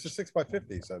a 6 by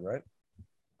 50, you said, right?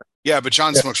 Yeah, but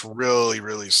John smokes really,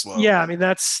 really slow. Yeah, I mean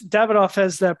Davidoff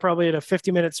has that probably at a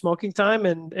 50-minute smoking time,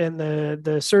 and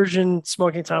the surgeon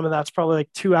smoking time of that's probably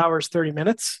like 2 hours 30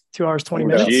 minutes, 2 hours 20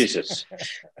 minutes. Jesus.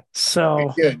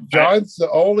 So yeah, John's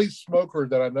the only smoker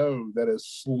that I know that is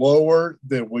slower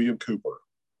than William Cooper.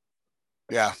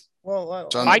 Yeah. Well,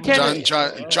 John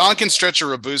can stretch a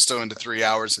Robusto into 3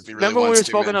 hours if he really Remember wants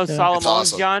to. Remember when we were smoking those Salomons,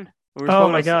 awesome. John?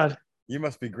 Oh my God. You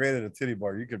must be great at a titty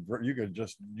bar. You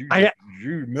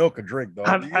milk a drink, dog.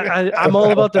 I'm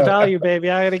all about the value, baby.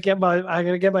 I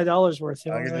gotta get my dollars worth.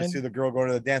 You know I can just see the girl going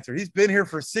to the dancer. He's been here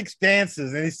for 6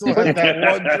 dances and he still has that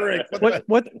one drink.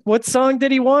 What song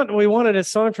did he want? We wanted a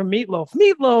song from Meatloaf.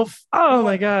 Meatloaf. Oh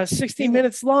my gosh, 16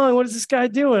 minutes long. What is this guy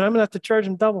doing? I'm gonna have to charge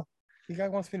him double. The guy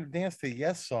wants me to dance to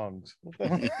Yes songs.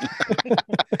 The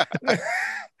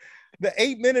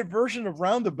 8-minute version of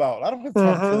Roundabout. I don't have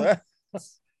time for that.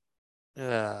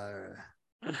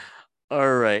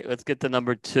 All right, let's get to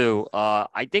number 2.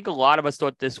 I think a lot of us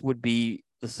thought this would be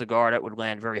the cigar that would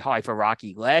land very high for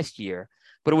Rocky last year,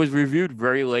 but it was reviewed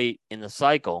very late in the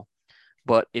cycle.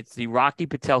 but it's the Rocky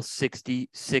Patel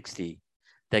 60-60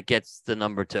 that gets the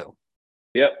number 2.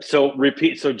 Yep. So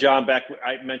repeat. So John, back,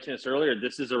 I mentioned this earlier.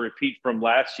 This is a repeat from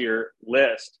last year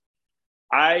list.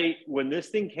 When this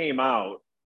thing came out,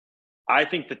 I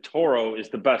think the Toro is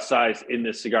the best size in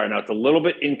this cigar. Now it's a little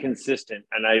bit inconsistent,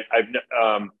 and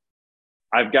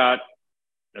I've got,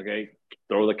 okay,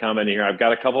 throw the comment in here. I've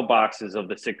got a couple boxes of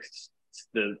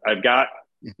I've got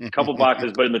a couple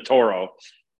boxes, but in the Toro.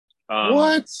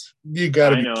 What? You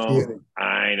got to be kidding.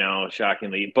 I know,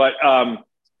 shockingly, but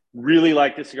really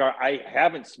like this cigar. I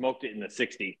haven't smoked it in the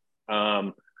 60.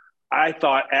 I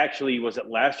thought actually, was it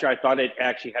last year? I thought it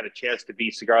actually had a chance to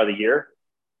be Cigar of the Year,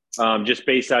 just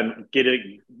based on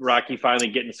Rocky finally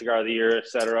getting Cigar of the Year,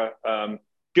 etc.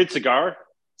 Good cigar.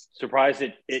 Surprised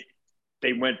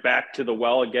they went back to the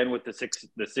well again with the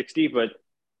 60, but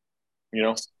you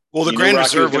know. Well, the Grand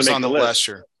Reserve was on the last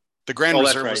year. The Grand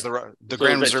Reserve was the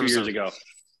Grand Reserve 2 years ago.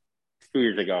 2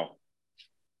 years ago.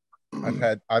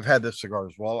 I've had this cigar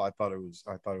as well. I thought it was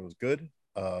good.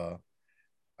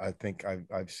 I think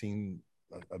I've seen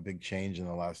a big change in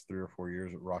the last 3 or 4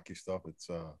 years with Rocky stuff. It's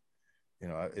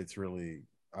it's really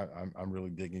I'm really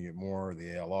digging it more.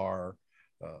 The ALR,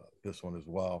 this one as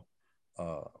well.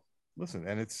 Listen,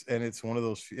 and it's one of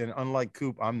those. And unlike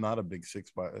Coop, I'm not a big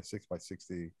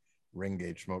 6x60 ring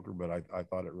gauge smoker, but I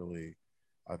thought it really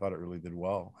did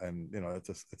well. And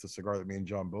it's a cigar that me and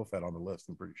John both had on the list.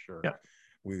 I'm pretty sure. Yeah.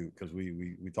 We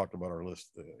talked about our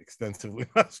list extensively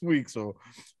last week, so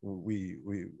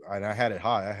and I had it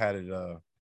high. I had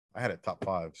it top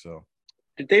 5. So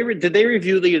did they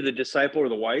review the Disciple or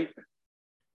the White?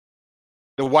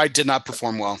 The White did not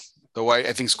perform well. The White,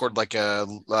 I think, scored like a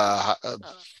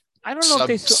I don't know if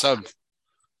they sub.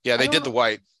 Yeah, they did the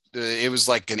White. It was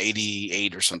like an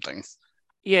 88 or something.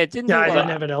 Yeah, it didn't. Yeah, I didn't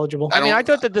have it eligible. I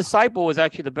thought the Disciple was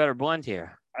actually the better blend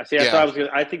here. I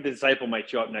think the Disciple might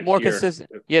show up next More year. consistent.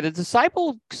 Yeah, the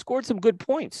Disciple scored some good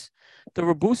points. The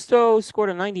Robusto scored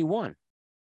a 91.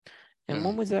 And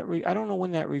when was that? I don't know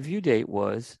when that review date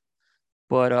was,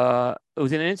 but it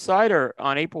was an insider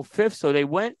on April 5th. So they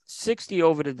went 60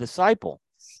 over the Disciple.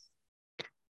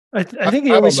 I think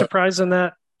the only surprise on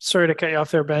that, sorry to cut you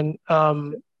off there, Ben,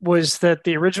 was that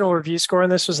the original review score on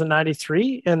this was a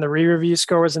 93 and the re-review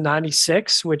score was a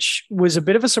 96, which was a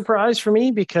bit of a surprise for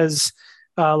me because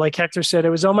like Hector said, it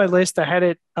was on my list. I had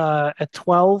it at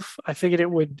 12. I figured it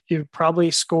would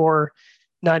probably score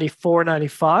 94,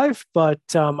 95, but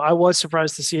I was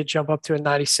surprised to see it jump up to a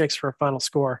 96 for a final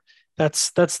score.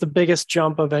 That's the biggest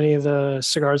jump of any of the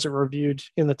cigars that were reviewed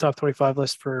in the top 25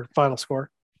 list for final score.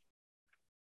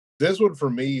 This one for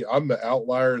me, I'm the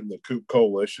outlier in the Coop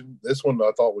Coalition. This one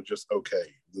I thought was just okay.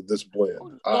 This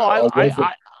blend.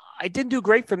 It didn't do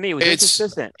great for me. It was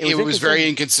inconsistent. It was very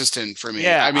inconsistent for me.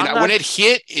 Yeah, I mean, when it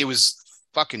hit, it was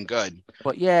fucking good.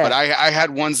 But I had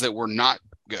ones that were not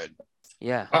good.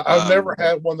 Yeah, I've never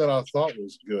had one that I thought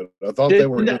was good. I thought they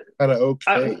were kind of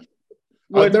okay.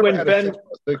 I've never had a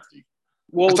 60.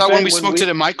 Well, I thought when we smoked it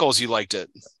at Michael's, you liked it.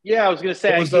 Yeah, I was going to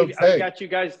say I got you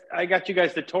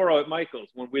guys the Toro at Michael's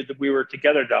when we were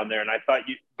together down there, and I thought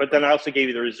but then I also gave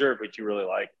you the Reserve, which you really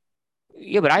liked.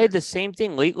 Yeah, but I had the same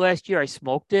thing late last year. I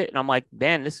smoked it, and I'm like,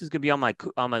 man, this is gonna be on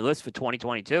my list for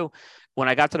 2022. When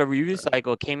I got to the review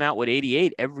cycle, it came out with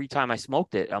 88 every time I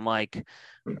smoked it. I'm like,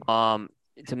 to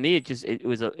me, it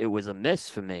was a miss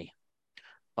for me.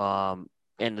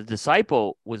 And the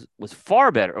Disciple was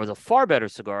far better. It was a far better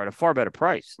cigar at a far better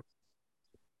price.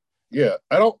 Yeah,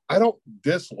 I don't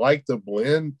dislike the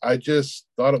blend. I just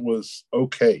thought it was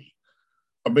okay.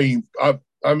 I mean, I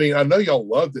know y'all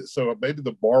loved it, so maybe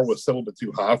the bar was still a bit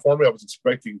too high for me. I was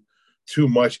expecting too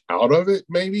much out of it,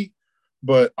 maybe,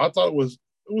 but I thought it was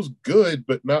good,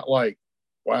 but not like,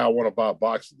 wow, I want to buy a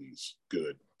box of these.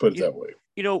 Good, put it that way.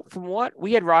 From what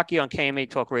we had Rocky on KMA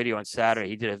Talk Radio on Saturday,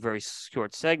 he did a very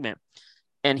short segment,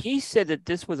 and he said that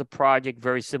this was a project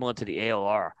very similar to the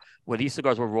ALR, where these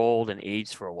cigars were rolled and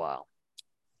aged for a while.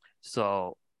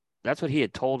 So that's what he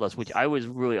had told us, which I was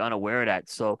really unaware of that.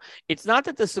 So it's not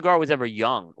that the cigar was ever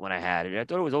young when I had it. I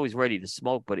thought it was always ready to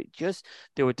smoke, but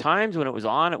there were times when it was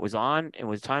on, and there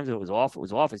was times when it was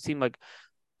off. It seemed like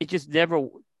it just never,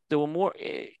 there were more,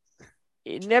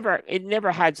 it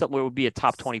never had something where it would be a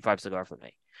top 25 cigar for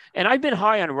me. And I've been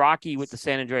high on Rocky with the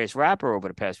San Andreas wrapper over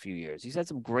the past few years. He's had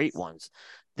some great ones.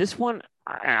 This one,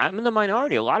 I'm in the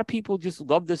minority. A lot of people just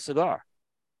love this cigar.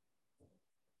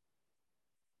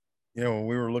 When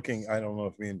we were looking, I don't know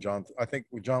if me and John, I think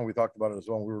with John, we talked about it as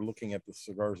well. We were looking at the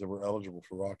cigars that were eligible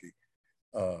for Rocky,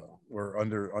 were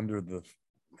under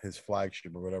his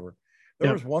flagship or whatever.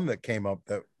 There was one that came up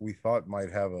that we thought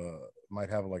might have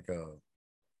like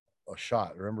a a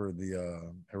shot. Remember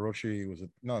the Hiroshi? Was it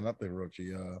no, not the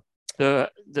Hiroshi?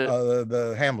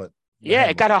 The Hamlet. Yeah,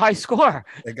 it got a high score.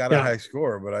 It got a high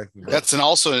score, but that's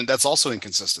also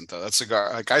inconsistent though. That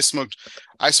cigar, like I smoked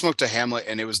a Hamlet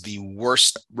and it was the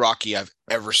worst Rocky I've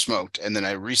ever smoked, and then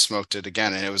I re-smoked it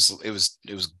again and it was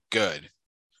good.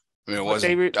 I mean, I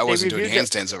wasn't doing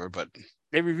handstands over, but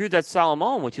they reviewed that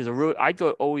Salomon, which is I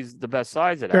thought always the best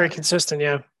size of that. Very consistent,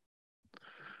 yeah.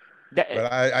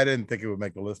 But I didn't think it would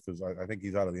make the list because I think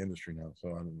he's out of the industry now,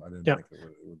 so I didn't think it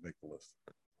would make the list.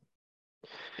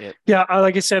 Yeah,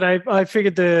 like I said, I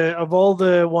figured of all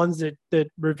the ones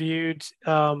that reviewed,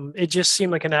 it just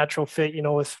seemed like a natural fit,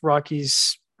 with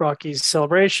Rocky's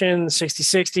celebration,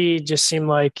 60-60, just seemed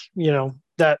like,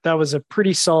 that was a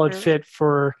pretty solid fit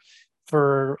for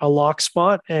a lock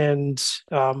spot. And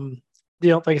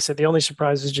like I said, the only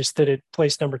surprise is just that it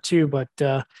placed number 2, but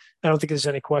I don't think there's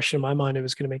any question in my mind it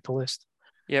was going to make the list.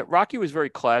 Yeah, Rocky was very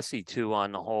classy too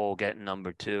on the whole, getting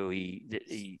number 2.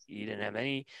 He didn't have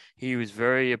any. He was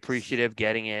very appreciative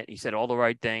getting it. He said all the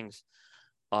right things.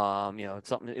 It's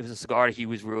something. It was a cigar that he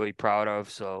was really proud of.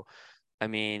 So, I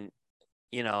mean,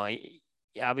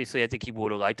 obviously, I think he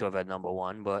would have liked to have had number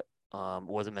 1, but it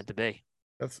wasn't meant to be.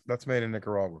 That's made in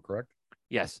Nicaragua, correct?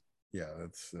 Yes. Yeah,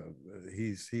 that's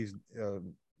he's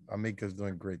Amika's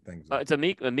doing great things. It's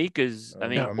Amika's. I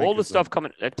mean, all the stuff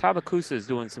coming. Tabacusa is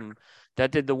doing some.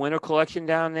 That did the winter collection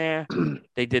down there.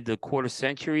 They did the quarter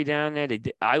century down there.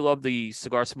 I love the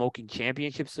cigar smoking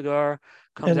championship cigar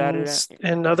comes out of that.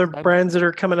 And other brands that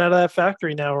are coming out of that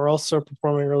factory now are also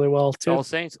performing really well too. All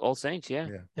Saints, yeah.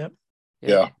 Yep.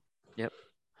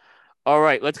 All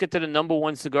right, let's get to the number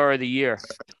 1 cigar of the year,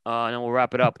 and then we'll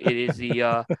wrap it up. It is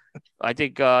the, I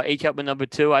think, H. Upmann number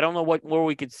 2. I don't know what more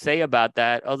we could say about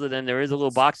that, other than there is a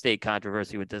little box date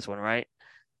controversy with this one, right?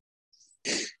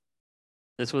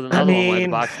 This was another one where the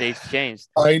box dates changed.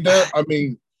 I know. I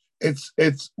mean,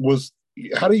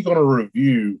 how are you going to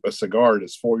review a cigar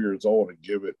that's 4 years old and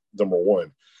give it number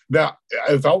 1? Now,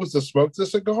 if I was to smoke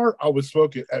this cigar, I would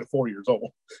smoke it at 4 years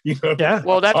old. Yeah.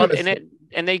 Well, that's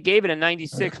and they gave it a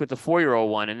 96 with the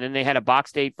 4-year-old one, and then they had a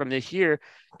box date from this year,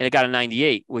 and it got a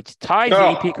 98, which ties the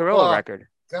EP Carrillo record.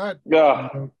 God, yeah.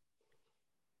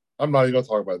 I'm not even going to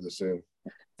talk about this soon.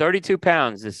 32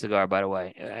 pounds, this cigar, by the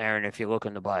way, Aaron, if you're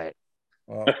looking to buy it.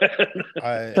 Well,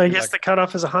 I guess the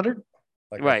cutoff is 100.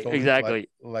 Right, exactly.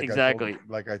 Exactly.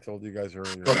 Like I told you guys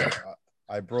earlier,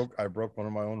 I broke one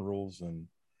of my own rules, and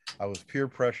I was peer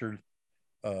pressured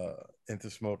into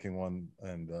smoking one,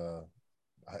 and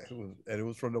it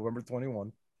was from November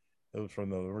 21. It was from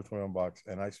the November 21 box,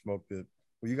 and I smoked it.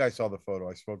 Well, you guys saw the photo.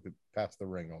 I smoked it past the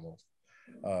ring almost.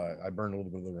 I burned a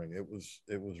little bit of the ring.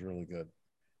 It was really good.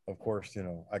 Of course,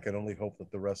 I could only hope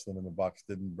that the rest of them in the box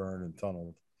didn't burn and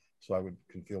tunneled, so I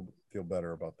can feel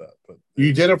better about that. But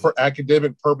you did it for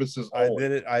academic purposes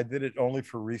only. I did it only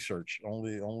for research,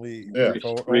 only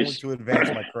to advance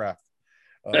my craft.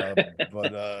 But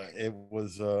it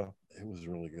was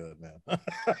really good, man.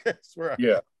 I swear.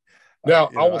 Yeah. Now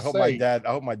I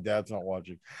hope my dad's not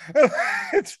watching.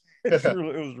 it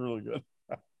was really good.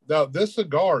 Now this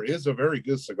cigar is a very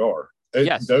good cigar.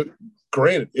 Yes.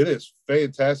 Granted, it is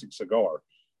fantastic cigar.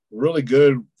 Really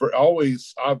good for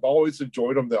always. I've always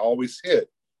enjoyed them. They always hit,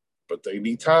 but they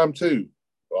need time too.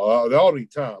 They all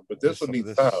need time, but this one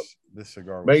needs time. This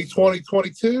cigar, May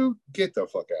 2022. Get the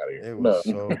fuck out of here! It was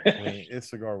so clean. This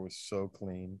cigar was so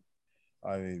clean.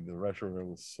 I mean, the retro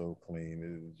was so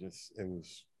clean. It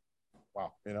was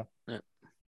wow. Yeah.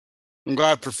 I'm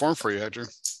glad it performed for you, Andrew.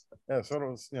 Yeah, so it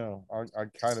was. I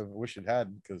kind of wish it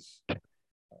had, because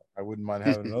I wouldn't mind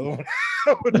having another one.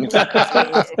 I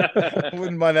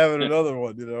wouldn't mind having another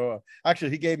one.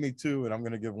 Actually, he gave me 2, and I'm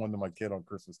going to give one to my kid on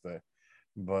Christmas Day.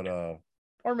 But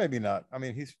or maybe not. I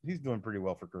mean, he's doing pretty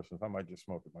well for Christmas. I might just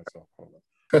smoke it myself.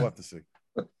 We'll have to see.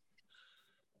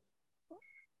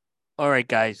 All right,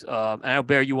 guys. I know,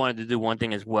 Bear, you wanted to do one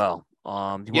thing as well.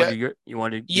 You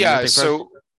wanted to so.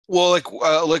 Well, like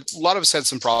a lot of us had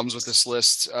some problems with this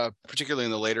list, particularly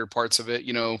in the later parts of it.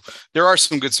 There are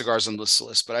some good cigars on this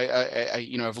list, but I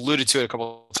I've alluded to it a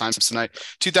couple of times tonight.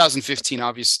 2015,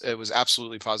 obviously, it was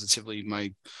absolutely positively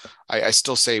I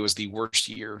still say it was the worst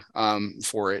year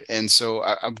for it, and so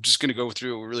I'm just going to go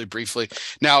through it really briefly.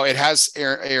 Now, it has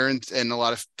Aaron and a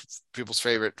lot of people's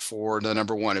favorite for the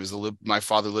number 1. It was my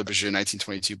father Libiger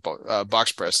 1922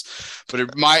 box press.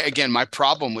 But my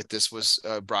problem with this was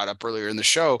brought up earlier in the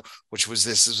show, which was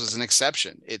this was an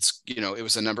exception. It's it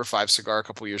was a number 5 cigar a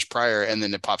couple years prior, and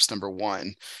then it pops number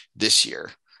 1 this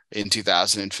year in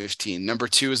 2015. Number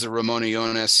 2 is the Ramon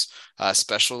Allones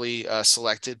specially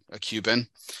selected, a Cuban.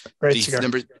 Great cigar.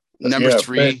 Number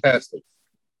 3. Fantastic.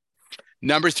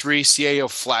 Number 3, CAO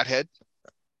Flathead.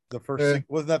 The first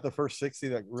wasn't that the first 60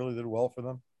 that really did well for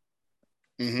them?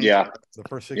 Mhm. Yeah. The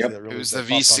first 60 Yep. that really It was that the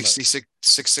popped on V66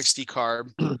 660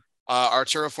 carb.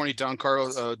 Arturo Forni Don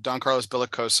Carlos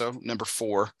Bellicoso, number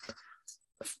 4.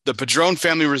 The Padron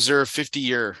Family Reserve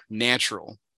 50-year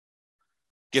natural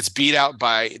gets beat out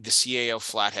by the CAO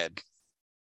Flathead.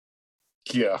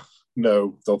 Yeah.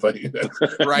 No, don't think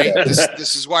that. Right. Yeah.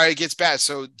 This is why it gets bad.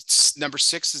 So number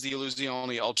 6 is the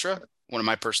Illusione Ultra, one of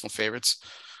my personal favorites.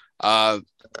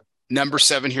 Number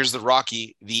 7, here's the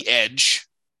Rocky, the Edge.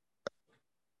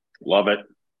 Love it.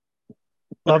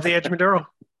 Love the Edge Maduro.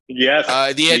 Yes.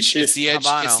 The Edge. It's the Edge.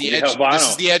 Habano. It's the The Edge. Habano. This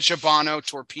is the Edge Habano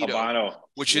Torpedo, Habano.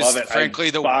 which Love is it. frankly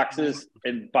the boxes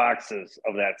and boxes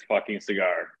of that fucking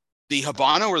cigar. the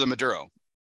Habano or the Maduro.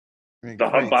 I mean, The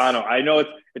crates. Habano. I know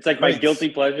it's like my Crates. guilty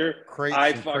pleasure. Crates I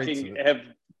and crates fucking of it. have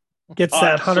Gets bought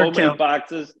that so 100 many count.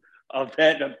 boxes of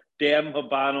that damn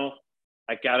Habano.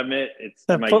 I gotta admit, it's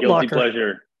That my Foot guilty Locker.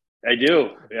 pleasure. I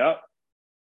do. Yeah.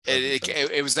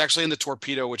 It was actually in the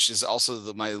Torpedo, which is also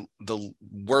the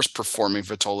worst performing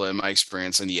Vitola in my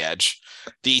experience in the Edge.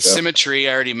 The Symmetry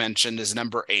I already mentioned is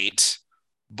number 8.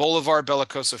 Bolivar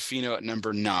Bellicoso Fino at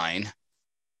number 9.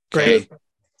 Okay. Great.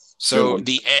 So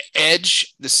the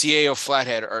Edge, the CAO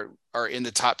Flathead are in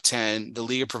the top 10. The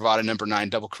Liga Privada number 9,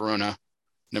 Double Corona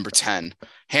number 10.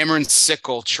 Hammer and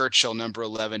Sickle Churchill number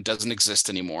 11 doesn't exist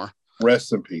anymore.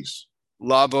 Rest in peace.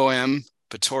 La Boheme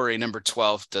Pittori number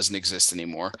 12 doesn't exist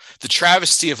anymore. The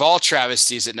travesty of all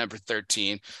travesties at number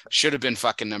 13 should have been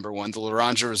fucking number 1. The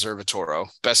Laranja Reserva Toro,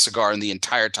 best cigar in the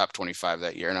entire top 25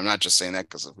 that year. And I'm not just saying that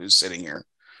because of who's sitting here.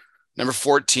 Number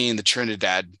 14, the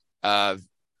Trinidad.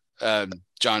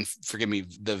 John, forgive me,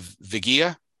 the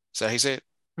Vigia. Is that how you say it?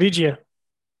 Vigia.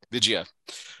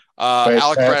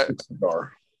 Fantastic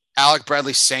cigar. Alec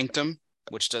Bradley Sanctum,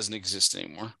 which doesn't exist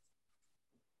anymore.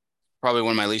 Probably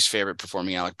one of my least favorite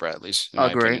performing Alec Bradleys, in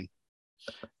my opinion.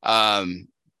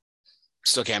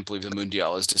 Still can't believe the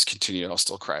Mundial is discontinued. I'll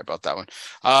still cry about that one.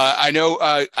 I know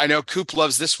Coop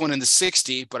loves this one in the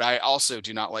 60, but I also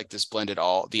do not like this blend at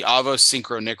all. The Avo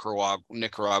Synchro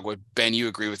Nicaragua. Ben, you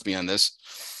agree with me on this?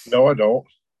 No, I don't.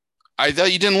 I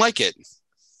thought you didn't like it.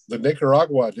 The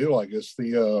Nicaragua I do like. It's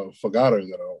the Fagado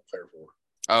that I don't care for.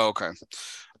 Oh, okay.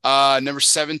 Number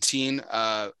 17,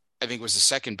 I think was the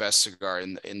second best cigar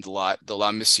in the lot, the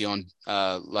La Mission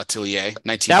L'Atelier,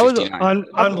 1959. That was an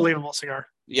unbelievable cigar.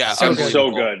 Yeah, so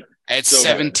good. At so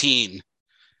 17, good.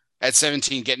 At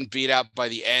 17, getting beat out by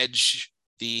the Edge,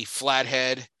 the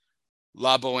Flathead,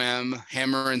 La Boheme,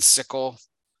 Hammer and Sickle.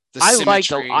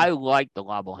 I like the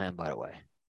La Boheme, by the way.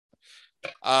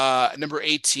 Number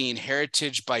 18,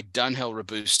 Heritage by Dunhill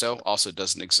Robusto, also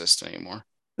doesn't exist anymore.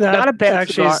 Not a bad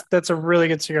cigar. That's a really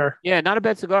good cigar. Yeah, not a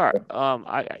bad cigar.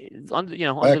 Under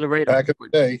the radar. Back in the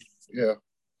day, yeah.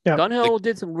 Dunhill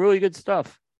did some really good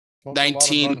stuff.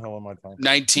 19,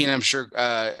 I'm sure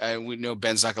we know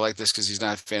Ben's not gonna like this because he's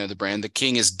not a fan of the brand. The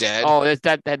King is Dead. Oh,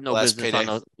 that had no Last business payday. on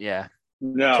those. Yeah.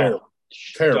 No.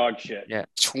 Terrible. Dog shit. Yeah.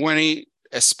 20,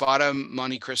 Espada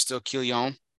Monte Cristo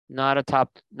Quillon. Not a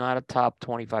top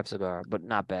 25 cigar, but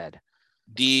not bad.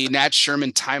 The Nat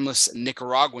Sherman Timeless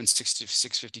Nicaraguan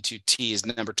 652T is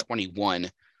number 21.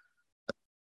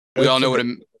 We all know what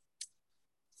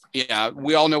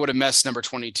a mess number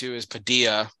 22 is.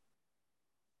 Padilla.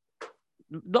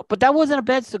 No, but that wasn't a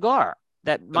bad cigar.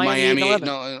 That Miami 8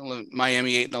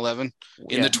 and 11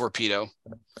 in the Torpedo.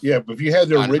 Yeah, but if you had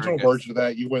the Not original very good. version of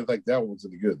that, you wouldn't think that one was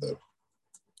any good though.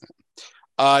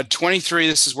 23,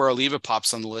 this is where Oliva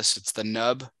pops on the list. It's the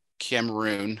Nub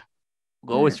Cameroon.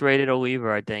 Lowest rated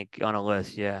Oliva, I think, on a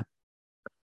list. Yeah.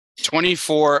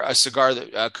 24, a cigar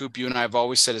that Coop, you and I have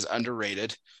always said is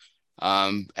underrated,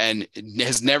 and it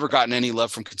has never gotten any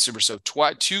love from consumers. So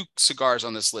 2 cigars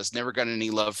on this list never gotten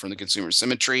any love from the consumer.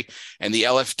 Symmetry and the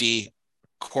LFD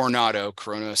Coronado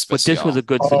Corona Especial. But this was a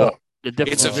good cigar.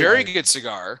 It's a very good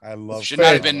cigar. I love. Should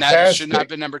not have been that. Should not have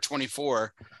been number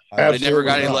 24. But it never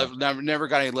got any Absolutely love. Never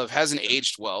got any love. Hasn't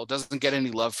aged well. Doesn't get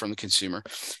any love from the consumer.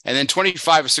 And then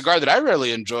 25, a cigar that I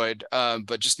really enjoyed,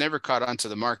 but just never caught onto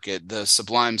the market. The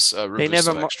Sublime's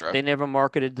Robusto Extra. They never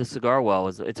marketed the cigar well.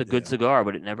 It's a good cigar,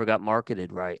 but it never got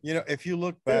marketed right. You know, if you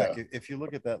look back, if you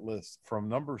look at that list from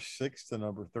number 6 to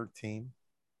number 13,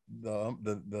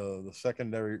 the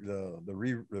secondary, the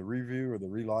review or the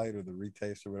relight or the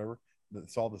retaste or whatever,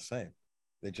 it's all the same.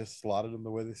 They just slotted them the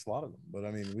way they slotted them. But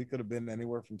I mean, we could have been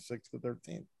anywhere from 6 to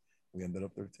 13. We ended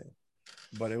up 13.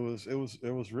 But it was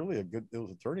really it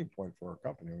was a turning point for our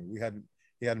company. I mean,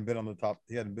 he hadn't been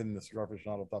in the Cigar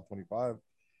Aficionado top 25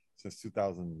 since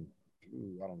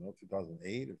 2002, I don't know,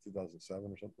 2008 or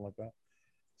 2007 or something like that.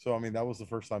 So I mean, that was the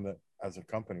first time that as a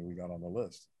company we got on the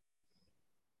list.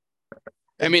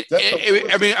 I mean,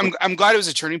 I'm glad it was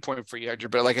a turning point for you, Hector.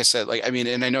 But like I said, like, I mean,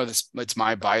 and I know this, it's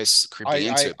my bias creeping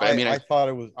into it. But I thought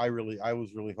it was. I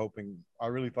was really hoping. I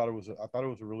really thought it was. I thought it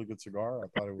was a really good cigar. I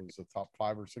thought it was a top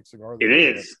 5 or 6 cigar. It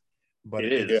is. But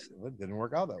it didn't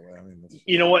work out that way. I mean,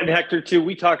 you know what, and Hector, too,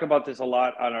 we talk about this a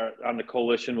lot on the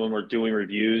coalition when we're doing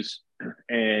reviews,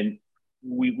 and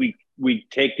we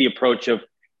take the approach of,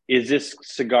 is this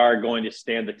cigar going to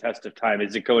stand the test of time?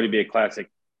 Is it going to be a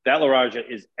classic? That La Raja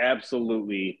is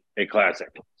absolutely a classic.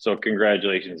 So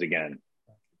congratulations again.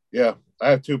 Yeah,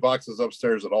 I have 2 boxes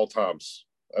upstairs at all times.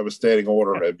 I have a standing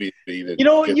order at BB. You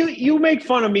know, you make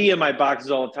fun of me and my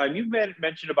boxes all the time. You've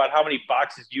mentioned about how many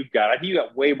boxes you've got. I think you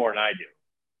got way more than I do.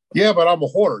 Yeah, but I'm a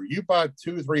hoarder. You buy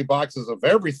 2-3 boxes of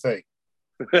everything.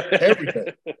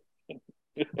 Everything.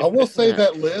 I will say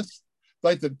that list,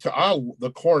 like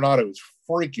the Coronado is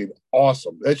freaking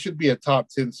awesome. That should be a top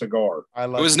 10 cigar. It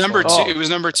was number 2. It was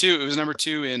number 2. It was number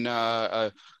 2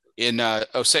 in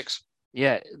 06.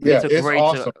 Yeah, it's great,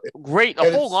 awesome. Great.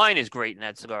 The whole line is great in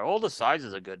that cigar. All the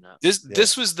sizes are good now.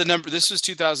 This was the number. This was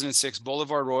 2006.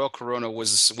 Boulevard Royal Corona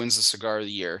wins the cigar of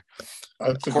the year.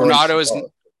 Coronado's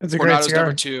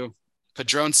number 2.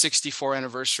 Padron 64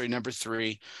 anniversary number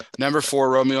 3. Number 4,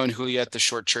 Romeo and Juliet, the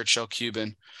short Churchill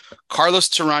Cuban. Carlos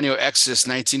Terrano Exodus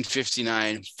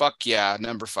 1959. Fuck yeah,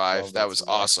 number 5. That was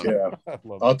awesome. Yeah,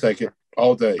 I'll take it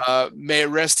all day. May it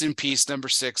rest in peace. Number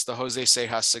 6, the Jose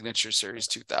Sejas Signature Series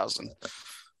 2000.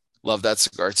 Love that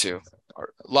cigar too.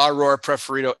 La Aurora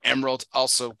Preferido Emerald.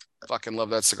 Also fucking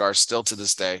love that cigar still to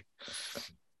this day.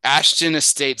 Ashton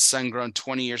Estate Sun-Grown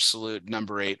 20-year salute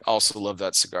number 8. Also love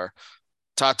that cigar.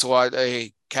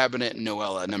 Tatuade Cabinet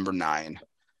Noella number 9.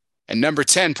 And number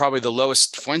 10, probably the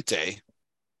lowest Fuente.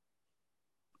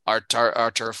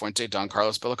 Arturo Fuente Don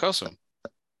Carlos Bellicoso.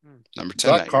 Number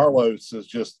 10. Don Carlos is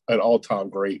just an all-time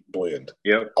great blend.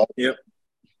 Yep.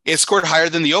 It scored higher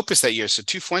than the Opus that year. So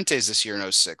 2 Fuentes this year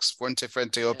in 06.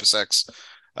 Fuente Opus X.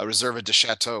 Reserva de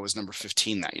Chateau was number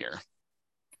 15 that year.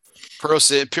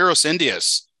 Puros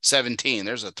Indias 17.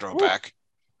 There's a throwback.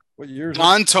 What year?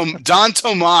 Don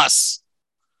Tomas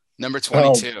number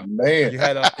 22. Oh, man, you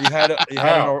had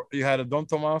a Don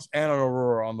Tomas and an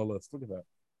Aurora on the list. Look at that.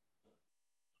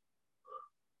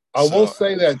 I will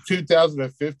say that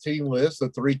 2015 list, the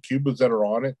 3 Cubans that are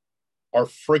on it, are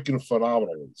freaking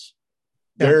phenomenal ones.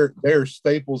 They're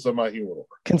staples of my humidor.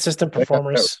 Consistent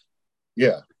performers.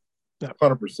 Yeah,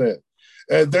 100%.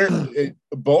 And they're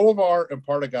Bolivar and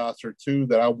Partagas are 2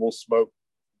 that I will smoke.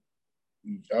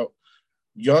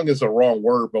 Young is a wrong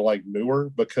word, but like newer,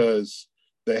 because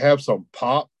they have some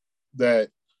pop that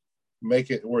make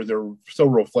it where they're still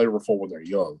real flavorful when they're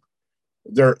young.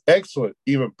 They're excellent,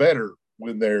 even better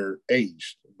when they're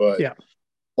aged. But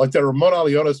like that Ramon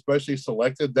Alliona, especially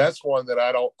selected, that's one that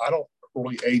I don't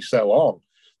really age that long.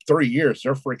 3 years,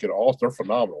 they're freaking awesome. They're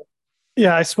phenomenal.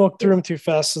 Yeah, I smoked through them too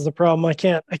fast is the problem. I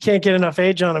can't get enough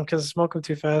age on them because I smoke them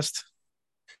too fast.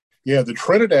 Yeah, the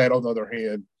Trinidad, on the other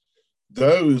hand,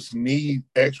 those need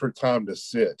extra time to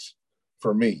sit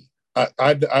for me.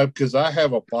 Because I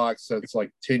have a box that's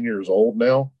like 10 years old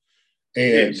now,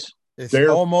 and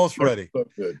they're almost ready. So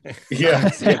good. Yeah,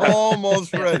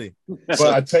 almost ready. But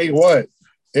I tell you what,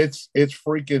 it's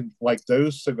freaking like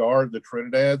those cigars, the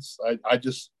Trinidad's.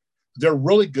 They're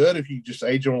really good if you just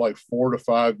age them like 4 to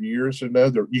 5 years. You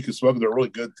can smoke them. They're really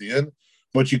good then,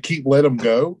 but you keep letting them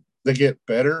go. They get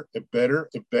better and better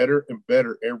and better and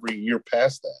better every year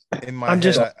past that. In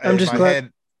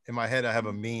my head, I have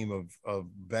a meme of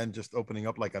Ben just opening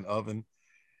up like an oven.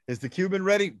 Is the Cuban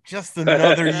ready? Just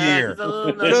another year.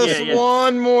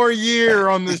 One more year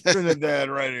on this Trinidad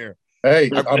right here. Hey,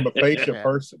 I'm a patient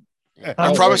person.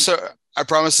 I promise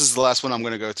this is the last one I'm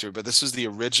going to go through, but this was the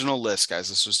original list, guys.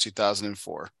 This was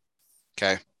 2004.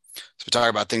 Okay. So we're talking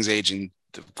about things aging.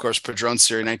 Of course, Padron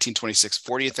Series 1926,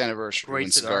 40th anniversary,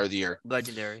 cigar of the year.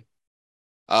 Legendary.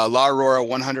 La Aurora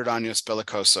 100 Años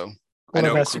Bellicoso. I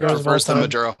know who prefers the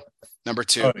Maduro. Number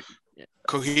 2.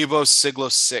 Cohibo Siglo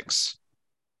 6.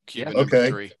 Cuban number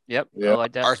 3. Yep. I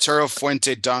like that. Arturo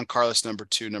Fuente Don Carlos number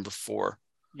 2, number 4.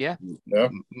 Yeah.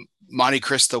 Monte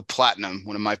Cristo Platinum,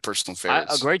 one of my personal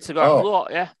favorites. A great cigar.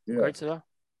 Great cigar.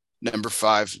 Number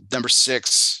 5. Number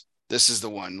 6. This is the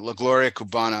one. La Gloria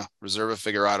Cubana, Reserva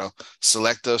Figurado,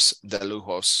 Selectos de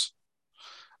Lujos.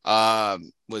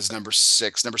 Was number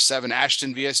 6. Number 7,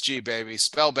 Ashton VSG, baby.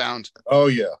 Spellbound. Oh,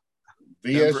 yeah.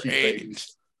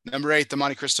 VSG. Number 8, the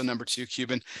Monte Cristo number 2,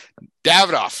 Cuban.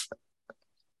 Davidoff.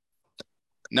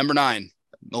 Number 9,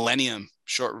 Millennium,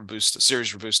 short Robusto,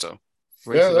 series Robusto.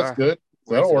 Great cigar. That's good.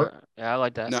 That'll work. Yeah, I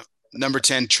like that. No, number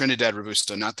 10, Trinidad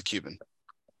Robusto, not the Cuban.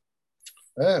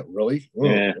 Really?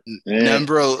 Yeah. Yeah.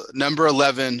 Number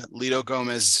 11, Lito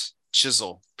Gomez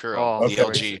Chisel Puro Oh,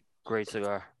 ELG. great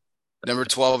cigar. Number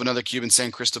 12, another Cuban,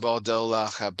 San Cristobal de la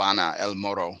Habana El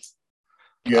Moro.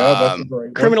 Yeah, that's a great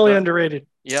one. Criminally underrated.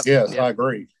 Yep. Yes, yep. I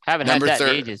agree. Haven't Number had that in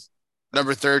thir- ages.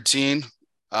 Number 13,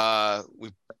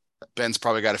 Ben's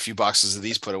probably got a few boxes of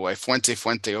these put away.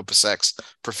 Fuente Opus X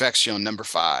Perfection number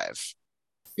 5.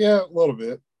 Yeah, a little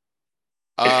bit.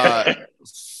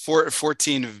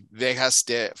 14, Vegas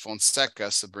de Fonseca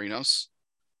Sobrinos.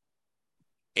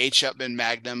 H. Upman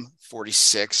Magnum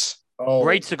 46. Oh,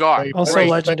 Great cigar. Also Great.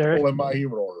 legendary. In my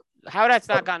humidor. How that's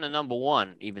not gotten a number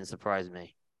one even surprised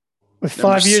me. With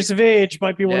Number 5 years of age,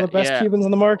 might be one of the best Cubans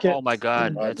on the market. Oh my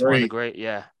God, I that's one of the agree. great.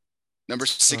 Yeah. Number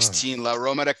 16, La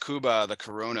Roma de Cuba, the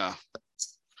Corona.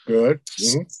 Good.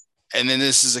 Mhm. And then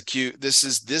this is a cute. This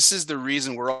is the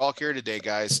reason we're all here today,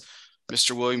 guys.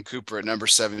 Mr. William Cooper at number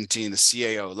 17, the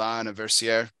CAO La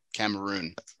Anniversaire,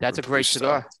 Cameroon. That's a great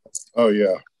cigar. Oh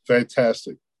yeah,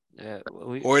 fantastic. Yeah.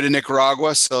 Hoy de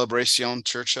Nicaragua, Celebracion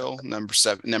Churchill, number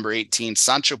 7, number 18,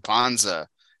 Sancho Panza,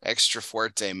 Extra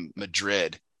Fuerte,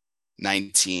 Madrid,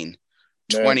 19.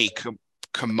 20,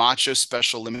 Camacho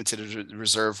Special Limited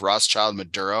Reserve, Rothschild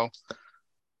Maduro.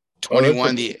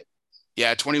 21,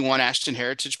 21, Ashton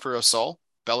Heritage, Puro Sol,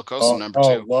 Bellicoso, number 2.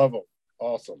 Oh, love them.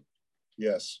 Awesome.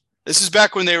 Yes. This is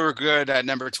back when they were good at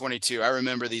number 22. I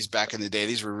remember these back in the day.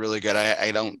 These were really good.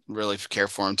 I don't really care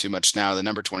for them too much now. The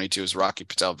number 22 is Rocky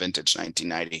Patel Vintage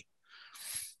 1990.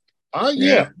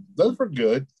 Yeah, those were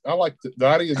good. I like the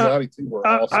 90 and 92 were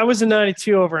awesome. I was a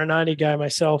 92 over a 90 guy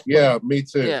myself. Yeah, me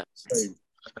too. Yeah. Same.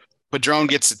 Padron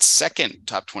gets its second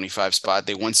top 25 spot.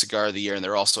 They won Cigar of the Year, and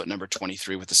they're also at number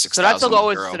 23 with the 6,000. So that's the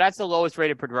lowest. So that's the lowest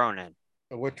rated Padron then.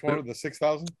 Which one of the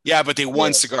 6,000? Yeah, but they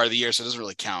won Cigar of the Year, so it doesn't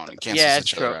really count. It cancels Yeah, that's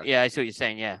each other true. out. Yeah, I see what you're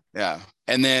saying. Yeah. Yeah.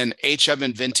 And then H.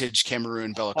 Upman Vintage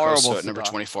Cameroon Bellicoso Horrible at number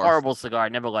cigar. 24. Horrible cigar.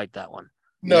 Never liked that one.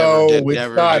 No, Never did, it's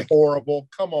never not did. horrible.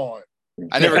 Come on.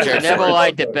 I never I cared never for it.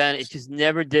 liked it, Ben. It just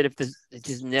never did it. It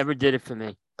just never did it for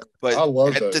me. But I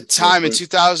love at those. the time in Those-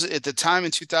 2000, at the time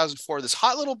in 2004, this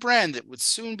hot little brand that would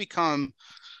soon become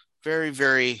very,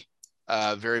 very,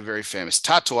 very famous.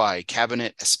 Tatuai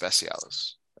Cabinet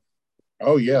Especiales.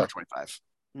 Oh yeah. Number 25.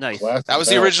 Nice. Classic That was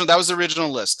the bell. original. That was the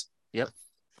original list.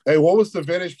 Hey, what was the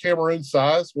vintage Cameroon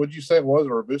size? What did you say it was? A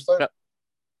Robusto? Yeah.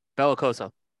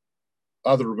 Bellicoso.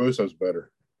 Oh, the Robusto's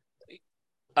better.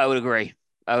 I would agree.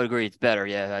 It's better.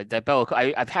 Yeah, that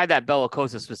I've had that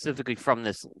Bellicoso specifically from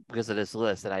this because of this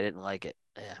list, and I didn't like it.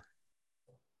 Yeah.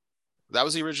 That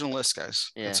was the original list, guys.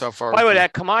 Yeah. That's how far. By the way, we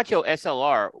that Camacho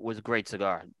SLR was a great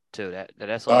cigar too. That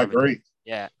SLR. I agree.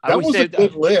 Yeah, That was a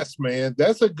good list, man.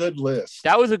 That's a good list.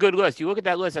 That was a good list. You look at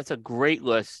that list. That's a great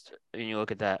list. And you look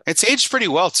at that. It's aged pretty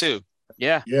well too.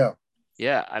 Yeah. Yeah.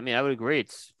 Yeah. I mean, I would agree.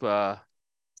 It's And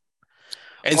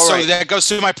All so right. that goes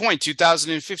to my point.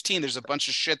 2015, there's a bunch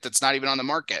of shit that's not even on the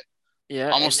market.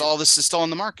 yeah. Almost and- all this is still on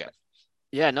the market.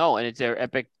 Yeah, no, and they're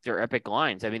epic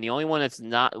lines. I mean, the only one that's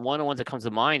not one of the ones that comes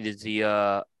to mind is the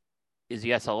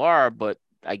SLR, but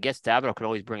I guess Davido could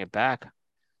always bring it back.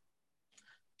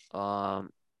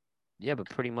 Yeah, but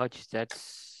pretty much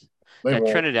that's They that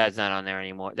won't. Trinidad's not on there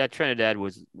anymore. That Trinidad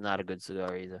was not a good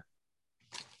cigar either.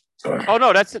 Oh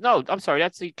no, I'm sorry,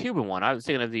 that's the Cuban one. I was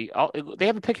thinking of they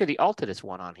have a picture of the Altadis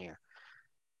one on here,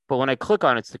 but when I click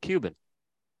on it, it's the Cuban.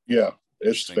 Yeah,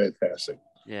 it's Interesting. fantastic.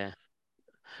 Yeah.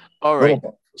 All right.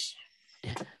 Little boxes.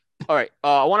 All right.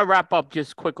 I want to wrap up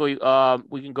just quickly.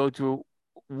 We can go through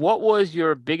what was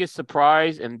your biggest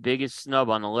surprise and biggest snub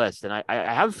on the list, and I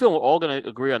have a feeling we're all going to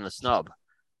agree on the snub.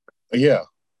 Yeah.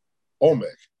 Olmec.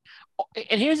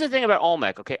 And here's the thing about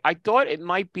Olmec. Okay, I thought it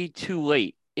might be too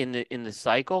late in the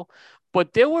cycle,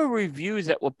 but there were reviews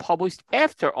that were published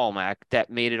after Olmec that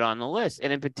made it on the list,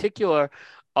 and in particular,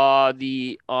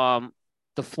 the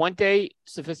Fuente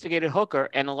Sophisticated Hooker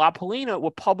and the La Polina were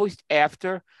published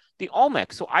after the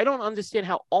Olmec. So I don't understand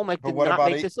how Olmec But did what not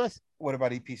about make this list. What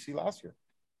about EPC last year?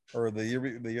 Or the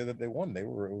year that they won? It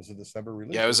was a December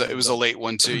release. Yeah, it was a late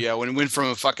one too. Yeah, when it went from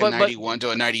a fucking But- 91 to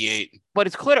a 98. But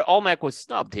it's clear that Olmec was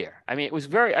snubbed here. I mean, it was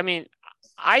very. I mean,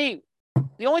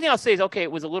 the only thing I'll say is okay,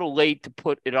 it was a little late to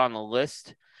put it on the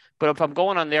list. But if I'm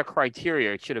going on their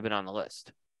criteria, it should have been on the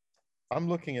list. I'm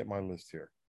looking at my list here.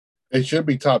 It should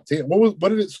be top 10. What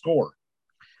did it score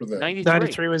for that? 93.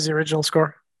 93 was the original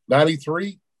score.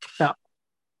 93? Yeah.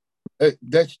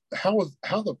 That's how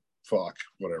the fuck,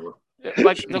 whatever.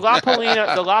 Like the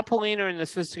La Polina and the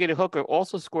Sophisticated Hooker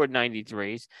also scored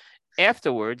 93s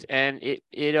afterwards, and it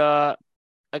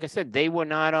like I said, they were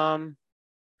not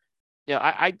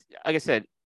I like I said,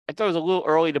 I thought it was a little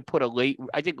early to put a late.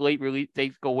 I think late release they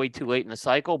go way too late in the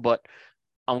cycle, but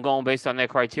I'm going based on their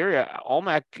criteria.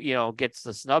 Olmec, gets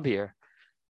the snub here.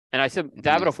 And I said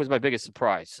Davidoff was my biggest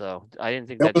surprise. So I didn't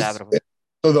think that Davidoff.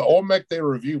 So the Olmec they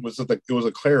reviewed was it was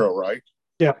a Claro, right?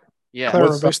 Yeah. Yeah. Claro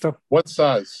What Robusto. What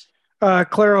size?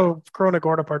 Claro Corona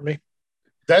Gorda, pardon me.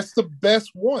 That's the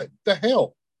best one. The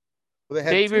hell? Well,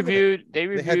 They two reviewed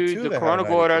two the that Corona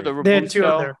had Gorda, the 93. They had two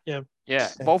on Robusto. there. Yeah. Yeah, They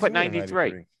had both two at at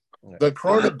 93. 93. Yeah. The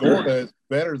Corona Gorda is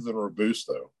better than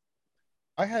Robusto.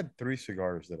 I had 3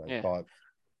 cigars that I Yeah. thought,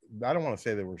 I don't want to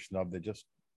say they were snubbed, they just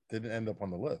didn't end up on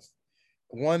the list.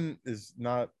 One is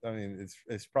not, I mean,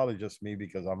 it's probably just me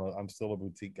because I'm still a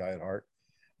boutique guy at heart.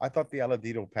 I thought the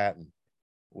Aladito Patton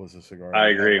was a cigar. I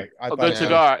agree. A thought good it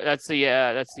cigar. That's the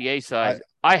A side.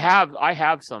 I have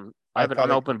some. I have an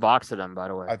unopened box of them, by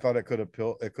the way. I thought it could have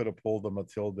pulled a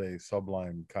Matilde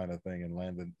Sublime kind of thing and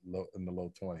landed in the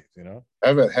low 20s, I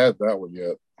haven't had that one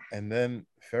yet. And then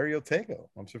Ferio Tego.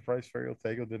 I'm surprised Ferio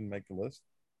Tego didn't make the list.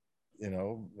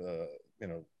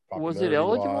 Was it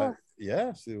eligible?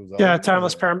 Yes, it was. Yeah, eligible.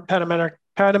 timeless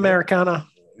Panamericana.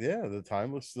 Yeah, the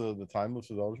timeless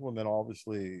was eligible, and then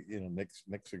obviously Nick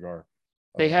cigar.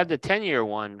 They had the 10-year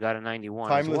one, got a 91.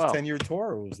 Timeless as well. 10-year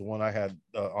Toro was the one I had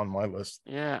on my list.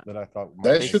 Yeah, that I thought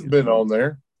that should have been on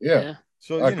there. Yeah.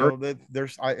 So that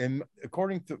there's and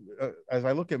according to as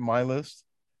I look at my list,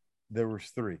 there was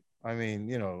 3. I mean,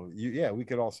 we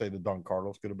could all say the Don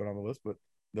Carlos could have been on the list, but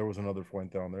there was another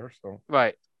Fuente on there. So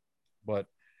right. But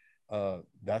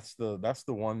that's the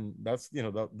one. That's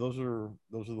those are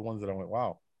the ones that I went,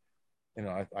 wow.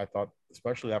 I thought,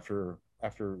 especially after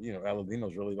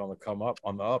Aladino's really on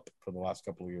the up for the last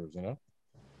couple of years.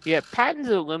 Yeah, Patton's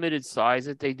a limited size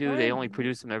that they do. They only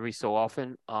produce them every so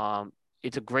often.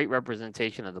 It's a great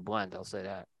representation of the blend. I'll say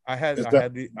that. I had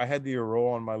the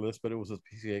Aroa on my list, but it was a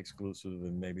PCA exclusive,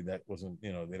 and maybe that wasn't.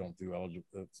 They don't do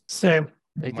eligible. Same.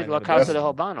 They did La Casa de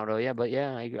Habano, though. Yeah, but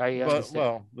yeah, I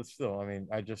understand. But still, I mean,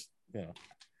 I just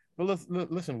But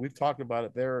listen, we've talked about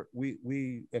it there.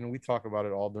 We talk about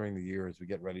it all during the year as we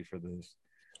get ready for this.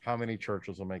 How many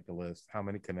Churchills will make the list? How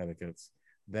many Connecticut's?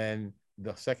 Then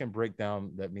the second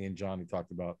breakdown that me and Johnny talked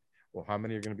about. Well, how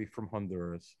many are going to be from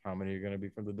Honduras? How many are going to be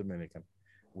from the Dominican?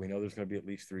 We know there's going to be at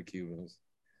least 3 Cubans.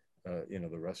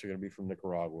 The rest are going to be from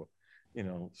Nicaragua.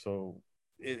 So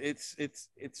it's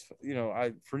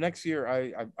for next year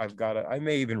I've got to, I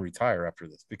may even retire after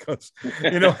this because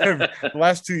the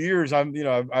last 2 years I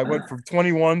went from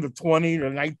 21 to 20 to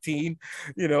 19.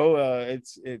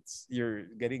 It's you're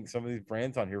getting some of these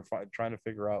brands on here trying to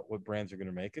figure out what brands are going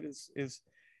to make it is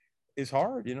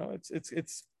hard.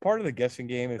 It's part of the guessing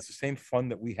game. It's the same fun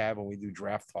that we have when we do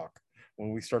draft talk,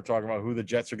 when we start talking about who the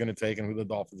Jets are going to take and who the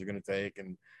Dolphins are going to take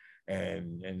and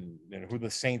who are the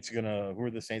Saints gonna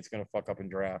fuck up in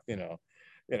draft.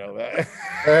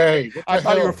 Hey, I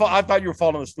thought you were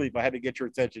falling asleep. I had to get your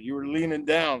attention. You were leaning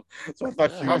down, so I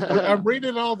thought I'm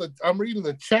reading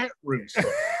the chat room stuff.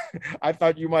 I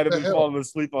thought you might have been falling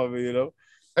asleep on me.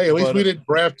 Hey, at least we didn't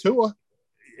draft Tua.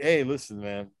 Hey, listen,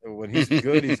 man. When he's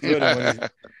good, he's good. And when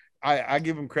I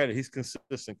give him credit. He's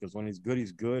consistent because when he's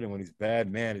good, and when he's bad,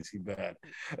 man, is he bad.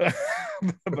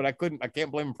 But I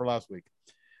can't blame him for last week.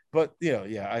 But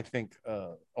I think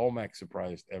Olmec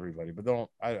surprised everybody. But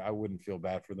I wouldn't feel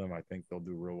bad for them. I think they'll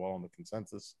do real well in the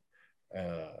consensus.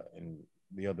 And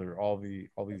all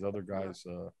these other guys,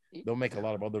 they'll make a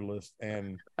lot of other lists,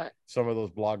 and some of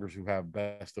those bloggers who have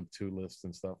best of 2 lists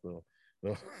and stuff. They'll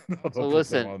so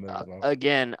listen,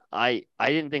 again, I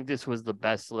didn't think this was the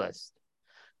best list,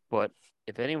 but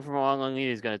if anyone from Long Island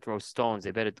is going to throw stones,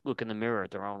 they better look in the mirror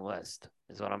at their own list.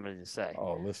 Is what I'm going to say.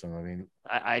 Oh, listen,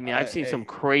 I mean, I've seen some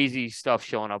crazy stuff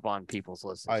showing up on people's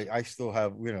lists. I still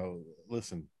have,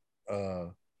 listen,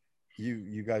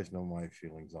 you guys know my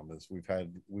feelings on this. We've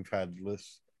had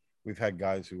lists, we've had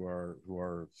guys who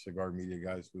are cigar media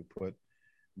guys who put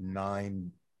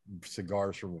 9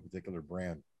 cigars from a particular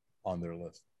brand on their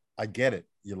list. I get it.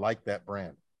 You like that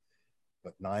brand,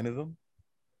 but 9 of them,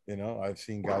 I've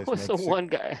seen guys. What's the one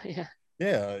guy? Yeah.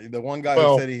 Yeah, the one guy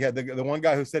who said he had the one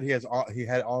guy who said he had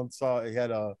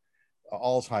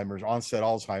Alzheimer's, onset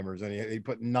Alzheimer's, and he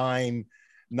put nine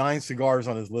cigars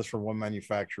on his list from one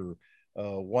manufacturer.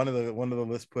 One of the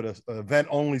lists put a event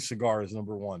only cigar as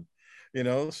number 1.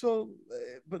 So,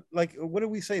 but like, what do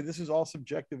we say? This is all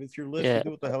subjective. It's your list. You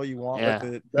do what the hell you want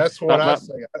with it. That's what I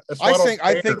say.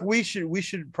 I think we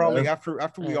should probably after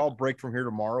we all break from here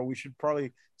tomorrow, we should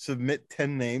probably submit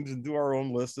 10 names and do our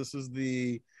own list. This is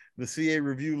the CA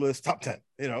review list top 10,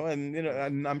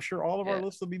 and I'm sure all of our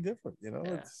lists will be different.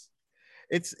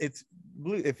 It's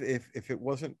blue. If it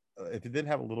wasn't, if it didn't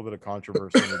have a little bit of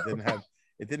controversy and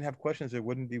it didn't have questions, it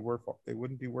wouldn't be worth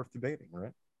debating,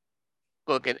 right?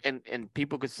 look, and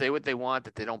people could say what they want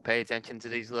that they don't pay attention to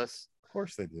these lists. Of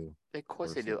course they do. Of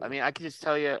course they they do. I do. mean, I can just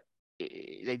tell you,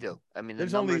 they do. I mean, the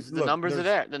There's only- numbers, the look, numbers are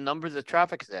there's- there. The numbers, the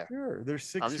traffic's there. Sure, there's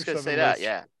 6 I'm or just 7 gonna say that. lists.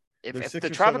 Yeah. If There's if 6 the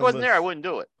or traffic 7 wasn't there, I lists. wouldn't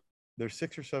do it. There's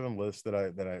 6 or 7 lists that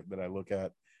I look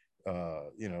at,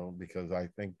 you know, because I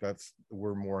think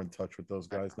we're more in touch with those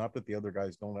guys. Not that the other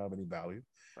guys don't have any value,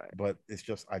 Right. but it's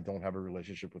just I don't have a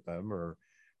relationship with them,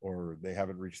 or they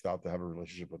haven't reached out to have a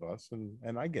relationship with us,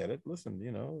 and I get it. Listen,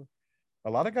 you know, a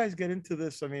lot of guys get into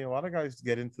this. I mean, a lot of guys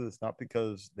get into this not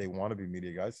because they want to be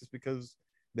media guys, it's because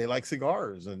they like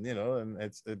cigars, and you know, and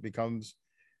it becomes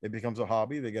a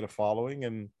hobby. They get a following,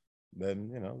 and then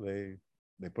you know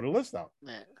they put a list out.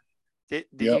 Yeah. Did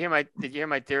you hear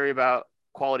my theory about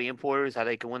quality importers, how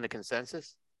they can win the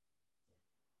consensus?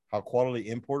 How quality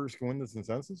importers can win the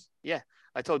consensus?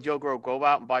 I told Joe Grow, go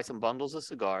out and buy some bundles of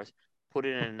cigars, put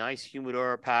it in a nice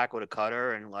humidor pack with a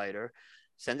cutter and lighter,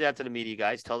 send it out to the media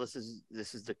guys, tell this is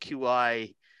the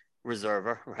QI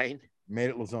reserver, right? Made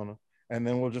it Lozona, and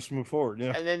then we'll just move forward.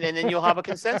 Yeah. And then you'll have a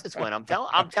consensus win. I'm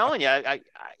telling you, I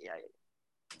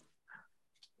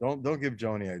Don't give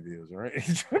Joe any ideas, all right?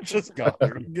 Just go.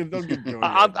 Don't give Joe. any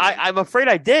I'm afraid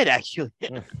I did actually.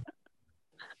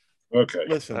 Okay.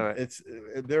 Listen, All right. it's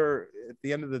there. At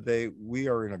the end of the day, we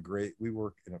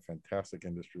work in a fantastic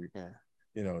industry. Yeah.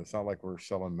 You know, it's not like we're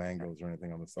selling mangoes or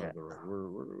anything on the side of the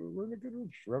road. We're in a good room.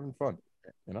 We're having fun.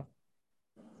 You know.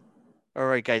 All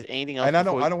right, guys. Anything else? And I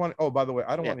before don't want. Oh, by the way,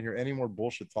 I don't Yeah. want to hear any more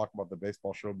bullshit talk about the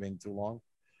baseball show being too long.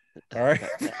 All right.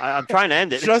 I'm trying to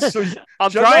end it. Just so I'm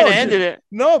just- trying no, to end it.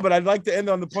 No, but I'd like to end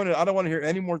on the point of I don't want to hear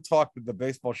any more talk that the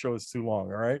baseball show is too long.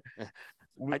 All right. thought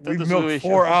We've this milked was-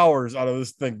 4 hours out of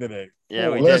this thing today. Yeah,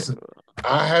 we Listen, did.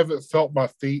 I haven't felt my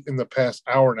feet in the past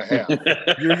hour and a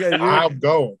half. You're I'm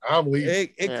going. I'm leaving.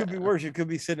 it could be worse. You could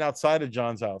be sitting outside of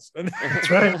John's house. That's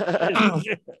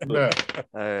right. No.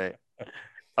 All right.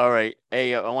 All right.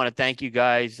 Hey, I want to thank you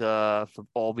guys for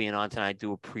all being on tonight. I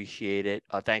do appreciate it.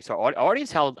 Thanks to our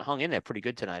audience hung in there pretty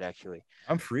good tonight, actually.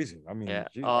 I'm freezing. I mean, Yeah.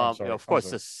 geez, I'm sorry. Of course, I'm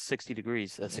sorry. it's 60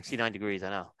 degrees, 69 degrees. I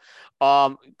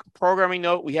know. Programming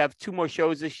note: we have 2 more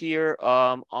shows this year.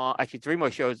 Actually 3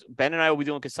 more shows. Ben and I will be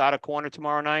doing Casada Corner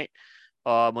tomorrow night.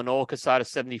 Manola Casada's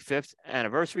 75th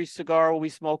anniversary cigar will be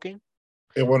smoking.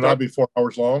 It will not be 4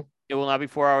 hours long. It will not be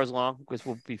 4 hours long because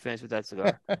we'll be finished with that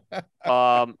cigar.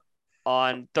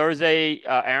 On Thursday,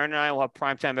 Aaron and I will have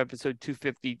primetime episode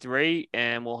 253,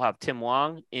 and we'll have Tim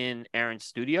Wong in Aaron's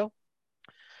studio.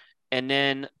 And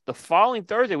then the following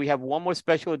Thursday, we have one more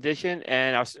special edition,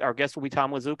 and our guest will be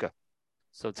Tom Lazuka.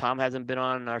 So Tom hasn't been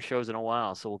on our shows in a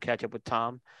while, so we'll catch up with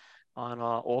Tom on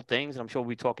all things. I'm sure we'll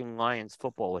be talking Lions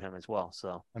football with him as well.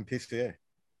 So I'm PCA.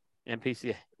 and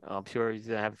PCA, I'm sure he's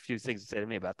gonna have a few things to say to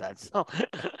me about that. So,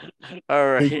 all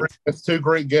right. That's 2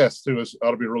 great guests too.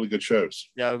 Ought to be really good shows.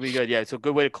 Yeah, it'll be good. Yeah, so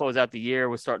good way to close out the year.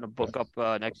 We're starting to book up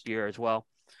next year as well.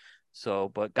 So,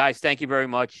 but guys, thank you very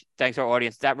much. Thanks to our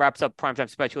audience. That wraps up Primetime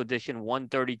Special Edition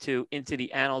 132 into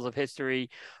the annals of history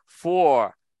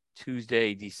for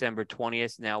Tuesday, December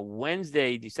 20th. Now,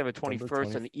 Wednesday, December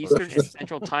 21st on the Eastern and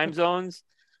Central time zones.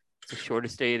 It's the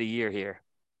shortest day of the year here.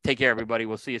 Take care, everybody.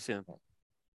 We'll see you soon.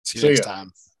 See you See next ya.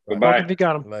 time. Welcome if you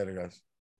got 'em. Later, guys.